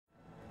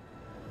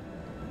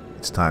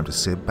it's time to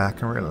sit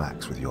back and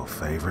relax with your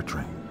favorite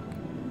drink.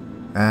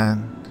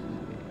 And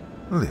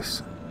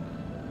listen.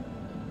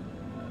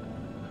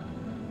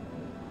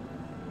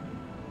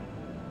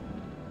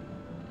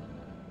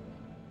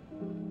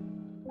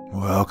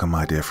 Welcome,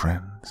 my dear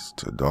friends,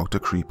 to Dr.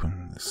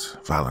 Creepen's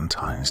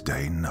Valentine's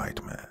Day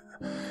Nightmare,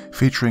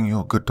 featuring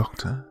your good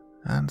doctor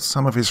and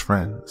some of his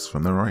friends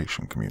from the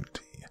narration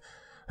community.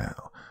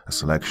 Now, a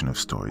selection of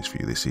stories for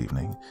you this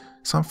evening,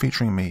 some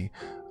featuring me,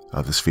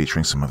 others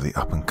featuring some of the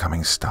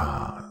up-and-coming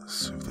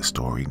stars of the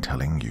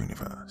storytelling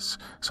universe.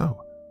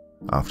 So,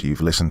 after you've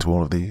listened to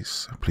all of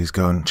these, please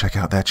go and check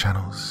out their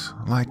channels,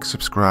 like,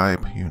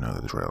 subscribe, you know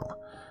the drill.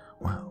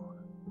 Well,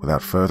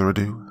 without further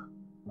ado,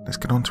 let's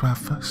get on to our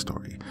first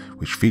story,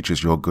 which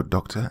features your good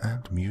doctor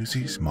and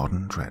Musie's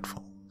modern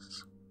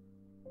dreadfuls.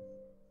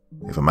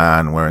 If a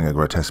man wearing a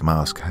grotesque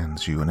mask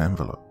hands you an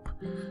envelope,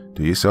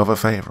 do yourself a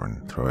favor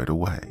and throw it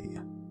away,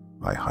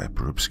 by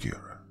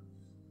Hyperobscura.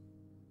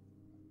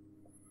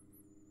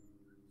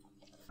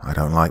 I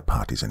don't like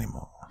parties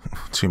anymore.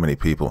 Too many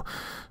people,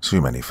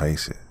 too many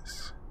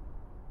faces.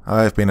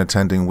 I've been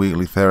attending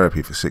weekly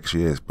therapy for 6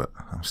 years, but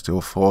I'm still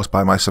forced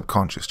by my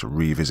subconscious to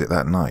revisit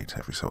that night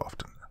every so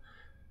often.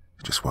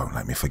 It just won't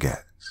let me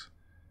forget.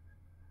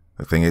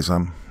 The thing is,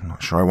 I'm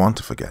not sure I want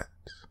to forget.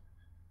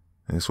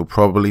 This will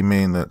probably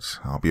mean that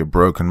I'll be a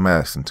broken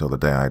mess until the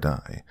day I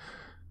die,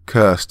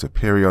 cursed to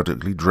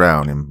periodically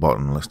drown in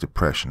bottomless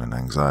depression and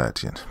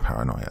anxiety and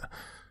paranoia,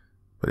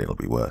 but it'll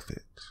be worth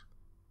it.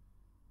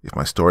 If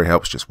my story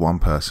helps just one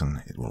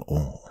person, it will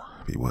all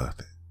be worth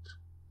it.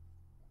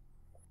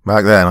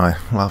 Back then, I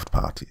loved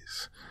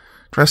parties.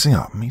 Dressing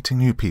up, meeting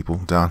new people,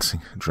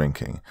 dancing,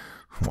 drinking.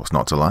 What's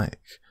not to like?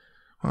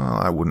 Well,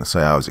 I wouldn't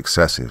say I was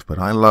excessive, but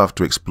I loved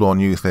to explore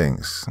new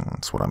things.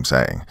 That's what I'm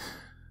saying.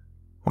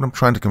 What I'm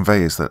trying to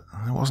convey is that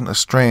I wasn't a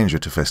stranger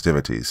to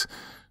festivities.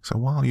 So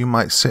while you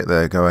might sit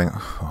there going,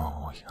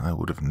 oh, I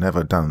would have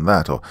never done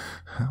that, or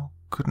how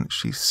couldn't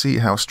she see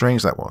how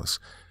strange that was,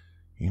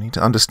 you need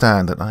to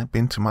understand that I've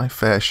been to my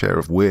fair share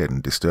of weird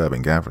and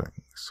disturbing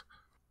gatherings.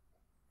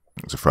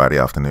 It was a Friday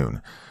afternoon,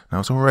 and I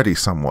was already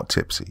somewhat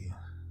tipsy.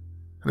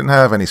 I didn't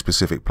have any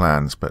specific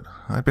plans, but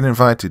I'd been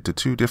invited to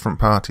 2 different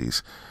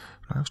parties,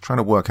 and I was trying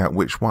to work out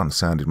which one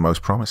sounded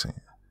most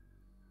promising.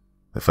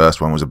 The first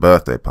one was a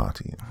birthday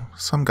party,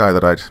 some guy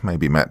that I'd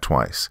maybe met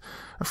twice,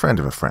 a friend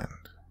of a friend.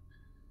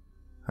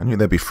 I knew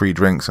there'd be free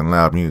drinks and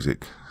loud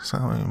music,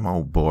 some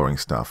old boring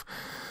stuff,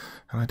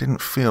 and I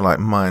didn't feel like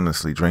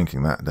mindlessly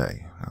drinking that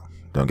day. Now,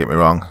 don't get me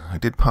wrong, I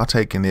did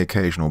partake in the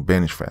occasional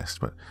binge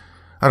fest, but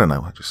I don't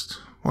know, I just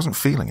wasn't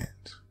feeling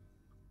it.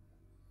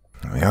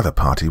 The other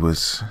party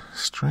was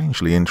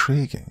strangely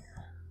intriguing.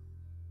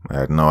 I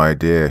had no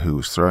idea who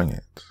was throwing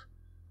it.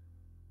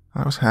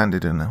 I was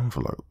handed an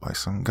envelope by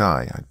some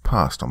guy I'd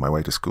passed on my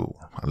way to school.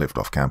 I lived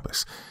off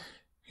campus.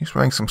 He was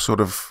wearing some sort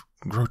of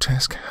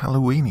grotesque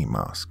Halloween-y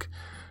mask,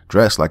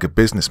 dressed like a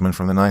businessman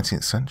from the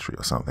 19th century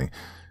or something,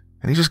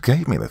 and he just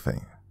gave me the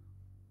thing.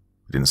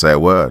 He didn't say a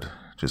word,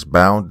 just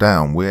bowed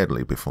down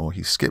weirdly before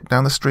he skipped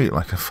down the street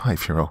like a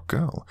 5-year-old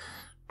girl.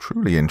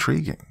 Truly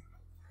intriguing.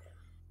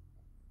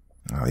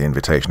 Now, the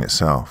invitation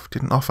itself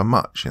didn't offer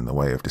much in the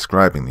way of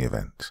describing the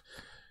event.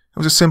 It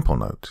was a simple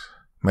note,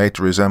 made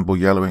to resemble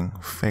yellowing,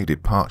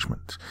 faded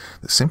parchment,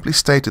 that simply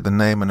stated the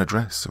name and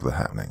address of the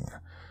happening.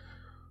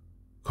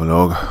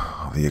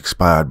 COLLAB of the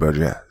expired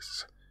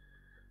burgess,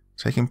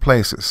 taking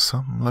place at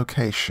some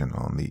location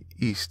on the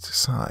east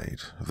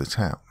side of the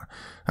town.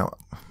 Now,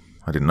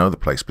 I didn't know the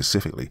place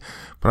specifically,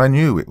 but I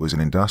knew it was an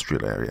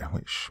industrial area,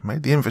 which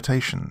made the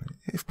invitation,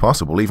 if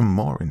possible, even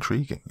more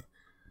intriguing.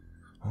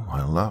 Oh,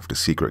 I loved a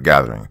secret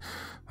gathering,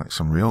 like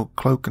some real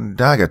cloak and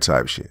dagger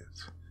type shit.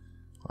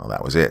 Well,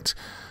 that was it.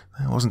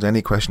 There wasn't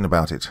any question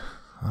about it.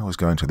 I was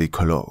going to the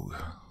COLLAB,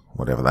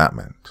 whatever that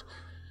meant.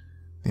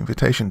 The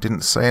invitation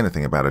didn't say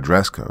anything about a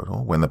dress code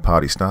or when the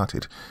party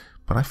started,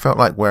 but I felt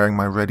like wearing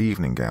my red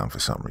evening gown for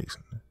some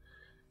reason.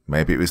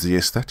 Maybe it was the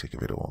aesthetic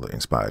of it all that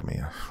inspired me,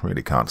 I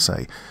really can't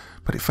say,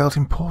 but it felt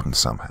important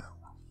somehow.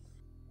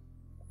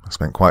 I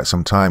spent quite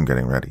some time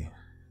getting ready,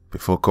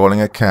 before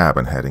calling a cab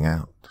and heading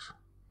out.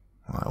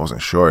 I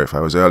wasn't sure if I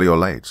was early or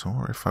late,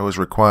 or if I was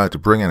required to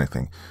bring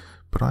anything,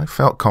 but I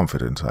felt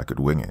confident I could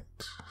wing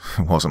it.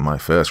 It wasn't my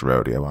first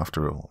rodeo,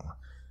 after all.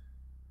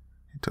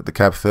 It took the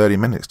cab 30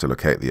 minutes to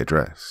locate the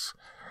address.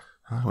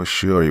 I was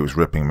sure he was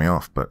ripping me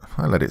off, but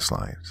I let it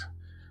slide.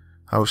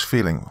 I was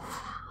feeling,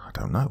 I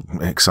don't know,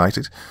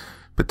 excited,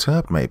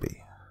 perturbed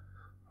maybe.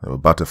 There were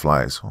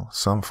butterflies, or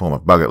some form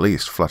of bug at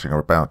least, fluttering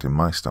about in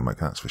my stomach,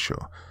 that's for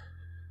sure.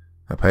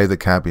 I paid the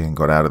cabbie and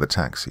got out of the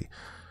taxi.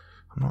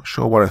 I'm not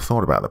sure what I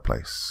thought about the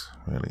place.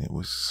 Really, it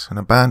was an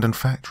abandoned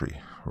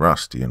factory,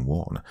 rusty and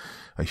worn,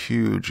 a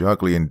huge,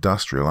 ugly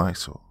industrial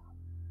eyesore.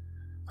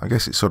 I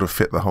guess it sort of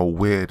fit the whole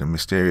weird and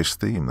mysterious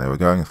theme they were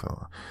going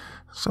for,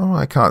 so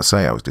I can't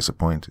say I was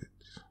disappointed.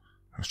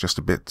 It was just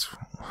a bit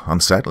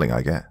unsettling,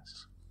 I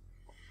guess.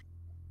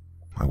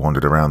 I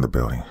wandered around the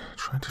building,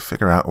 trying to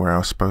figure out where I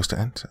was supposed to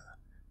enter.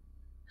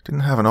 It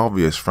didn't have an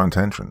obvious front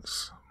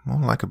entrance,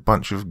 more like a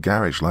bunch of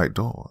garage-like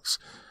doors.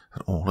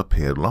 that all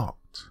appeared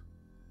locked.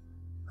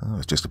 I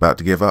was just about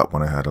to give up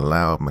when I heard a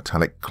loud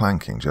metallic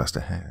clanking just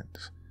ahead.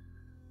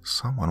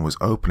 Someone was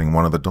opening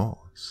one of the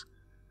doors.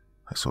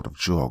 I sort of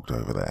jogged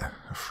over there,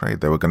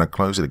 afraid they were going to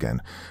close it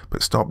again,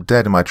 but stopped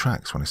dead in my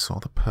tracks when I saw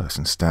the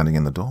person standing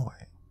in the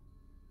doorway.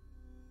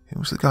 It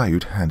was the guy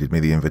who'd handed me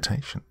the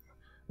invitation.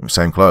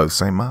 Same clothes,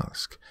 same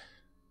mask.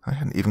 I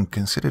hadn't even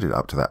considered it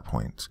up to that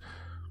point.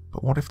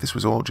 But what if this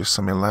was all just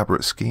some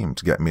elaborate scheme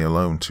to get me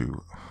alone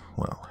to...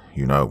 well,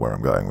 you know where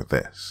I'm going with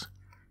this.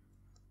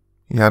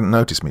 He hadn't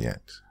noticed me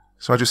yet,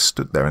 so I just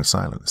stood there in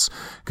silence,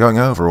 going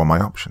over all my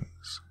options.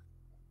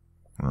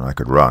 I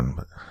could run,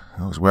 but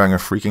I was wearing a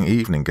freaking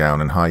evening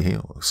gown and high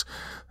heels.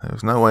 There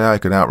was no way I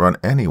could outrun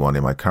anyone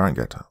in my current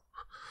get-up.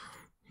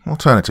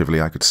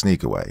 Alternatively, I could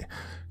sneak away,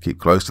 keep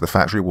close to the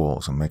factory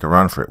walls, and make a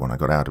run for it when I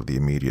got out of the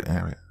immediate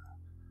area.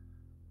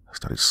 I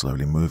started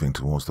slowly moving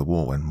towards the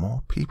wall when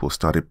more people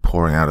started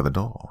pouring out of the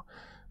door,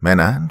 men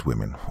and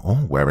women,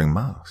 all wearing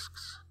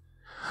masks.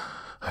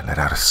 I let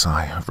out a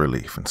sigh of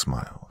relief and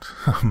smiled.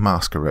 A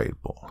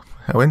masquerade ball.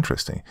 How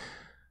interesting.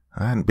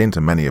 I hadn't been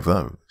to many of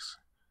those.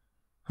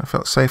 I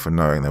felt safer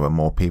knowing there were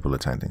more people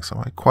attending, so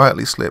I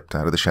quietly slipped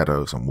out of the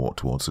shadows and walked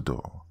towards the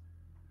door.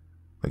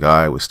 The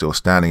guy was still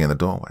standing in the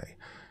doorway.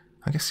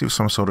 I guess he was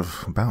some sort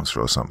of bouncer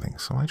or something,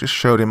 so I just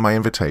showed him my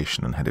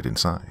invitation and headed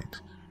inside.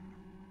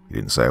 He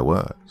didn't say a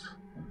word,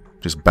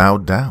 just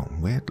bowed down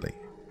weirdly.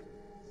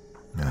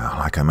 Now,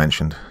 like I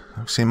mentioned,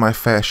 I've seen my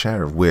fair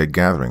share of weird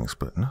gatherings,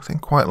 but nothing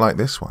quite like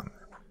this one.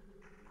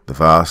 The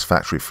vast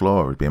factory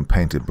floor had been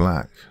painted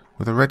black,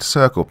 with a red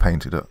circle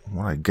painted at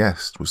what I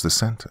guessed was the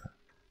center.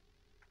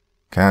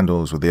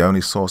 Candles were the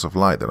only source of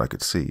light that I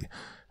could see,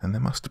 and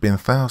there must have been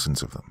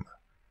thousands of them.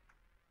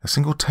 A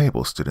single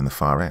table stood in the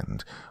far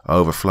end,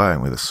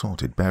 overflowing with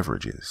assorted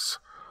beverages.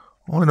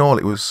 All in all,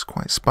 it was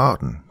quite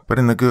Spartan, but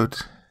in a good,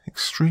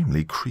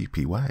 extremely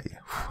creepy way.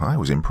 I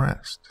was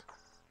impressed.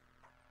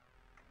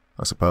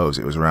 I suppose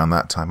it was around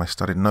that time I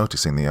started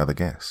noticing the other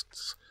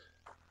guests.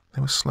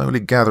 They were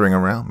slowly gathering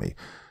around me,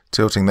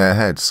 tilting their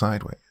heads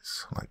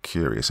sideways, like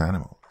curious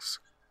animals.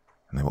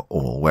 And they were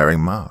all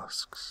wearing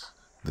masks.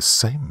 The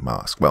same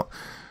mask. Well,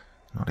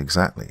 not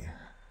exactly.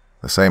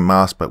 The same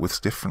mask, but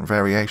with different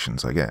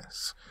variations, I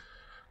guess.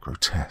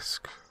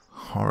 Grotesque,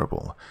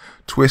 horrible,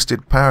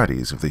 twisted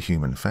parodies of the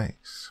human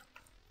face.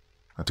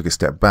 I took a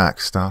step back,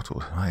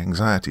 startled, my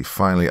anxiety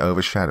finally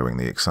overshadowing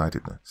the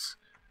excitedness.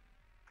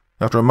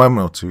 After a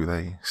moment or two,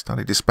 they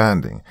started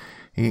disbanding,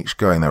 each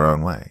going their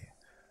own way.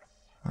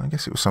 I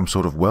guess it was some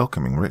sort of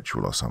welcoming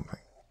ritual or something.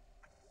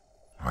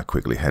 I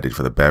quickly headed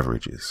for the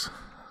beverages.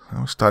 I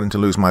was starting to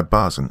lose my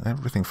buzz, and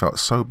everything felt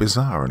so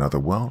bizarre and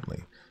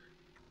otherworldly.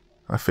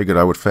 I figured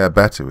I would fare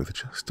better with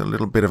just a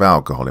little bit of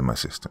alcohol in my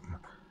system.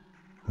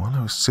 While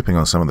I was sipping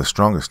on some of the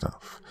stronger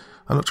stuff,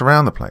 I looked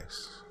around the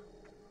place.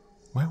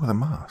 Where were the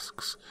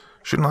masks?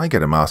 Shouldn't I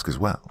get a mask as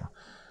well?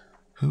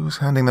 Who was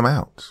handing them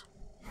out?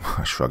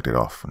 I shrugged it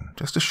off and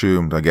just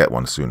assumed I'd get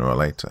one sooner or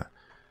later.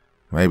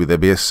 Maybe there'd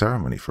be a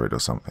ceremony for it or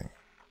something.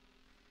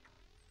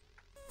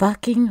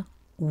 Fucking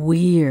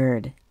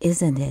weird,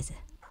 isn't it?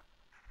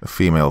 A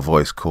female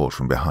voice called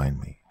from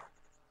behind me.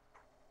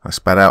 I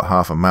spat out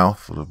half a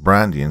mouthful of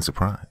brandy in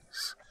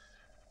surprise.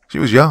 She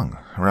was young,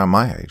 around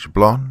my age,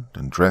 blonde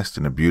and dressed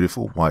in a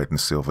beautiful white and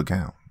silver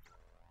gown.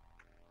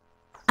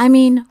 I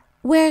mean,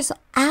 where's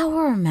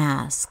our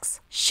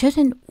masks?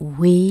 Shouldn't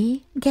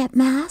we get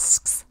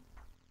masks?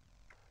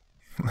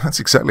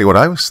 That's exactly what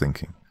I was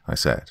thinking, I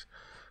said.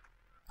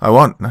 I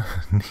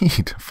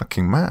need a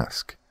fucking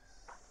mask.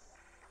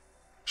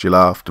 She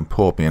laughed and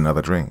poured me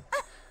another drink.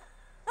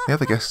 The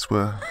other guests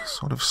were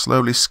sort of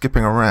slowly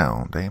skipping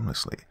around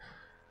aimlessly.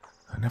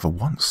 I never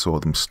once saw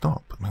them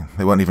stop. I mean,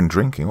 they weren't even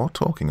drinking or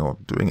talking or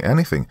doing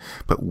anything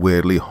but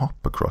weirdly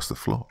hop across the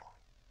floor.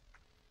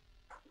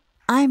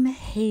 I'm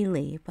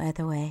Haley, by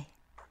the way.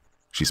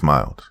 She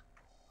smiled.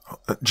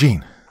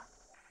 Jean.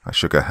 I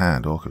shook her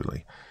hand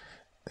awkwardly.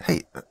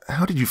 Hey,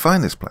 how did you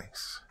find this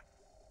place?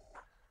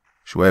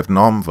 She waved an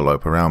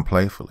envelope around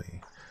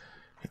playfully.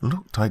 It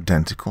looked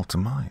identical to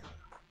mine.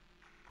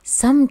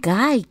 Some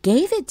guy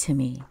gave it to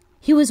me.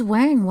 He was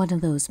wearing one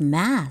of those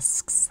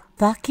masks.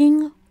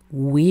 Fucking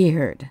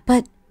weird,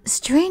 but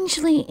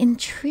strangely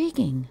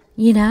intriguing,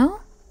 you know?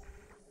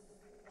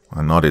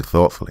 I nodded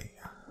thoughtfully.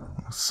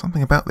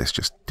 Something about this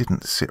just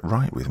didn't sit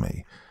right with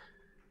me.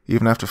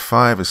 Even after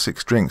 5 or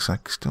 6 drinks, I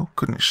still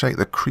couldn't shake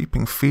the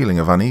creeping feeling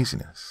of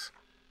uneasiness.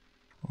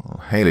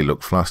 Well, Haley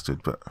looked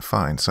flustered, but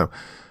fine, so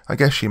I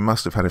guess she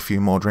must have had a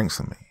few more drinks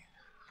than me.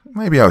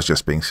 Maybe I was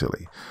just being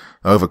silly,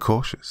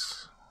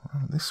 overcautious.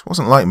 This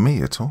wasn't like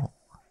me at all.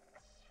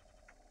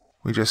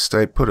 We just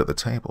stayed put at the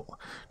table,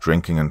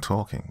 drinking and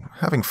talking,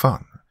 having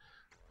fun.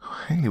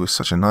 Haley was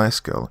such a nice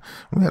girl.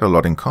 We had a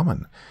lot in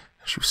common.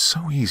 She was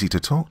so easy to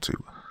talk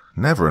to.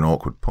 Never an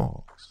awkward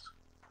pause.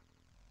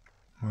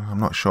 I'm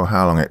not sure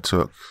how long it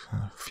took.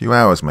 A few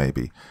hours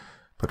maybe.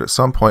 But at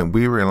some point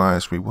we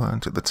realized we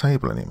weren't at the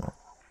table anymore.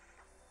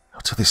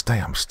 To this day,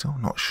 I'm still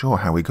not sure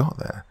how we got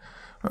there.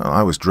 Well,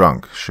 I was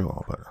drunk,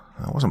 sure, but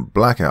I wasn't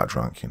blackout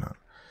drunk, you know.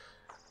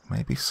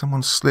 Maybe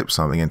someone slipped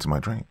something into my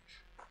drink.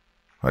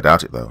 I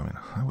doubt it, though.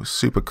 I was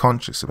super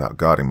conscious about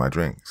guarding my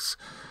drinks.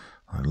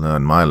 I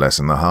learned my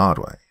lesson the hard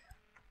way.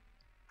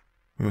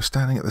 We were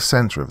standing at the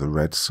center of the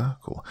red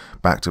circle,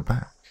 back to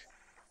back.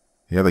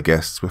 The other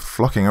guests were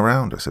flocking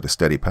around us at a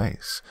steady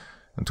pace,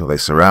 until they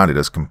surrounded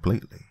us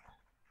completely.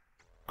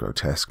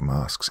 Grotesque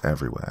masks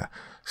everywhere,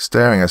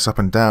 staring us up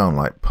and down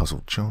like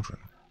puzzled children.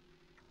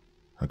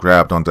 I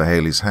grabbed onto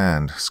Haley's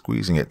hand,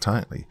 squeezing it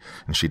tightly,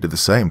 and she did the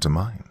same to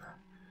mine.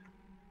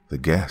 The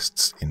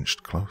guests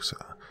inched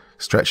closer,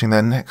 stretching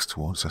their necks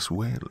towards us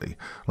weirdly,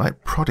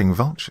 like prodding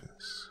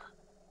vultures.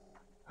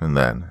 And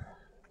then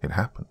it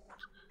happened.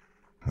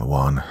 The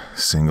one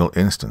single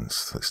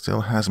instance that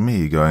still has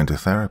me going to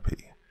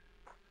therapy.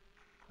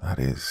 That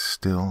is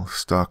still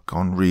stuck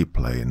on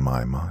replay in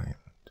my mind.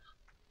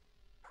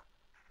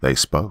 They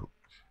spoke.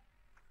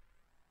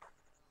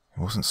 It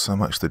wasn't so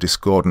much the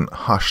discordant,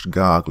 hushed,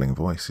 gargling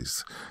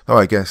voices, though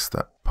I guess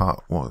that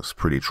part was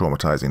pretty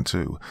traumatizing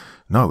too.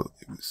 No,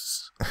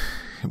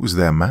 it was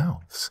their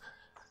mouths.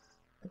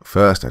 At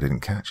first I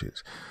didn't catch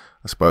it.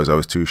 I suppose I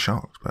was too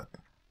shocked, but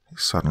it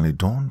suddenly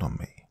dawned on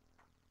me.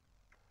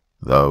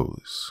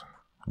 Those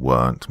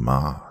weren't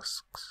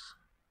masks.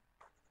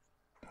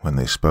 When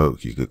they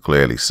spoke, you could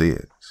clearly see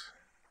it.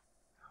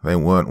 They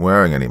weren't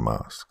wearing any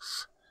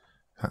masks.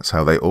 That's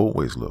how they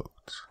always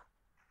looked.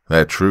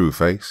 Their true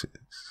faces.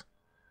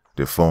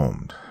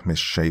 Deformed,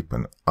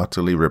 misshapen,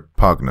 utterly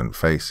repugnant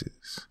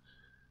faces.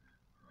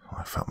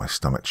 I felt my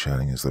stomach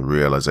churning as the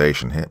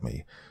realization hit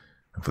me,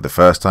 and for the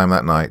first time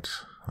that night,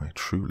 I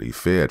truly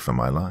feared for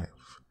my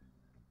life.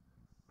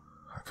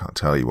 I can't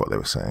tell you what they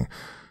were saying.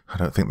 I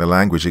don't think the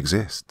language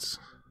exists.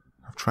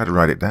 I've tried to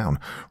write it down,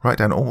 write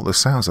down all the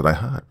sounds that I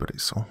heard, but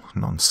it's all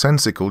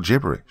nonsensical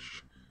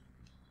gibberish.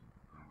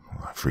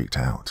 I freaked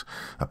out.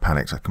 I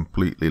panicked. I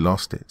completely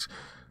lost it.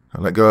 I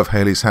let go of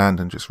Haley's hand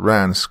and just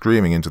ran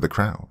screaming into the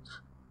crowd.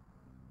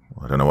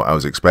 I don't know what I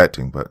was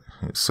expecting, but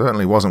it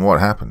certainly wasn't what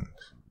happened.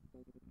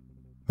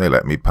 They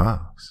let me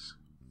pass.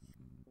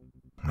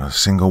 Not a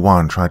single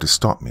one tried to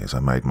stop me as I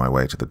made my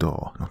way to the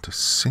door. Not a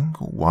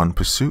single one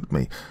pursued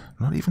me,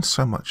 not even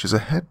so much as a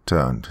head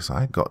turned as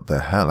I got the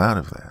hell out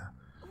of there.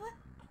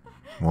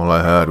 All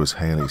I heard was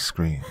Haley's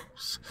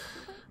screams.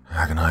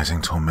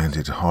 Agonizing,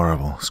 tormented,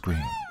 horrible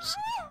screams.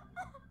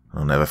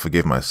 I'll never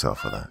forgive myself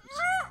for that.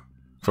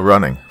 For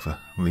running, for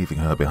leaving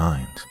her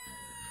behind.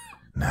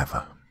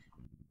 Never.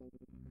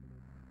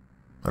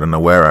 I don't know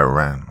where I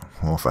ran,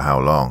 or for how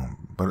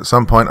long, but at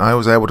some point I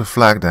was able to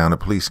flag down a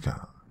police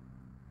car.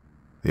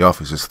 The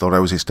officers thought I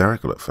was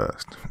hysterical at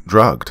first,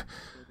 drugged,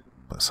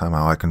 but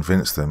somehow I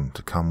convinced them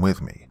to come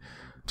with me,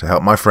 to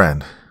help my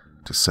friend,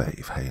 to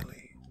save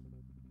Haley.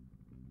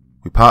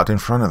 We parked in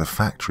front of the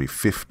factory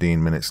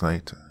 15 minutes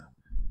later.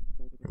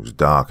 It was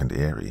dark and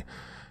eerie,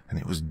 and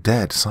it was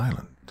dead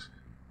silent.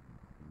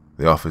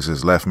 The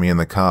officers left me in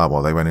the car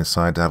while they went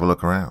inside to have a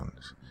look around.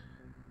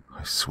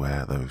 I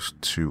swear those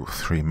 2 or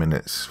 3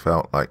 minutes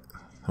felt like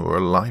they were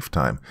a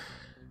lifetime.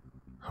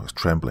 I was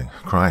trembling,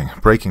 crying,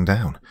 breaking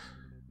down.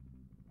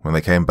 When they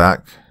came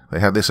back,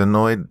 they had this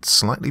annoyed,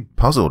 slightly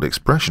puzzled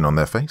expression on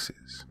their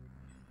faces.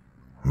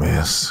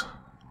 "Miss,"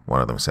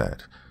 one of them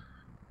said,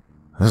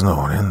 "there's no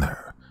one in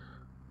there.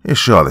 You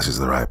sure this is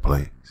the right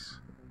place?"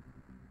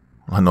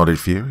 I nodded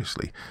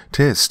furiously,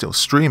 tears still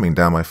streaming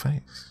down my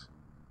face.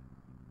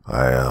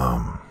 "I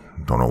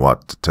don't know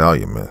what to tell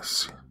you,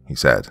 miss," he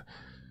said.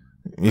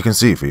 "You can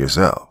see for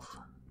yourself."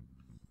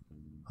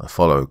 I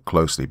followed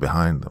closely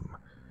behind them.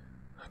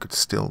 I could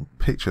still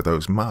picture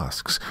those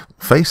masks,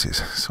 faces,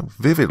 so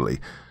vividly,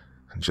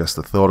 and just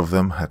the thought of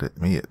them had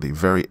me at the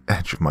very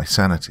edge of my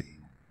sanity.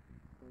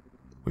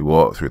 We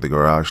walked through the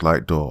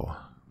garage-like door,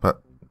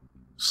 but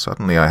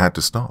suddenly I had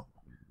to stop.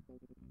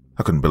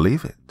 I couldn't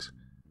believe it.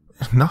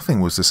 Nothing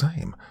was the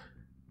same.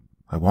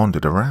 I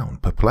wandered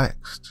around,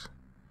 perplexed.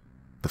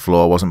 The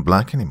floor wasn't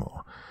black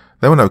anymore.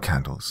 There were no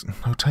candles,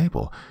 no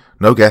table,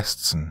 no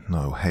guests, and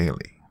no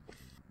Haley.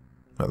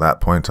 At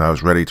that point I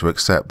was ready to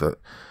accept that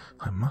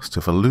I must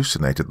have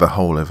hallucinated the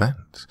whole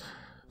event,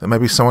 that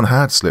maybe someone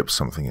had slipped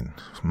something in,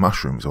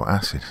 mushrooms or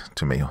acid,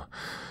 to me.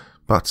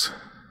 But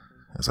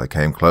as I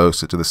came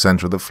closer to the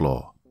center of the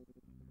floor,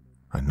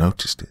 I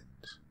noticed it,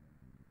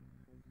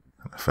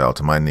 and I fell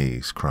to my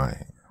knees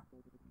crying.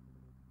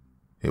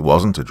 It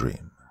wasn't a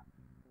dream.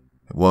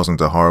 It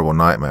wasn't a horrible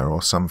nightmare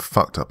or some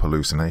fucked-up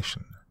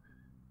hallucination.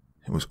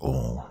 It was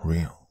all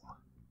real.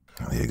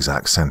 At the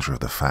exact center of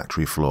the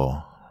factory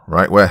floor,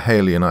 right where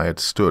Haley and I had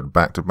stood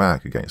back to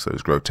back against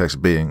those grotesque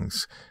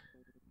beings,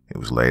 it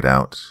was laid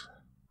out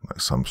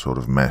like some sort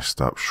of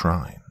messed-up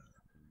shrine.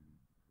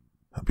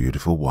 A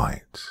beautiful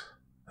white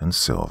and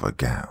silver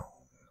gown.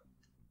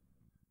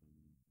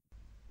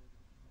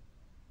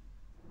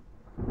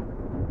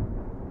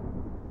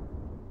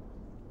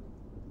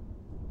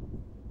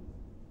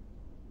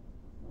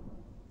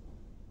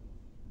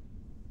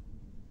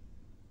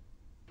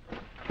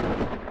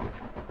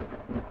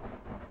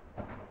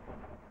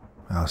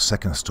 Our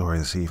second story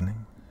this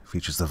evening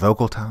features the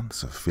vocal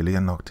talents of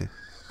Philia Noctis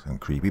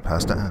and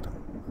Creepypasta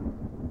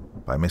Adam.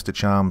 by Mr.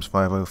 Charms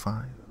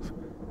 505.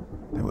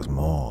 There was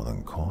more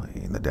than koi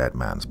in the dead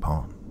man's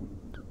pond.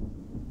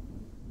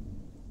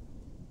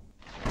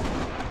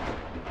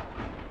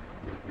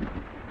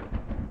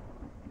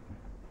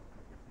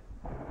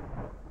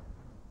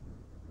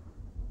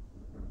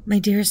 My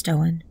dearest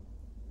Owen,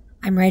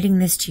 I'm writing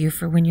this to you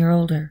for when you're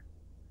older.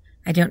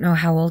 I don't know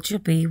how old you'll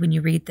be when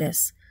you read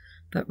this,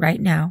 but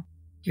right now,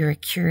 you're a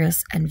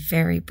curious and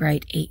very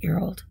bright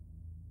 8-year-old.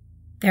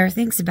 There are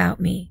things about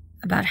me,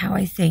 about how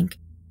I think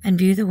and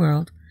view the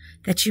world,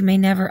 that you may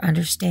never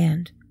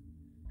understand.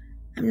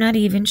 I'm not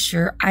even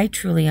sure I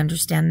truly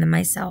understand them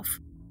myself,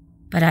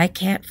 but I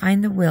can't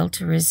find the will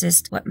to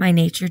resist what my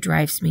nature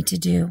drives me to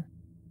do.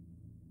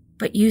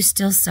 But you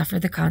still suffer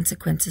the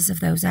consequences of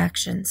those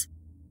actions,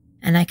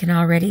 and I can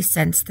already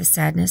sense the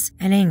sadness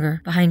and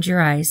anger behind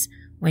your eyes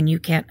when you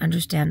can't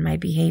understand my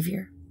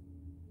behavior.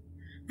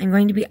 I'm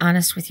going to be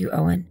honest with you,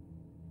 Owen.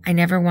 I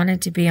never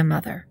wanted to be a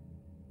mother.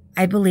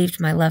 I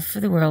believed my love for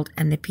the world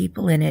and the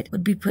people in it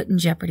would be put in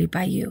jeopardy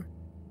by you.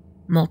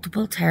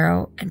 Multiple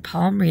tarot and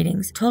palm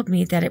readings told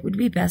me that it would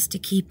be best to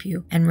keep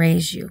you and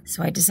raise you,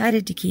 so I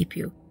decided to keep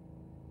you.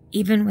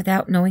 Even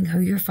without knowing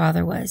who your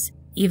father was,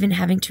 even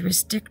having to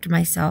restrict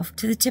myself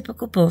to the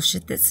typical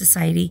bullshit that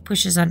society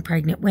pushes on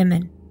pregnant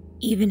women.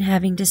 Even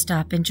having to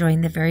stop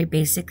enjoying the very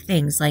basic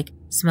things like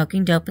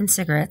smoking dope and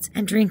cigarettes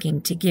and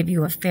drinking to give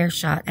you a fair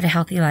shot at a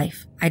healthy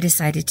life, I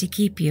decided to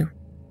keep you.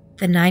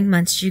 The 9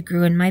 months you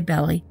grew in my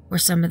belly were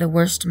some of the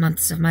worst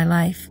months of my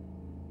life.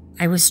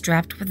 I was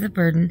strapped with a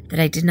burden that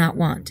I did not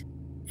want,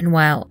 and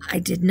while I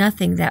did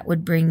nothing that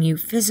would bring you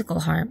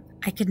physical harm,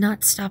 I could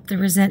not stop the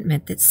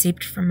resentment that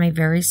seeped from my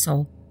very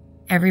soul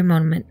every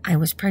moment I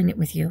was pregnant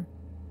with you.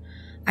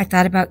 I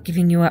thought about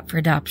giving you up for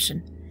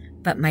adoption,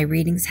 but my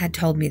readings had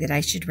told me that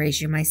I should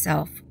raise you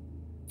myself.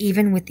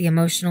 Even with the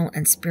emotional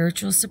and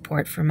spiritual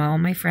support from all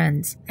my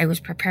friends, I was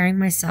preparing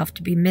myself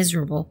to be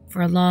miserable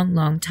for a long,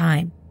 long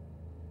time.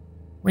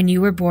 When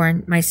you were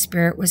born, my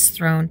spirit was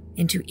thrown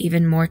into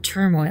even more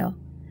turmoil.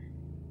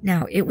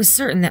 Now, it was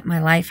certain that my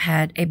life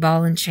had a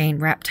ball and chain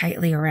wrapped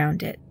tightly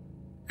around it.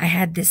 I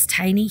had this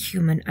tiny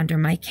human under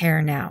my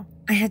care now.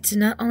 I had to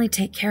not only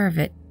take care of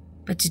it,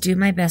 but to do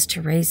my best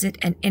to raise it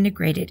and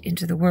integrate it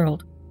into the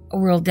world. A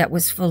world that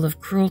was full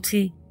of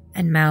cruelty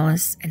and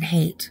malice and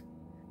hate.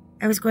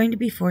 I was going to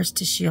be forced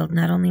to shield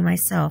not only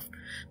myself,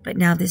 but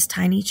now this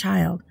tiny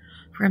child,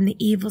 from the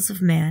evils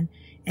of man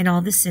and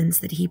all the sins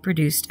that he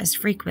produced as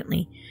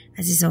frequently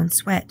as his own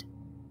sweat.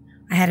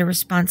 I had a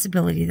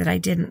responsibility that I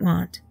didn't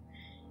want.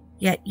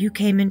 Yet you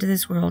came into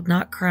this world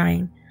not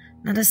crying,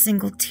 not a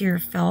single tear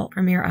fell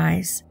from your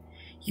eyes.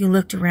 You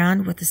looked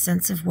around with a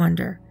sense of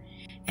wonder,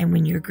 and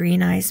when your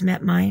green eyes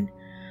met mine,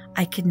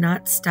 I could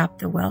not stop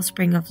the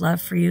wellspring of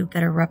love for you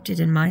that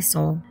erupted in my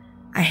soul.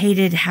 I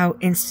hated how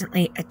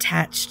instantly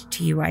attached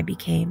to you I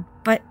became,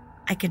 but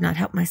I could not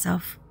help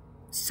myself.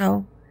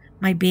 So,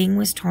 my being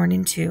was torn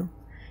in two,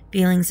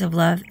 feelings of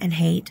love and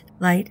hate,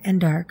 light and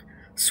dark,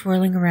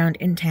 swirling around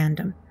in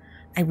tandem.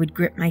 I would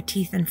grip my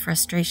teeth in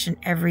frustration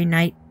every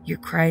night your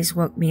cries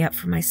woke me up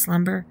from my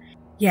slumber,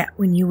 yet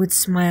when you would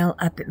smile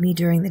up at me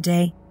during the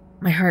day,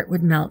 my heart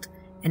would melt,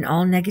 and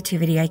all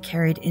negativity I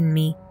carried in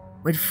me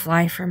would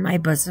fly from my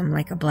bosom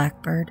like a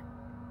blackbird.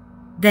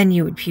 Then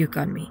you would puke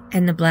on me,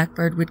 and the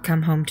blackbird would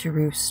come home to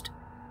roost.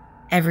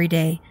 Every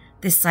day,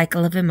 this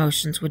cycle of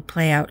emotions would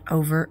play out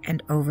over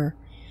and over,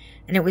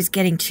 and it was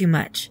getting too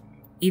much.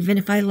 Even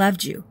if I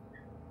loved you,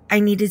 I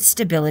needed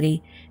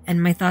stability,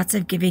 and my thoughts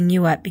of giving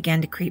you up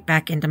began to creep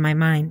back into my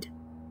mind.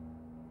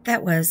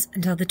 That was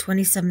until the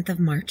 27th of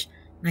March,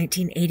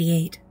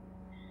 1988.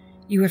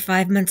 You were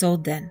 5 months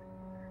old then.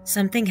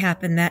 Something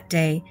happened that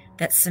day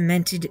that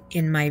cemented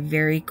in my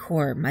very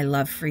core my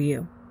love for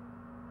you.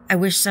 I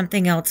wish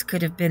something else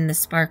could have been the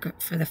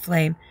spark for the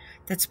flame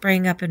that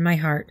sprang up in my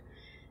heart,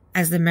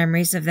 as the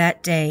memories of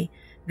that day,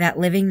 that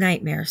living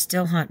nightmare,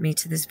 still haunt me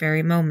to this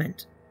very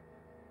moment.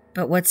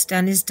 But what's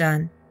done is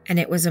done, and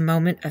it was a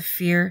moment of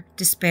fear,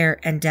 despair,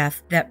 and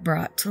death that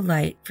brought to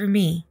light for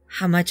me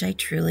how much I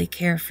truly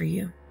care for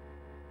you.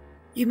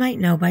 You might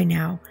know by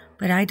now,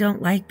 but I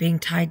don't like being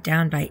tied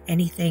down by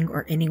anything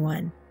or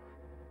anyone.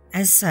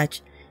 As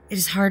such, it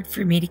is hard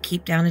for me to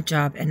keep down a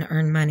job and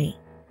earn money.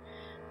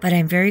 But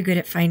I'm very good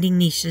at finding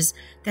niches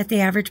that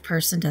the average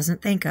person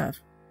doesn't think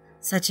of,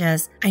 such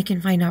as I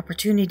can find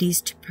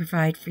opportunities to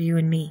provide for you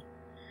and me.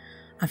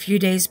 A few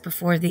days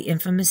before the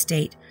infamous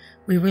date,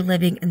 we were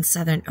living in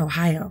southern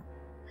Ohio.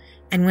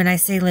 And when I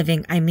say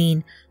living, I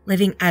mean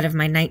living out of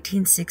my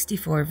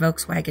 1964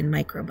 Volkswagen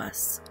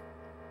microbus.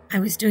 I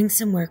was doing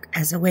some work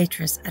as a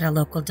waitress at a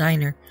local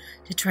diner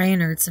to try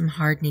and earn some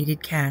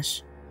hard-needed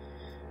cash.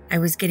 I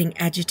was getting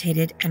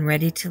agitated and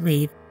ready to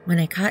leave when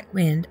I caught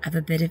wind of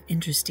a bit of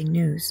interesting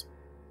news.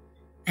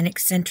 An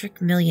eccentric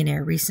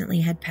millionaire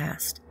recently had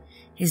passed.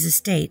 His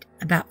estate,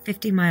 about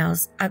 50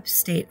 miles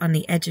upstate on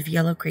the edge of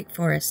Yellow Creek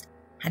Forest,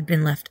 had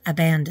been left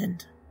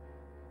abandoned.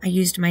 I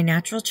used my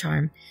natural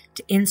charm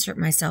to insert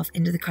myself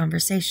into the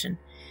conversation,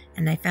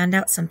 and I found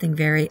out something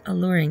very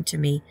alluring to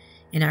me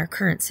in our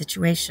current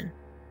situation.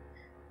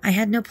 I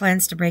had no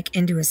plans to break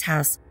into his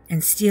house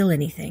and steal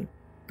anything,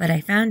 but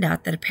I found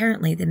out that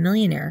apparently the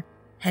millionaire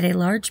had a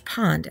large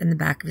pond in the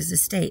back of his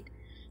estate,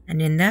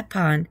 and in that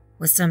pond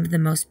was some of the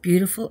most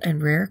beautiful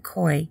and rare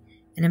koi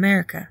in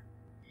America.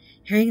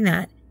 Hearing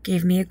that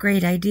gave me a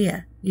great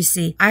idea. You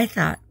see, I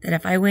thought that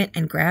if I went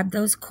and grabbed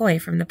those koi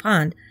from the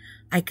pond,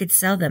 I could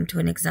sell them to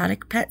an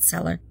exotic pet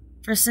seller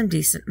for some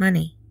decent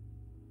money.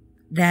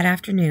 That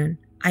afternoon,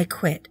 I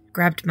quit,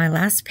 grabbed my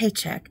last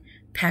paycheck,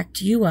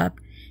 packed you up,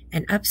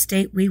 and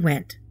upstate we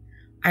went.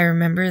 I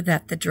remember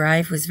that the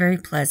drive was very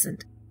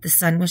pleasant. The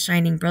sun was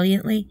shining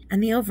brilliantly,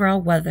 and the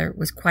overall weather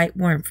was quite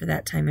warm for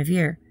that time of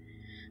year.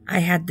 I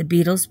had the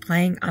Beatles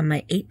playing on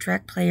my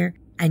 8-track player,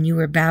 and you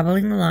were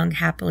babbling along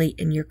happily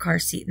in your car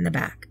seat in the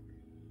back.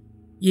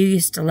 You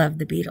used to love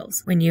the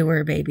Beatles when you were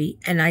a baby,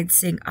 and I'd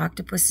sing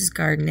Octopus's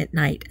Garden at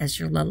night as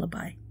your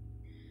lullaby.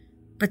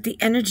 But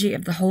the energy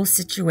of the whole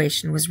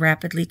situation was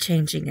rapidly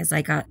changing as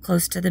I got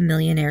close to the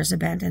millionaire's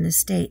abandoned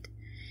estate.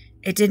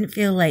 It didn't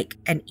feel like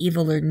an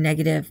evil or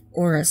negative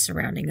aura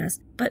surrounding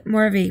us, but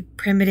more of a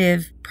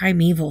primitive,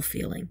 primeval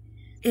feeling.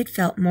 It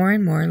felt more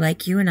and more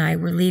like you and I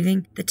were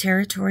leaving the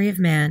territory of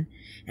man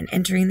and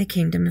entering the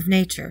kingdom of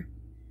nature.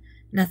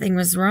 Nothing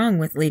was wrong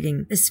with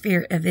leaving the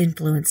sphere of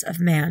influence of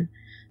man,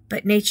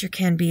 but nature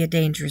can be a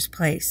dangerous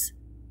place.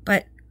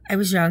 But I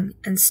was young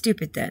and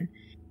stupid then,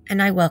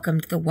 and I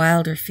welcomed the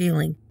wilder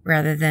feeling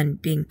rather than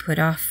being put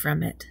off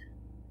from it.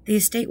 The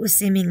estate was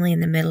seemingly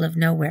in the middle of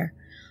nowhere.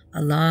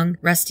 A long,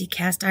 rusty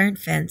cast-iron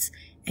fence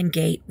and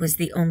gate was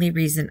the only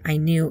reason I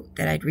knew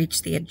that I'd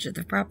reached the edge of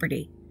the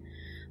property.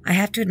 I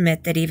have to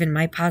admit that even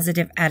my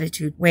positive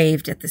attitude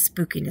waved at the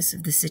spookiness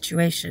of the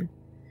situation.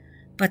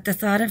 But the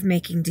thought of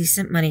making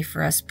decent money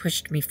for us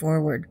pushed me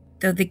forward.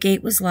 Though the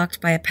gate was locked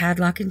by a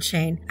padlock and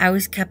chain, I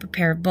always kept a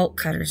pair of bolt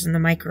cutters in the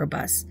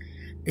microbus.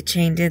 The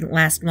chain didn't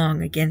last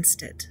long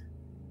against it.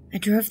 I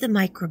drove the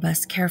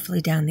microbus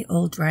carefully down the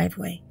old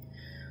driveway.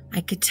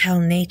 I could tell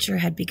nature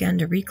had begun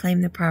to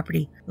reclaim the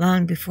property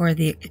long before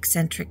the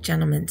eccentric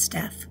gentleman's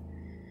death.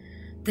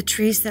 The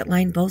trees that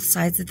lined both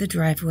sides of the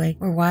driveway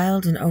were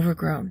wild and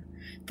overgrown,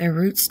 their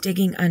roots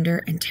digging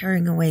under and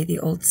tearing away the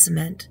old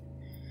cement.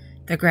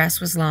 The grass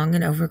was long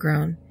and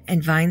overgrown,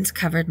 and vines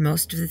covered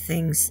most of the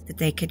things that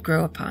they could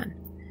grow upon.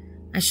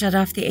 I shut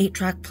off the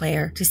 8-track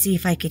player to see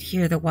if I could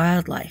hear the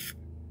wildlife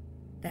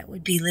that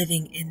would be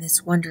living in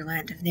this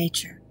wonderland of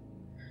nature.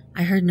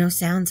 I heard no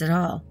sounds at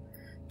all,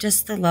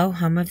 just the low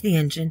hum of the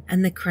engine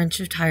and the crunch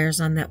of tires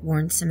on that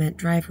worn cement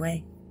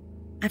driveway.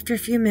 After a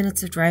few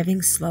minutes of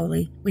driving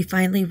slowly, we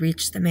finally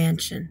reached the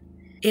mansion.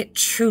 It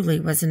truly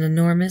was an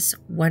enormous,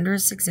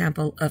 wondrous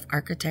example of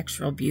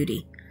architectural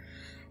beauty.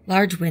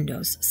 Large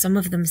windows, some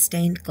of them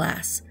stained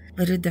glass,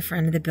 littered the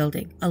front of the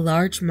building. A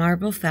large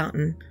marble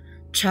fountain,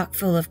 chock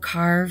full of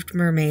carved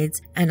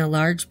mermaids, and a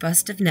large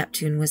bust of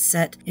Neptune was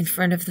set in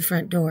front of the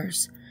front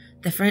doors.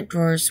 The front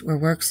doors were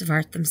works of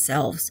art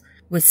themselves,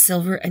 with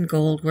silver and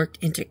gold worked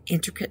into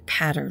intricate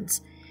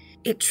patterns.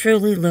 It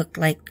truly looked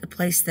like a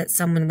place that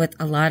someone with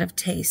a lot of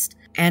taste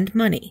and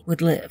money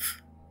would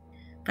live.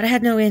 But I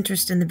had no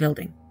interest in the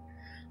building.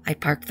 I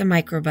parked the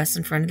microbus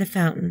in front of the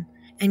fountain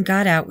and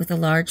got out with a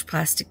large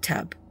plastic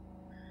tub.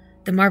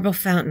 The marble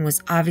fountain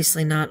was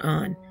obviously not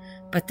on,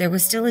 but there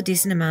was still a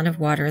decent amount of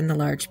water in the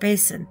large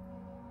basin.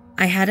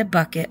 I had a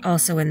bucket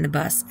also in the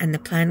bus, and the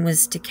plan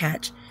was to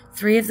catch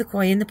 3 of the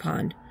koi in the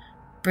pond,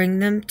 bring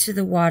them to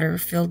the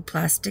water-filled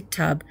plastic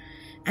tub,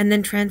 and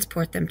then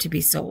transport them to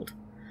be sold.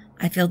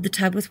 I filled the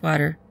tub with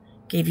water,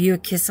 gave you a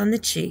kiss on the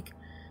cheek,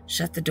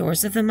 shut the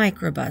doors of the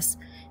microbus,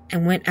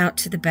 and went out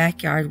to the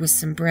backyard with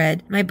some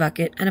bread, my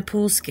bucket, and a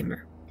pool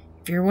skimmer.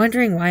 If you're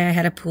wondering why I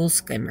had a pool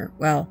skimmer,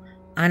 well,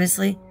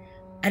 honestly,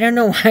 I don't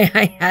know why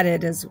I had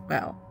it as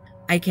well.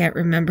 I can't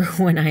remember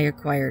when I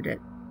acquired it.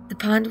 The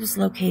pond was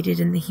located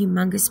in the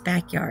humongous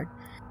backyard,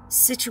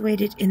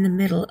 situated in the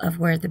middle of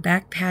where the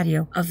back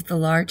patio of the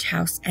large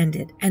house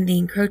ended and the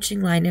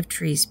encroaching line of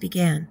trees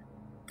began.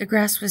 The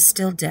grass was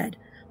still dead,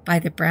 by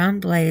the brown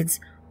blades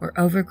were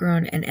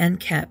overgrown and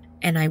unkempt,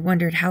 and I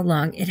wondered how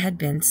long it had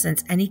been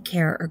since any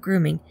care or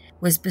grooming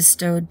was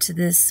bestowed to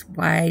this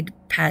wide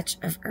patch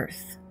of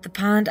earth. The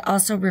pond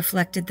also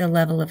reflected the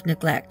level of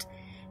neglect,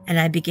 and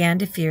I began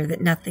to fear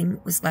that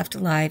nothing was left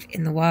alive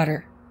in the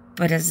water.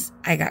 But as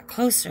I got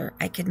closer,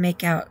 I could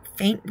make out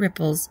faint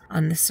ripples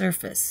on the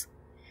surface.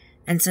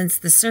 And since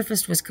the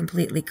surface was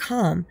completely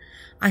calm,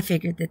 I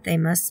figured that they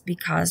must be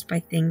caused by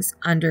things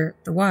under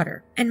the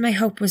water, and my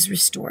hope was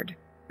restored.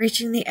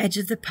 Reaching the edge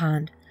of the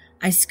pond,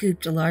 I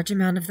scooped a large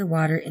amount of the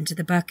water into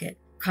the bucket,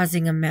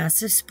 causing a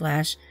massive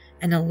splash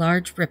and a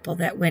large ripple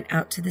that went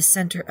out to the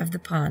center of the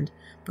pond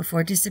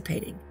before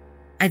dissipating.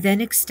 I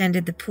then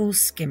extended the pool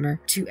skimmer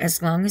to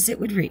as long as it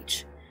would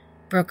reach,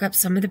 broke up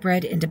some of the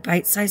bread into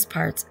bite-sized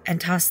parts,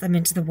 and tossed them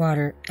into the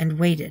water and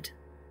waited.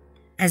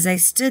 As I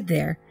stood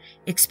there,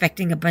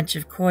 expecting a bunch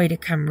of koi to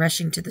come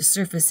rushing to the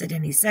surface at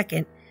any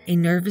second, a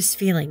nervous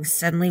feeling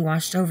suddenly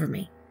washed over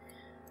me.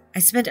 I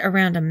spent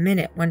around a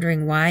minute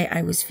wondering why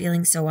I was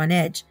feeling so on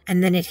edge,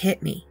 and then it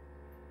hit me.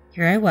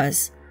 Here I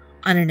was,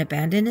 on an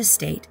abandoned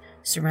estate,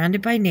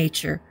 surrounded by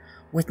nature,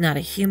 with not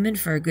a human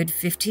for a good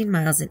 15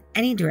 miles in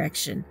any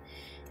direction,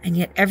 and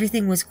yet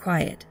everything was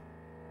quiet.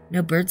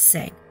 No birds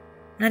sang,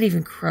 not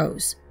even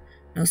crows.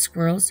 No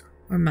squirrels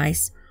or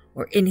mice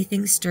or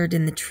anything stirred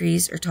in the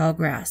trees or tall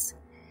grass.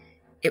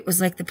 It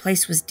was like the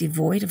place was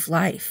devoid of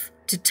life.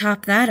 To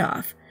top that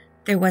off,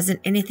 there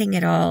wasn't anything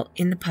at all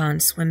in the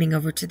pond swimming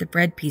over to the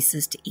bread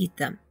pieces to eat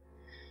them.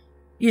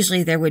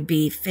 Usually there would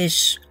be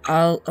fish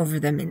all over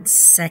them in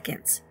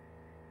seconds,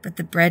 but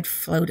the bread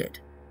floated,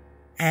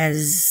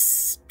 as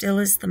still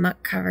as the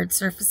muck-covered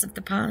surface of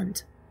the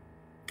pond.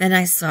 Then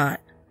I saw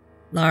it.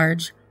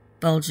 Large,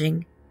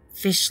 bulging,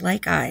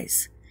 fish-like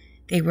eyes.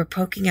 They were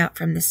poking out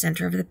from the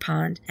center of the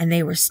pond, and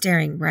they were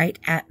staring right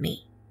at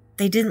me.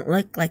 They didn't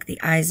look like the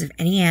eyes of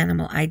any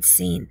animal I'd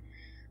seen,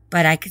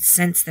 but I could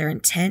sense their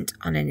intent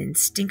on an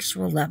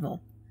instinctual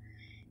level.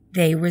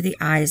 They were the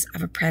eyes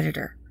of a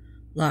predator,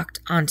 locked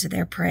onto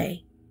their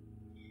prey.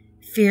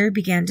 Fear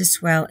began to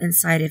swell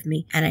inside of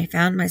me, and I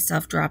found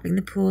myself dropping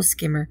the pool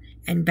skimmer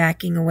and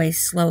backing away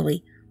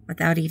slowly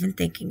without even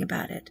thinking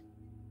about it.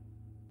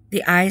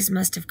 The eyes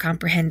must have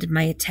comprehended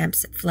my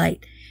attempts at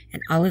flight,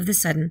 and all of a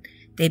sudden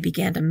they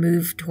began to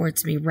move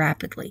towards me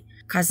rapidly,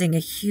 causing a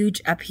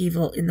huge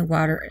upheaval in the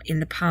water in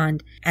the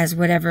pond as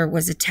whatever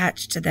was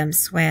attached to them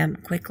swam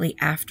quickly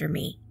after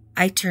me.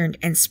 I turned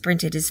and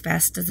sprinted as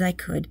fast as I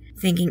could,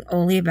 thinking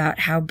only about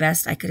how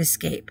best I could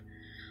escape.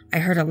 I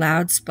heard a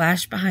loud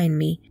splash behind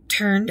me,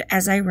 turned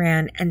as I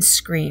ran, and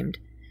screamed.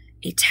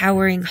 A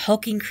towering,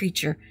 hulking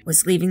creature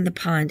was leaving the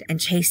pond and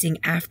chasing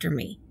after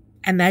me.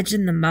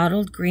 Imagine the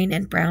mottled green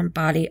and brown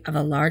body of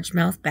a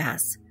largemouth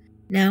bass.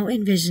 Now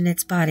envision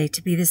its body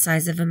to be the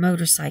size of a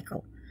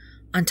motorcycle.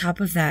 On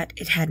top of that,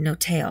 it had no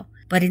tail,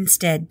 but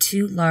instead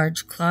 2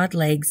 large clawed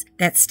legs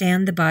that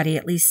stand the body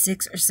at least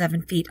 6 or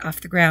 7 feet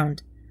off the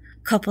ground.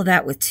 Couple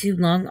that with 2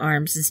 long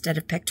arms instead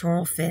of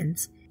pectoral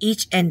fins,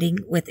 each ending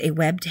with a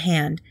webbed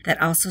hand that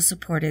also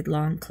supported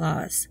long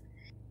claws.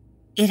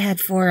 It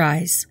had 4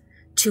 eyes,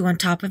 2 on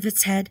top of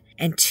its head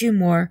and 2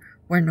 more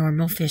where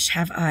normal fish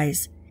have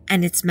eyes,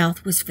 and its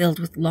mouth was filled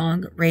with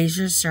long,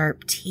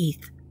 razor-sharp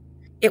teeth.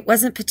 It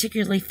wasn't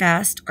particularly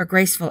fast or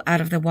graceful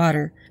out of the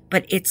water,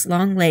 but its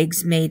long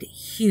legs made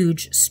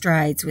huge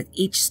strides with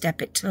each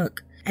step it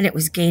took, and it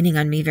was gaining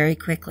on me very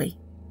quickly.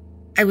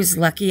 I was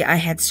lucky I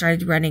had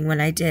started running when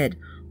I did,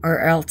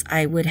 or else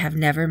I would have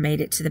never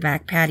made it to the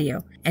back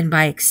patio, and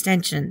by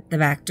extension, the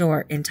back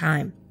door, in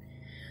time.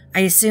 I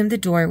assumed the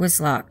door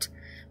was locked,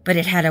 but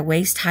it had a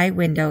waist-high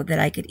window that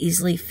I could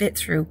easily fit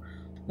through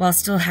while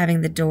still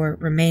having the door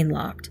remain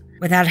locked.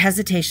 Without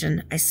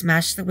hesitation, I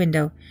smashed the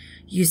window,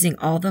 using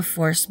all the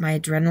force my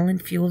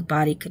adrenaline-fueled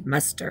body could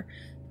muster.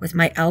 With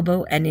my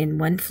elbow and in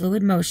one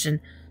fluid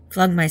motion,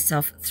 flung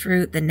myself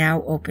through the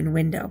now open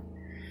window.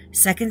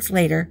 Seconds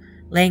later,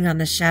 laying on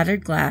the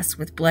shattered glass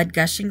with blood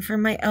gushing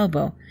from my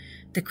elbow,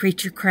 the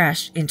creature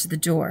crashed into the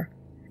door.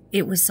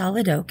 It was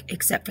solid oak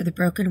except for the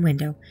broken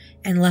window,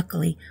 and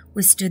luckily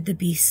withstood the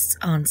beast's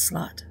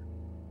onslaught.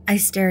 I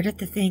stared at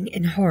the thing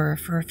in horror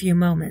for a few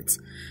moments,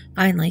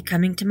 finally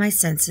coming to my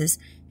senses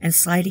and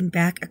sliding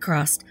back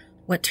across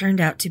what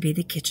turned out to be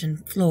the kitchen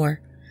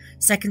floor,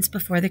 seconds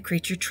before the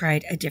creature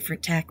tried a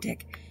different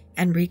tactic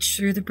and reached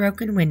through the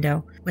broken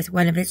window with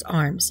one of its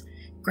arms,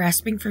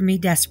 grasping for me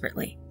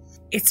desperately.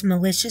 Its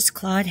malicious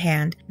clawed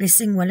hand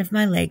missing one of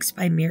my legs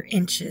by mere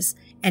inches,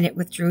 and it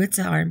withdrew its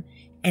arm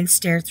and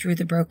stared through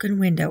the broken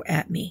window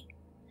at me.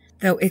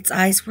 Though its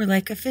eyes were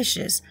like a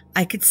fish's,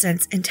 I could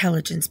sense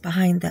intelligence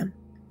behind them.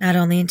 Not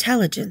only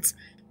intelligence,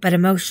 but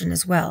emotion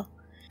as well.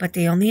 But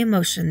the only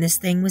emotion this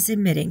thing was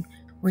emitting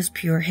was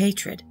pure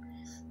hatred.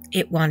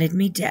 It wanted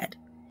me dead.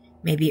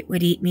 Maybe it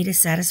would eat me to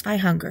satisfy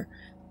hunger,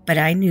 but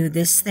I knew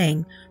this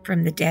thing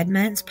from the dead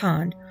man's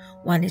pond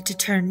wanted to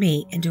turn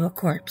me into a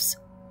corpse.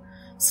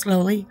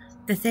 Slowly,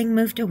 the thing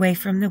moved away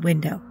from the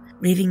window,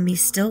 leaving me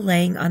still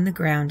laying on the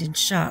ground in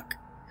shock.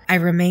 I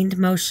remained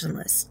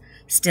motionless,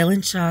 still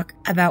in shock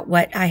about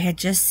what I had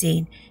just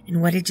seen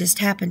and what had just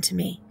happened to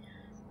me.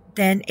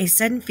 Then a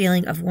sudden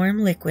feeling of warm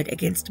liquid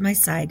against my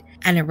side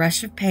and a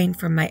rush of pain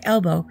from my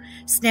elbow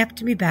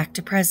snapped me back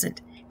to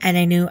present, and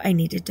I knew I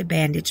needed to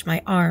bandage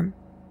my arm.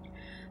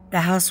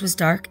 The house was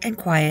dark and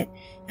quiet,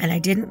 and I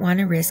didn't want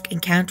to risk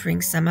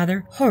encountering some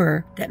other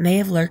horror that may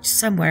have lurked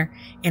somewhere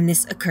in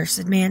this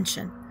accursed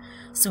mansion,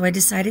 so I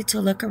decided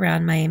to look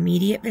around my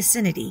immediate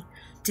vicinity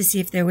to see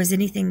if there was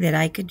anything that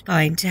I could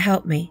find to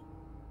help me.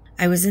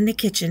 I was in the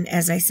kitchen,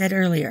 as I said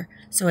earlier,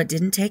 so it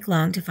didn't take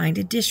long to find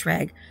a dish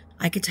rag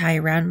I could tie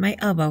around my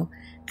elbow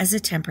as a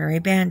temporary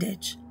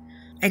bandage.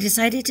 I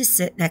decided to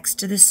sit next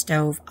to the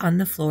stove on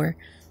the floor,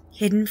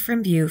 hidden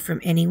from view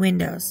from any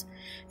windows,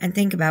 and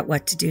think about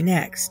what to do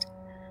next.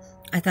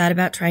 I thought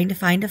about trying to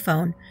find a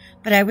phone,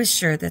 but I was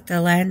sure that the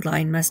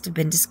landline must have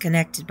been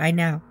disconnected by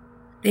now.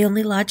 The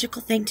only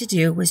logical thing to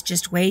do was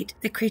just wait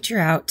the creature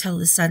out till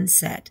the sun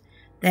set.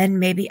 Then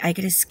maybe I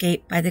could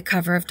escape by the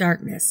cover of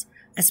darkness,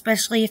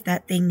 especially if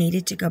that thing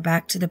needed to go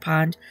back to the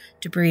pond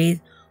to breathe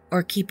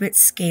or keep its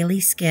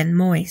scaly skin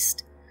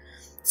moist.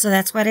 So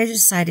that's what I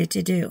decided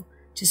to do.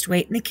 Just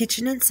wait in the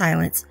kitchen in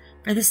silence,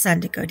 for the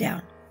sun to go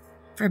down.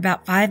 For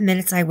about 5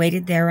 minutes I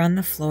waited there on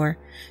the floor,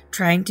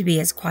 trying to be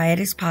as quiet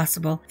as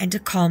possible and to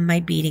calm my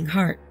beating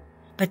heart.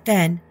 But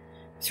then,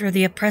 through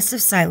the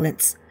oppressive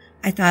silence,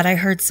 I thought I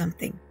heard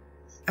something.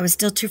 I was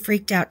still too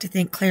freaked out to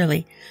think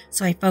clearly,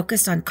 so I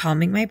focused on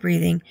calming my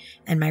breathing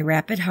and my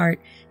rapid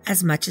heart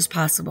as much as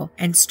possible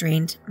and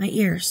strained my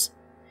ears.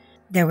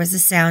 There was a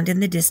sound in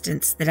the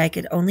distance that I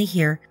could only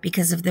hear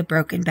because of the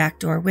broken back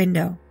door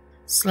window.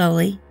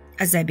 Slowly,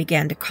 as I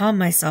began to calm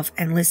myself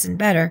and listen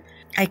better,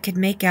 I could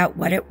make out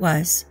what it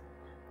was.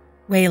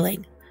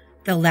 Wailing,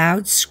 the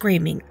loud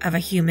screaming of a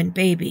human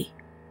baby.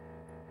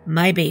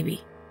 My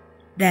baby.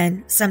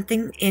 Then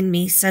something in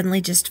me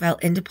suddenly just fell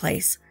into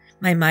place.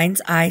 My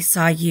mind's eye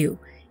saw you,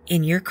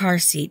 in your car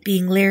seat,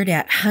 being leered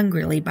at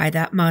hungrily by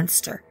that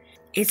monster.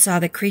 It saw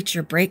the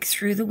creature break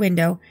through the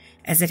window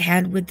as it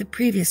had with the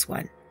previous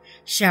one,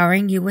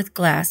 showering you with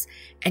glass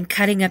and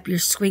cutting up your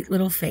sweet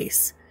little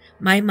face.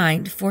 My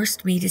mind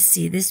forced me to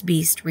see this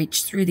beast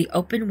reach through the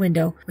open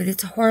window with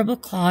its horrible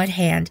clawed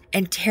hand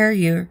and tear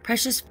your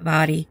precious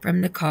body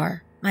from the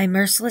car. My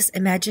merciless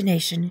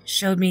imagination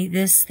showed me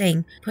this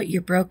thing put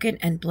your broken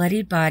and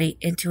bloodied body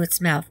into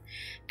its mouth,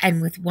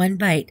 and with one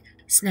bite,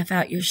 snuff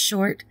out your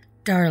short,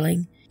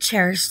 darling,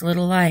 cherished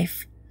little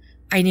life.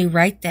 I knew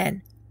right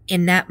then,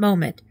 in that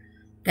moment,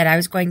 that I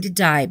was going to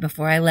die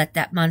before I let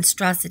that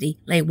monstrosity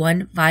lay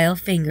one vile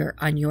finger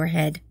on your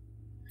head.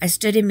 I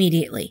stood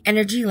immediately,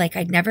 energy like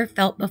I'd never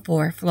felt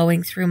before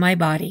flowing through my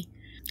body.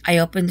 I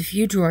opened a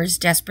few drawers,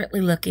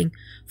 desperately looking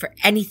for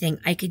anything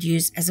I could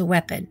use as a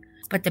weapon,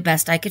 but the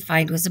best I could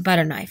find was a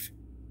butter knife.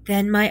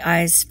 Then my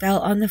eyes fell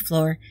on the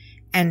floor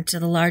and to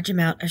the large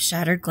amount of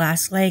shattered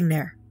glass laying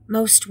there.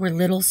 Most were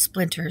little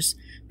splinters,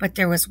 but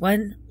there was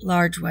one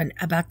large one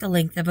about the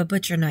length of a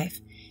butcher knife,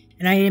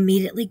 and I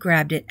immediately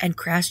grabbed it and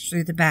crashed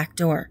through the back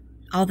door.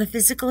 All the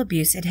physical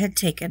abuse it had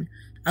taken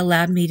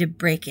allowed me to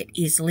break it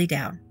easily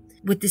down.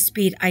 With the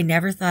speed I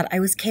never thought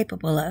I was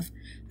capable of,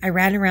 I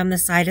ran around the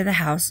side of the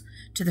house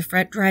to the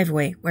front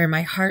driveway where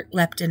my heart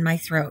leapt in my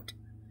throat.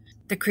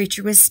 The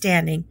creature was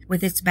standing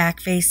with its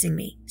back facing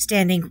me,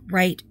 standing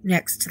right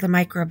next to the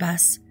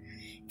microbus.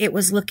 It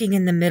was looking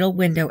in the middle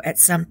window at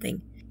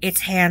something,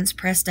 its hands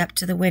pressed up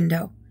to the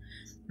window.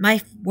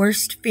 My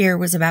worst fear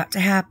was about to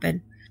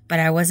happen, but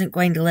I wasn't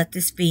going to let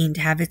this fiend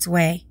have its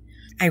way.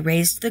 I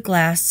raised the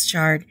glass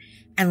shard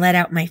and let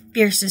out my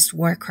fiercest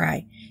war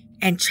cry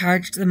and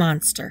charged the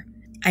monster.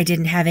 I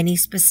didn't have any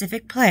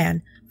specific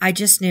plan. I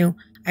just knew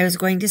I was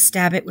going to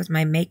stab it with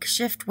my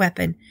makeshift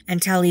weapon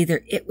until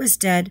either it was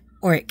dead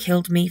or it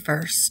killed me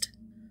first.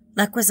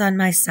 Luck was on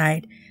my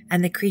side,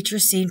 and the creature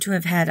seemed to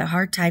have had a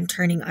hard time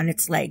turning on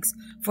its legs,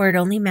 for it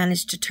only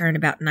managed to turn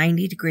about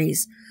 90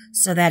 degrees,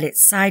 so that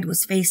its side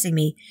was facing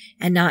me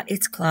and not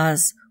its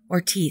claws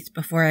or teeth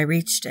before I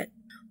reached it.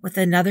 With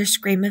another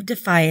scream of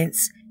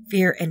defiance,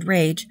 fear, and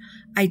rage,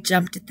 I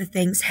jumped at the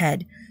thing's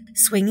head,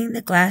 swinging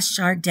the glass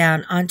shard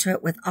down onto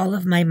it with all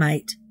of my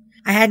might.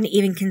 I hadn't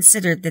even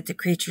considered that the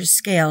creature's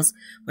scales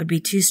would be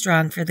too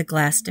strong for the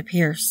glass to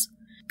pierce.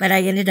 But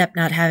I ended up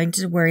not having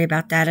to worry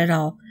about that at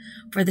all,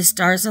 for the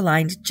stars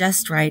aligned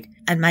just right,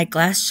 and my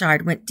glass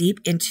shard went deep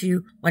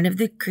into one of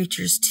the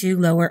creature's two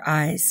lower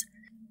eyes.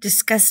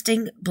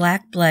 Disgusting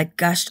black blood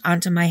gushed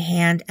onto my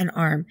hand and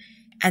arm,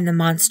 and the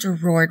monster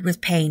roared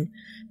with pain,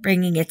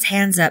 bringing its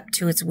hands up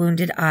to its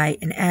wounded eye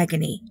in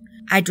agony.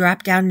 I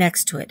dropped down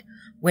next to it,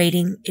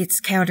 waiting its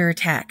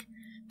counterattack,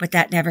 but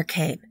that never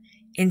came.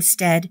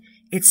 Instead,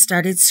 it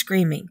started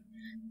screaming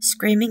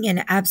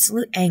in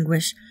absolute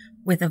anguish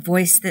with a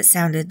voice that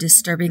sounded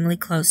disturbingly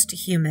close to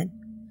human.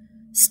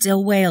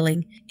 Still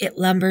wailing, it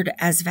lumbered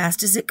as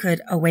fast as it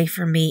could away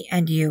from me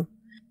and you,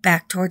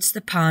 back towards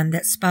the pond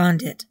that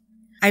spawned it.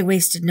 I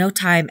wasted no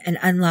time and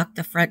unlocked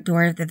the front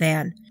door of the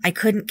van. I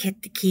couldn't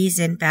get the keys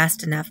in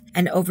fast enough,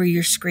 and over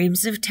your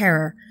screams of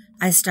terror,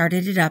 I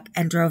started it up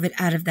and drove it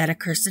out of that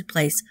accursed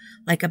place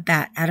like a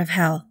bat out of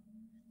hell.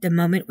 The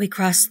moment we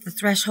crossed the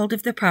threshold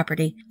of the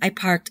property, I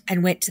parked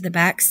and went to the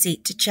back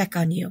seat to check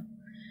on you.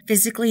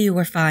 Physically, you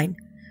were fine,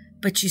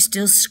 but you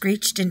still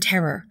screeched in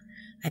terror.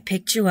 I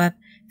picked you up,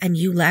 and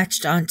you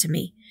latched onto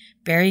me,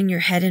 burying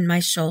your head in my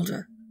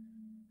shoulder.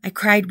 I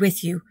cried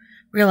with you,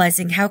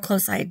 realizing how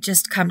close I had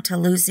just come to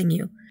losing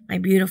you, my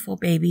beautiful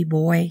baby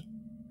boy.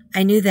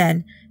 I knew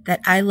then that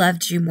I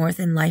loved you more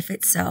than life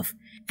itself,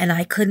 and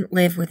I couldn't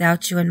live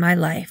without you in my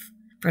life.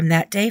 From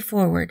that day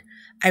forward,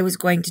 I was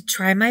going to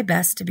try my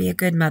best to be a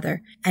good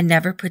mother and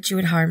never put you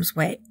in harm's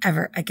way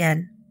ever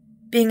again.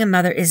 Being a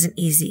mother isn't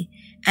easy,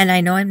 and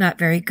I know I'm not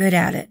very good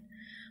at it.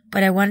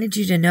 But I wanted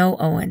you to know,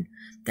 Owen,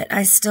 that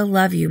I still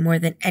love you more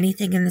than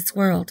anything in this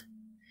world.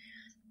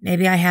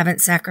 Maybe I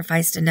haven't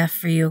sacrificed enough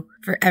for you,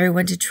 for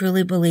everyone to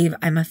truly believe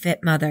I'm a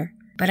fit mother,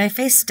 but I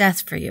faced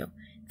death for you,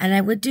 and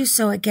I would do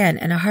so again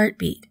in a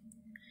heartbeat.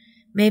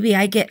 Maybe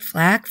I get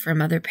flack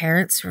from other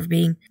parents for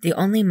being the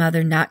only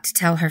mother not to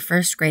tell her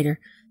first grader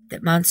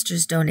that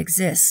monsters don't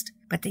exist,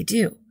 but they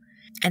do,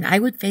 and I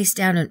would face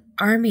down an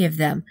army of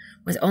them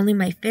with only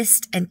my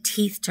fist and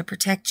teeth to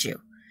protect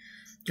you.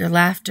 Your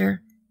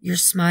laughter, your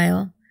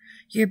smile,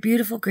 Your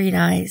beautiful green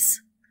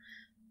eyes.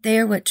 They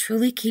are what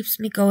truly keeps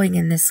me going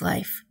in this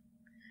life.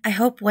 I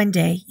hope one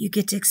day you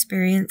get to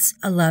experience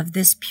a love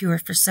this pure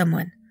for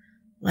someone,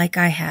 like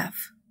I have.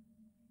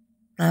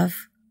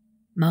 Love,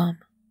 Mom.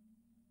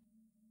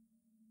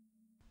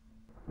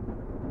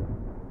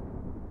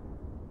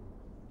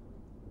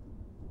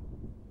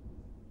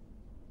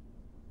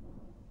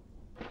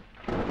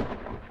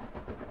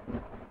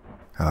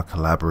 Our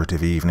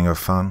collaborative evening of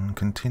fun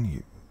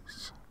continues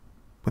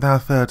with our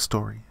third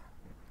story,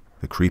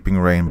 The Creeping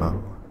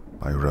Rainbow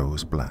by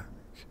Rose Black,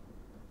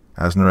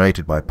 as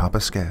narrated by Papa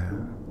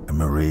Scare and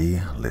Marie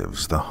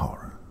Lives the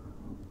Horror.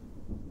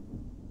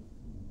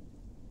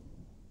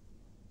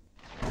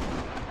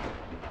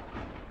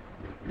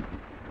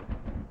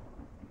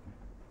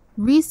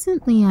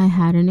 Recently I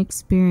had an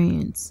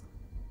experience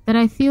that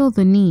I feel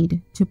the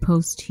need to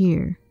post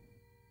here.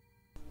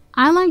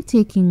 I like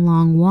taking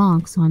long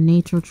walks on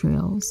nature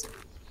trails.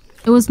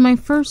 It was my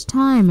first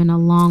time in a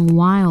long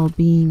while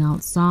being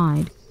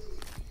outside.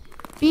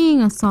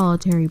 Being a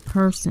solitary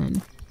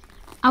person,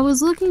 I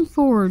was looking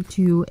forward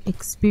to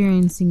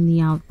experiencing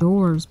the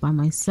outdoors by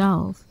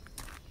myself,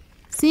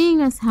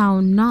 seeing as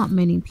how not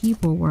many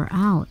people were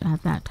out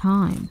at that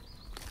time.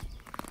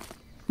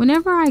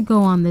 Whenever I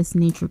go on this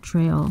nature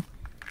trail,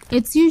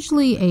 it's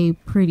usually a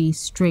pretty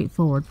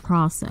straightforward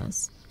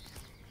process.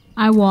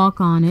 I walk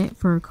on it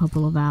for a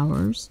couple of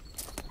hours,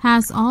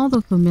 pass all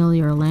the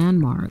familiar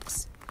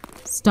landmarks,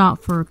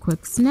 stop for a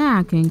quick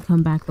snack, and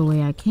come back the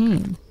way I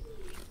came.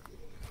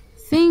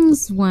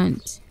 Things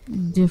went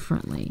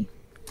differently.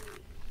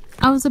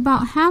 I was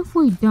about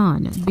halfway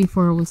done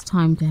before it was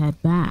time to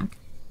head back.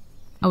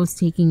 I was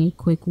taking a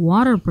quick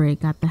water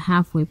break at the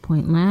halfway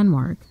point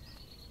landmark,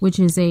 which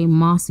is a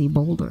mossy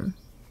boulder.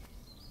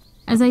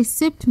 As I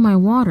sipped my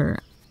water,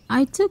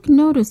 I took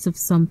notice of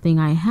something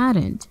I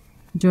hadn't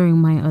during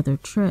my other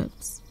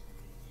trips.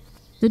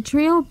 The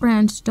trail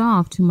branched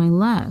off to my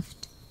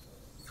left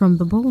from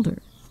the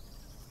boulder.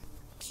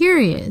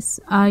 Curious,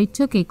 I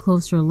took a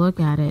closer look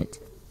at it.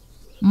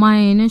 My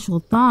initial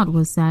thought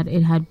was that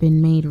it had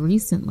been made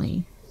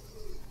recently.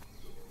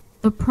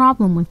 The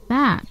problem with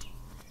that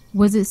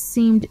was it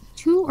seemed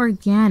too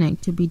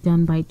organic to be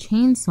done by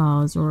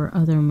chainsaws or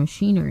other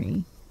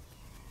machinery.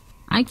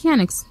 I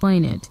can't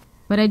explain it,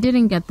 but I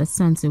didn't get the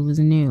sense it was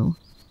new.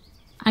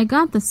 I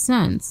got the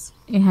sense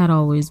it had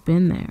always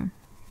been there.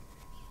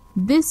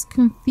 This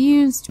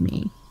confused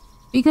me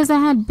because I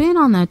had been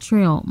on that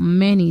trail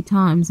many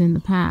times in the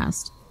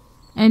past,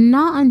 and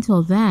not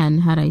until then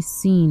had I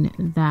seen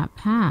that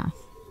path.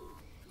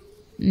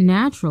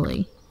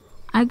 Naturally,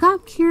 I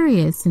got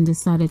curious and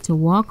decided to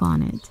walk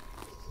on it.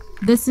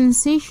 The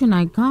sensation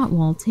I got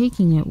while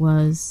taking it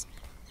was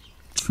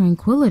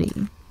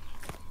tranquility.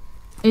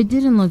 It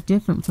didn't look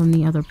different from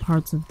the other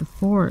parts of the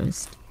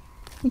forest,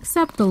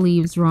 except the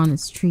leaves on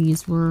its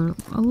trees were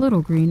a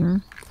little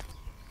greener.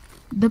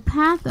 The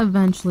path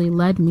eventually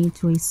led me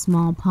to a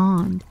small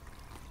pond.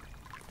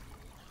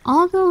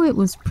 Although it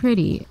was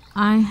pretty,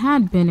 I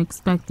had been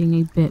expecting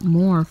a bit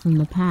more from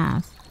the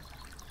path.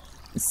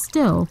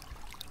 Still,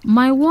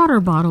 my water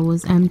bottle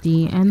was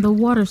empty and the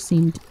water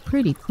seemed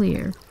pretty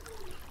clear,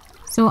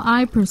 so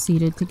I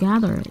proceeded to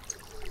gather it.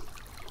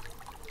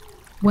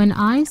 When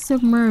I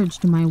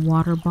submerged my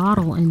water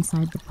bottle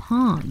inside the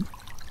pond,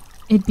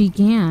 it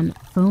began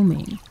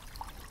foaming.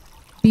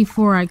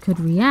 Before I could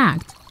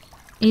react,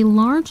 a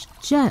large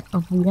jet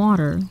of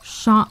water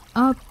shot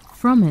up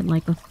from it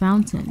like a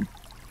fountain.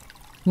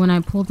 When I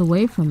pulled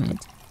away from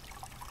it,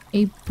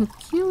 a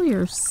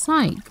peculiar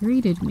sight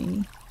greeted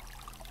me.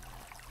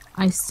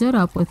 I stood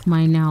up with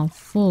my now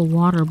full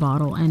water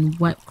bottle and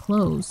wet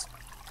clothes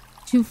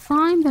to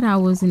find that I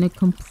was in a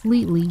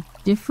completely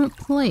different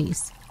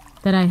place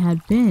that I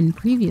had been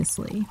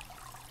previously.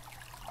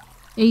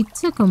 It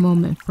took a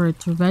moment for it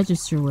to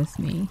register with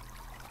me.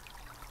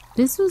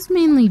 This was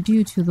mainly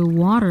due to the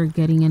water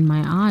getting in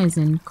my eyes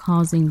and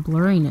causing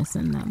blurriness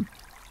in them.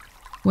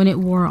 When it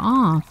wore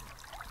off,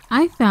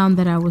 I found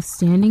that I was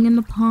standing in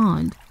the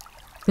pond,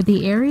 but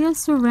the area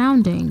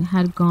surrounding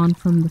had gone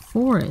from the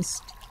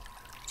forest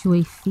to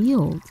a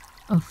field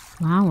of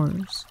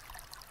flowers.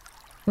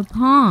 The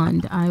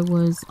pond I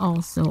was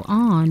also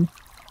on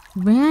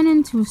ran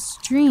into a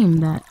stream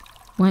that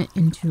went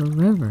into a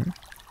river.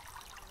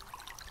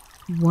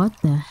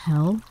 What the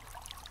hell?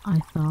 I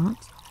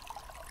thought.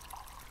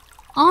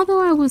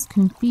 Although I was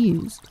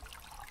confused,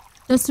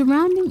 the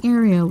surrounding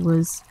area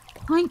was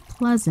quite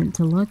pleasant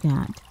to look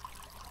at.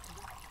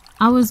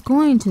 I was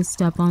going to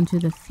step onto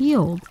the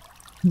field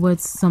when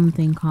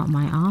something caught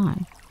my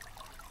eye.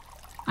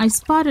 I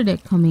spotted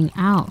it coming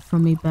out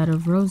from a bed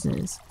of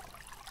roses.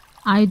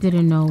 I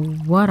didn't know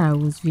what I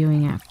was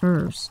viewing at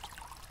first.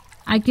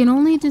 I can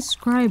only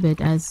describe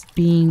it as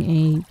being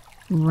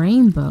a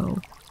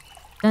rainbow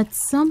that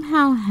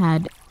somehow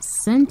had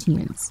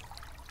sentience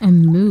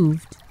and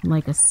moved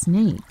like a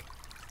snake.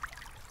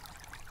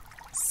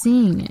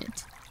 Seeing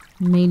it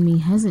made me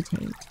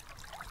hesitate.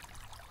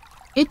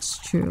 It's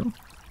true.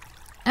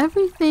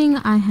 Everything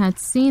I had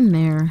seen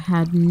there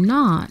had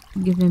not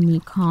given me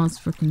cause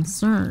for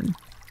concern.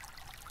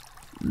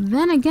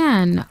 Then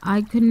again,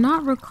 I could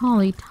not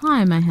recall a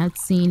time I had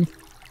seen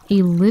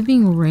a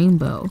living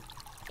rainbow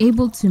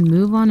able to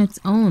move on its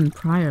own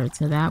prior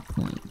to that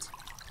point.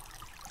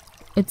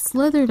 It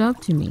slithered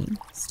up to me,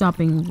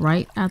 stopping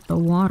right at the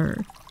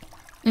water,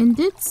 and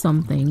did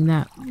something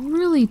that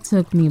really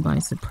took me by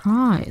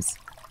surprise.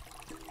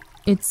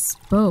 It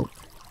spoke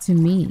to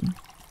me.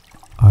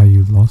 "Are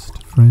you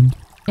lost, friend?"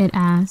 It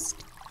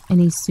asked in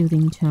a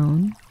soothing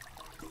tone.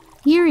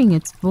 Hearing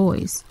its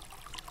voice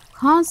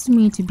caused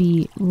me to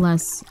be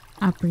less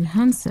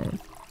apprehensive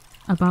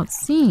about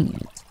seeing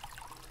it.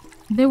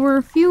 There were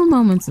a few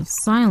moments of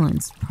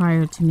silence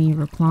prior to me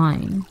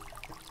replying.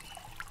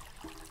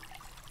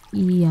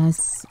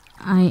 "Yes,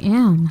 I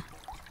am.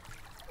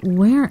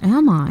 Where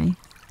am I?"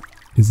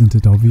 "Isn't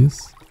it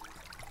obvious?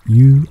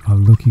 You are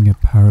looking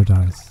at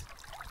paradise."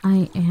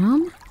 "I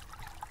am?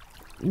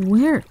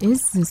 Where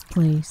is this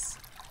place?"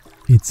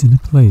 "It's in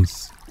a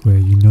place where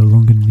you no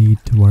longer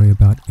need to worry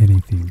about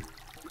anything."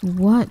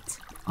 "What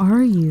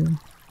are you?"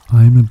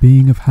 "I am a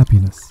being of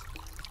happiness.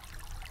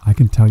 I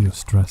can tell you're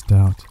stressed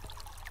out.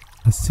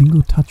 A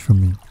single touch from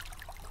me,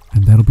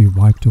 and that'll be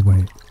wiped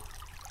away.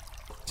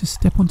 Just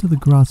step onto the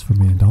grass for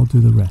me and I'll do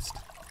the rest."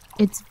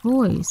 Its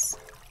voice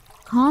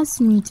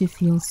caused me to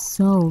feel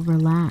so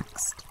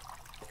relaxed.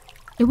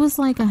 It was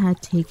like I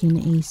had taken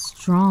a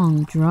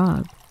strong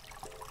drug.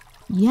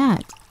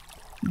 Yet,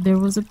 there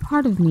was a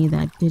part of me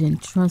that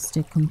didn't trust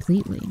it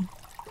completely.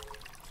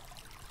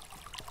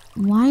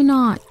 "Why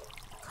not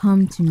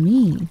come to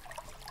me?"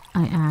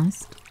 I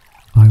asked.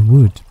 "I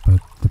would,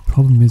 but the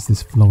problem is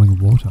this flowing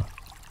water.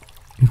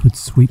 It would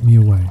sweep me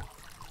away."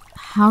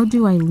 "How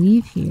do I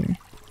leave here?"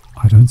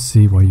 "I don't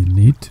see why you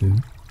need to.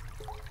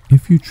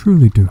 If you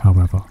truly do,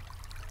 however,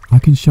 I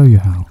can show you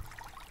how."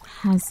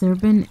 "Has there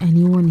been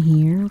anyone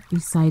here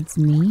besides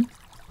me?"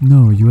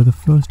 "No, you are the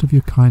first of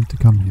your kind to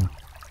come here.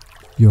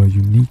 You're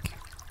unique.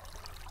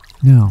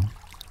 Now,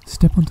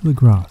 step onto the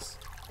grass,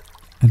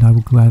 and I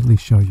will gladly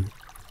show you.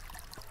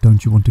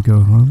 Don't you want to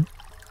go home?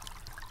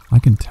 I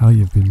can tell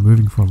you've been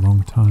moving for a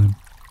long time.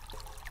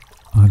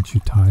 Aren't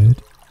you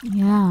tired?"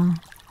 "Yeah,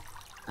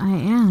 I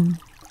am."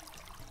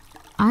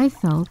 I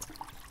felt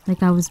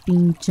like I was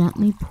being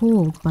gently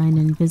pulled by an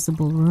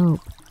invisible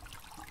rope.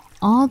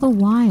 All the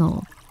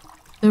while,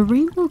 the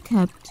rainbow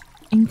kept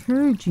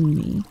encouraging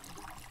me.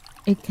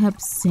 It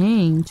kept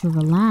saying to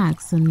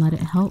relax and let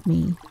it help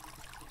me.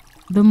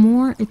 The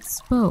more it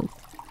spoke,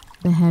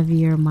 the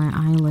heavier my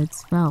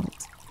eyelids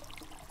felt.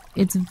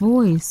 Its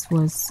voice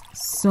was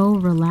so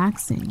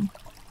relaxing.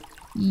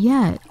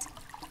 Yet,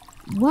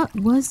 what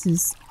was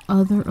this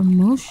other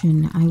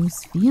emotion I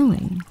was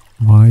feeling?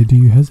 "Why do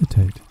you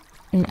hesitate?"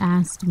 It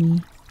asked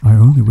me. "I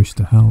only wish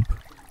to help."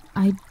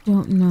 "I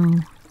don't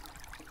know.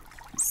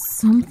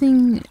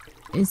 Something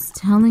is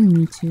telling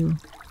me to."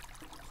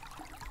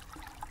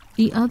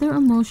 The other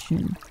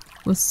emotion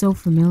was so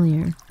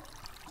familiar.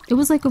 It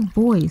was like a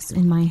voice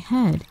in my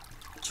head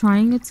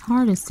trying its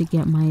hardest to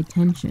get my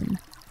attention.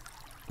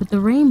 But the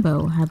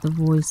rainbow had the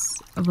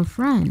voice of a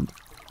friend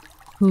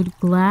who'd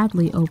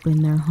gladly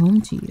open their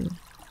home to you.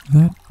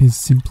 "That is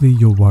simply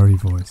your worry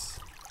voice,"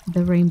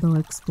 The rainbow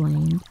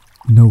explained.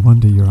 "No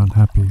wonder you're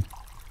unhappy.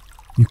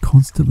 You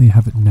constantly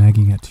have it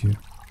nagging at you.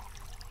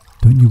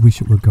 Don't you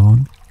wish it were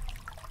gone?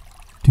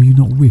 Do you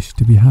not wish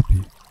to be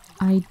happy?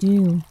 I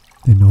do."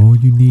 Then all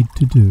you need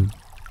to do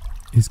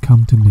is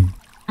come to me."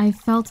 I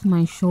felt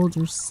my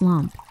shoulders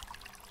slump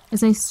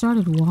as I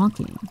started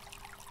walking.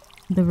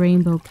 The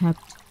rainbow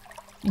kept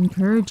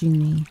encouraging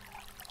me.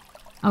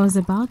 I was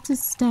about to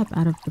step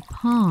out of the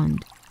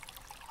pond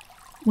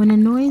when a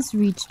noise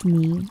reached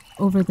me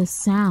over the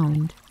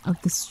sound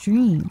of the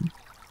stream.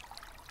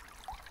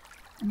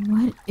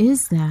 "What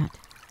is that?"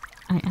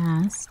 I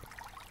asked,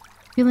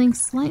 feeling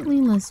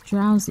slightly less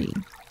drowsy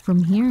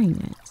from hearing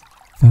it.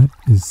 "That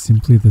is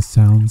simply the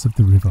sounds of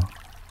the river.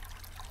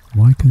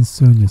 Why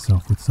concern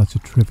yourself with such a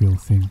trivial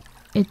thing?"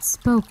 It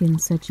spoke in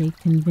such a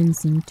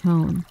convincing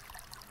tone.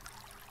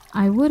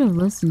 I would have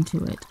listened to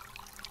it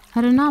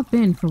had it not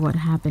been for what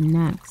happened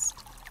next.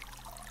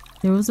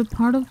 There was a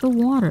part of the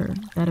water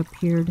that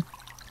appeared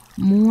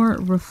more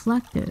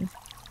reflective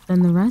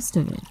than the rest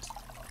of it.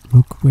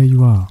 "Look where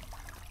you are.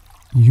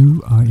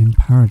 You are in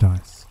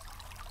paradise.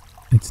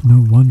 It's no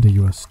wonder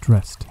you are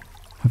stressed,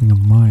 having a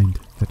mind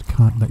that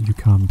can't let you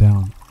calm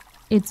down."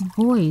 Its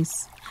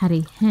voice had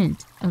a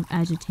hint of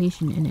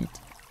agitation in it.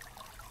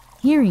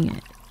 Hearing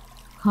it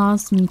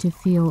caused me to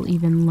feel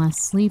even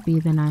less sleepy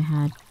than I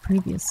had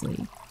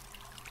previously.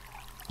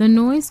 The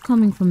noise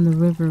coming from the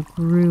river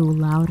grew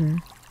louder.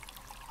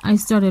 I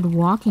started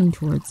walking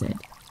towards it.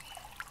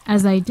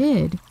 As I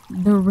did,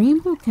 the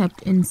rainbow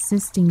kept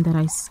insisting that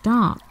I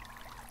stop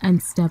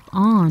and step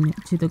on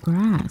to the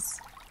grass.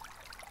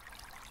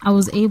 I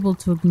was able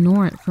to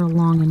ignore it for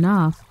long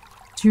enough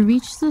to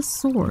reach the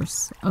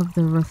source of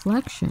the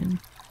reflection.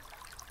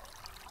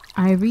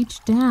 I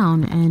reached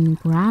down and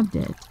grabbed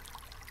it.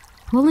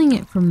 Pulling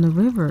it from the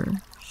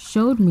river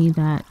showed me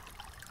that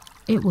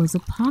it was a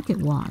pocket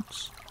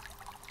watch.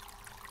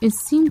 It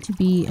seemed to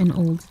be an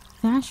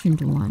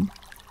old-fashioned one.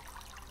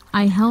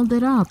 I held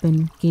it up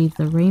and gave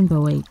the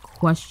rainbow a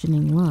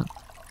questioning look.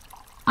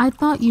 I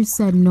thought you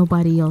said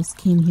nobody else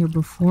came here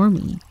before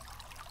me,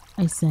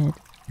 I said.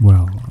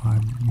 Well,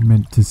 I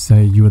meant to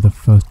say you are the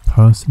first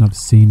person I've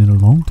seen in a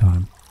long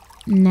time.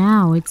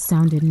 Now it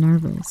sounded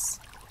nervous.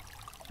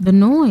 The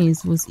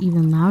noise was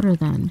even louder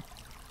then.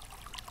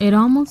 It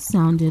almost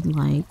sounded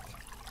like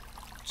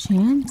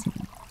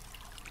chanting.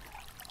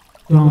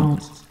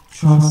 Don't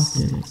trust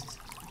it.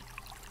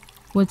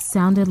 What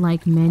sounded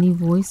like many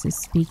voices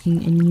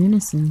speaking in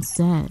unison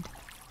said.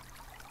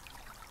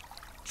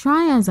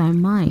 Try as I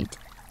might,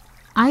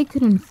 I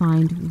couldn't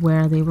find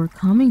where they were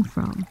coming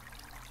from.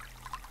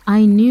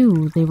 I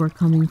knew they were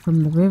coming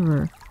from the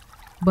river,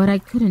 but I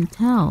couldn't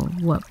tell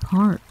what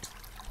part.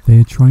 They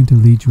are trying to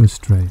lead you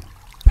astray.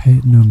 Pay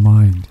it no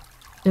mind,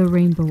 The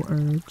rainbow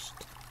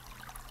urged.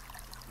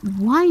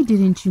 Why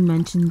didn't you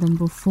mention them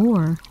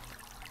before?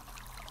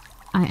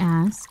 I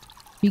asked,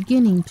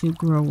 beginning to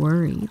grow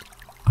worried.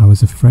 I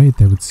was afraid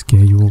they would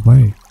scare you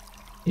away.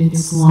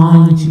 It's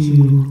lying to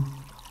you.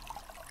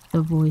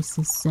 The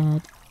voices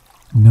said.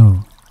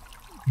 No,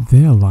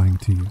 they're lying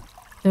to you.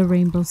 The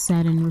rainbow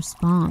said in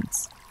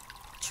response,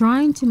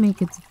 trying to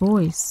make its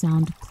voice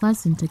sound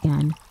pleasant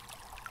again,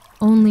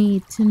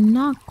 only to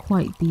not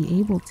quite be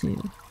able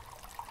to.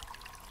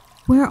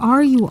 Where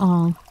are you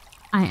all?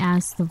 I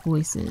asked the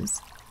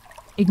voices,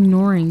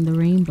 ignoring the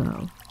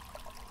rainbow.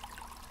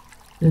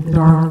 The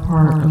dark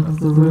part of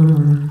the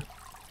river.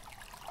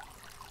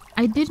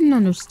 I didn't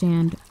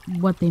understand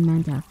what they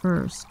meant at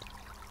first.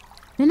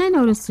 Then I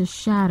noticed a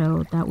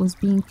shadow that was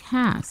being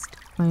cast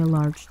by a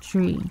large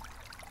tree.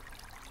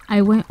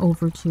 I went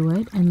over to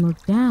it and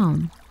looked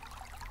down.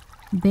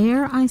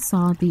 There I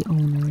saw the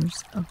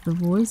owners of the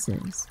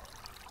voices.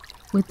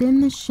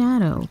 Within the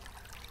shadow,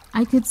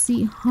 I could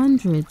see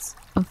hundreds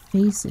of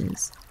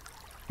faces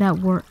that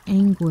were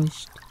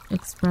anguished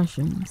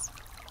expressions.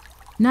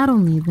 Not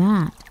only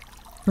that,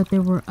 but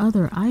there were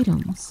other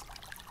items.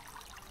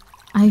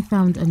 I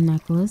found a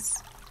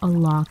necklace, a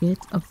locket,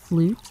 a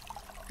flute,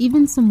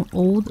 even some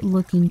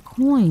old-looking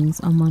coins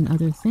among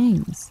other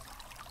things.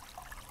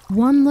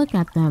 One look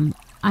at them,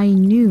 I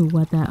knew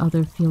what that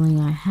other feeling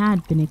I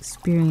had been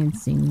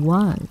experiencing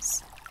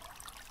was.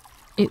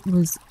 It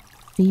was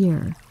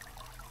fear.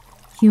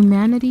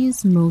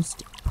 Humanity's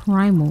most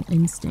primal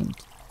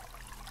instinct.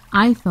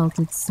 I felt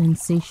its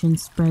sensation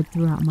spread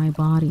throughout my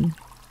body.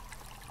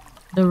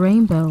 The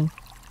rainbow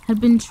had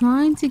been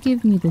trying to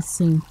give me the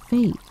same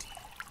fate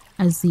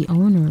as the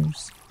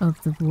owners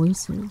of the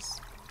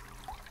voices.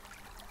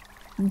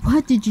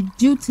 What did you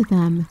do to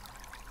them?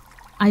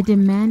 I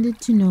demanded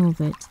to know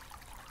of it,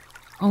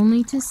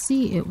 only to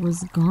see it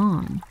was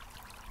gone.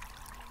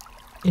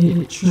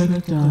 It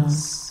tricked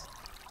us.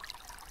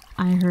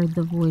 I heard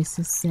the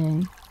voices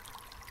say.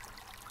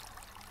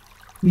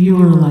 We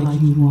were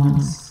like you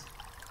once.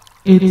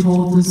 It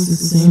told us the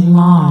same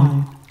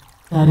lie,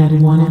 that it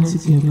wanted to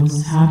give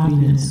us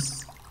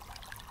happiness.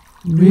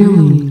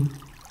 Really,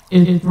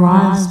 it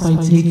thrives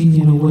by taking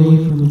it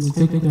away from its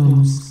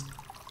victims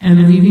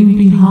and leaving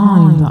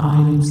behind the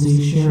items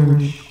they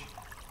cherish.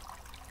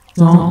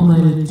 Don't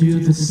let it do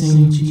the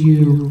same to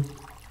you.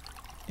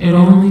 It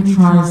only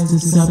tries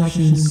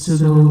deceptions to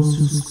those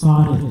who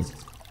spot it.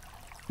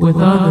 With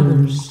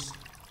others,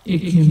 it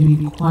can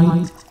be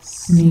quite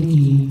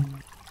sneaky.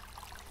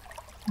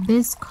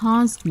 This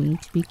caused me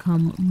to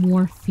become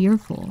more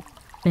fearful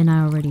than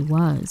I already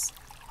was.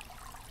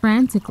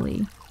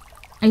 Frantically,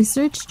 I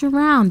searched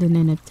around in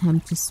an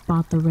attempt to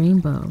spot the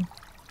rainbow.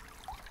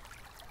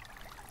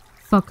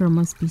 Fucker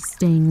must be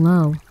staying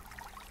low,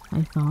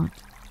 I thought.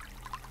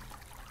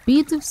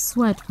 Beads of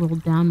sweat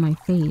rolled down my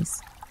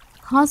face,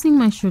 causing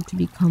my shirt to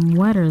become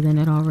wetter than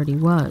it already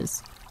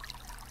was.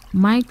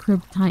 My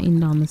grip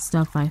tightened on the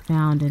stuff I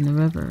found in the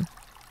river.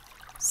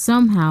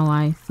 Somehow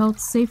I felt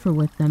safer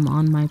with them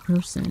on my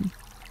person.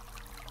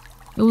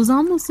 It was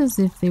almost as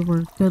if they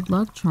were good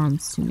luck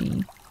charms to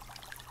me.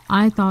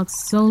 I thought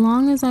so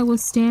long as I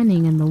was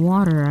standing in the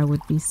water I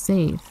would be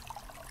safe.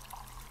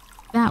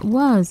 That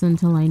was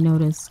until I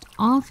noticed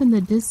off in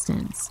the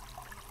distance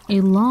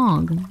a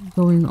log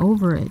going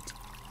over it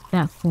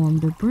that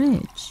formed a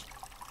bridge.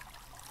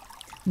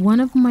 One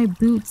of my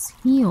boot's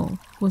heel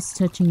was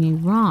touching a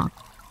rock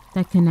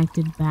that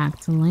connected back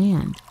to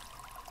land.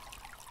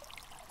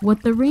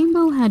 What the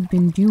rainbow had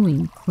been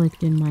doing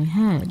clicked in my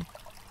head.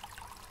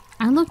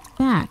 I looked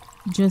back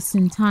just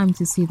in time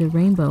to see the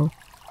rainbow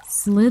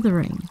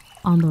slithering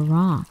on the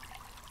rock.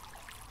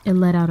 It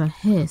let out a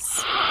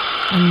hiss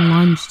and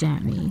lunged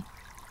at me.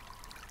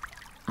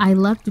 I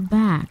leapt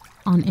back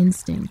on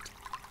instinct.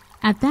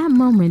 At that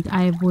moment,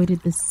 I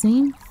avoided the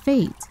same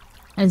fate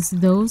as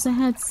those I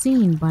had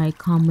seen by a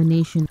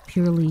combination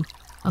purely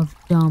of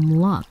dumb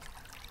luck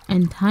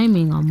and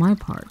timing on my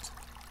part.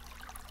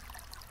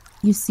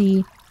 You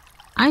see,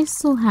 I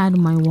still had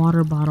my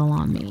water bottle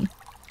on me.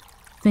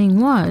 Thing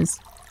was,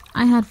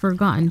 I had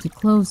forgotten to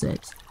close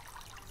it.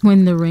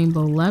 When the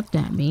rainbow leapt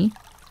at me,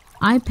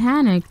 I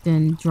panicked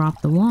and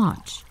dropped the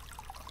watch.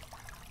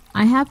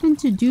 I happened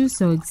to do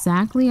so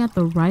exactly at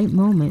the right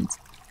moment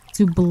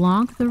to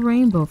block the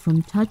rainbow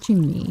from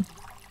touching me.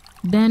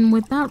 Then,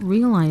 without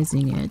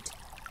realizing it,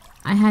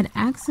 I had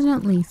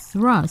accidentally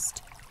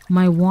thrust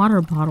my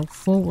water bottle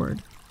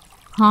forward,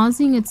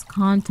 causing its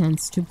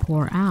contents to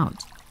pour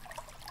out.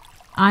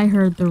 I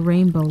heard the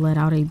rainbow let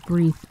out a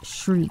brief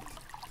shriek.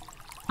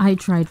 I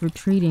tried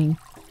retreating.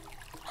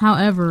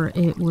 However,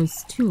 it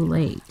was too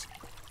late.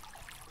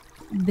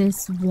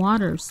 This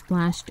water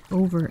splashed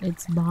over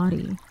its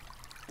body.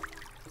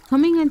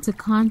 Coming into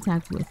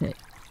contact with it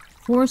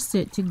forced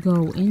it to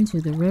go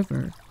into the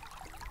river.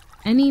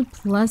 Any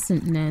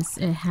pleasantness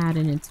it had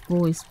in its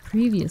voice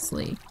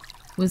previously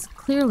was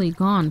clearly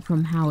gone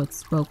from how it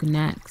spoke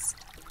next.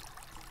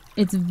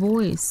 Its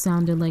voice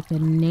sounded like a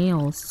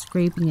nail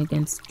scraping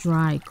against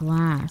dry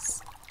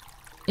glass.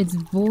 Its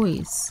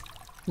voice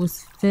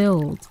was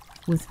filled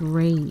with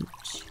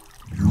rage.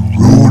 You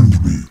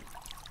ruined me.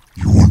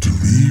 You want to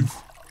leave?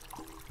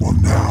 Well,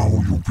 now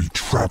you'll be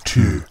trapped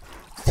here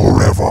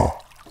forever.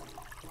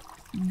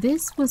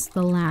 This was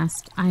the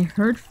last I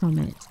heard from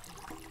it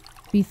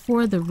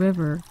before the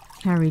river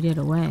carried it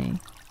away.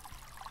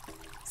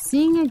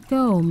 Seeing it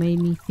go made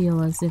me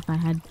feel as if I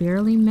had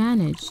barely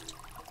managed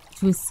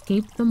to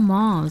escape the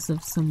maws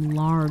of some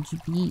large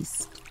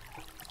beast.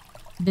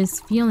 This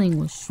feeling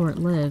was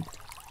short-lived.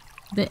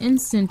 The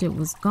instant it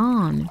was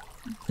gone,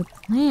 the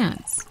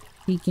plants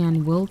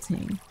began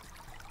wilting.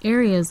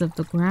 Areas of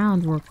the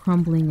ground were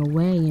crumbling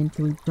away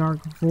into a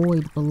dark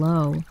void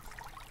below.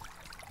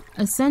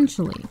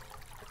 Essentially,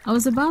 I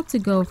was about to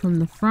go from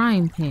the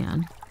frying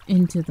pan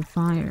into the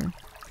fire.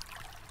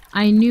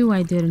 I knew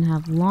I didn't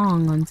have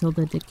long until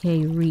the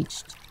decay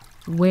reached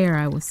where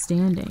I was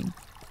standing.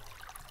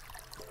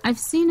 I've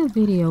seen a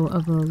video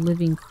of a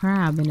living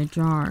crab in a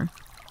jar.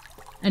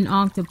 An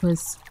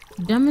octopus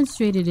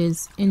demonstrated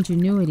his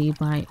ingenuity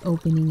by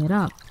opening it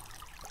up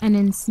and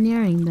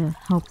ensnaring the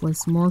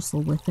helpless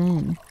morsel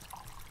within.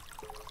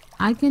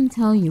 I can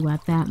tell you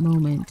at that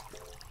moment,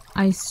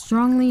 I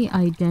strongly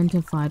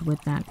identified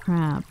with that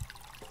crab.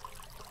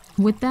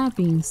 With that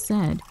being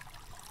said,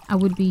 I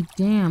would be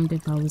damned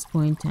if I was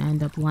going to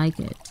end up like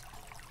it.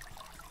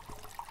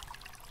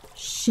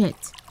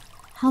 Shit,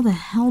 how the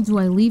hell do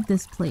I leave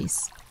this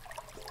place?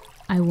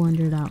 I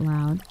wondered out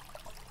loud.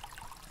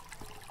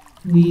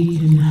 We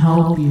can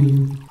help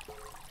you,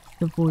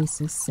 The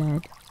voices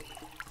said.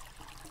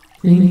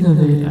 Think of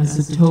it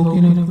as a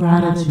token of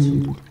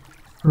gratitude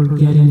for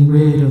getting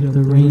rid of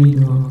the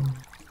rainbow.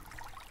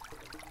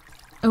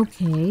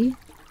 Okay,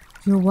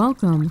 you're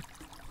welcome.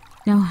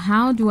 Now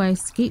how do I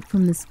escape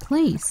from this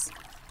place?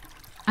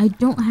 I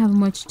don't have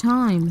much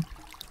time.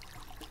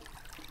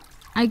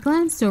 I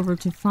glanced over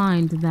to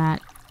find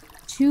that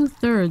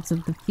 2/3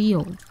 of the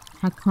field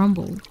had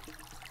crumbled.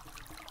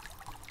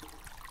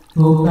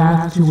 Go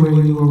back to where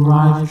you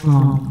arrived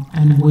from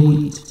and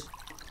wait,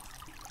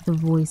 The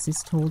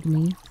voices told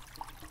me.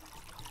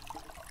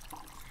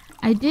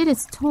 I did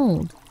as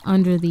told,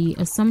 under the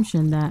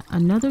assumption that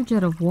another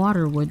jet of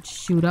water would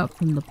shoot up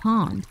from the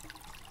pond.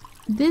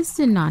 This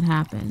did not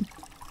happen.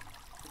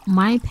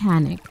 My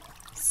panic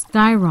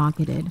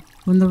skyrocketed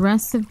when the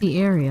rest of the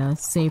area,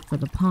 save for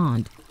the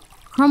pond,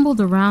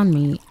 crumbled around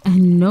me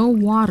and no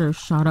water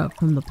shot up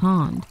from the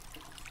pond.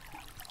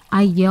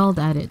 I yelled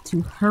at it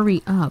to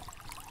hurry up,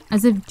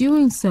 as if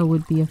doing so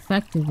would be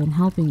effective in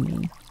helping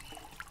me.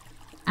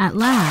 At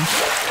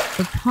last,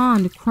 the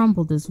pond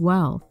crumbled as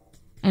well,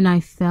 and I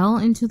fell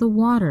into the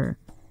water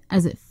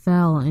as it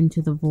fell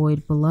into the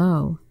void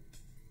below.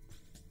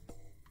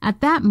 At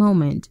that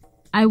moment,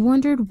 I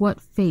wondered what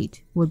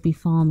fate would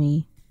befall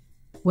me.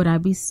 Would I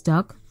be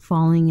stuck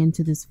falling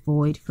into this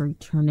void for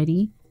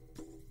eternity?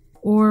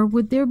 Or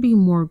would there be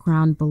more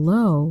ground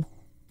below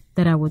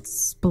that I would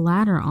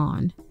splatter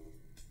on?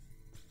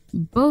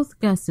 Both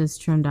guesses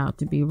turned out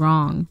to be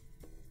wrong.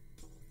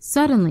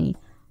 Suddenly,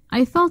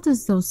 I felt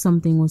as though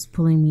something was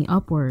pulling me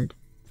upward.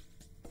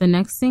 The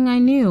next thing I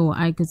knew,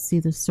 I could see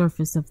the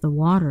surface of the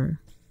water.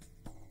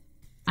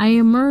 I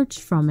emerged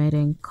from it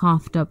and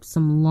coughed up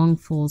some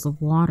lungfuls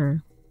of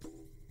water.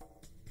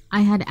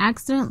 I had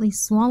accidentally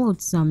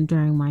swallowed some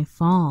during my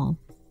fall.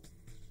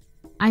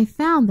 I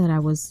found that I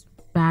was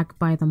back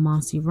by the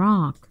mossy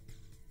rock.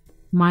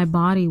 My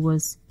body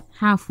was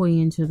halfway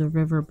into the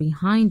river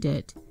behind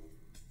it,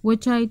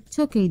 which I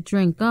took a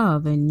drink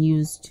of and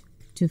used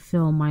to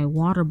fill my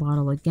water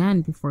bottle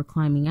again before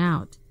climbing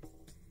out.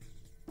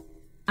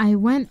 I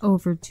went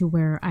over to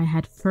where I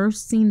had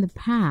first seen the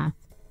path,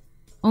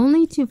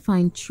 only to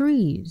find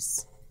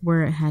trees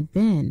where it had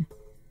been.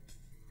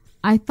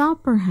 I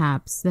thought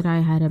perhaps that I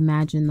had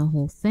imagined the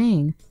whole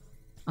thing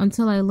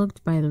until I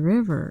looked by the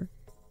river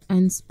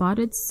and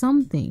spotted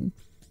something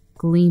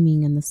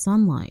gleaming in the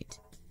sunlight.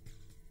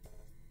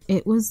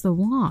 It was the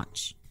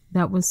watch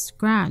that was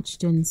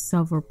scratched in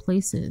several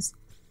places,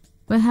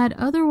 but had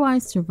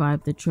otherwise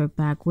survived the trip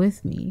back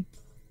with me.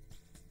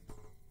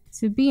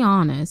 To be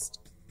honest,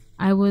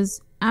 I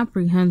was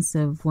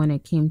apprehensive when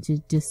it came to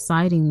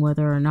deciding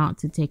whether or not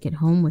to take it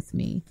home with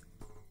me.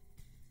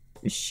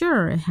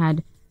 Sure, it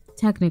had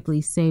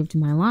technically saved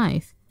my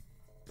life.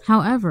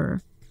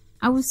 However,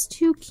 I was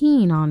too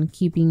keen on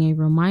keeping a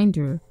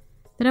reminder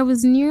that I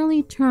was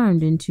nearly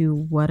turned into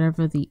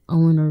whatever the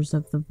owners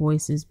of the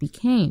voices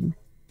became.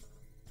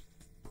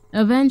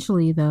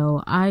 Eventually,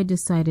 though, I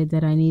decided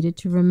that I needed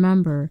to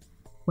remember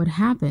what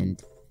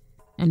happened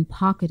and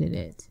pocketed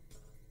it.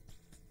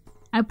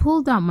 I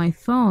pulled out my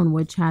phone,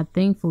 which had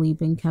thankfully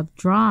been kept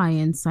dry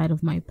inside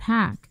of my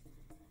pack,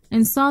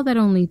 and saw that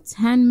only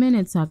 10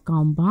 minutes had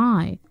gone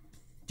by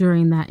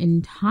during that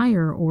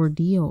entire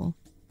ordeal.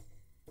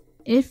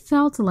 It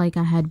felt like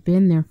I had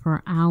been there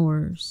for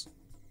hours.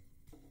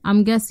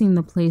 I'm guessing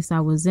the place I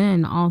was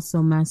in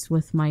also messed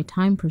with my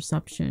time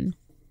perception.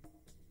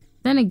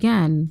 Then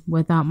again,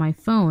 without my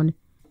phone,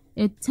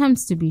 it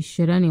tends to be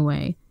shit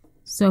anyway,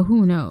 so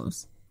who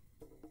knows.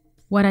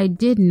 What I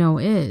did know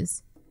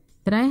is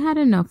that I had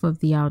enough of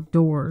the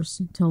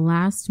outdoors to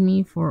last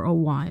me for a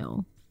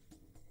while.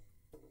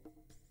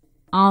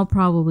 I'll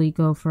probably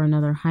go for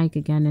another hike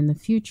again in the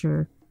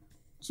future,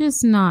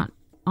 just not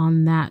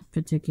on that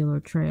particular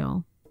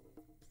trail.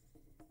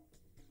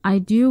 I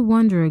do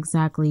wonder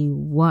exactly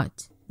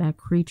what that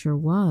creature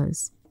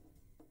was.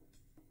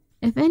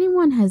 If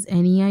anyone has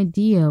any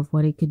idea of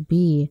what it could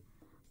be,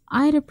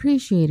 I'd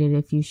appreciate it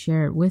if you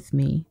share it with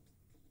me.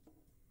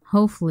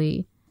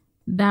 Hopefully,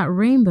 that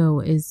rainbow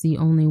is the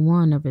only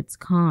one of its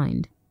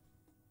kind.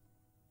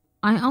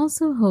 I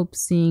also hope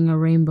seeing a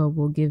rainbow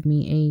will give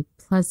me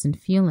a pleasant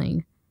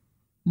feeling,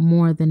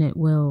 more than it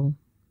will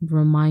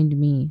remind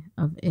me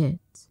of it.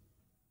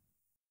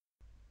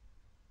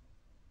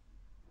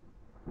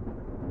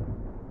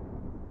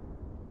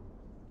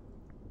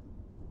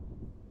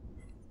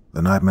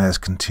 The nightmares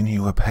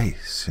continue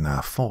apace in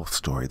our fourth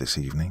story this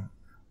evening.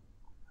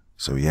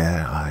 So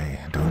yeah,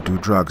 I don't do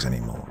drugs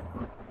anymore,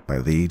 by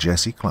the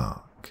Jesse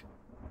Clark,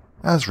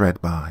 as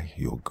read by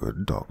your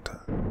good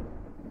doctor.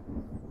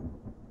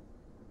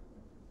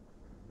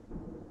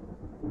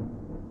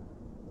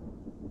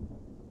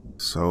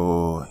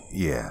 So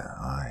yeah,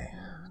 I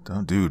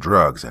don't do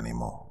drugs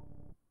anymore.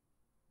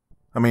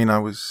 I mean, I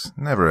was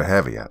never a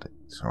heavy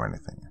addict or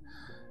anything.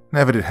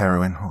 Never did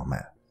heroin or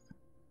meth.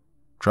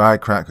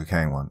 Tried crack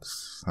cocaine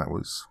once. That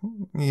was,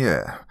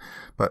 yeah,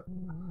 but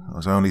I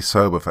was only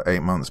sober for 8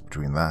 months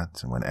between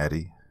that and when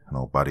Eddie, an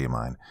old buddy of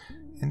mine,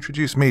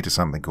 introduced me to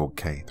something called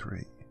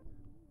K3.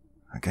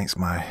 Against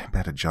my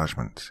better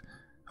judgment,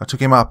 I took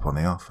him up on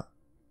the offer.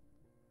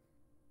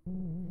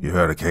 "You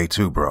heard of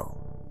K2,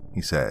 bro,"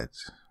 he said.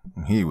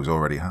 He was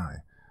already high.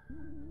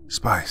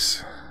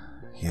 "Spice.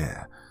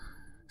 Yeah.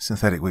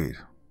 Synthetic weed.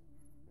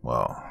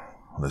 Well,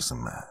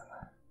 listen, man."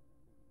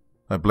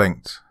 I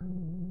blinked.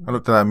 I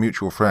looked at our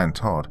mutual friend,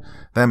 Todd,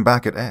 then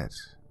back at Ed.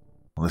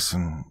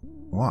 "Listen,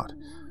 what?"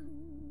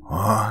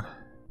 "What?"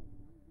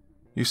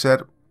 "You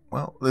said,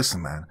 well,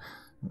 listen, man,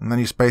 and then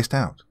you spaced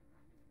out."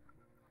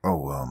 "Oh,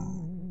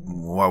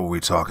 what were we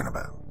talking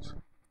about?"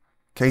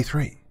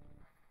 "K3.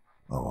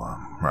 "Oh,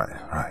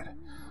 right.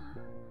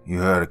 You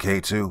heard of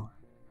K2?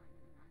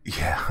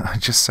 "Yeah, I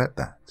just said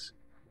that."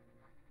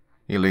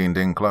 He leaned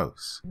in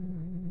close.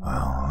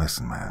 "Well,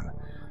 listen, man,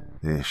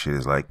 this shit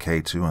is like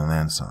K2 and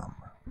then some.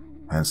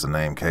 Hence the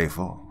name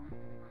K4.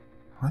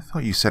 I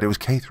thought you said it was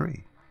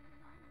K3.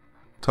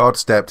 Todd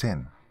stepped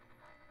in.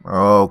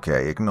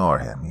 "Okay, ignore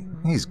him.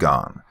 He's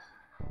gone.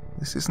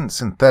 This isn't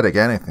synthetic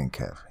anything,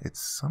 Kev. It's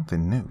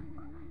something new."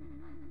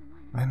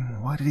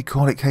 "Then why did he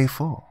call it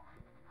K4?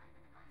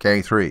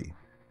 "K3.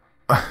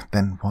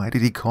 "Then why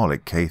did he call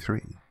it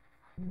K3?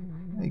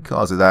 "He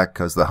calls it that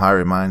because the high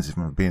reminds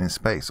him of being in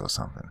space or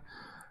something.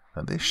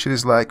 And this shit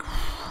is like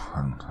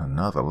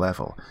another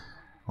level.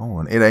 Oh,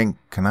 and it ain't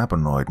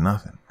cannabinoid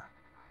nothing."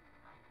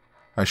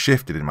 I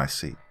shifted in my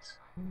seat.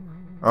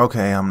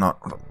 "Okay, I'm not...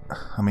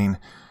 I mean,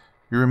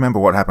 you remember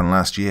what happened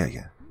last year,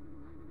 yeah?"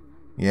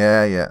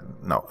 Yeah.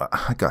 No,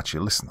 I got you.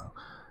 Listen, though.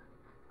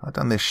 I've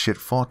done this shit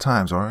 4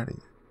 times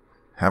already.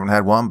 Haven't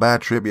had one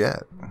bad trip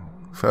yet.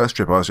 First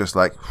trip I was just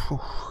like,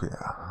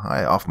 yeah,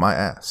 high off my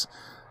ass.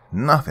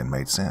 Nothing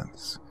made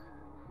sense.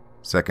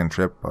 Second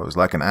trip I was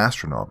like an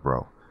astronaut,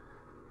 bro.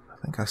 I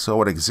think I saw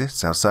what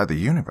exists outside the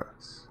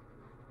universe.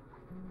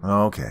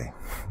 Okay,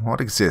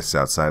 what exists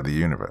outside the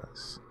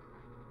universe?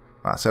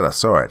 I said I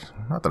saw it,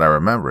 not that I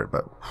remember it,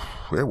 but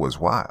it was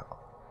wild.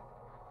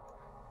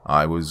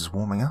 I was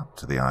warming up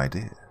to the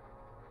idea.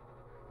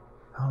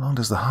 How long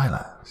does the high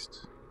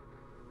last?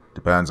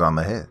 Depends on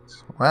the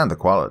hit, and the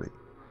quality.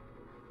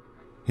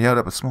 He held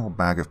up a small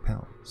bag of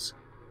pills.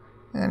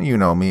 And you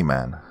know me,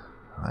 man.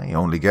 I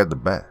only get the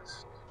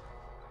best.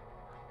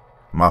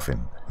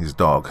 Muffin, his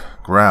dog,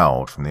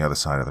 growled from the other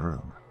side of the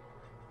room.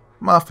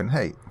 "Muffin,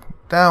 hey,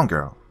 down,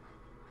 girl.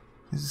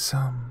 Is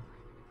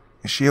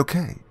she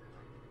okay?"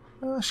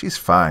 "She's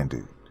fine,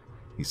 dude,"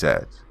 he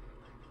said.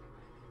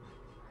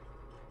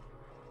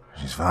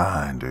 "She's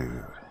fine,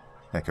 dude,"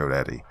 echoed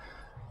Eddie.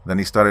 Then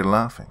he started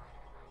laughing.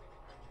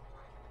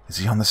 "Is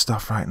he on the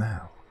stuff right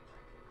now?"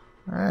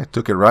 "I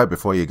took it right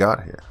before you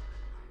got here.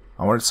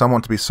 I wanted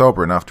someone to be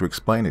sober enough to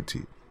explain it to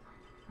you."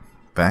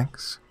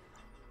 "Thanks."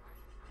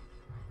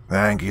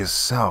 "Thank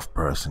yourself,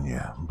 person,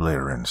 you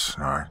blithering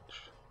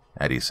snarch,"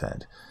 Eddie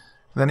said.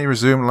 Then he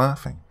resumed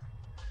laughing.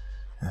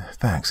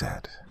 Thanks,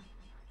 Ed.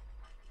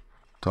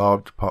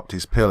 Todd popped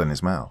his pill in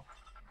his mouth.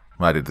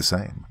 I did the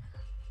same.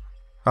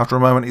 After a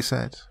moment he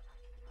said,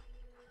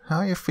 "How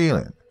are you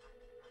feeling?"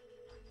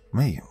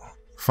 "Me?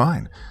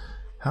 Fine.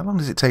 How long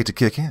does it take to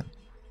kick in?"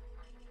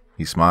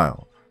 He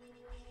smiled.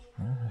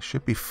 "I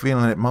should be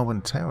feeling it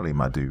momentarily,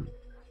 my dude."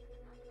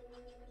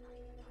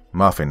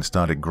 Muffin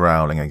started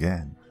growling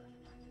again.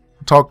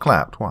 Todd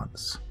clapped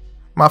once.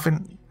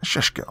 "Muffin,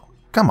 shush girl,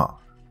 come on."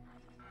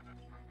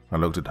 I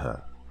looked at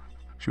her.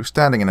 She was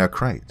standing in her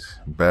crate,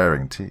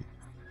 baring teeth.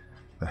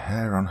 The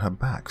hair on her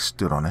back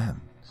stood on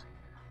end.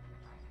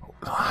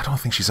 "I don't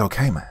think she's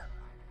okay, man."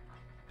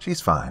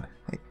 "She's fine.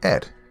 Hey,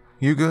 Ed,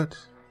 you good?"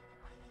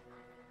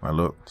 I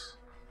looked.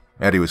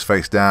 Eddie was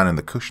face down in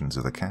the cushions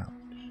of the couch.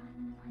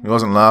 He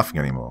wasn't laughing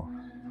anymore.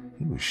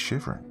 He was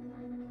shivering.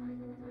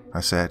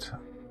 I said,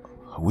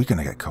 "Are we going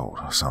to get cold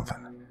or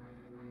something?"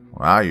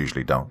 "Well, I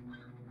usually don't,"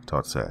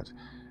 Todd said.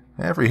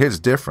 "Every hit's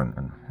different,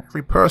 and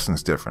every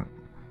person's different.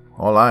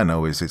 All I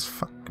know is it's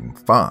fucking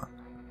fun."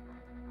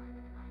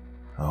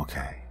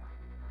 "Okay."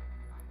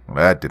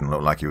 Well, Ed didn't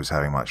look like he was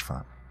having much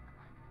fun.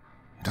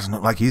 "He doesn't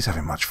look like he's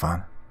having much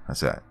fun," I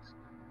said.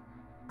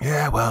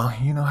 "Yeah, well,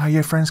 you know how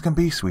your friends can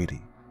be,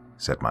 sweetie,"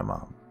 said my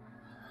mom.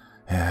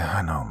 "Yeah,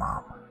 I know,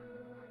 Mom."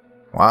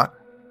 "What?"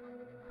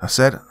 I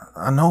said,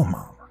 "I know,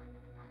 Mom."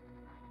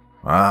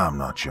 "I'm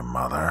not your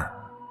mother,"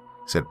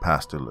 said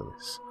Pastor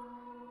Lewis.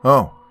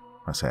 "Oh,"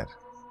 I said.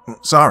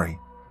 "Sorry."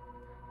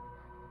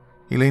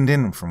 He leaned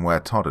in from where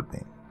Todd had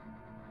been.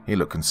 He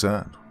looked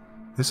concerned,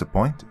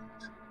 disappointed.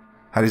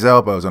 Had his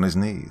elbows on his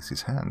knees,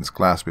 his hands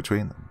clasped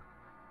between them.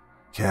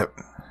 "Kip,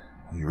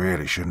 you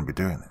really shouldn't be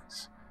doing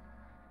this."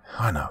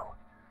 "I know.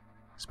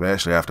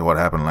 Especially after what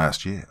happened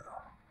last year.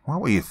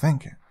 What were you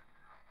thinking?"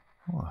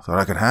 "Well, I thought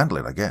I could handle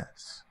it, I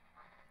guess."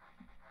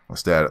 I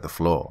stared at the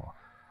floor.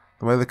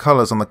 The way the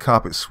colors on the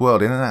carpet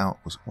swirled in and out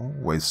was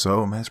always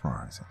so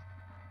mesmerizing.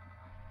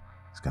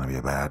 "It's going to be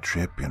a bad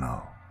trip, you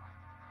know."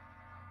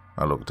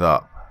 I looked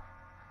up.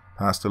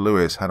 Pastor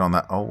Lewis had on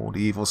that old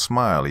evil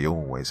smile he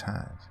always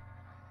had.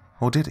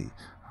 Or did he?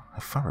 I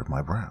furrowed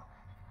my brow.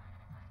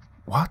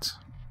 "What?"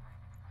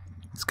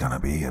 "It's going to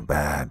be a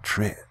bad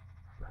trip,"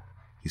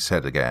 he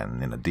said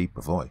again in a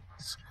deeper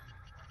voice.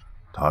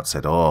 Todd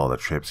said all the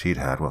trips he'd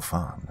had were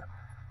fun.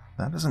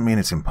 That doesn't mean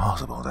it's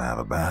impossible to have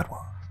a bad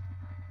one.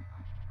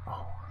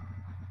 "Oh,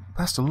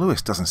 Pastor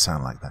Lewis doesn't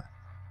sound like that."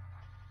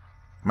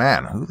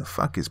 "Man, who the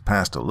fuck is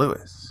Pastor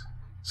Lewis?"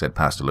 said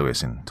Pastor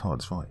Lewis in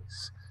Todd's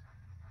voice.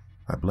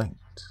 I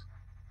blinked.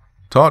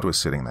 Todd was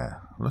sitting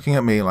there, looking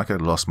at me like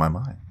I'd lost my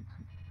mind.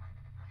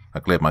 I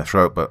cleared my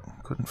throat, but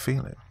couldn't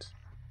feel it.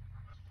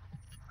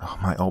 "Oh,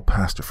 my old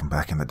pastor from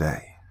back in the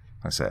day,"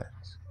 I said.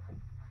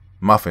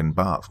 Muffin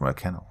barked from her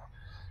kennel.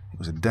 It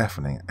was a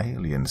deafening,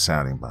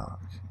 alien-sounding bark.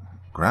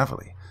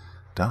 Gravelly,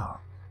 dark.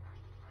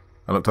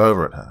 I looked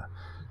over at her.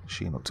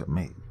 She looked at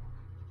me.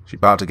 She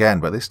barked again,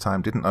 but this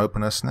time didn't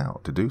open her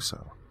snout to do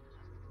so.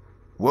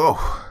 "Whoa,"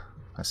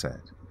 I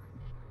said.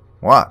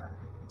 "What?"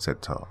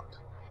 said Todd.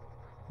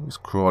 He was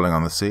crawling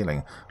on the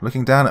ceiling,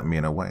 looking down at me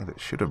in a way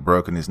that should have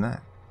broken his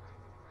neck.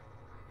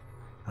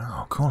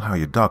 "Oh, cool how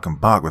your dog can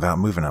bark without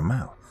moving her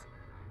mouth.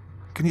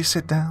 Can you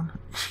sit down?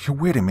 You're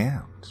weirding me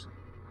out."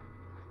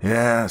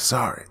 "Yeah,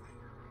 sorry,"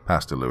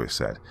 Pastor Lewis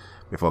said,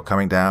 before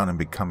coming down and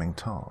becoming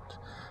Todd.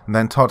 And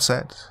then Todd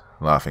said,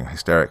 laughing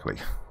hysterically,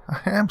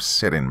 "I am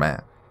sitting,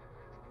 man."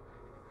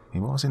 He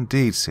was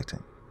indeed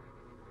sitting.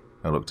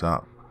 I looked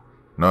up.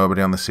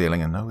 Nobody on the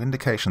ceiling and no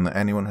indication that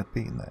anyone had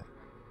been there.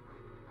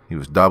 He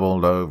was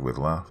doubled over with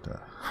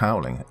laughter,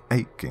 howling,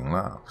 aching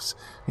laughs.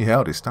 He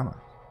held his stomach.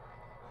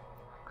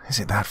 "Is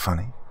it that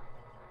funny?"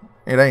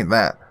 "It ain't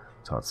that,"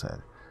 Todd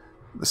said.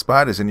 "The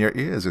spiders in your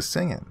ears are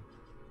singing."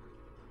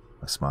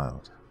 I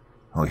smiled.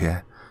 "Oh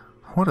yeah?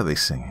 What are they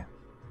singing?"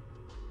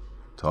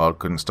 Todd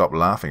couldn't stop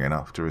laughing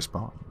enough to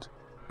respond,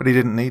 but he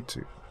didn't need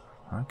to.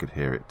 I could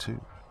hear it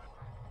too.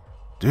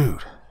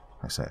 "Dude,"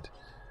 I said,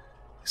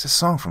 "it's a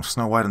song from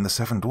Snow White and the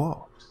Seven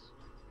Dwarfs."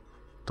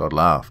 Todd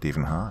laughed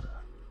even harder.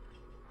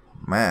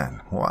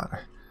 "Man,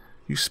 what?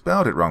 You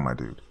spelled it wrong, my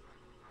dude."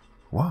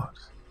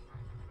 "What?"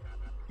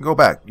 "Go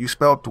back. You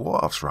spelled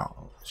dwarfs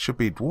wrong. It should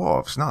be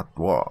dwarves, not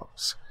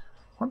dwarves.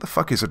 What the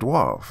fuck is a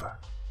dwarf?"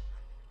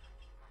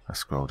 I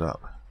scrolled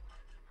up.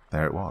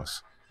 There it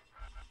was.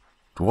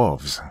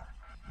 Dwarves.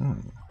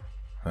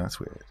 That's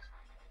weird.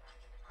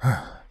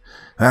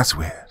 "That's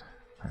weird,"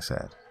 I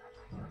said.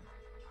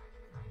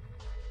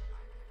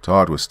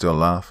 Todd was still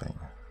laughing,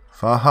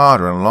 far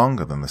harder and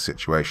longer than the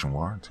situation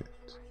warranted.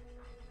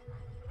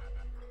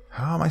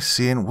 "How am I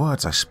seeing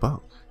words I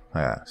spoke?"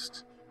 I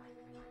asked.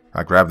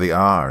 I grabbed the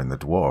R in the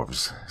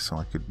dwarves so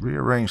I could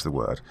rearrange the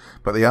word,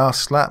 but the R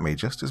slapped me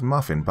just as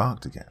Muffin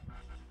barked again.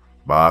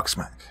 Bark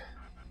smack.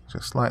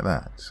 Just like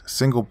that. A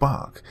single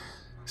bark.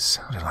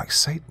 Sounded like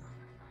Satan.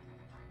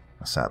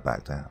 I sat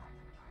back down.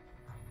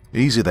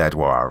 "Easy there,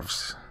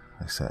 dwarves,"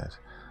 I said.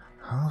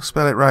 "I'll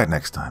spell it right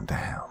next time,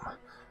 damn."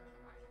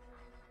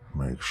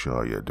 "Make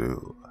sure you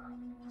do,"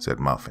 said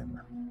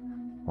Muffin.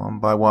 One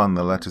by one,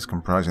 the letters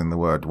comprising the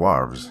word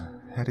dwarves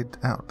headed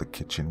out the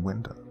kitchen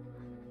window.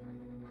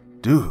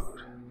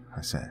 "Dude,"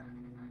 I said.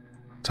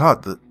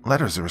 "Todd, the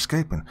letters are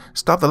escaping.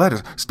 Stop the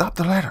letters! Stop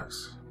the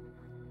letters!"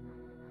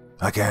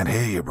 "I can't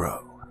hear you,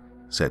 bro,"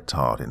 said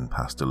Todd in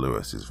Pastor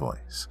Lewis's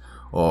voice,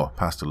 or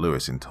Pastor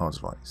Lewis in Todd's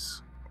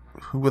voice.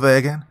 Who were they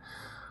again?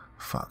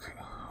 Fuck,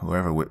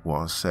 whoever it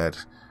was said,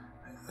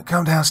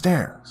 "Come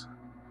downstairs."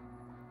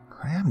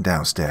 "I am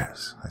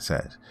downstairs," I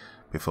said,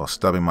 before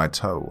stubbing my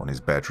toe on his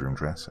bedroom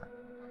dresser.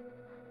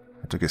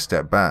 I took a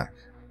step back.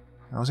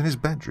 I was in his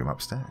bedroom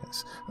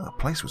upstairs. The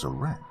place was a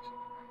wreck.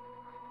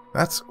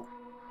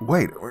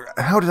 Wait,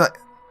 how did I...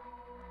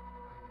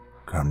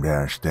 "Come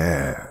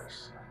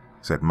downstairs,"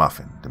 said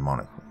Muffin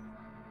demonically.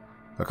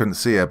 I couldn't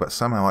see her, but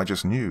somehow I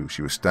just knew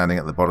she was standing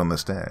at the bottom of the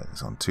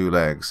stairs, on two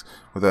legs,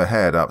 with her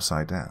head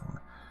upside down.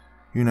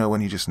 You know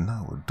when you just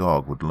know a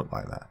dog would look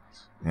like that.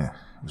 Yeah,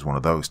 it was one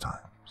of those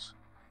times.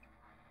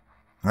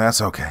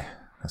 "That's okay,"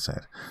 I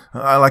said.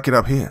 "I like it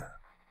up here."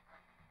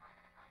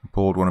 He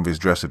pulled one of his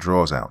dresser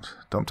drawers out,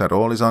 dumped out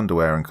all his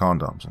underwear and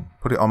condoms, and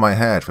put it on my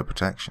head for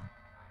protection.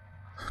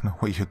 "No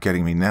way you're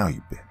getting me now,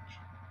 you bitch."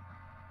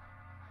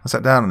 I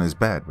sat down on his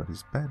bed, but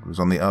his bed was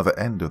on the other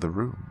end of the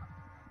room.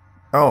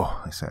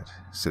 "Oh," I said,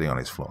 sitting on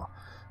his floor.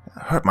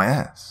 "It hurt my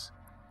ass."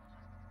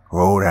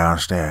 "Go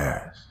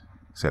downstairs,"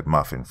 said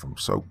Muffin from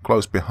so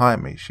close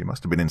behind me she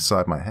must have been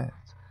inside my head.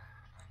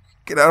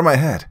 "Get out of my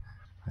head,"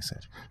 I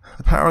said.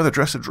 "The power of the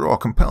dresser drawer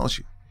compels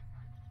you."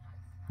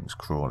 He was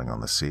crawling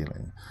on the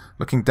ceiling,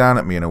 looking down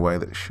at me in a way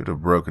that should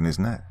have broken his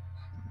neck.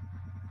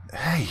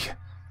 "Hey!"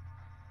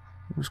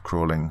 He was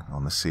crawling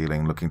on the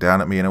ceiling, looking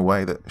down at me in a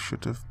way that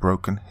should have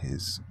broken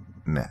his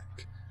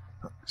neck.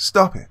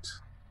 "Stop it!"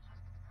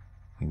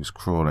 He was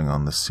crawling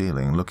on the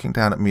ceiling, looking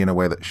down at me in a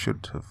way that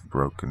should have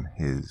broken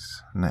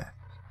his neck.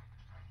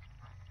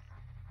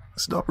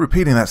 "Stop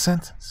repeating that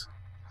sentence."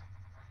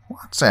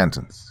 "What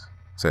sentence?"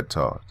 said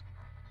Todd.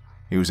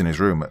 He was in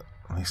his room, at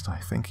least I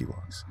think he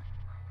was.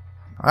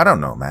 "I don't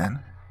know,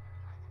 man."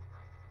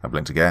 I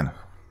blinked again.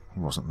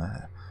 He wasn't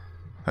there.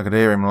 I could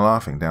hear him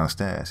laughing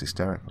downstairs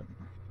hysterically.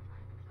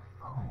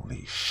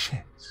 "Holy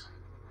shit,"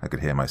 I could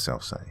hear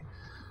myself say.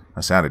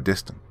 I sounded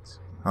distant,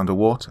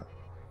 underwater.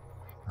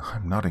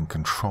 I'm not in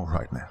control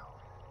right now.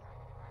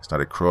 I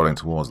started crawling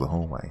towards the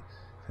hallway,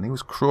 and he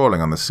was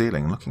crawling on the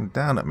ceiling, looking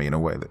down at me in a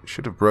way that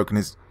should have broken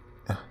his...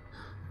 I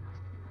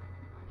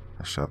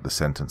shoved the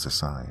sentence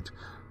aside.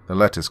 The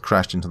letters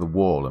crashed into the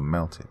wall and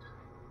melted.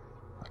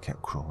 I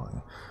kept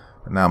crawling,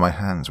 but now my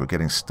hands were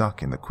getting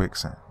stuck in the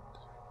quicksand.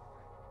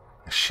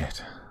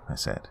 "Shit," I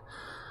said.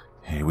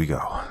 "Here we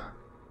go."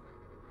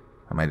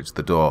 I made it to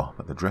the door,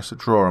 but the dresser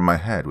drawer in my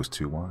head was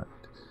too wide.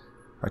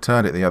 I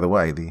turned it the other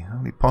way, the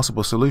only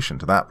possible solution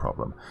to that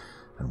problem,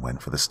 and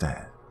went for the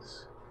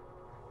stairs.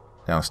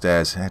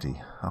 Downstairs,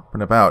 Eddie, up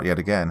and about yet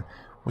again,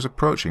 was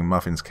approaching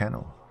Muffin's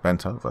kennel,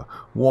 bent over,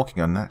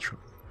 walking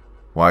unnaturally,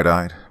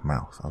 wide-eyed,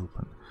 mouth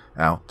open,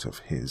 out of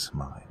his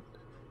mind.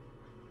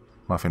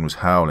 Muffin was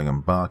howling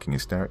and barking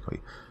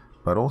hysterically,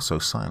 but also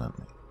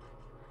silently.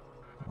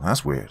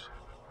 "That's weird,"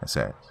 I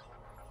said.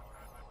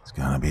 "It's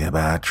gonna be a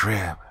bad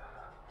trip,"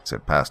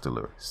 said Pastor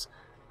Lewis.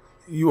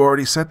 "You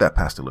already said that,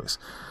 Pastor Lewis.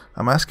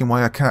 I'm asking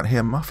why I can't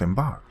hear Muffin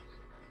bark."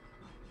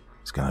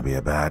 "It's gonna be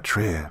a bad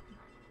trip,"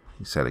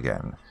 he said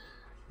again.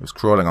 He was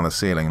crawling on the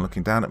ceiling,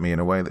 looking down at me in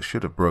a way that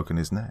should have broken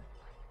his neck.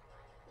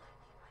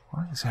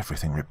 "Why is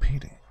everything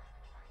repeating?"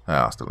 I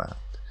asked aloud.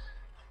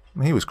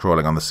 He was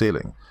crawling on the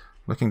ceiling,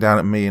 looking down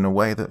at me in a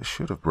way that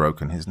should have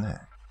broken his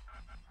neck.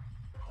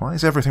 "Why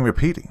is everything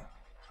repeating?"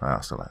 I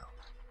asked aloud.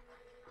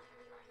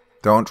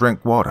 "Don't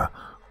drink water.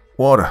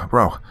 Water,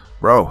 bro,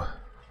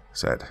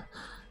 said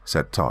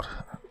Todd.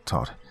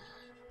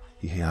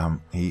 He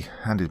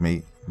handed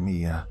me,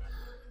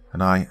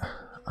 and I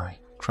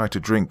tried to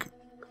drink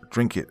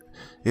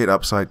it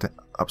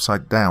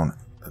upside down.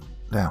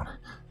 The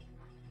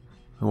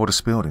water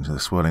spilled into the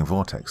swirling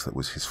vortex that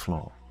was his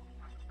floor.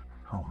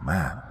 "Oh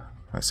man,"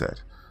 I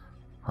said.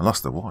 "I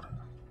lost the water."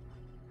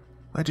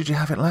 "Where did you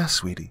have it last,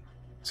 sweetie?"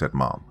 said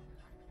Mom.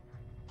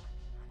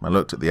 I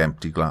looked at the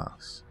empty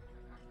glass.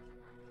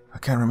 "I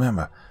can't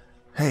remember.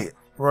 Hey,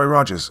 Roy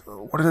Rogers,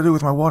 what did I do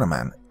with my water,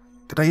 man?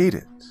 Did I eat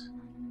it?"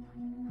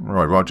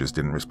 Roy Rogers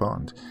didn't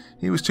respond.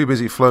 He was too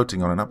busy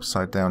floating on an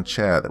upside-down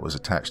chair that was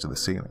attached to the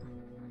ceiling.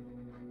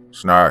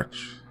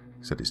 "Snarch,"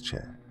 said his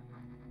chair.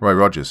 Roy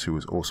Rogers, who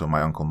was also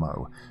my Uncle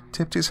Mo,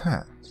 tipped his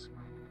hat.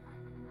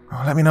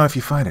 "Oh, let me know if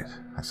you find it,"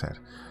 I said.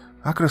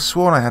 "I could have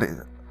sworn I had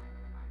it."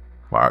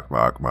 Bark,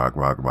 bark, bark,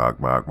 bark, bark,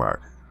 bark,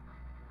 bark.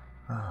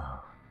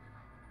 "Oh,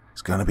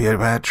 it's gonna be a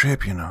bad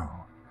trip, you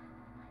know."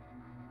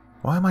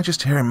 Why am I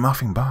just hearing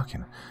Muffin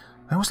barking?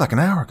 That was like an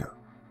hour ago.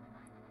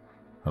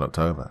 I looked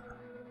over.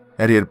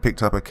 Eddie had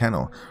picked up a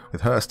kennel,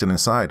 with her still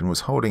inside, and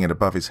was holding it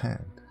above his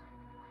head.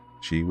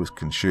 She was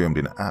consumed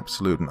in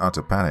absolute and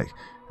utter panic,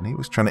 and he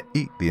was trying to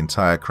eat the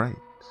entire crate.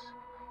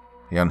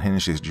 He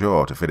unhinged his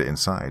jaw to fit it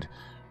inside,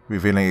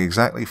 revealing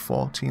exactly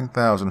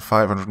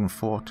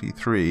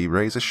 14,543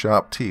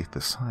 razor-sharp teeth the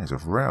size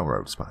of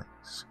railroad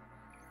spikes.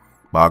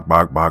 Bark,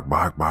 bark, bark,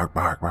 bark, bark,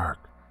 bark, bark.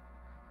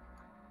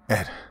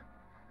 "Ed,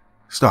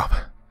 Stop,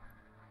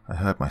 I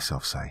heard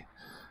myself say.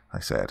 I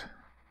said.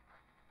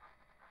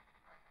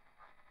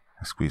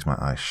 I squeezed my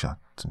eyes shut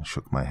and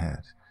shook my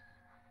head.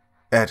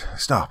 Ed,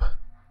 stop,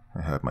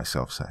 I heard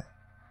myself say.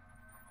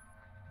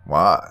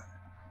 Why?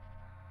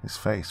 His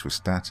face was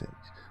static,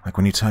 like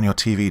when you turn your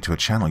TV to a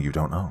channel you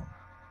don't own.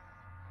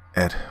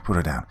 Ed, put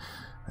her down,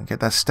 and get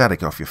that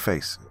static off your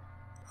face.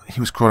 He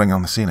was crawling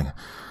on the ceiling,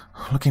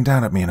 looking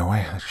down at me in a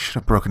way that should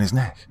have broken his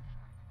neck.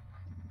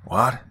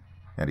 What?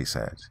 Eddie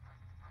said.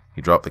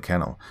 He dropped the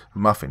kennel.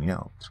 Muffin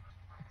yelped.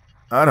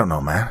 I don't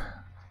know, man,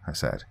 I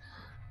said.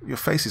 Your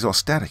face is all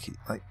staticky,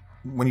 like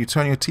when you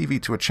turn your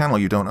TV to a channel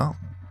you don't own.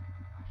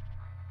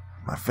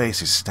 My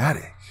face is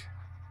static,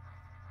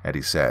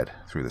 Eddie said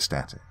through the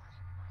static.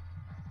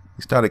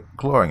 He started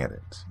clawing at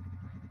it.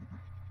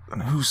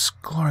 And who's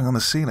clawing on the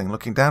ceiling,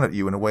 looking down at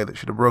you in a way that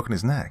should have broken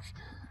his neck?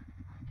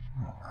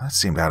 That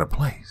seemed out of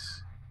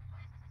place.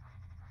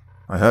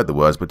 I heard the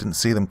words but didn't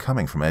see them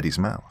coming from Eddie's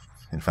mouth.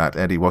 In fact,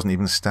 Eddie wasn't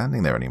even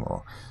standing there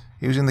anymore.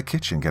 He was in the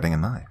kitchen getting a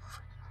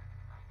knife.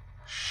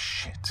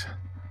 Shit.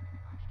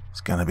 It's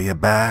gonna be a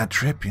bad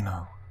trip, you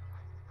know.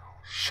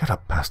 Shut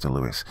up, Pastor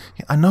Lewis.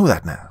 I know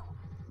that now.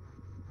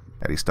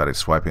 Eddie started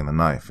swiping the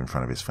knife in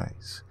front of his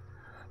face.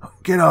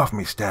 Get off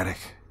me, Static,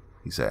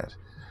 he said.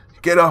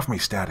 Get off me,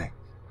 Static.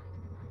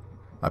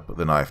 I put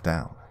the knife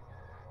down.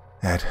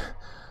 Ed,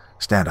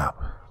 stand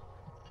up.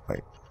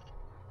 Wait,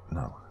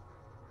 no.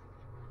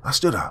 I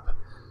stood up.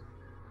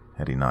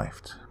 Eddie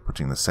knifed,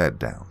 putting the said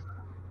down.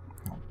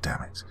 Oh,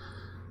 damn it.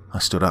 I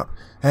stood up.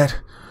 Ed,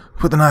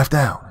 put the knife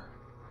down.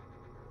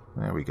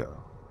 There we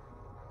go.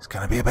 It's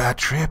gonna be a bad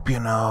trip, you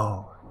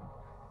know.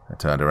 I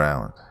turned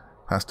around.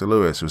 Pastor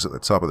Lewis was at the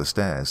top of the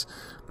stairs,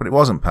 but it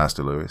wasn't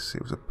Pastor Lewis.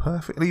 It was a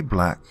perfectly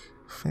black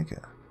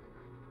figure.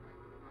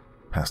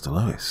 Pastor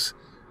Lewis,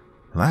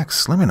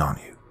 black's slimming on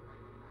you.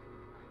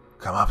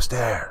 Come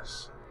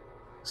upstairs,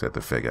 said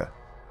the figure.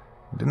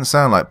 It didn't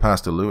sound like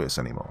Pastor Lewis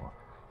anymore,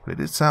 but it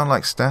did sound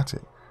like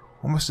static,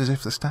 almost as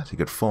if the static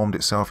had formed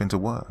itself into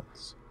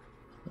words.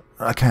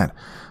 I can't.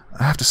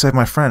 I have to save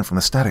my friend from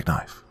the static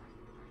knife.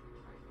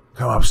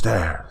 Come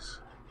upstairs,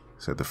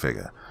 said the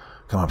figure.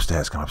 Come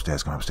upstairs, come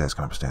upstairs, come upstairs,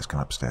 come upstairs,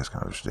 come upstairs,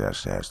 come upstairs,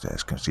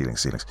 stairs,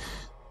 ceilings.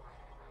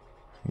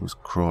 He was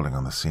crawling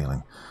on the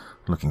ceiling,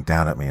 looking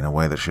down at me in a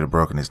way that should have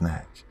broken his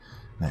neck.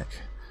 Neck,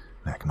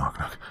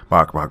 knock.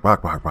 Bark.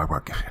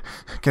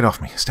 Get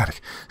off me,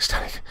 static.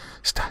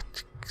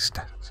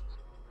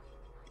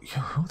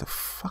 Who the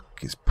fuck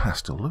is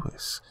Pastor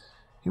Lewis?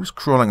 He was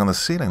crawling on the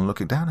ceiling,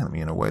 looking down at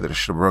me in a way that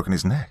should have broken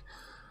his neck.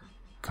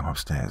 Come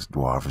upstairs,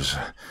 dwarves.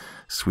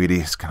 Sweetie,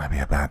 it's gonna be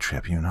a bad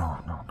trip, you know.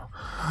 No.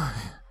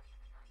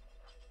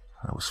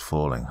 I was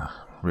falling, I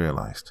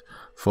realized.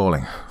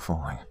 Falling.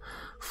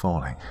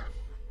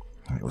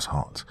 And it was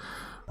hot.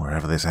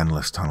 Wherever this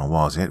endless tunnel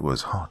was, it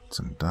was hot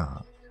and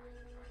dark.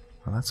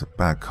 Well, that's a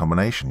bad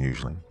combination,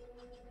 usually,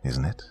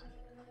 isn't it?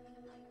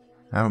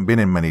 I haven't been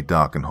in many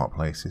dark and hot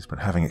places, but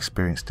having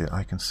experienced it,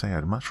 I can say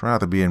I'd much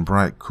rather be in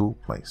bright, cool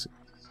places.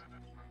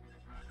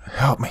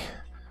 Help me,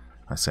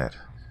 I said.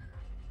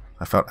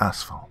 I felt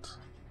asphalt.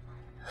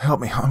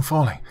 Help me, I'm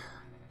falling.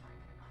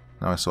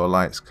 Now I saw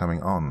lights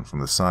coming on from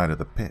the side of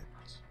the pit.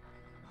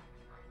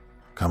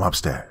 Come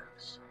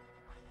upstairs,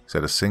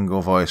 said a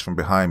single voice from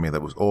behind me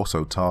that was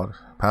also Todd,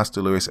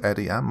 Pastor Lewis,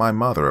 Eddie, and my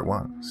mother at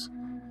once.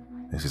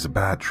 This is a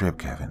bad trip,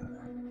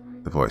 Kevin,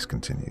 the voice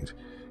continued.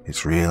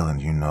 It's real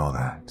and you know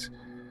that.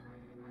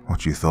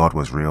 What you thought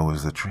was real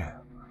was the trip.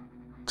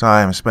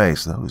 Time,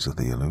 space, those are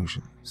the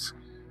illusions.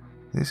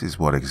 This is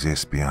what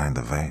exists behind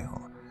the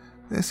veil.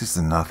 This is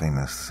the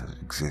nothingness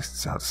that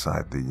exists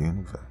outside the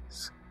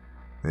universe.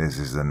 This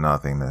is the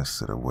nothingness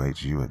that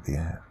awaits you at the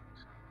end.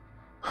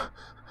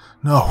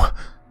 No!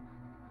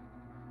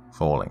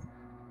 Falling.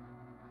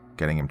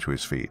 Getting him to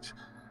his feet.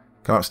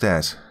 Come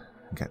upstairs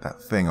and get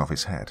that thing off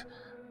his head.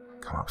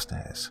 Come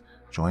upstairs.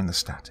 Join the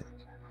static.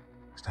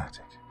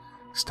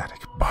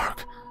 Static.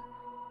 Bark.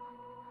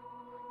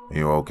 Are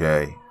you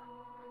okay?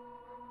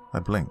 I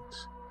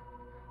blinked.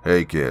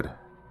 Hey, kid,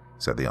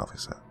 said the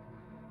officer.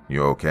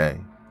 You okay?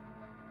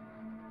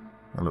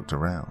 I looked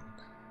around.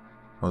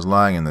 I was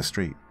lying in the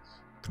street.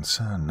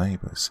 Concerned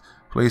neighbors.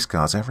 Police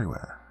cars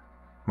everywhere.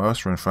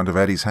 Most were in front of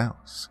Eddie's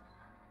house.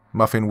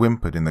 Muffin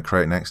whimpered in the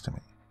crate next to me.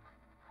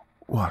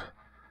 What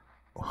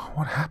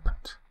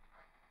happened?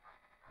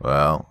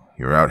 Well,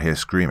 you're out here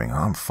screaming,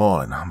 I'm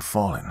falling.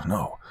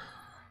 No.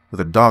 With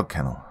a dog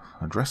kennel,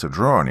 a dresser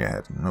drawer on your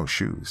head, and no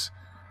shoes.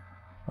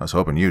 I was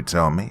hoping you'd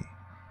tell me.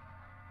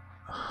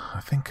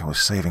 I think I was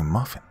saving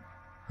Muffin,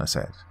 I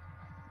said.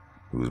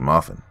 Who's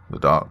Muffin? The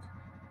dog?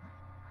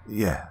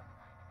 Yeah.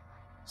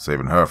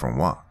 Saving her from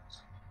what?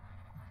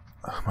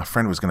 My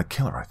friend was going to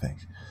kill her, I think.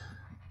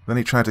 Then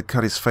he tried to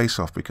cut his face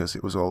off because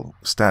it was all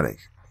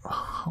static.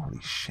 Holy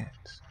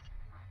shit.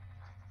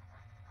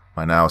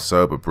 My now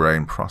sober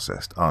brain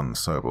processed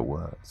unsober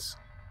words.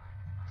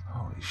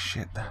 Holy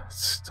shit, that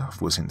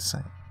stuff was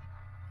insane.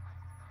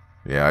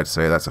 Yeah, I'd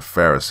say that's a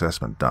fair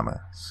assessment,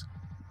 dumbass.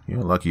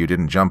 You're lucky you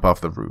didn't jump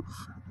off the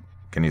roof.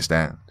 Can you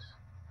stand?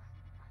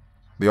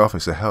 The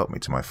officer helped me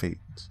to my feet.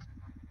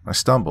 I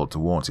stumbled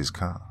towards his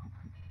car.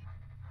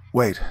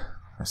 "Wait,"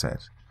 I said.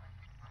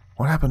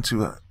 "What happened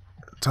to,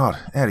 Todd,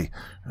 Eddie?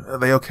 Are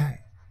they okay?"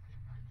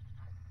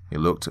 He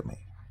looked at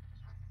me.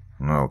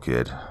 "No,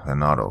 kid, they're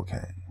not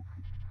okay.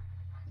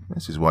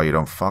 This is why you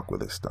don't fuck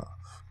with this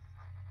stuff.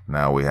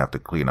 Now we have to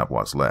clean up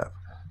what's left.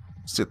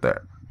 Sit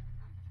there."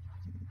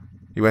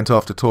 He went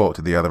off to talk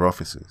to the other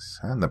officers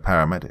and the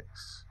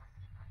paramedics.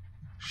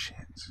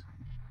 Shit.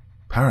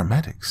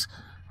 Paramedics?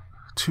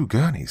 2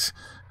 gurneys?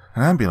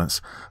 An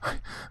ambulance?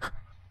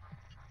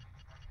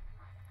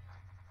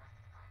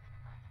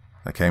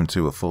 I came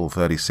to a full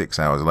 36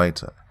 hours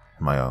later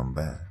in my own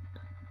bed.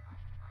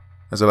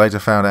 As I later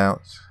found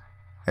out,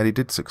 Eddie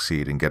did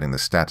succeed in getting the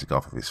static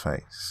off of his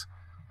face,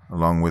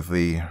 along with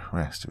the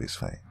rest of his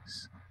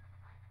face.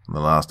 And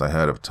the last I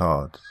heard of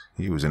Todd,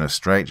 he was in a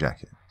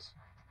straitjacket.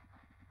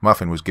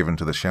 Muffin was given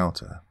to the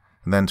shelter,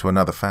 and then to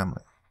another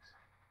family.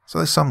 So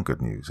there's some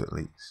good news, at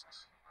least.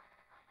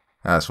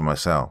 As for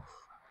myself,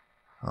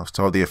 I was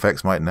told the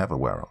effects might never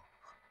wear off.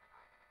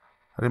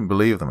 I didn't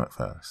believe them at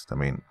first. I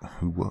mean,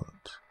 who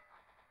would?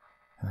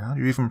 And how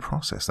do you even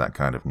process that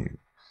kind of news?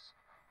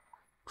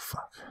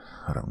 Fuck,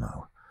 I don't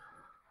know.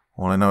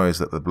 All I know is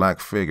that the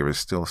black figure is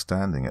still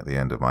standing at the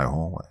end of my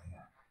hallway,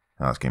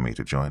 asking me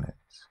to join it.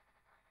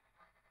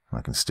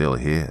 I can still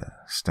hear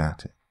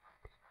static.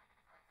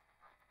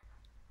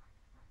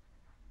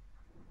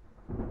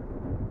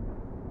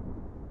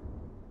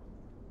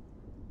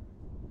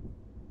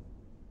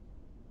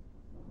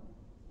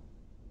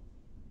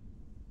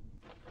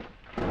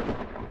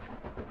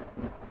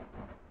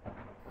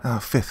 Our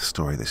 5th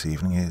story this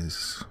evening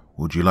is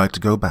Would You Like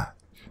to Go Back?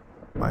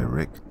 By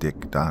Rick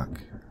Dick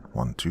Dark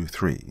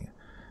 123,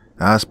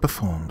 as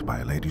performed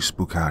by Lady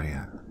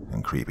Spookaria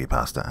and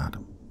Creepypasta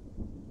Adam.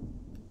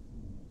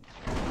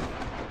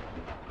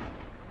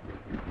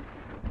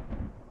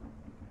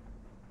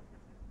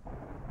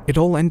 It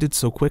all ended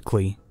so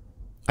quickly.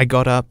 I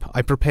got up,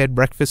 I prepared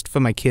breakfast for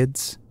my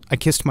kids, I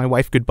kissed my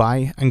wife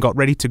goodbye, and got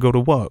ready to go to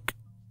work.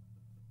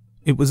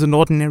 It was an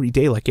ordinary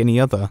day like any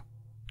other,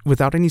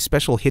 without any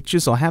special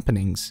hitches or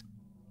happenings.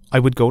 I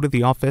would go to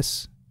the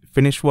office,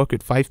 finish work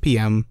at 5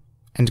 p.m.,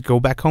 and go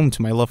back home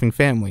to my loving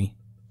family.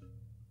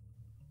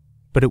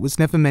 But it was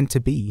never meant to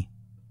be,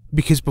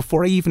 because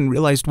before I even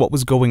realized what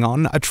was going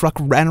on, a truck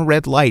ran a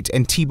red light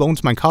and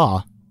T-boned my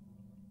car.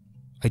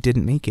 I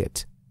didn't make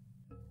it.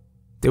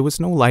 There was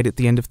no light at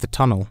the end of the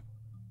tunnel,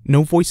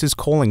 no voices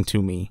calling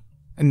to me,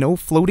 and no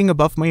floating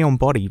above my own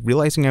body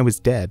realizing I was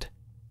dead.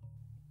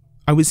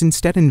 I was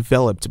instead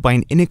enveloped by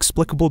an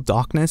inexplicable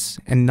darkness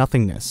and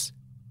nothingness.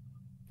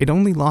 It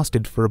only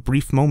lasted for a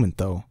brief moment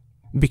though,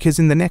 because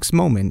in the next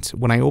moment,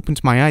 when I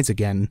opened my eyes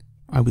again,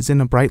 I was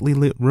in a brightly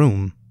lit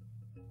room.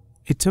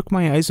 It took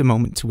my eyes a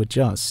moment to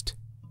adjust,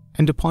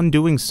 and upon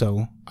doing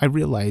so, I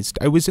realized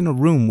I was in a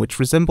room which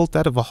resembled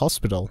that of a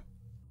hospital.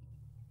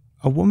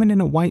 A woman in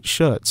a white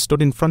shirt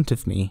stood in front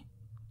of me,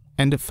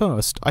 and at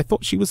first I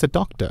thought she was a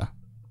doctor,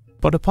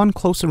 but upon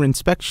closer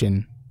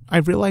inspection, I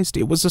realized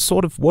it was a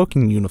sort of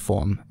working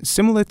uniform,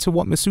 similar to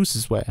what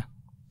masseuses wear.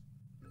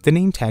 The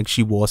name tag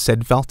she wore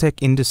said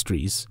Valtech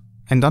Industries,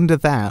 and under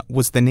that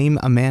was the name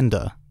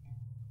Amanda.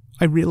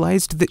 I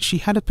realized that she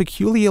had a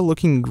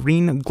peculiar-looking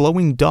green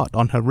glowing dot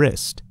on her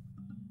wrist.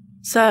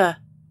 "Sir,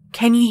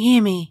 can you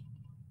hear me?"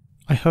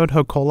 I heard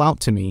her call out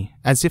to me,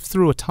 as if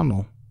through a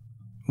tunnel.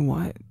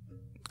 "What?"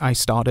 I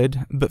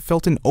started, but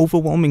felt an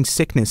overwhelming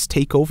sickness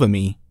take over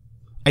me.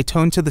 I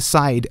turned to the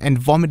side and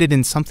vomited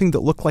in something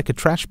that looked like a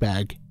trash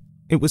bag.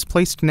 It was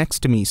placed next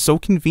to me so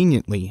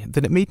conveniently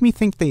that it made me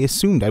think they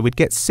assumed I would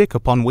get sick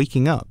upon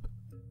waking up.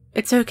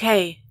 "It's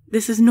okay.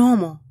 This is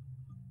normal.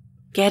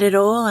 Get it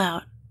all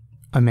out,"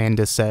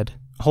 Amanda said,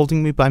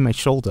 holding me by my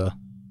shoulder.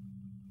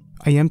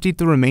 I emptied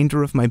the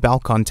remainder of my bowel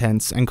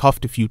contents and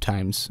coughed a few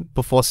times,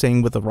 before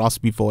saying with a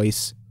raspy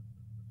voice,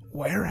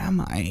 "Where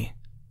am I?"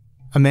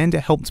 Amanda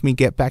helped me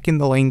get back in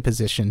the laying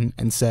position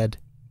and said,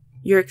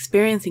 "You're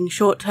experiencing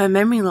short-term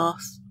memory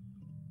loss.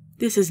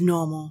 This is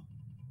normal.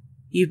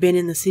 You've been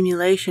in the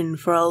simulation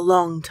for a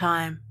long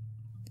time."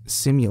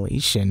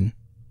 "Simulation?"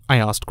 I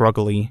asked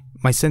groggily,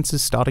 my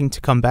senses starting to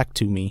come back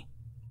to me.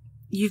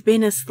 "You've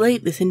been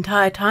asleep this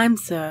entire time,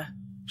 sir,"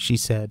 she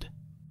said.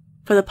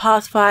 "For the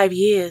past 5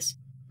 years,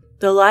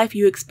 the life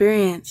you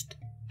experienced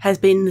has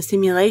been in the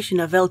simulation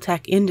of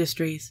Valtech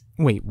Industries."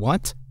 "Wait,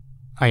 what?"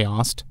 I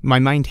asked, my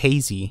mind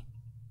hazy.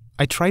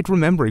 I tried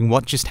remembering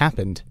what just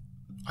happened.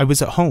 I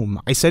was at home,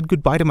 I said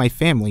goodbye to my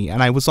family,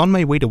 and I was on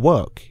my way to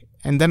work,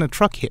 and then a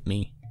truck hit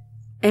me.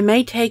 "It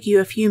may take you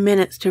a few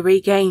minutes to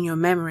regain your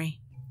memory,"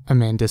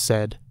 Amanda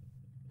said.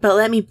 "but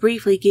let me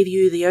briefly give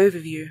you the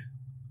overview.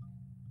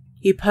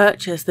 You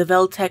purchased the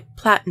Valtech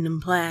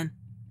Platinum plan,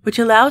 which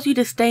allows you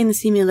to stay in the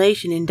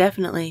simulation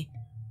indefinitely.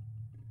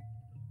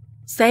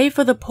 Save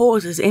for the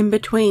pauses in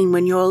between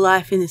when your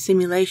life in the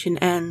simulation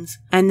ends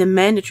and the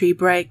mandatory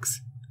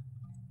breaks.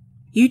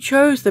 You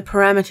chose the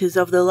parameters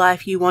of the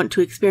life you want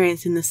to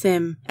experience in the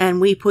sim,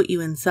 and we put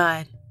you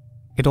inside."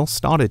 It all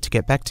started to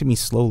get back to me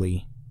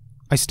slowly.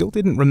 I still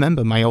didn't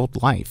remember my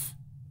old life.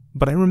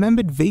 but I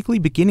remembered vaguely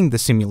beginning the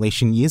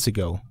simulation years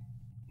ago.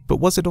 But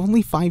was it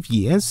only 5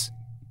 years?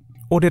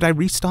 Or did I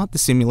restart the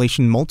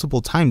simulation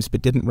multiple times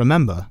but didn't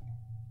remember?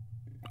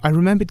 I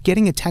remembered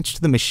getting attached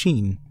to the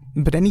machine,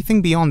 but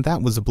anything beyond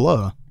that was a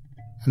blur.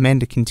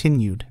 Amanda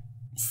continued.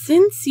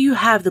 Since you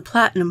have the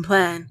Platinum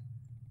Plan,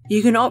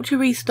 you can opt to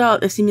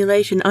restart the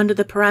simulation under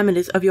the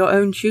parameters of your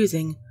own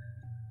choosing,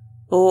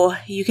 or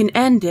you can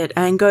end it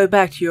and go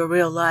back to your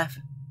real life.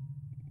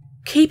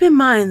 Keep in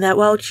mind that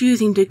while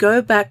choosing to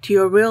go back to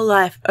your real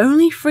life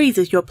only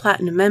freezes your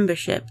Platinum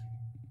membership,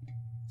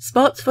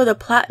 spots for the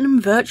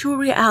Platinum virtual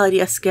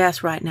reality are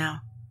scarce right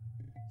now,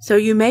 so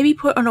you may be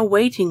put on a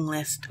waiting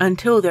list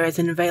until there is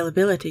an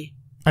availability.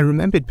 I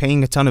remembered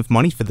paying a ton of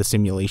money for the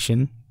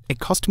simulation. It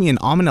cost me an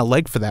arm and a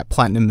leg for that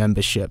Platinum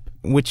membership,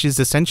 which is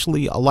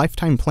essentially a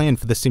lifetime plan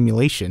for the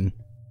simulation.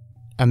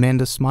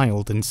 Amanda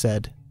smiled and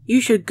said, You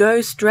should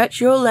go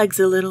stretch your legs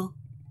a little.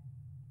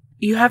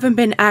 You haven't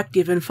been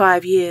active in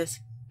 5 years,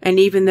 and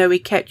even though we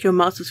kept your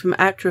muscles from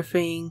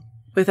atrophying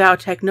with our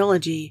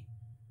technology,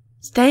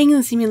 staying in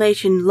the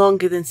simulation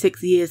longer than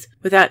 6 years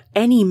without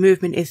any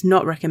movement is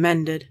not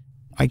recommended.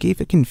 I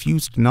gave a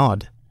confused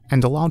nod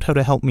and allowed her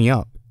to help me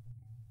up.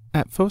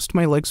 At first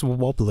my legs were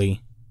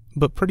wobbly,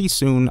 but pretty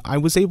soon I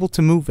was able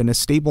to move in a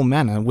stable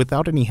manner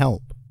without any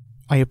help.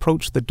 I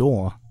approached the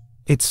door.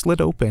 It slid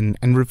open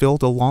and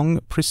revealed a long,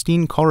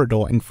 pristine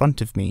corridor in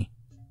front of me.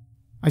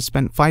 I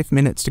spent 5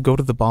 minutes to go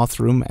to the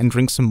bathroom and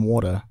drink some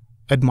water,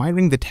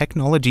 admiring the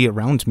technology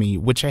around me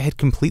which I had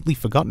completely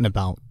forgotten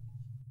about.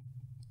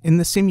 In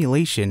the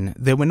simulation,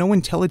 there were no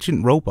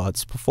intelligent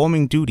robots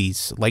performing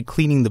duties like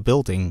cleaning the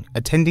building,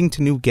 attending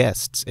to new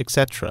guests,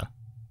 etc.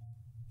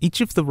 Each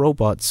of the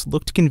robots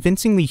looked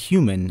convincingly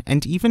human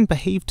and even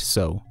behaved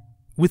so,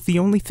 with the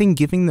only thing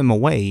giving them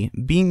away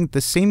being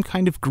the same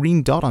kind of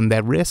green dot on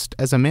their wrist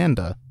as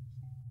Amanda.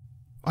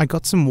 I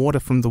got some water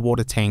from the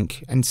water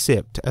tank and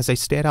sipped as I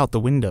stared out the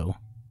window.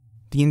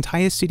 The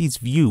entire city's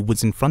view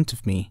was in front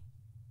of me.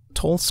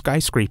 Tall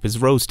skyscrapers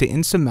rose to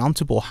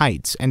insurmountable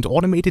heights and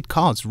automated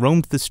cars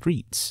roamed the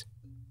streets.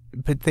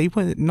 But they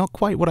were not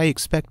quite what I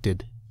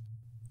expected.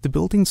 The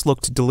buildings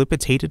looked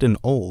dilapidated and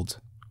old,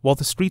 while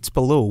the streets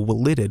below were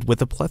littered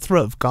with a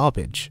plethora of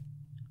garbage.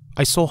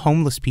 I saw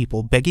homeless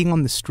people begging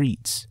on the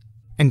streets,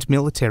 and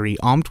military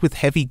armed with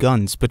heavy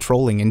guns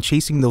patrolling and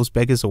chasing those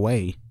beggars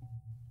away.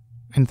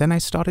 And then I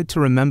started to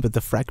remember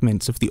the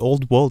fragments of the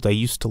old world I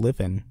used to live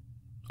in.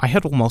 I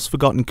had almost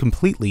forgotten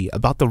completely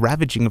about the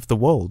ravaging of the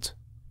world.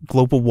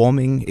 Global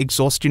warming,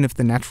 exhaustion of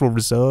the natural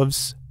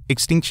reserves,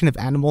 extinction of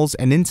animals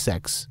and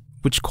insects,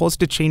 which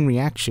caused a chain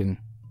reaction.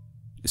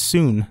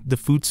 Soon, the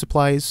food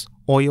supplies,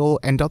 oil,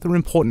 and other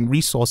important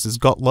resources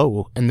got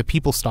low and the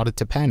people started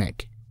to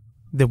panic.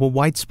 There were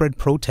widespread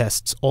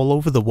protests all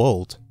over the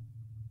world.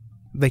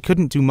 They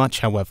couldn't do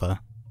much, however.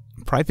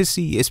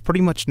 Privacy is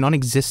pretty much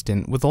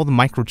non-existent with all the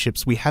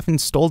microchips we have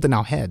installed in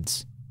our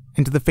heads,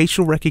 and the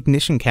facial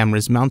recognition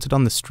cameras mounted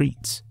on the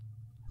streets.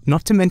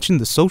 Not to mention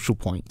the social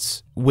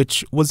points,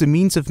 which was a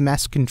means of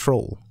mass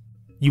control.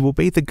 You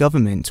obey the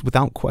government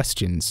without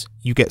questions,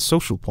 you get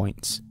social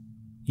points.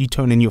 You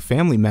turn in your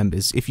family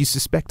members if you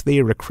suspect they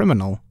are a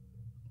criminal.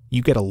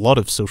 You get a lot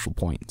of social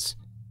points.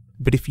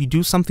 But if you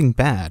do something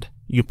bad,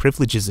 your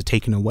privileges are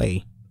taken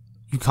away.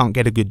 You can't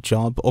get a good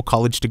job or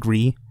college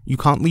degree, you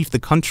can't leave the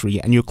country,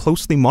 and you're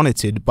closely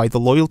monitored by the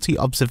loyalty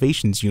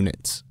observations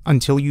units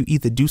until you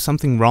either do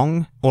something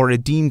wrong or are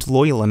deemed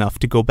loyal enough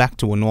to go back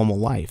to a normal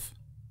life.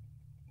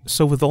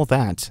 So with all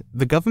that,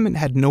 the government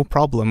had no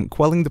problem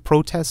quelling the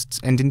protests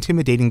and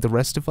intimidating the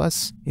rest of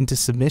us into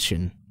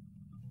submission.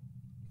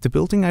 The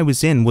building I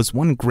was in was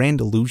one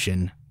grand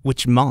illusion,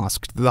 which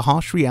masked the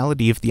harsh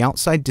reality of the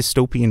outside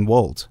dystopian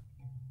world.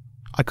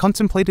 I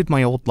contemplated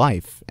my old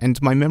life, and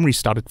my memories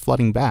started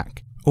flooding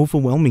back,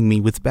 overwhelming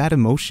me with bad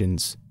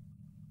emotions.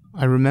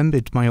 I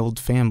remembered my old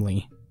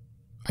family.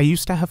 I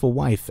used to have a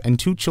wife and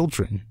 2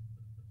 children.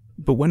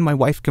 But when my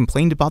wife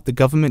complained about the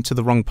government to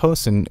the wrong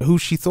person, who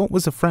she thought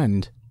was a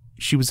friend,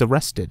 she was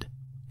arrested,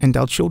 and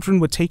our children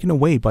were taken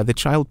away by the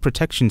Child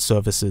Protection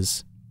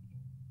Services.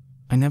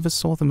 I never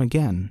saw them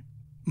again.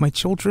 My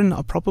children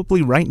are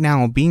probably right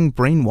now being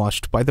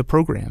brainwashed by the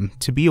program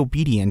to be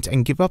obedient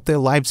and give up their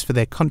lives for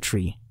their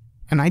country,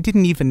 and I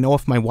didn't even know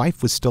if my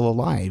wife was still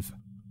alive.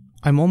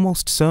 I'm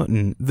almost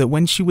certain that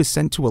when she was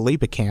sent to a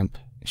labor camp,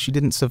 she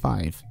didn't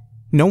survive.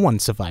 No one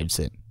survives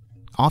it.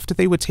 After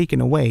they were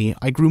taken away,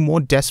 I grew more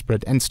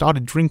desperate and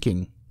started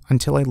drinking,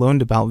 until I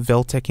learned about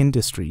Veltec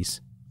Industries.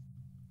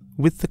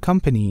 With the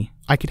company,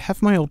 I could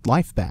have my old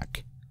life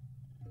back.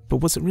 But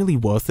was it really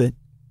worth it?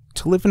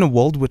 To live in a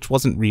world which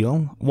wasn't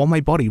real, while my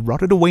body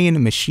rotted away in a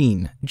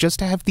machine, just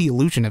to have the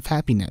illusion of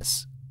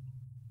happiness?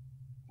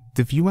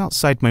 The view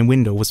outside my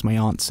window was my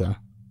answer.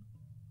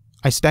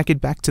 I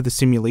staggered back to the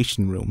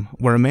simulation room,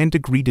 where Amanda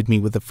greeted me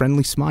with a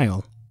friendly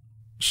smile.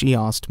 She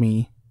asked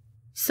me,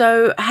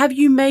 So, have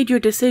you made your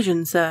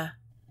decision, sir?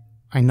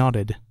 I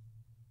nodded.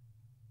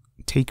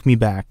 Take me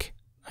back,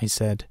 I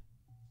said.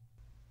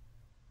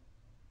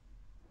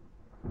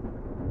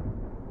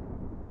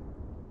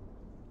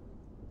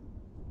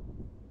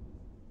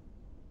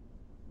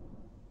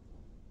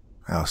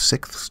 Our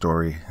 6th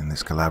story in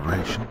this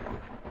collaboration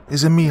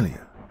is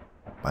Emilia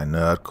by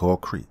Nerdcore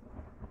Creep,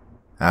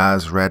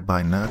 as read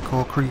by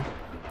Nerdcore Creep,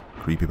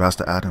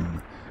 Creepypasta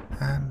Adam,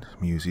 and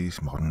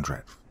Musie's Modern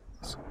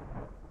Dreadfuls.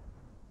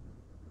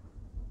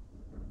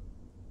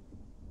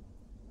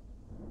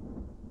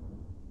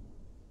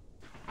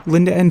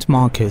 Linda and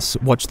Marcus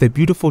watch their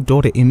beautiful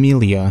daughter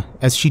Emilia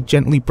as she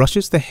gently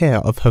brushes the hair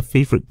of her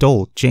favorite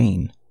doll,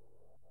 Jane.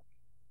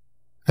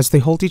 As they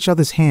hold each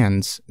other's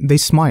hands, they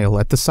smile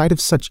at the sight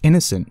of such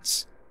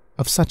innocence,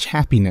 of such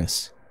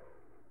happiness.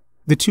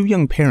 The two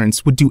young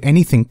parents would do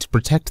anything to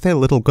protect their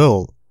little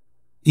girl,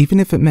 even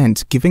if it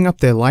meant giving up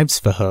their lives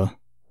for her.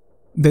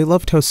 They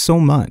loved her so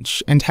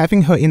much, and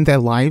having her in their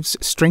lives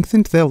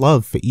strengthened their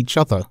love for each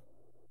other.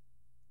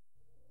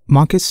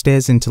 Marcus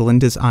stares into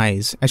Linda's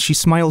eyes as she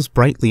smiles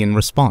brightly in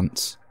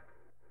response.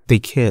 They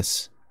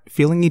kiss,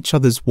 feeling each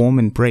other's warm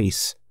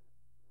embrace.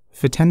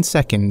 For 10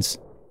 seconds,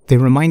 they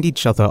remind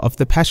each other of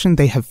the passion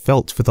they have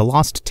felt for the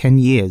last 10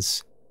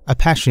 years, a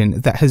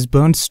passion that has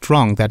burned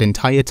strong that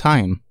entire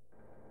time.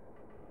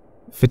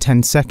 For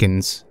 10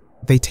 seconds,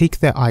 they take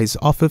their eyes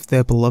off of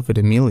their beloved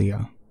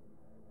Emilia.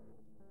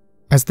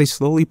 As they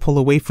slowly pull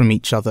away from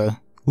each other,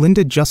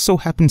 Linda just so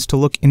happens to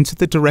look into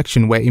the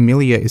direction where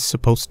Emilia is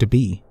supposed to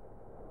be.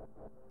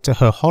 To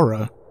her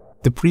horror,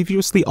 the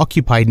previously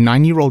occupied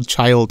 9-year-old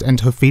child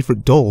and her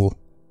favorite doll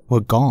were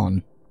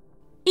gone.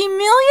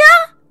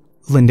 Emilia?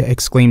 Linda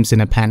exclaims in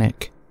a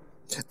panic.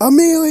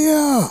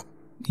 Emilia!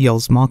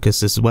 Yells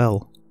Marcus as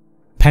well.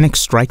 Panic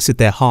strikes at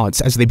their hearts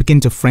as they begin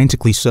to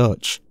frantically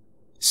search.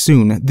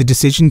 Soon, the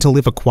decision to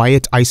live a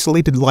quiet,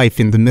 isolated life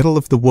in the middle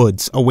of the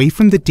woods, away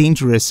from the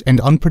dangerous and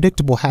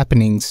unpredictable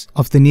happenings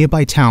of the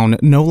nearby town,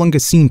 no longer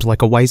seemed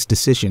like a wise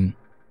decision.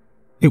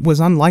 It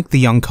was unlike the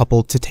young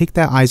couple to take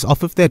their eyes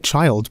off of their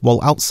child while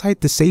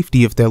outside the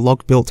safety of their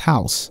log-built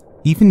house,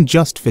 even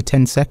just for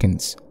 10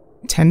 seconds.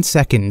 10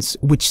 seconds,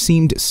 which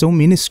seemed so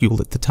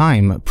minuscule at the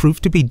time,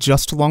 proved to be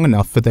just long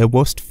enough for their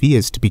worst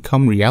fears to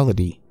become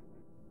reality.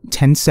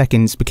 10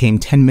 seconds became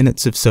 10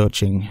 minutes of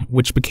searching,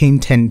 which became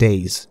 10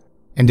 days,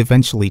 and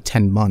eventually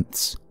 10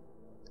 months.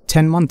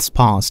 10 months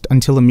passed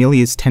until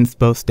Emilia's 10th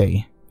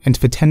birthday, and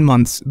for 10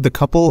 months, the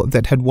couple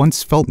that had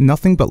once felt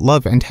nothing but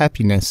love and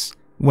happiness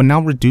were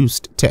now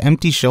reduced to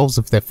empty shells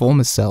of their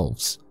former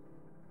selves.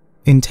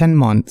 In 10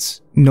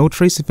 months, no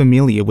trace of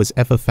Emilia was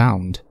ever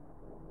found.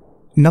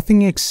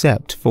 Nothing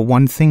except for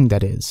one thing,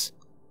 that is.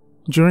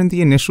 During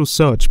the initial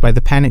search by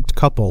the panicked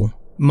couple,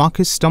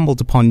 Marcus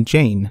stumbled upon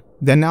Jane,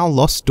 their now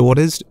lost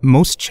daughter's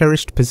most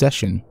cherished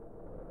possession.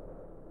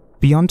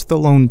 Beyond the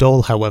lone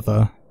doll,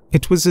 however,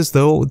 it was as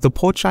though the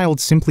poor child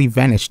simply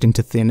vanished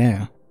into thin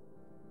air.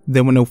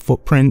 There were no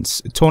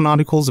footprints, torn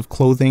articles of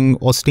clothing,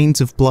 or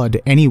stains of blood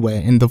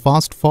anywhere in the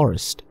vast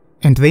forest,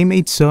 and they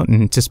made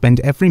certain to spend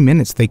every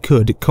minute they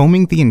could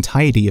combing the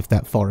entirety of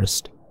that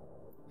forest.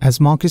 As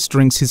Marcus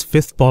drinks his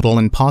 5th bottle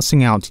and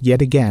passing out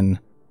yet again,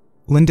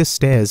 Linda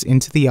stares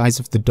into the eyes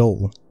of the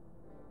doll.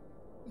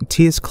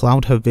 Tears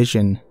cloud her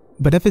vision,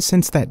 but ever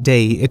since that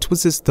day, it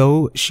was as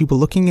though she were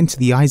looking into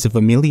the eyes of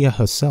Emilia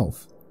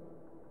herself.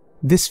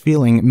 This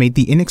feeling made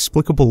the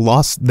inexplicable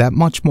loss that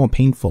much more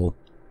painful.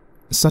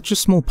 Such a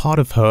small part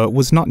of her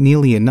was not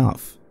nearly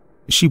enough.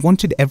 She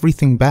wanted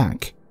everything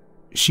back.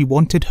 She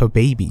wanted her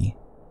baby.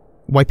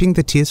 Wiping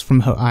the tears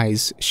from her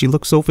eyes, she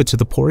looks over to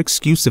the poor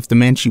excuse of the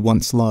man she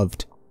once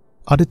loved.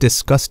 Utter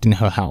disgust in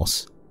her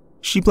house.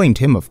 She blamed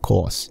him, of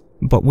course,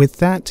 but with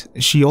that,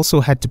 she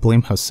also had to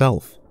blame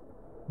herself.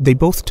 They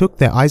both took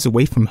their eyes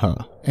away from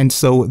her, and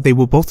so they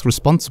were both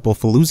responsible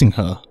for losing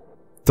her.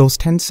 Those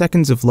 10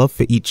 seconds of love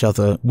for each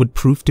other would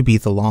prove to be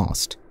the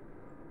last.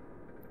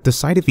 The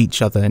sight of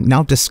each other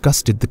now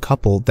disgusted the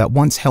couple that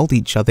once held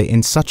each other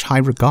in such high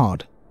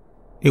regard.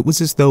 It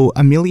was as though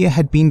Emilia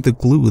had been the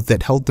glue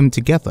that held them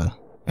together,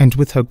 and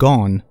with her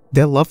gone,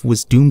 their love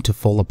was doomed to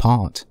fall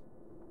apart.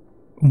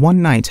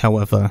 One night,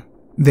 however,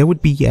 there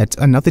would be yet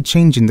another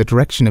change in the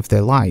direction of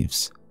their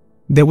lives.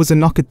 There was a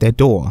knock at their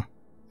door.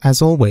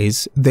 As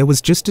always, there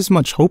was just as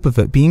much hope of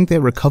it being their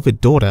recovered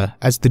daughter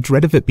as the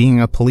dread of it being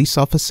a police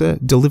officer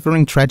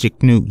delivering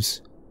tragic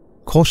news.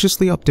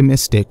 Cautiously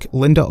optimistic,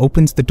 Linda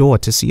opens the door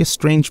to see a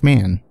strange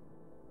man.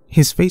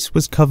 His face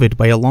was covered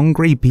by a long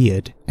grey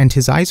beard, and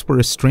his eyes were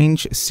a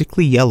strange,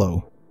 sickly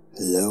yellow.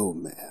 Hello,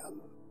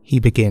 ma'am. He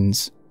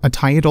begins, a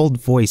tired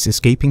old voice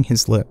escaping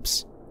his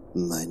lips.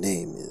 My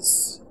name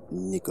is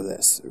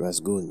Nicholas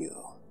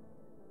Rasguño,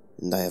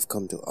 and I have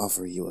come to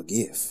offer you a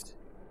gift.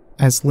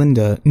 As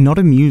Linda, not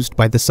amused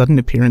by the sudden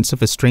appearance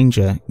of a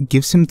stranger,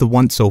 gives him the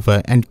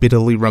once-over and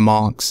bitterly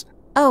remarks,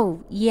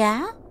 "Oh,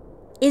 yeah?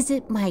 Is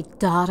it my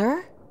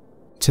daughter?"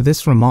 To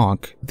this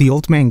remark, the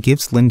old man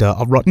gives Linda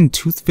a rotten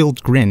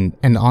tooth-filled grin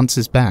and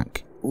answers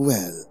back,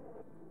 Well,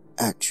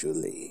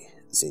 actually,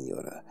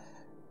 Senora,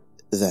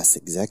 that's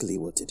exactly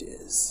what it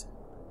is.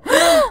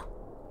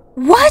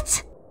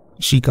 What?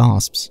 She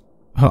gasps,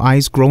 her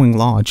eyes growing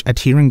large at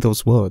hearing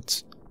those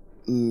words.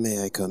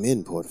 May I come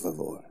in, por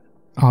favor?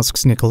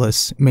 Asks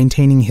Nicholas,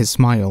 maintaining his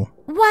smile.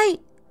 Why,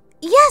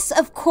 yes,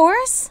 of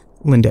course.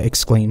 Linda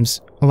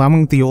exclaims,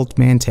 allowing the old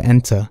man to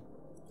enter.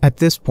 At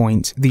this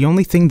point, the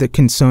only thing that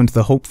concerned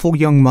the hopeful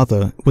young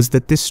mother was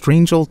that this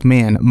strange old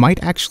man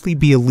might actually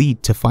be a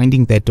lead to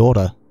finding their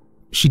daughter.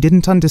 She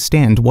didn't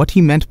understand what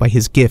he meant by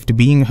his gift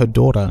being her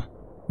daughter,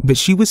 but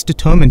she was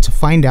determined to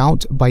find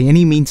out by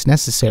any means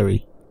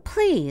necessary.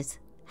 Please,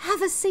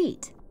 have a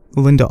seat.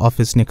 Linda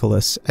offers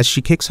Nicholas as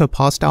she kicks her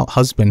passed-out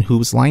husband who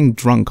was lying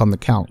drunk on the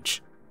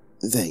couch.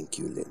 Thank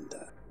you,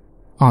 Linda.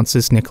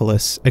 Answers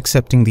Nicholas,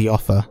 accepting the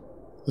offer.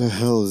 The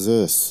hell is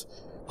this?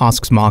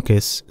 Asks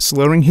Marcus,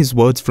 slurring his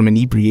words from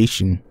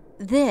inebriation.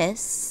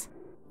 This?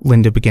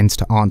 Linda begins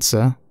to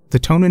answer, the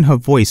tone in her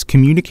voice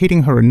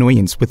communicating her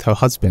annoyance with her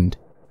husband.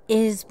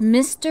 Is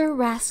Mr.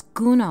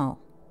 Rasguno.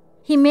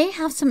 He may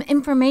have some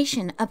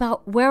information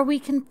about where we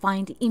can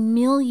find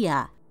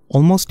Emilia.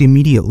 Almost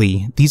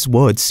immediately, these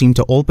words seem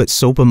to all but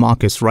sober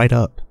Marcus right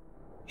up.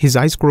 His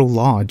eyes grow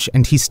large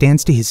and he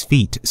stands to his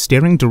feet,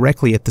 staring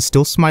directly at the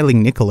still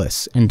smiling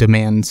Nicholas, and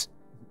demands,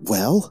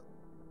 Well?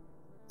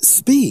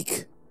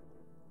 Speak!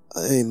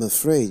 I'm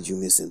afraid you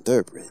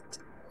misinterpret.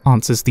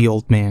 Answers the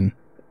old man.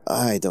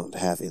 I don't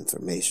have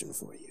information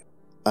for you.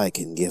 I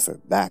can give her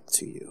back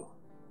to you.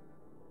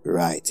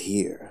 Right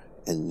here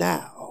and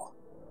now.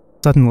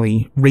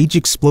 Suddenly, rage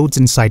explodes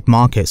inside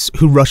Marcus,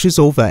 who rushes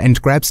over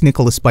and grabs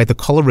Nicholas by the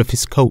collar of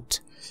his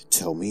coat.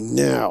 Tell me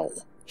now.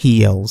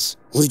 He yells.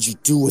 What did you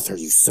do with her,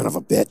 you son of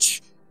a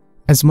bitch?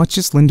 As much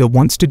as Linda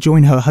wants to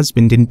join her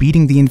husband in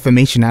beating the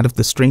information out of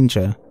the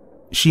stranger,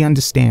 she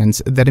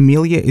understands that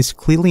Emilia is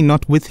clearly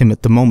not with him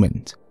at the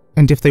moment,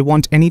 and if they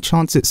want any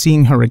chance at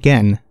seeing her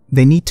again,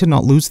 they need to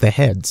not lose their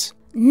heads.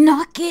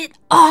 Knock it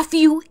off,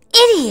 you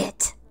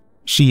idiot!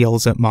 She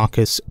yells at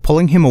Marcus,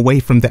 pulling him away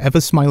from the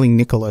ever-smiling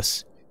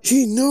Nicholas.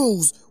 He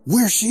knows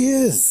where she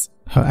is!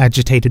 Her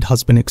agitated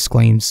husband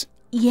exclaims.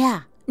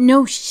 Yeah,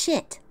 no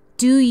shit.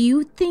 Do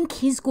you think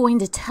he's going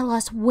to tell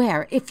us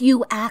where if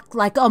you act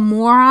like a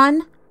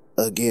moron?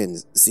 Again,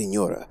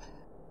 Signora.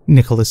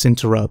 Nicholas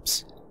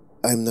interrupts.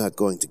 I'm not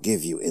going to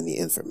give you any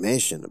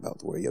information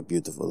about where your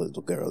beautiful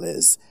little girl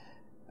is.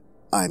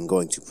 I'm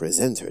going to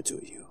present her to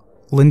you.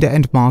 Linda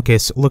and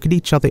Marcus look at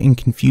each other in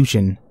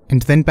confusion,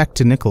 and then back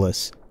to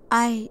Nicholas.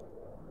 I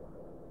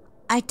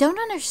don't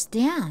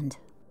understand,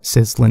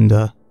 says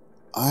Linda.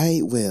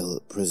 I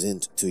will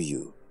present to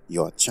you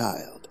your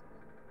child.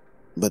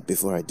 But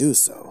before I do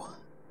so,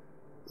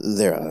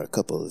 there are a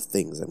couple of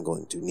things I'm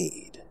going to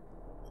need.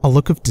 A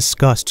look of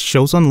disgust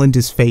shows on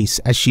Linda's face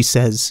as she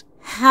says,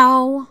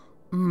 How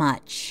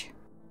much?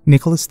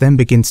 Nicholas then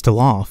begins to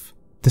laugh,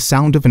 the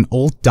sound of an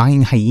old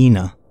dying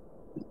hyena.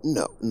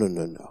 No.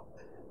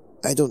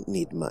 I don't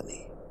need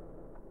money.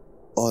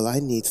 All I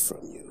need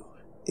from you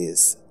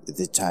is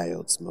the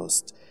child's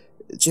most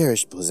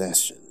cherished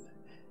possession,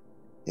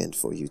 and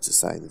for you to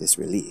sign this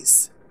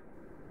release.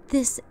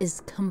 This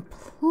is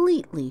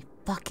completely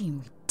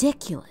fucking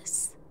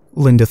ridiculous.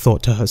 Linda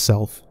thought to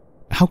herself.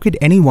 How could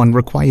anyone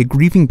require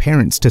grieving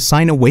parents to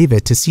sign a waiver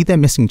to see their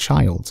missing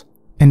child?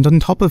 And on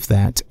top of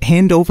that,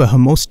 hand over her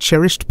most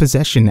cherished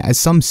possession as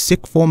some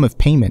sick form of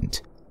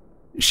payment.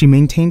 She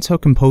maintains her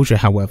composure,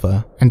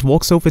 however, and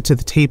walks over to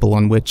the table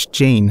on which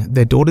Jane,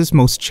 their daughter's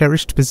most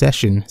cherished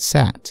possession,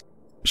 sat.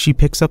 She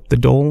picks up the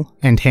doll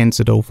and hands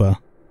it over.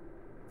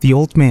 The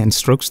old man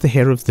strokes the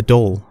hair of the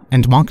doll,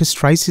 and Marcus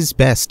tries his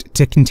best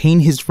to contain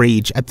his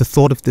rage at the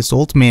thought of this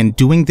old man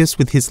doing this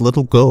with his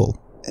little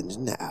girl. And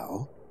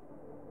now,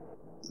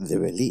 the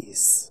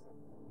release.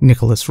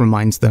 Nicholas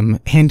reminds them,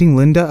 handing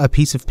Linda a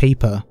piece of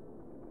paper.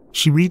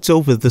 She reads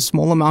over the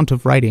small amount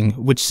of writing,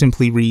 which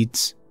simply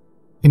reads,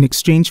 In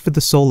exchange for the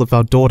soul of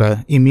our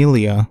daughter,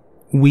 Emilia,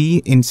 we,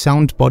 in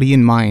sound body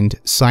and mind,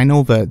 sign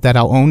over that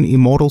our own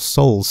immortal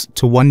souls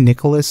to one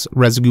Nicholas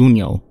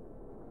Rasguno.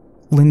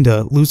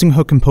 Linda, losing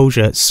her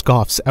composure,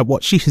 scoffs at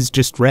what she has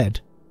just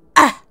read.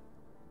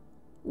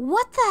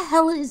 What the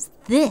hell is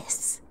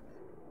this?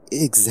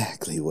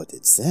 Exactly what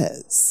it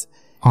says,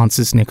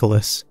 answers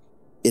Nicholas.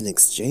 In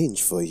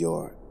exchange for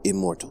your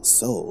immortal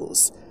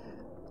souls,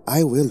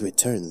 I will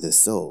return the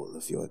soul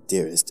of your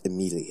dearest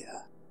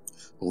Emilia.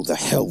 Who the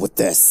hell with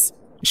this?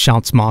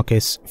 Shouts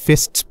Marcus,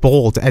 fists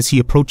balled as he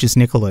approaches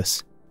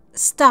Nicholas.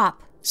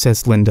 Stop,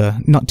 says Linda,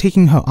 not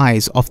taking her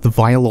eyes off the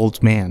vile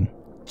old man.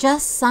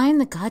 Just sign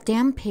the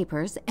goddamn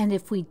papers, and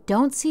if we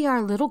don't see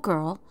our little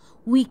girl,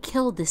 we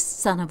kill this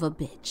son of a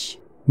bitch.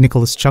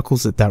 Nicholas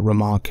chuckles at that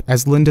remark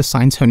as Linda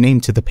signs her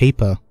name to the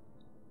paper.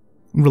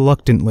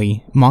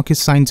 Reluctantly, Marcus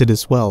signs it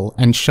as well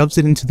and shoves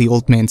it into the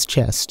old man's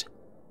chest.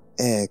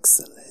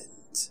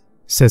 Excellent,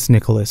 says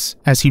Nicholas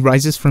as he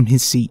rises from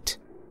his seat.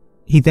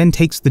 He then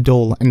takes the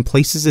doll and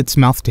places its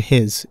mouth to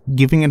his,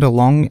 giving it a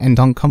long and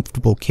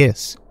uncomfortable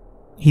kiss.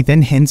 He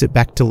then hands it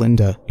back to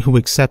Linda, who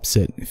accepts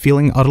it,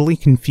 feeling utterly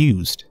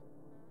confused.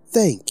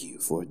 Thank you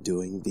for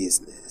doing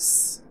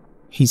business,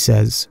 he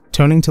says,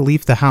 turning to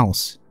leave the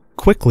house.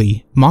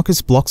 Quickly,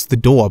 Marcus blocks the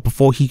door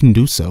before he can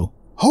do so.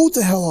 Hold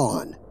the hell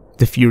on,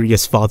 the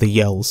furious father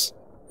yells.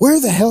 Where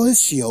the hell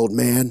is she, old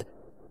man?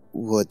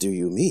 What do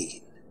you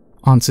mean?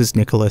 Answers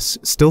Nicholas,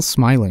 still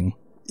smiling.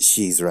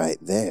 She's right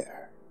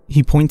there.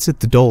 He points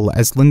at the doll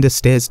as Linda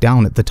stares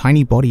down at the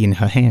tiny body in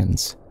her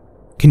hands.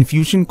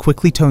 Confusion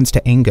quickly turns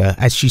to anger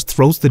as she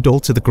throws the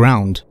doll to the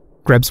ground,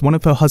 grabs one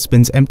of her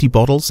husband's empty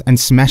bottles and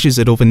smashes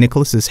it over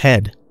Nicholas's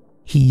head.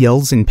 He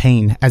yells in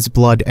pain as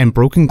blood and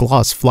broken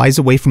glass flies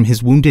away from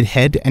his wounded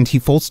head and he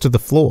falls to the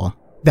floor,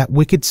 that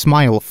wicked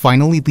smile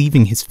finally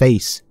leaving his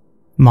face.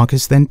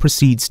 Marcus then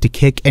proceeds to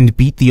kick and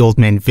beat the old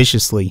man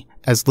viciously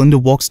as Linda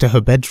walks to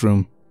her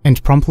bedroom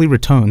and promptly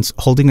returns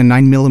holding a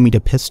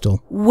 9mm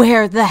pistol.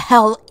 Where the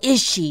hell is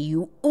she,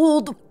 you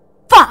old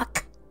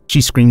fuck?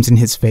 She screams in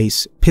his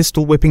face,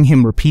 pistol whipping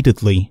him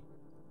repeatedly.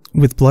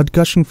 With blood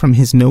gushing from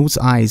his nose,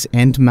 eyes,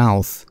 and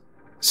mouth,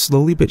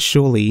 slowly but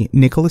surely,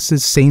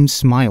 Nicholas's same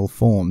smile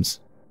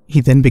forms.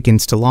 He then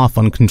begins to laugh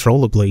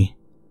uncontrollably.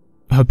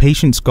 Her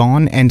patience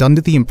gone, and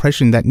under the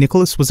impression that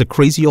Nicholas was a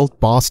crazy old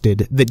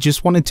bastard that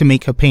just wanted to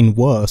make her pain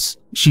worse,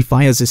 she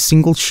fires a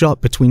single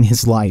shot between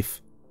his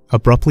life,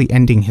 abruptly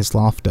ending his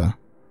laughter.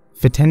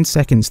 For 10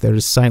 seconds there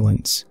is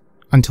silence,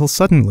 until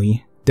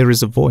suddenly there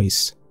is a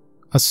voice.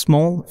 A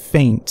small,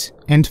 faint,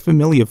 and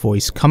familiar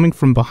voice coming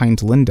from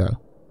behind Linda.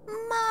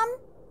 Mom?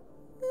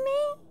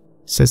 Me?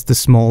 Says the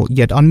small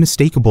yet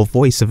unmistakable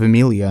voice of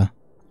Emilia.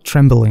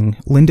 Trembling,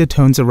 Linda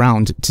turns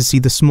around to see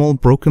the small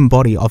broken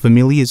body of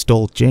Emilia's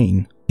doll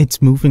Jane.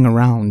 It's moving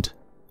around,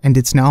 and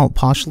its now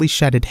partially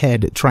shattered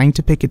head trying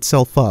to pick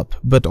itself up,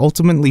 but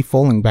ultimately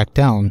falling back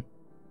down.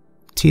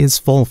 Tears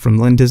fall from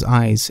Linda's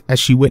eyes as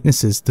she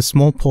witnesses the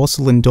small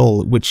porcelain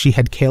doll which she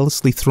had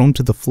carelessly thrown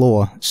to the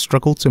floor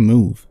struggle to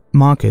move.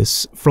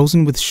 Marcus,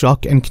 frozen with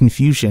shock and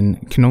confusion,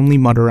 can only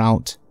mutter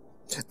out,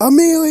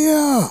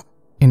 "Emilia!"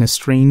 in a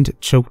strained,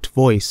 choked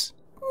voice.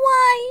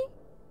 Why?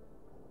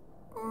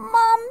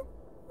 Mom?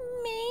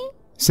 Me?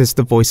 Says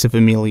the voice of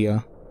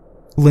Emilia.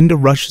 Linda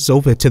rushes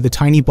over to the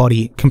tiny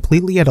body,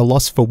 completely at a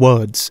loss for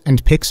words,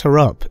 and picks her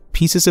up,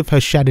 pieces of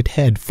her shattered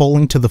head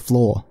falling to the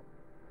floor.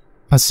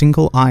 A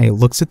single eye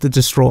looks at the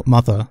distraught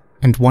mother,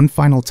 and one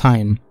final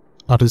time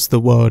utters the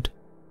word,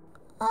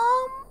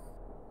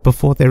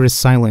 before there is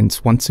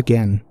silence once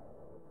again.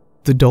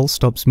 The doll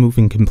stops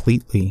moving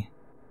completely.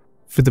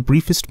 For the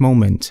briefest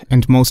moment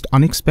and most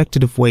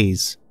unexpected of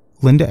ways,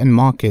 Linda and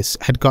Marcus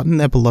had gotten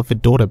their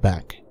beloved daughter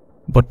back,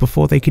 but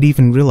before they could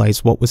even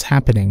realize what was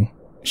happening,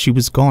 she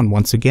was gone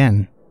once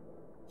again.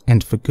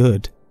 And for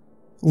good.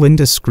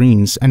 Linda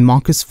screams and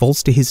Marcus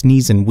falls to his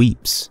knees and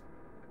weeps.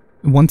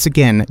 Once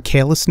again,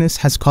 carelessness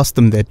has cost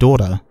them their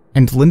daughter,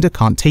 and Linda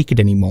can't take it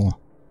anymore.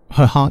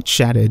 Her heart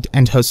shattered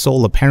and her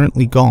soul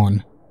apparently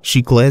gone,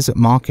 she glares at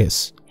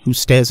Marcus, who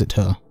stares at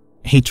her,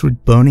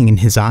 hatred burning in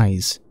his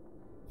eyes.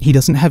 He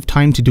doesn't have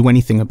time to do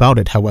anything about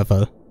it,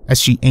 however, as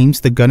she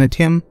aims the gun at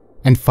him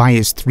and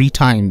fires 3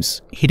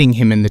 times, hitting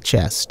him in the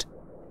chest.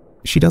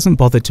 She doesn't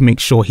bother to make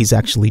sure he's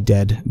actually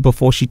dead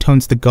before she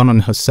turns the gun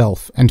on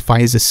herself and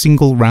fires a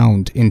single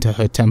round into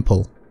her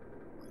temple.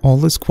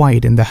 All is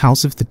quiet in the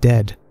house of the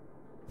dead.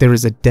 There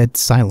is a dead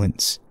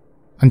silence,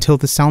 until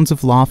the sounds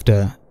of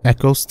laughter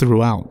echoes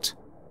throughout.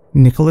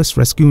 Nicholas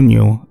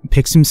Rasguño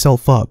picks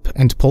himself up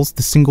and pulls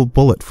the single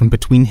bullet from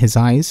between his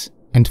eyes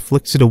and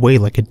flicks it away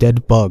like a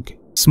dead bug.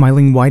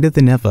 Smiling wider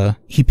than ever,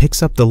 he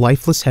picks up the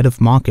lifeless head of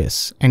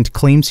Marcus and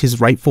claims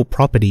his rightful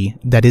property,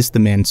 that is the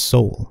man's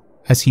soul,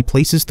 as he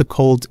places the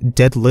cold,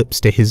 dead lips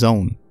to his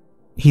own.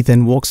 He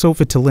then walks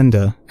over to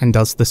Linda and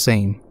does the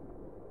same.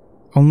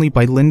 Only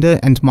by Linda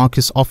and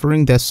Marcus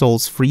offering their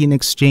souls free in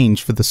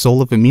exchange for the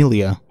soul of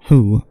Emilia,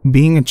 who,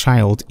 being a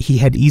child he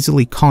had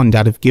easily conned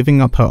out of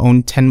giving up her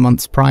own 10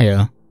 months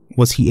prior,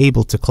 was he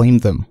able to claim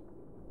them.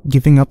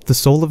 Giving up the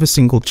soul of a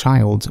single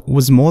child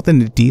was more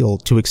than a deal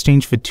to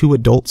exchange for 2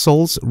 adult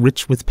souls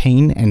rich with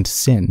pain and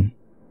sin.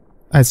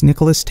 As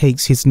Nicholas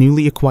takes his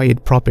newly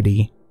acquired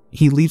property,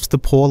 he leaves the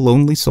poor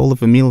lonely soul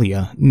of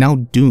Emilia now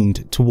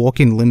doomed to walk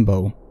in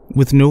limbo,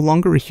 with no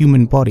longer a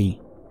human body,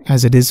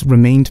 as it has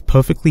remained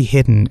perfectly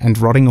hidden and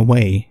rotting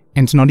away,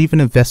 and not even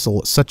a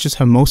vessel such as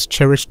her most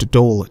cherished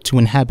doll to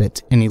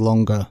inhabit any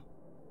longer.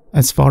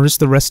 As far as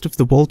the rest of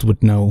the world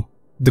would know,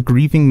 the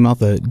grieving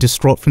mother,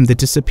 distraught from the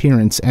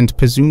disappearance and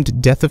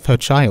presumed death of her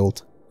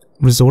child,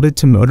 resorted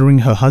to murdering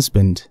her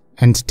husband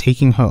and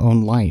taking her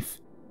own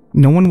life.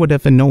 No one would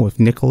ever know of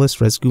Nicholas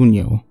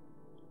Rasguño,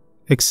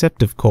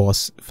 except of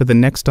course for the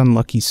next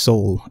unlucky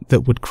soul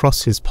that would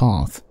cross his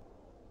path.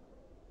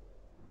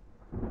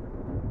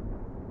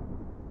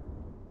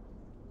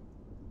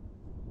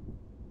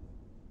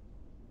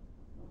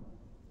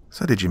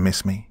 So did you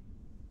miss me?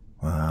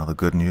 Well, the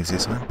good news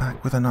is I'm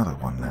back with another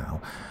one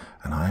now,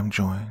 and I am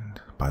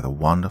joined by the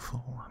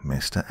wonderful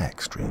Mr.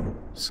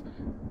 Extremes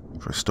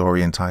for a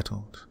story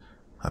entitled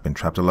I've Been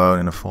Trapped Alone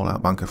in a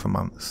Fallout Bunker for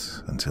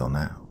Months Until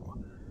Now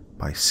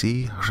by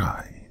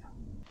CnRhin.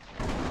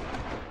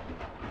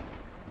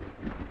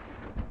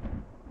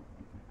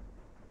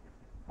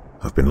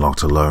 I've been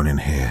locked alone in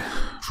here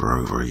for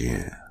over a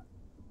year.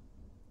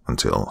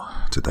 Until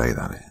today,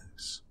 that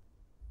is.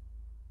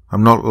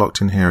 I'm not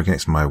locked in here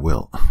against my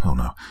will. Oh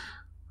no,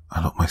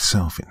 I locked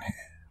myself in here.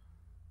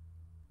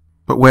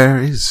 But where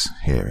is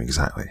here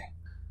exactly?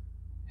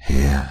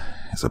 Here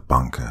is a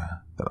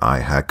bunker that I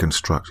had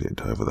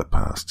constructed over the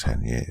past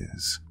 10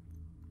 years.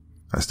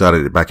 I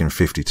started it back in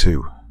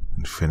 '52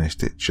 and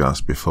finished it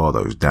just before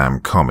those damn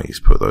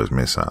commies put those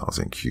missiles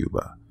in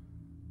Cuba.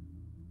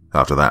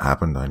 After that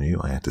happened, I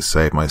knew I had to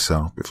save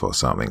myself before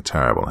something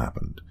terrible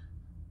happened,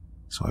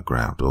 so I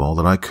grabbed all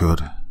that I could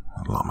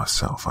and locked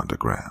myself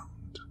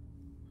underground.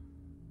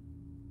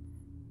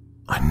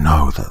 I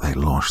know that they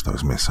launched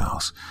those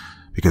missiles,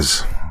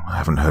 because I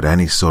haven't heard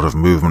any sort of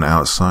movement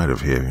outside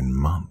of here in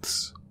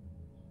months.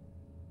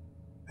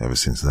 Ever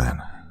since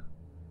then,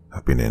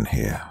 I've been in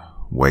here,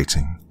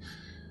 waiting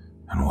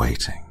and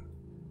waiting,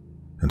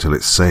 until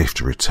it's safe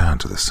to return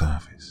to the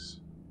surface.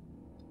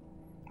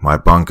 My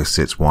bunker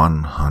sits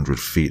 100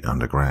 feet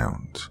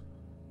underground.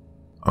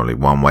 Only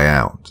one way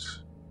out,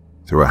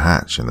 through a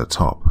hatch in the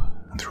top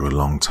and through a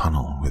long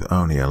tunnel with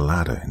only a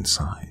ladder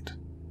inside.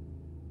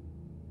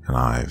 And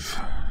I've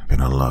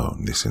been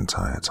alone this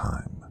entire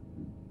time.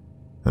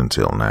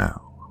 Until now.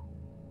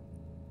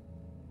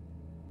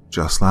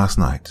 Just last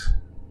night,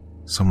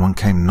 someone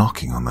came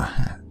knocking on the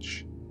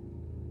hatch.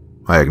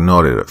 I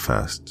ignored it at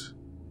first.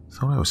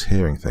 Thought I was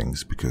hearing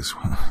things because,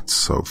 well, it's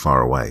so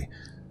far away.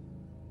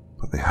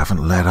 But they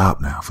haven't let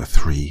up now for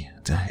 3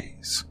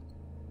 days.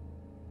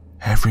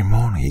 Every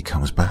morning he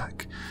comes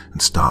back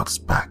and starts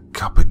back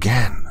up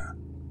again.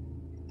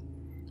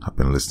 I've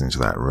been listening to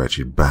that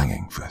wretched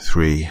banging for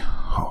 3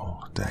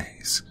 whole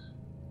days.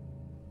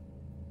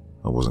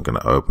 I wasn't going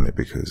to open it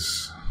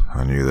because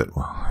I knew that,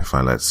 well, if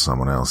I let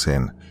someone else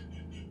in,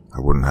 I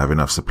wouldn't have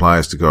enough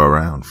supplies to go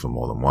around for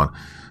more than one,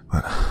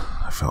 but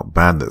I felt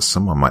bad that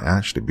someone might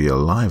actually be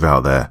alive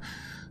out there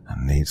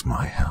and needs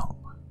my help.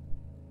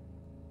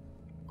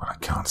 But I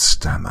can't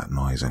stand that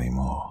noise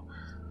anymore.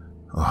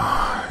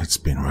 Oh, it's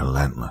been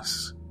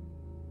relentless.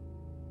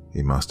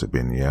 He must have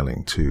been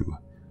yelling too,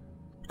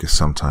 because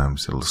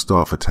sometimes it'll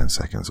stop for 10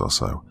 seconds or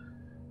so,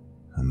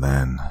 and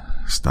then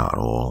start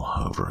all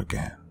over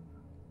again.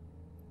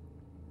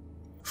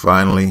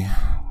 Finally,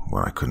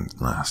 when I couldn't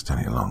last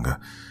any longer,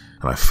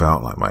 and I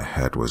felt like my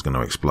head was going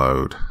to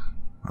explode,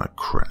 I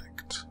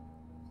cracked.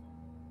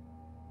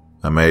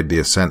 I made the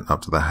ascent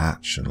up to the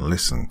hatch and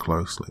listened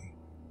closely.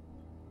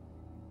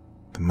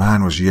 The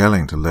man was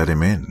yelling to let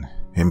him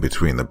in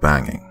between the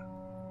banging.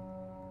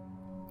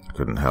 I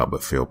couldn't help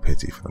but feel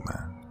pity for the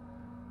man.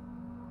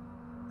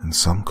 And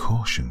some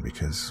caution,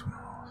 because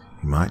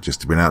he might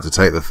just have been out to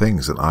take the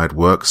things that I'd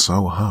worked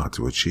so hard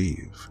to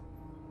achieve.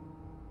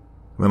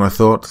 Then I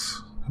thought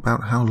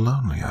about how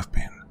lonely I've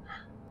been,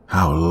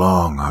 how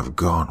long I've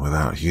gone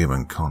without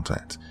human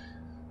contact,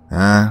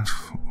 and,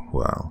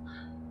 well,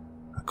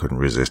 I couldn't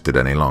resist it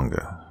any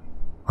longer.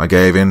 I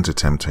gave in to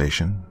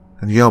temptation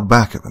and yelled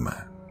back at the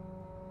man.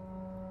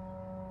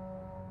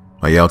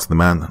 I yelled to the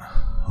man that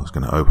I was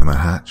going to open the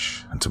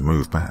hatch and to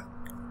move back.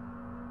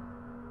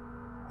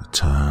 I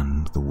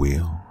turned the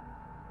wheel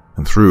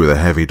and threw the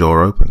heavy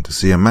door open to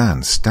see a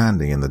man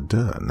standing in the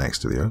dirt next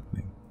to the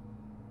opening,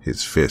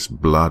 his fist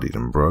bloodied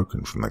and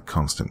broken from the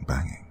constant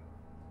banging.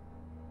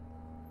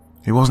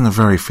 He wasn't a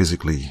very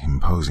physically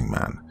imposing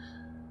man,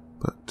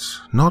 but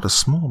not a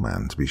small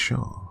man to be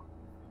sure.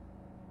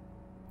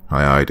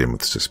 I eyed him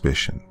with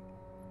suspicion,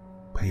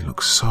 but he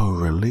looked so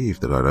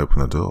relieved that I'd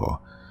opened the door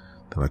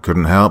that I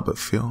couldn't help but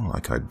feel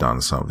like I'd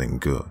done something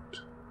good.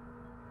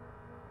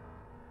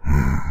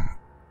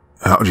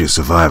 How did you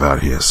survive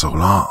out here so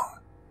long?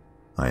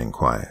 I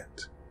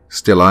inquired,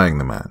 still eyeing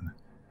the man,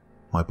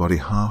 my body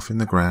half in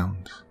the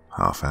ground,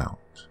 half out.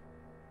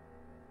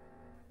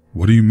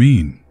 What do you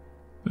mean?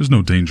 There's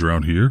no danger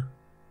out here,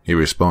 he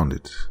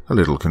responded, a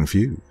little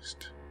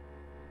confused.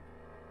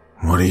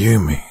 What do you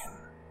mean?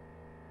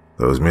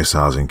 Those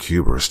missiles in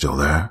Cuba are still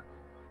there?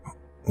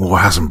 War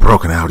hasn't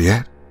broken out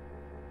yet?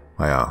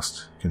 I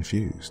asked,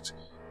 confused,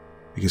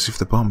 because if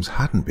the bombs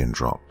hadn't been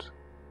dropped,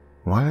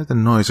 why had the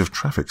noise of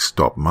traffic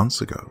stopped months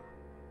ago?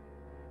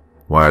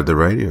 Why had the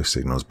radio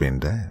signals been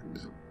dead?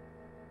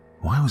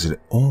 Why was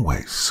it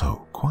always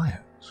so quiet?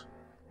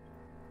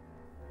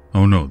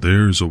 Oh no,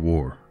 there's a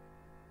war,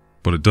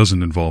 but it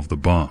doesn't involve the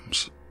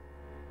bombs.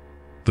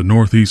 The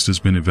Northeast has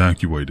been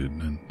evacuated,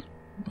 and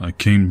I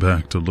came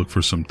back to look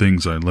for some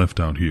things I left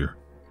out here,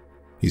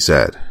 he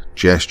said,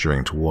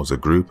 gesturing towards a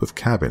group of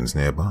cabins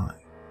nearby.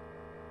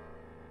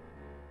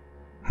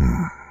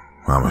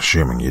 I'm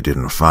assuming you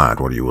didn't find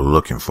what you were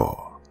looking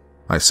for,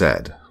 I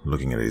said,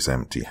 looking at his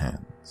empty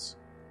hands.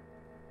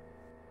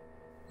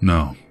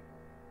 No,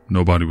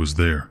 nobody was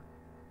there.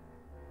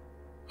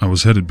 I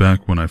was headed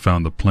back when I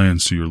found the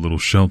plans to your little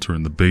shelter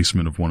in the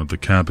basement of one of the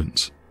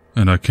cabins,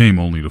 and I came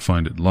only to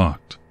find it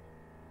locked.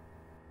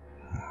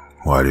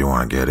 Why do you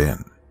want to get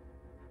in?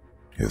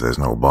 If there's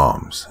no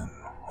bombs, then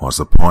what's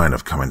the point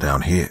of coming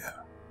down here?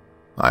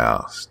 I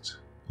asked,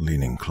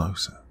 leaning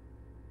closer.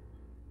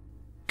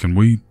 Can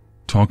we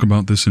talk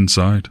about this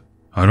inside?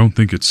 I don't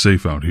think it's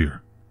safe out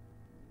here.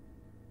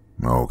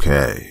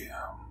 Okay.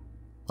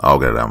 I'll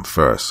get down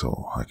first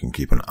so I can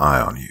keep an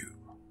eye on you,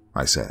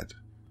 I said.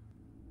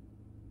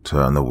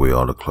 Turn the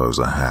wheel to close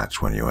the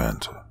hatch when you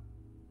enter.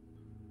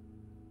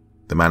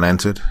 The man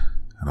entered,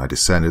 and I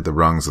descended the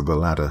rungs of the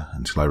ladder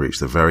until I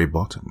reached the very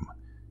bottom,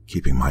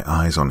 keeping my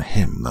eyes on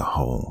him the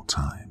whole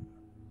time.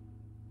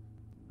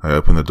 I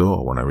opened the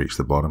door when I reached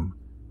the bottom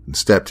and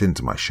stepped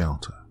into my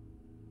shelter.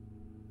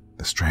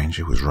 The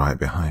stranger was right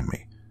behind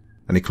me,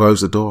 and he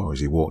closed the door as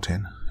he walked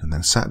in and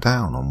then sat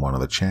down on one of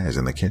the chairs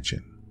in the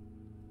kitchen.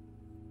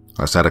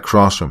 I sat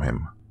across from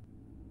him,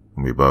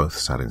 and we both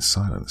sat in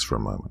silence for a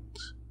moment.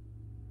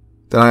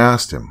 Then I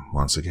asked him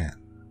once again,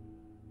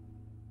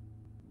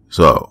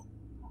 "So,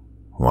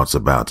 what's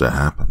about to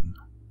happen?"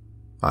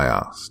 I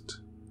asked,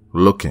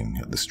 looking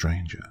at the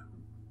stranger.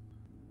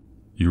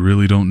 You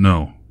really don't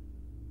know.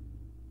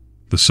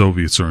 The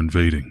Soviets are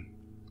invading.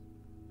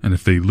 And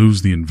if they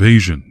lose the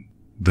invasion,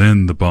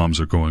 then the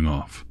bombs are going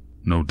off,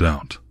 no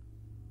doubt.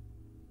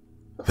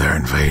 "They're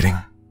invading?"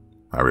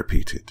 I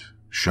repeated,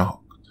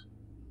 shocked.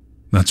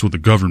 That's what the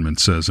government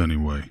says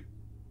anyway.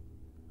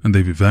 And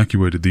they've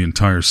evacuated the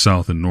entire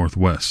south and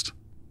northwest.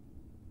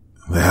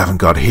 "They haven't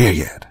got here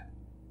yet?"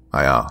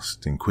 I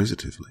asked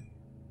inquisitively.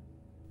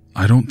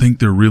 I don't think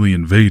they're really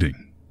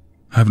invading.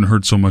 Haven't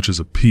heard so much as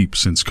a peep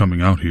since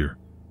coming out here.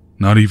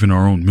 Not even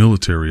our own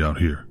military out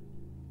here.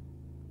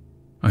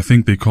 I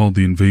think they called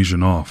the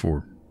invasion off,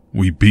 or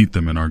we beat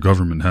them and our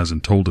government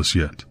hasn't told us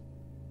yet.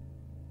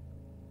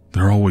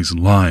 They're always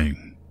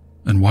lying.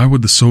 And why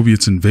would the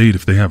Soviets invade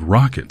if they have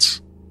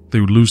rockets? They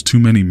would lose too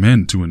many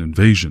men to an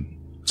invasion.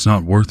 It's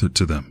not worth it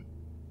to them.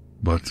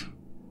 But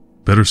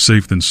better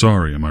safe than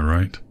sorry, am I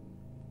right?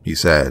 He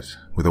said,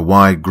 with a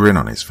wide grin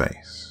on his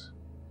face.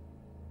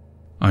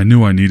 I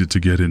knew I needed to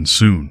get in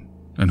soon,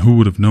 and who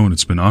would have known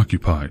it's been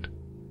occupied?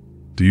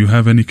 Do you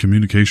have any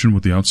communication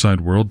with the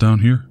outside world down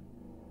here?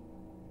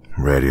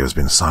 Radio's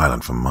been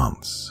silent for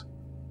months.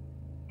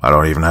 I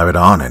don't even have it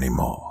on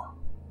anymore,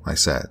 I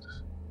said,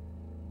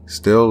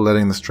 still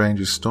letting the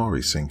stranger's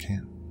story sink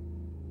in.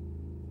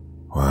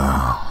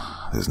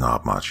 Well, there's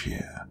not much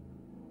here,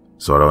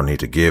 so I don't need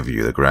to give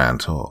you the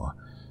grand tour.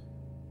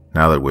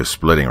 Now that we're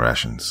splitting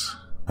rations,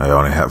 I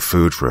only have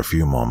food for a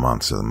few more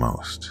months at the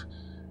most.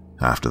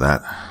 After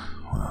that,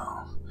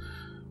 well,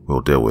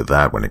 we'll deal with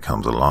that when it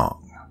comes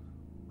along,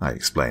 I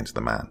explained to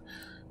the man,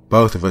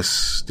 both of us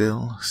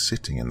still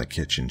sitting in the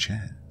kitchen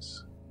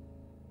chairs.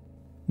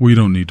 We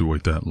don't need to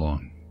wait that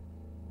long.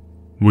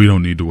 We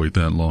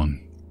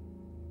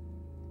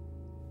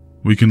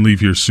can leave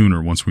here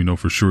sooner once we know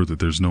for sure that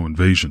there's no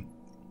invasion,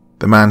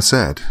 the man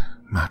said,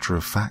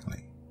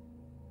 matter-of-factly.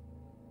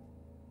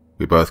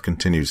 We both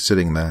continued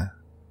sitting there,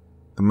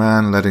 the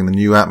man letting the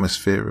new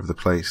atmosphere of the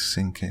place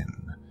sink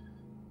in.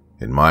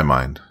 In my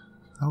mind,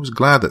 I was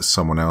glad that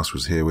someone else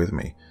was here with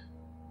me,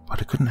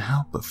 but I couldn't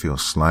help but feel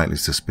slightly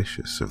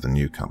suspicious of the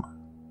newcomer.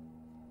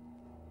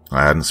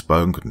 I hadn't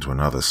spoken to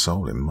another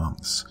soul in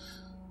months,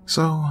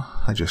 so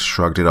I just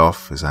shrugged it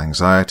off as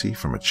anxiety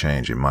from a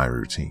change in my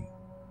routine.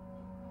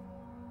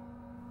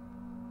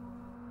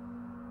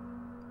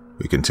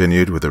 We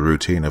continued with the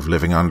routine of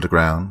living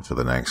underground for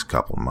the next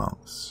couple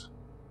months.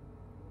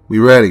 We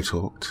rarely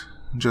talked,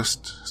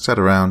 just sat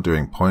around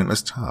doing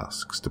pointless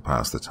tasks to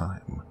pass the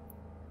time.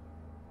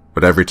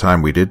 But every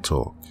time we did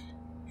talk,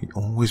 he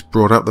always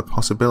brought up the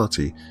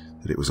possibility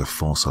that it was a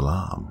false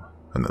alarm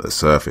and that the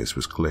surface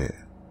was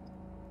clear.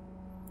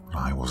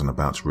 I wasn't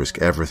about to risk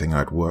everything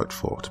I'd worked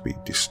for to be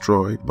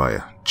destroyed by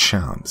a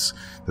chance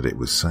that it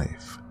was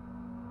safe.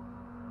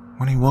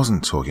 When he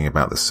wasn't talking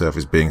about the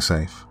surface being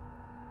safe,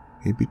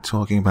 he'd be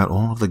talking about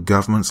all of the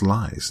government's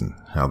lies and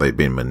how they'd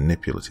been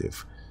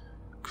manipulative.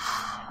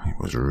 It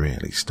was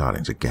really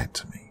starting to get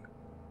to me.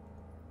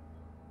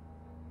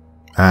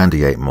 And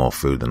he ate more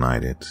food than I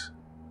did.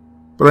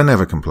 But I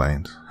never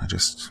complained. I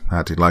just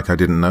acted like I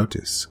didn't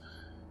notice.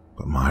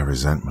 But my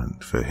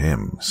resentment for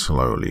him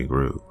slowly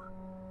grew.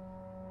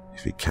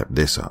 If he kept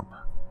this up,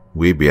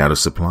 we'd be out of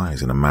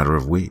supplies in a matter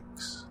of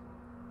weeks.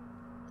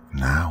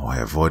 Now I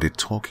avoided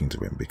talking to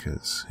him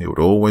because it would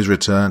always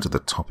return to the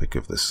topic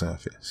of the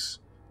surface.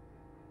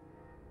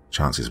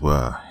 Chances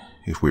were,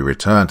 if we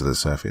returned to the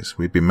surface,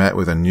 we'd be met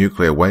with a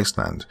nuclear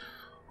wasteland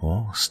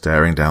or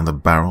staring down the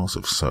barrels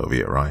of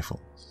Soviet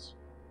rifles.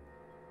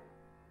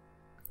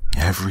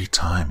 Every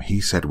time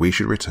he said we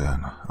should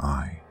return,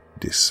 I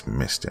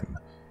dismissed him.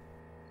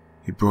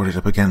 He brought it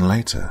up again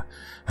later,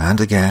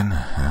 and again,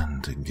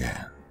 and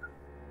again.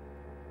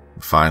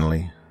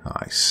 Finally,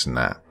 I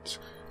snapped,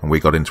 and we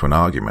got into an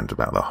argument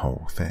about the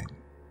whole thing.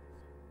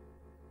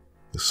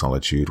 The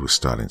solitude was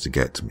starting to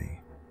get to me,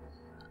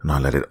 and I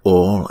let it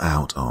all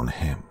out on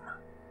him.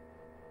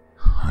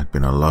 I'd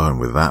been alone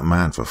with that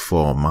man for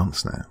 4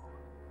 months now.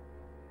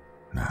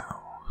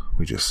 Now,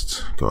 we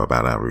just go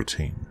about our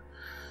routine.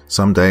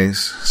 Some days,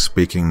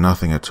 speaking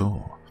nothing at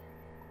all.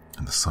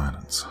 And the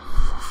silence.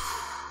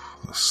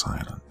 The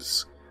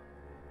silence.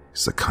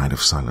 It's the kind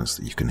of silence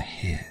that you can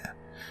hear.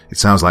 It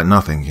sounds like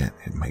nothing, yet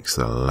it makes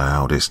the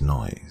loudest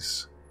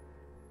noise.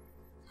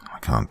 I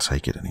can't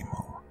take it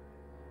anymore.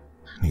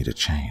 I need a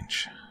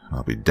change.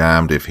 I'll be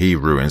damned if he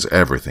ruins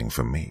everything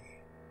for me.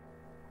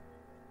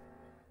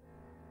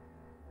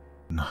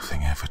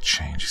 Nothing ever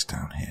changes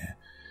down here.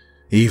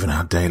 Even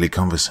our daily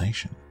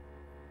conversation.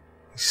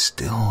 It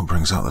still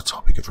brings up the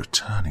topic of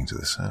returning to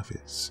the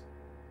surface.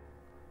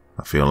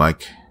 I feel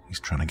like he's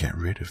trying to get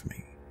rid of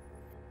me.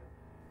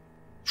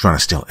 Trying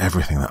to steal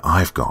everything that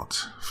I've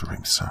got for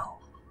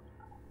himself.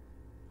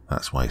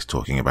 That's why he's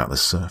talking about the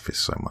surface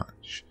so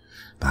much.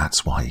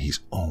 That's why he's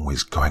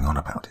always going on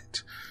about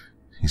it.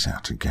 He's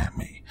out to get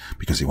me,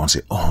 because he wants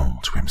it all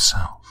to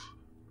himself.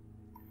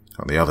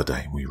 And the other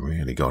day, we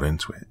really got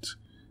into it.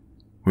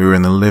 We were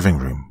in the living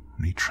room,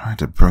 and he tried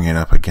to bring it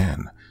up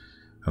again,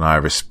 and I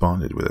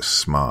responded with a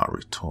smart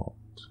retort.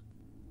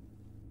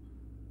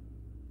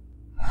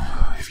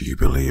 If you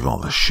believe all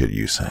the shit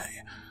you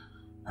say,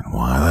 then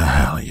why the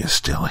hell are you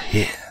still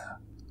here?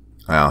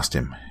 I asked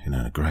him in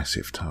an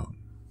aggressive tone.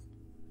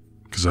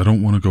 'Cause I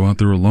don't want to go out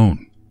there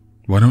alone.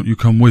 Why don't you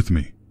come with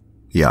me?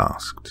 He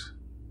asked.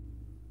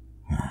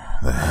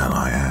 The hell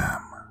I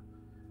am.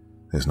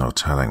 There's no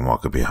telling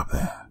what could be up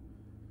there.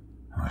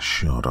 I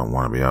sure don't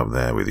want to be up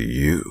there with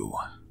you,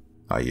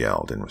 I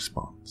yelled in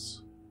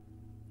response.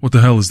 What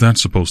the hell is that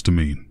supposed to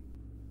mean?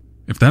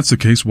 If that's the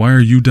case, why are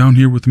you down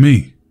here with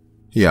me?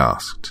 He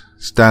asked,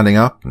 standing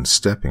up and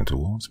stepping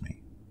towards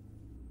me.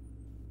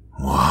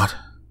 What?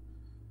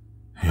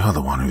 You're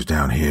the one who's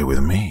down here with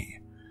me.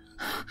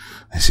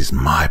 This is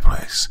my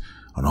place,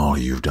 and all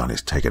you've done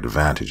is take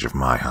advantage of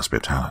my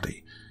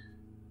hospitality.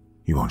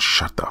 You won't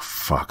shut the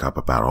fuck up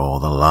about all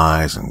the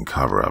lies and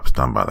cover-ups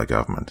done by the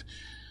government.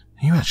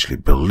 You actually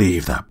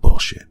believe that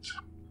bullshit.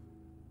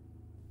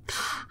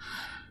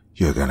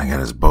 You're gonna get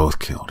us both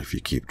killed if you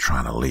keep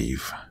trying to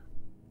leave.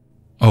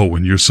 Oh,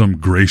 and you're some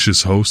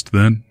gracious host,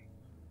 then?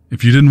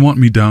 If you didn't want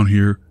me down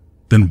here,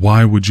 then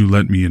why would you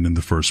let me in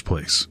the first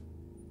place?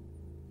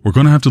 We're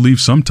gonna have to leave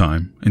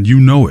sometime, and you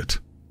know it.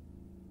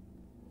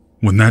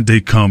 When that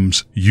day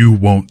comes, you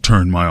won't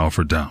turn my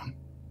offer down,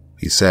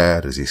 he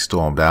said as he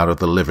stormed out of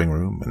the living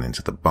room and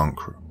into the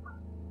bunk room.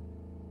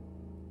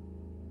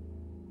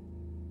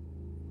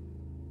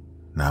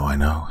 Now I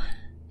know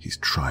he's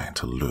trying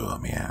to lure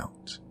me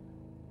out.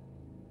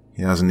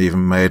 He hasn't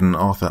even made an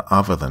offer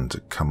other than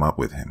to come up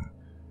with him.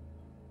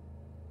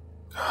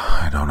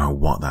 I don't know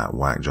what that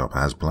whack job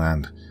has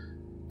planned,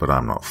 but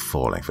I'm not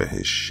falling for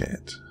his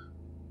shit.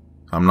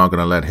 I'm not going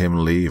to let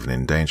him leave and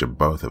endanger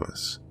both of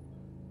us.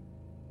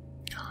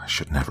 I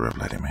should never have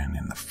let him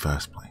in the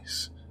first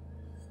place.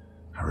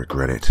 I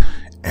regret it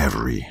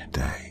every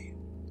day.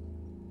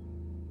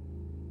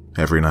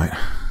 Every night,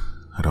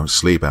 I don't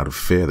sleep out of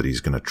fear that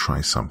he's going to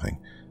try something.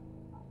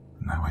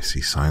 Now I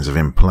see signs of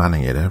him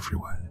planning it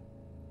everywhere.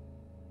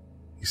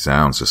 He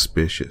sounds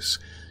suspicious.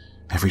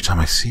 Every time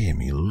I see him,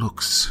 he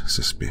looks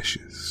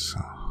suspicious.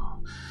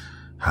 Oh,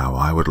 how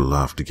I would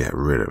love to get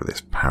rid of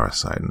this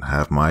parasite and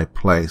have my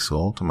place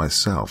all to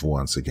myself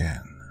once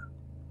again.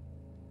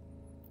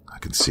 I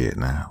can see it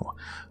now.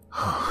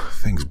 Oh,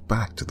 things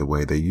back to the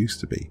way they used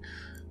to be.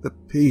 The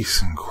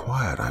peace and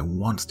quiet I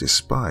once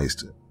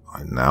despised,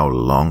 I now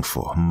long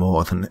for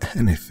more than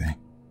anything.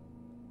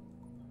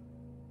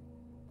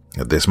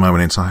 At this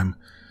moment in time,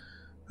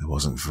 there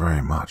wasn't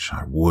very much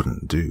I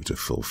wouldn't do to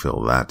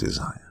fulfill that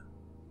desire.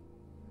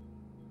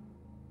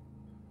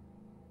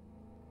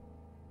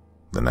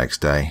 The next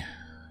day,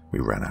 we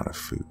ran out of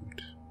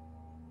food.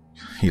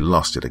 He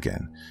lost it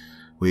again.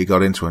 We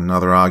got into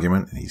another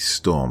argument and he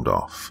stormed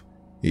off,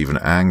 even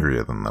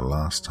angrier than the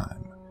last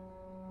time.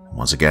 And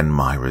once again,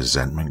 my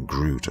resentment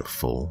grew to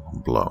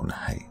full-blown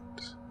hate.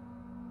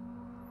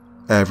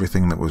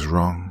 Everything that was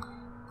wrong,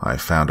 I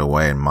found a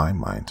way in my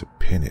mind to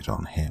pin it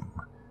on him.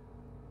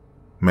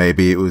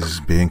 Maybe it was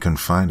being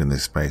confined in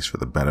this space for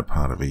the better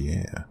part of a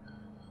year,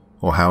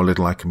 or how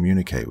little I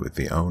communicate with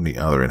the only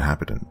other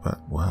inhabitant, but,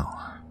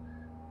 well,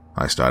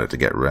 I started to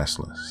get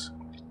restless.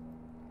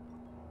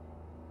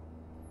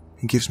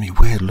 He gives me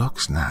weird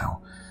looks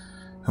now,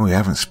 and we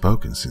haven't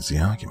spoken since the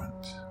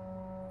argument.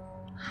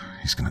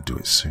 He's going to do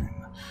it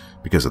soon,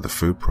 because of the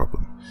food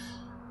problem.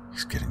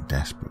 He's getting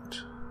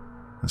desperate.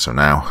 And so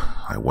now,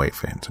 I wait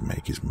for him to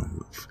make his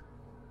move.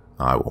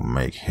 I will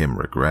make him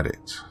regret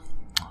it.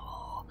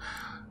 Oh,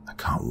 I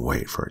can't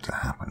wait for it to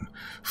happen.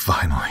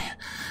 Finally,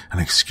 an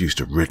excuse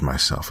to rid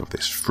myself of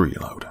this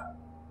freeloader.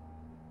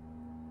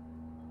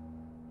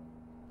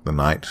 The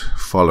night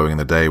following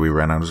the day we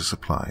ran out of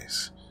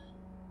supplies,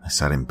 I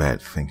sat in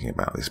bed thinking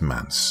about this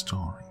man's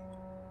story.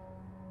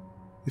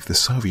 If the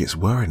Soviets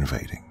were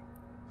invading,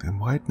 then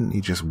why didn't he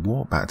just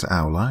walk back to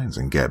our lines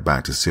and get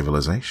back to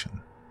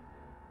civilization?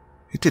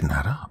 It didn't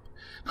add up.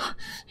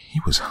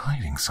 He was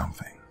hiding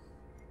something.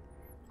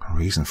 A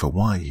reason for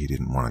why he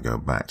didn't want to go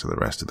back to the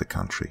rest of the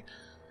country,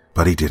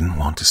 but he didn't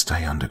want to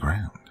stay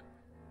underground.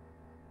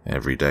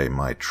 Every day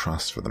my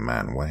trust for the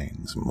man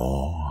wanes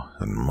more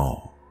and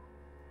more.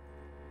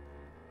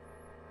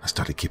 I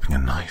started keeping a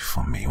knife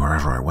on me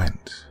wherever I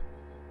went.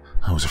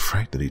 I was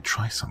afraid that he'd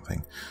try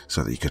something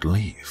so that he could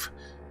leave.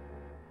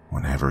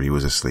 Whenever he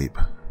was asleep,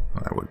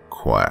 I would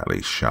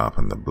quietly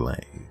sharpen the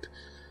blade,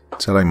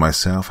 telling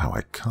myself how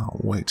I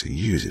can't wait to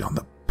use it on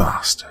the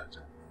bastard.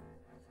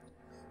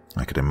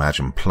 I could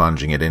imagine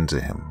plunging it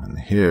into him and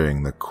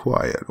hearing the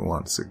quiet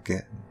once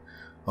again.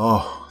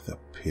 Oh, the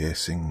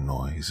piercing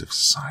noise of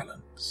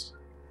silence.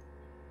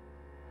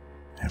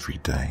 Every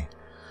day,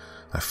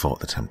 I fought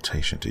the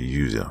temptation to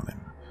use it on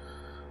him.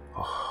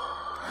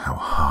 Oh, how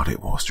hard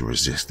it was to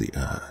resist the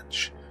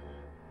urge.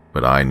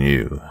 But I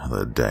knew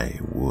the day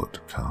would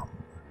come.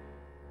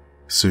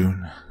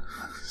 Soon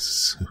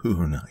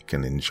I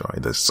can enjoy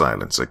the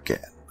silence again.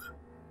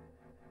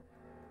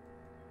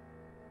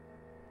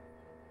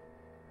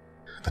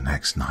 The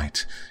next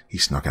night, he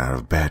snuck out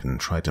of bed and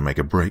tried to make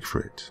a break for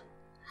it.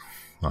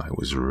 I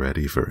was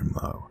ready for him,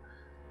 though.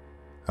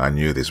 I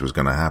knew this was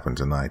going to happen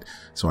tonight,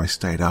 so I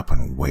stayed up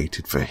and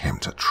waited for him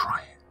to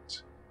try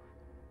it.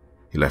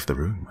 He left the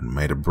room and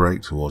made a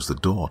break towards the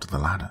door to the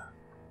ladder.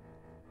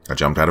 I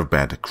jumped out of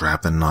bed,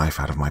 grabbed the knife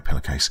out of my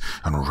pillowcase,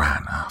 and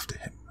ran after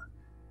him.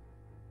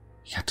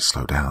 He had to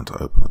slow down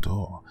to open the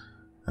door,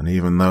 and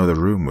even though the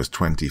room was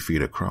 20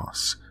 feet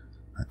across,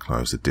 I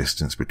closed the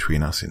distance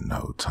between us in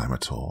no time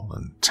at all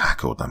and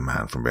tackled the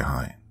man from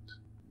behind.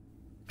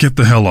 "Get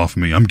the hell off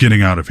me, I'm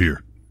getting out of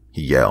here,"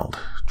 he yelled,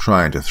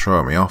 trying to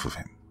throw me off of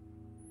him.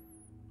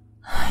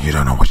 "You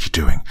don't know what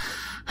you're doing.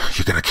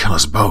 You're going to kill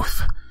us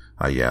both,"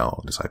 I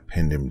yelled as I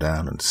pinned him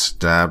down and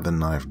stabbed the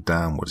knife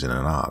downwards in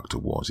an arc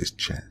towards his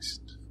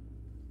chest.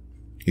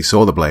 He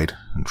saw the blade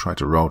and tried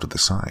to roll to the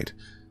side,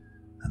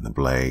 and the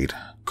blade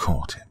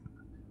caught him.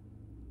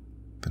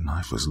 The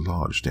knife was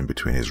lodged in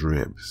between his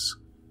ribs,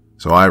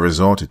 so I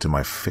resorted to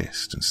my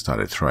fist and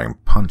started throwing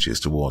punches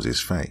towards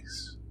his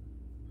face.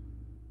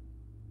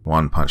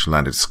 One punch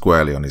landed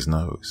squarely on his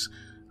nose,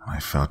 and I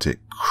felt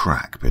it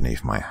crack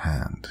beneath my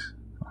hand.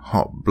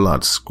 Hot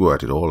blood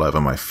squirted all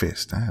over my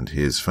fist and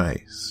his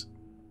face.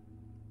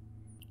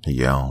 He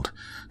yelled,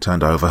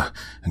 turned over,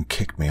 and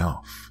kicked me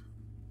off.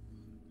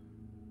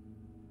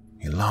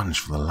 He lunged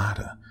for the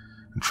ladder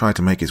and tried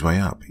to make his way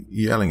up,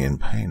 yelling in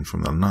pain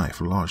from the knife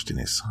lodged in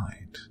his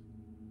side.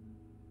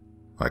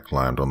 I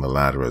climbed on the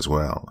ladder as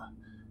well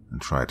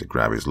and tried to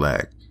grab his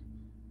leg,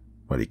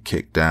 but he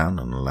kicked down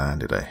and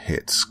landed a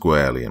hit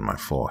squarely in my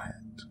forehead.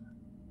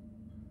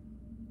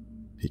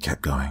 He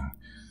kept going,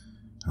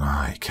 and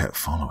I kept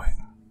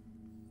following.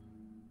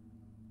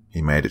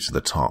 He made it to the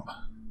top.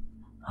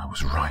 I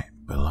was right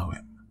below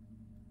him.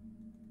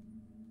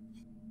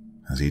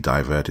 As he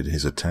diverted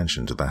his